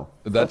touchdown. So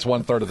that's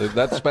 1/3 of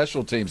that's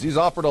special teams. He's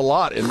offered a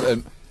lot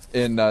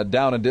in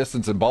down and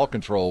distance and ball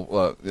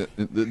control.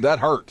 That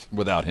hurt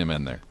without him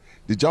in there.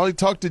 Did y'all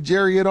talk to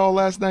Jerry at all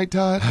last night,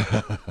 Todd?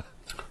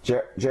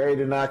 Jerry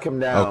did not come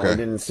down. Okay. We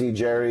didn't see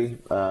Jerry.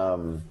 I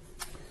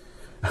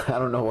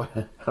don't know what.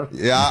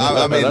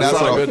 I mean,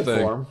 that's not a good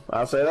thing.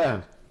 I'll say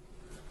that.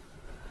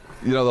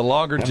 You know, the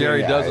longer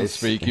Jerry doesn't it's-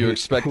 speak, you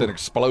expect an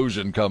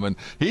explosion coming.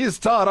 He's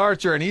Todd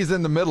Archer, and he's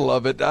in the middle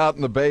of it out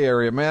in the Bay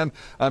Area, man.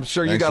 I'm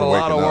sure you Thanks got a for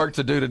lot of waking work up.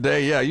 to do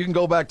today. Yeah, you can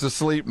go back to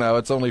sleep now.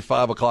 It's only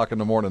 5 o'clock in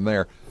the morning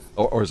there.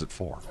 Or is it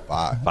 4?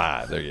 5.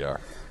 5, there you are.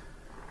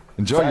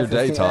 Enjoy your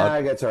day, 5:15.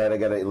 Todd. That's all right. I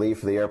got to leave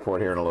for the airport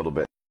here in a little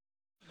bit.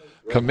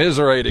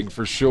 Commiserating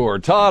for sure.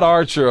 Todd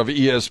Archer of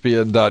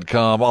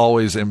ESPN.com,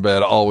 always in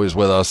bed, always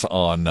with us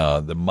on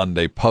the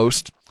Monday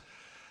Post.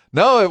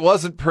 No, it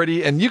wasn't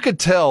pretty, and you could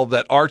tell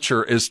that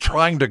Archer is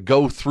trying to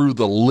go through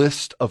the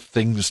list of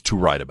things to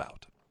write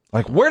about.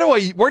 Like, where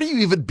do you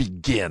even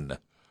begin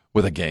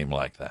with a game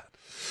like that?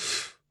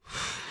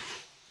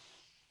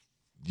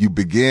 You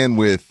begin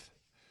with,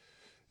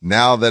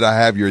 now that I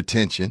have your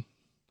attention.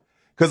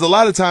 Because a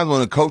lot of times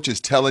when a coach is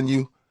telling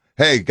you,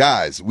 hey,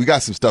 guys, we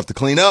got some stuff to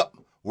clean up.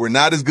 We're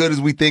not as good as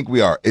we think we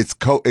are.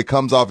 It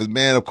comes off as,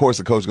 man, of course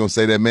the coach is going to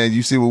say that, man,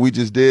 you see what we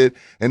just did?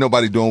 Ain't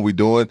nobody doing what we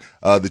doing.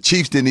 The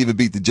Chiefs didn't even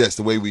beat the Jets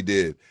the way we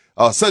did.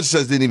 Such and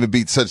such didn't even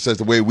beat such and such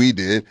the way we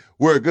did.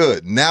 We're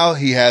good. Now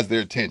he has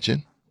their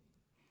attention.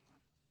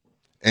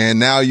 And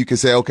now you can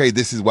say, okay,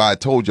 this is why I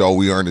told y'all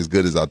we aren't as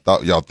good as I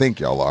thought y'all think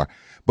y'all are.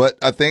 But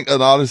I think a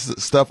lot of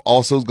this stuff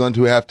also is going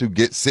to have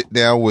to sit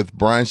down with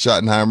Brian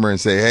Schottenheimer and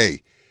say,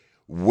 hey,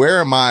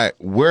 where am I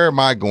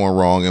going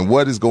wrong, and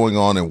what is going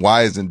on, and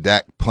why isn't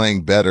Dak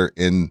playing better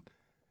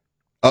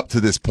up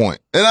to this point?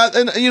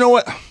 And you know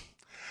what?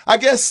 I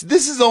guess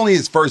this is only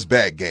his first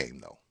bad game,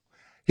 though.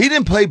 He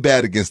didn't play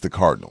bad against the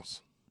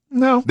Cardinals.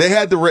 No. They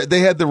had the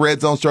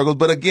red zone struggles,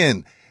 but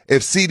again,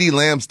 if CeeDee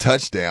Lamb's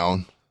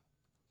touchdown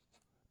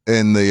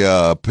in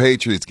the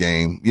Patriots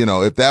game,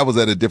 if that was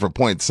at a different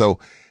point. So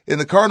in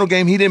the Cardinal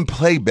game, he didn't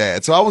play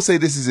bad. So I would say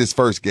this is his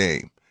first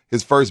game,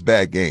 his first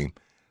bad game.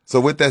 So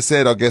with that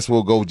said, I guess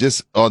we'll go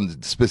just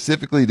on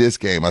specifically this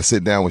game. I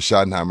sit down with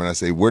Schottenheimer and I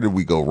say, where did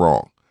we go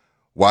wrong?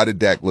 Why did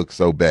Dak look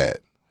so bad?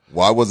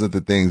 Why wasn't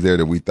the things there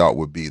that we thought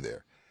would be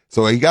there?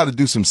 So he got to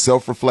do some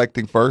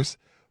self-reflecting first,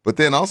 but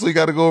then also he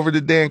got to go over to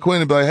Dan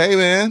Quinn and be like, hey,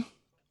 man,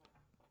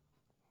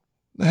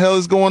 what the hell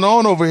is going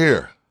on over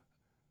here?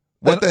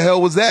 What the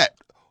hell was that?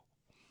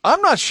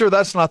 I'm not sure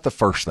that's not the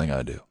first thing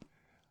I do.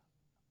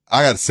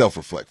 I got to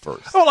self-reflect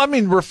first. Well, I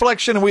mean,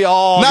 reflection, we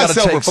all got to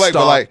take stock.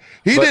 But like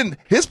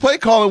his play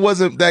calling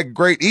wasn't that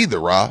great either,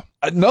 Rob.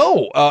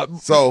 No.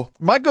 So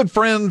my good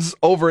friends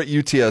over at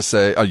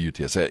USAA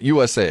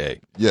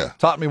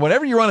taught me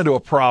whenever you run into a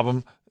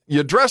problem, you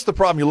address the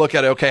problem, you look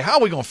at it, okay, how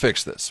are we going to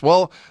fix this?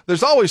 Well,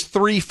 there's always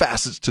 3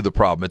 facets to the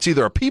problem. It's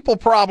either a people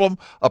problem,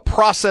 a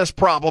process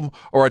problem,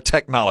 or a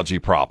technology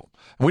problem.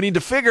 We need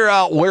to figure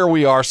out where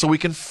we are so we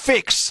can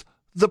fix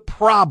the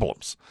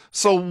problems.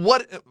 So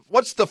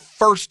what's the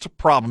first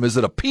problem? Is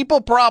it a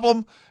people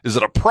problem? Is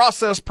it a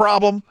process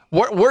problem?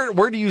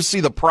 Where do you see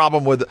the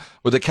problem with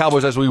the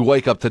Cowboys as we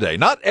wake up today?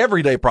 Not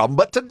everyday problem,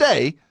 but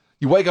today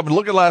you wake up and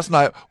look at last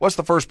night. What's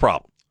the first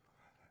problem?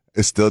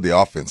 It's still the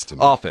offense to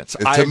me. Offense.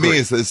 To me,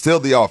 it's still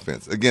the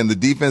offense. Again, the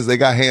defense, they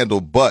got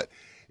handled. But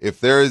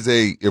if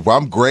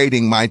I'm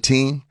grading my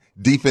team,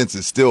 defense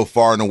is still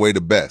far and away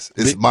the best.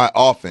 It's my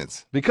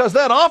offense. Because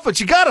that offense,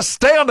 you got to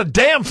stay on the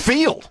damn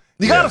field.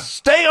 You got to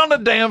stay on the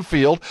damn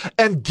field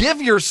and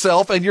give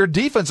yourself and your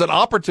defense an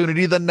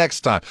opportunity the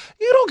next time.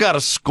 You don't got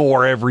to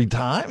score every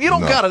time. You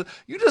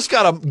just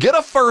got to get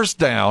a first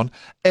down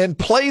and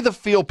play the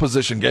field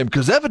position game,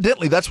 because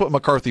evidently that's what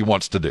McCarthy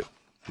wants to do.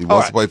 He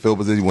wants to play field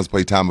position. He wants to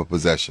play time of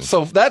possession.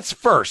 So that's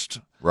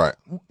first. Right.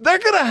 They're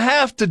going to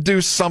have to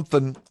do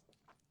something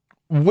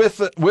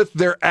with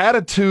their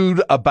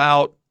attitude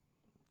about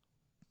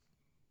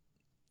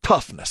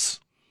toughness.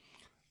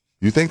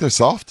 You think they're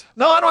soft?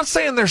 No, I'm not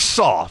saying they're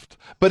soft.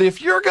 But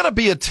if you're going to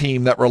be a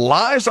team that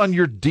relies on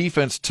your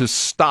defense to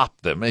stop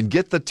them and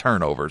get the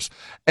turnovers,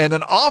 and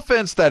an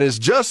offense that is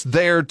just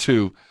there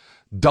to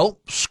don't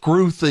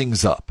screw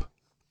things up,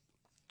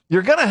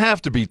 you're going to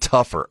have to be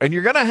tougher, and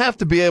you're going to have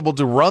to be able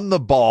to run the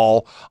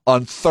ball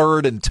on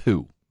 3rd and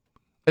 2.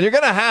 And you're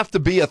going to have to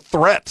be a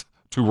threat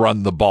to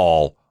run the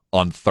ball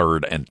on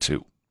 3rd and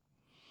 2.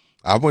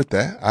 I'm with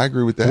that. I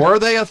agree with that. Were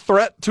they a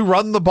threat to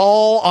run the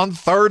ball on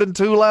 3rd and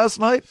 2 last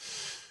night?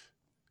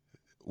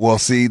 Well,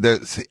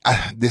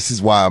 this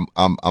is why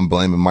I'm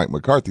blaming Mike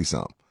McCarthy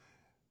some.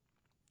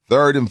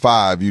 3rd and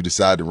 5, you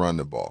decide to run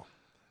the ball.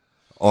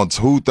 On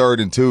 2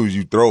 3rd and 2s,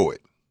 you throw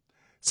it.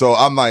 So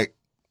I'm like,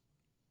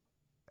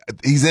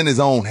 he's in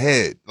his own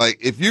head. Like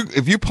if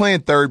you're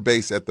playing third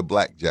base at the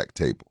blackjack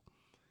table,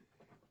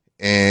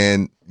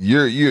 and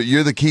you're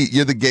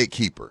the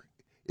gatekeeper.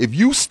 If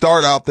you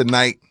start out the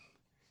night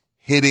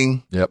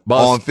hitting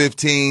on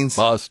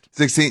 15s,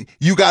 16,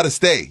 you got to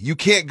stay. You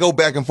can't go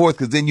back and forth,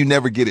 because then you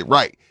never get it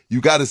right. You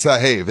got to say,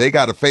 hey, if they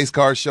got a face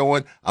card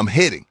showing, I'm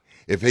hitting.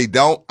 If they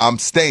don't, I'm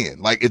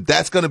staying. Like, if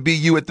that's going to be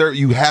you at third,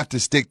 you have to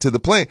stick to the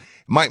plan.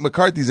 Mike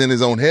McCarthy's in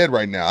his own head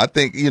right now. I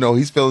think,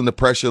 he's feeling the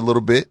pressure a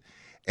little bit.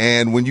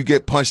 And when you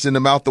get punched in the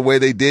mouth the way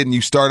they did and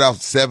you start out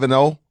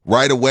 7-0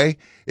 right away,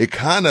 it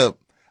kind of,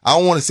 I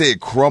don't want to say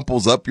it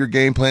crumples up your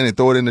game plan and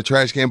throw it in the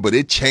trash can, but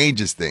it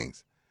changes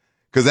things.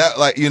 Because that,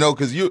 like, you know,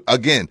 because you,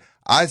 again,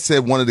 I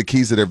said one of the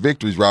keys to their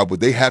victories, Rob,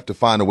 would they have to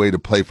find a way to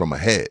play from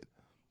ahead.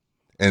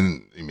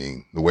 And, I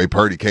mean, the way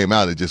Purdy came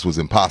out, it just was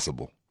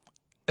impossible.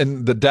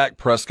 And the Dak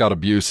Prescott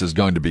abuse is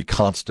going to be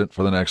constant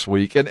for the next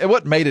week. And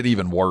what made it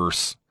even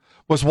worse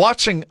was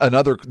watching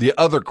the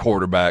other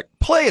quarterback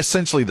play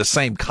essentially the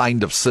same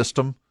kind of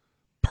system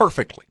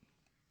perfectly.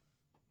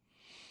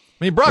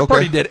 I mean, Brock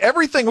Purdy did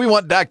everything we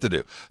want Dak to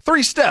do.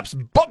 3 steps,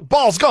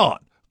 ball's gone.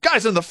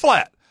 Guys in the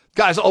flat.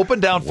 Guys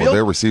open downfield. Well,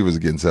 their receivers are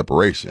getting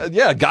separation.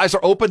 Yeah, guys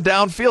are open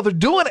downfield. They're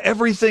doing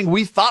everything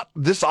we thought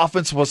this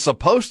offense was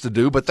supposed to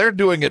do, but they're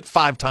doing it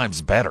 5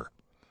 times better.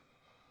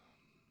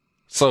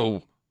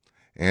 So,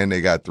 and they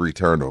got 3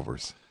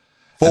 turnovers.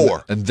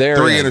 4. And 3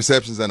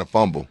 interceptions and a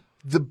fumble.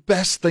 The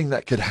best thing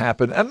that could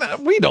happen,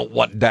 and we don't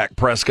want Dak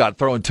Prescott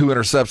throwing 2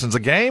 interceptions a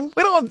game.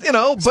 We don't,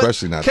 but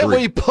especially not 3. Can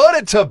we put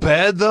it to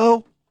bed,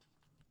 though?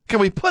 Can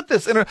we put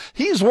this in?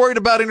 He's worried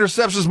about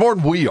interceptions more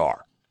than we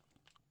are.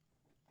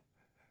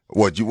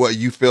 What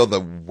you feel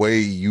the way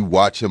you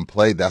watch him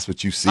play, that's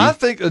what you see? I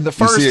think in the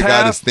first half, you see a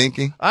guy that's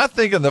thinking? I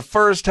think in the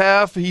first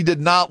half, he did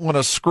not want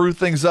to screw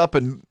things up,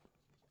 and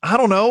I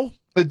don't know.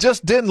 It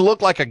just didn't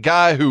look like a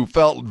guy who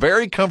felt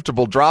very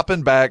comfortable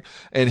dropping back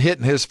and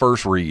hitting his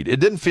first read. It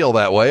didn't feel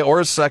that way, or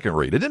his second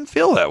read. It didn't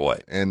feel that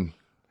way. And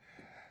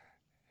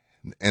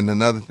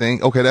another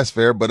thing, okay, that's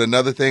fair, but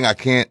another thing, I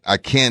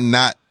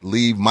cannot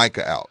leave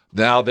Micah out.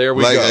 Now there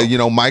we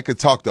go. Micah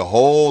talked a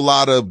whole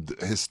lot of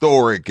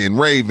historic and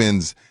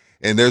Ravens,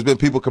 and there's been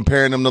people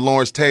comparing him to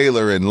Lawrence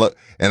Taylor, and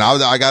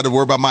I got to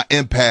worry about my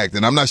impact,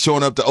 and I'm not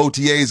showing up to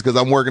OTAs because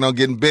I'm working on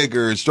getting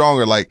bigger and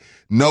stronger. Like,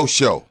 no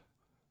show,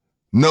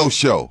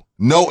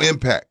 no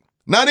impact.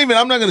 Not even,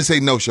 I'm not going to say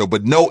no show,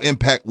 but no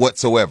impact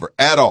whatsoever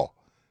at all.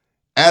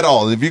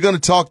 And if you're going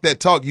to talk that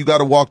talk, you got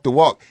to walk the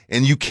walk,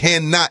 and you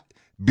cannot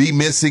be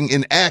missing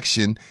in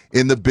action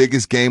in the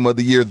biggest game of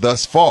the year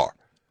thus far.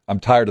 I'm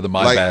tired of the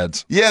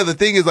bads. Yeah, the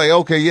thing is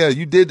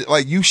you did,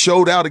 you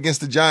showed out against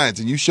the Giants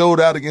and you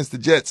showed out against the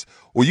Jets.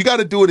 Well, you got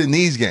to do it in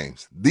these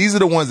games. These are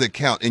the ones that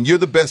count, and you're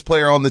the best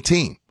player on the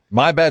team.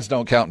 My bads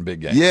don't count in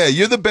big games. Yeah,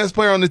 you're the best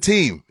player on the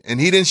team, and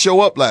he didn't show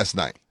up last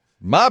night.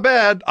 My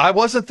bad. I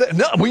wasn't there.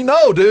 No, we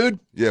know, dude.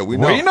 Yeah, we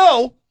know. We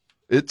know.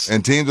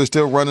 And teams are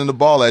still running the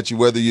ball at you,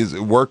 whether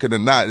you're working or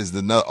not, is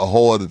a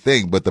whole other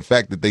thing. But the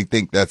fact that they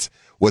think that's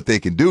what they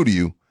can do to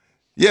you,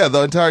 yeah,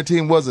 the entire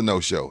team was a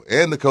no-show,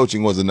 and the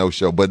coaching was a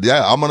no-show. But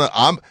yeah,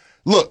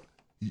 look,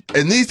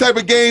 in these type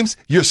of games,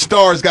 your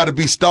stars got to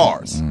be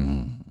stars.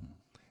 In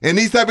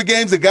these type of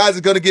games, the guys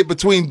are going to get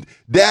between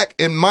Dak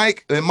and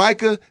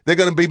Micah, they're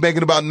going to be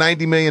making about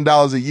 $90 million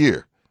a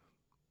year.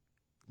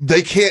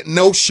 They can't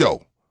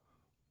no-show.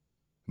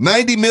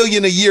 $90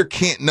 million a year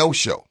can't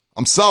no-show.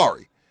 I'm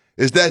sorry.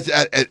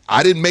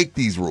 I didn't make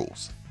these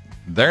rules.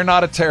 They're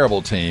not a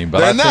terrible team,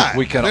 but I think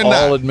we can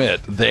all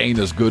admit they ain't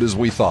as good as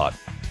we thought.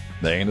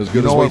 They ain't as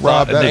good as we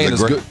thought, and they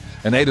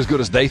ain't as good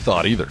as they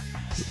thought either.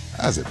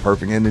 That's a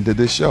perfect ending to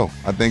this show.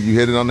 I think you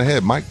hit it on the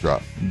head. Mic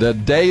drop. The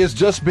day is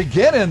just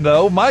beginning,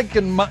 though. Mike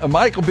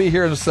will be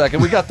here in a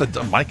second. We got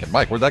the Mike and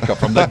Mike. Where'd that come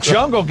from? The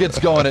jungle gets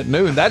going at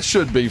noon. That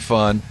should be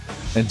fun.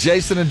 And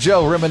Jason and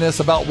Joe reminisce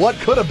about what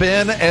could have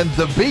been and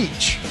the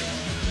beach.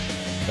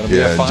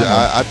 Yeah,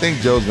 I think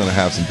Joe's going to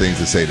have some things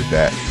to say to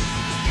that.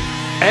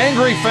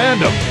 Angry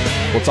fandom.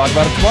 We'll talk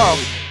about it tomorrow.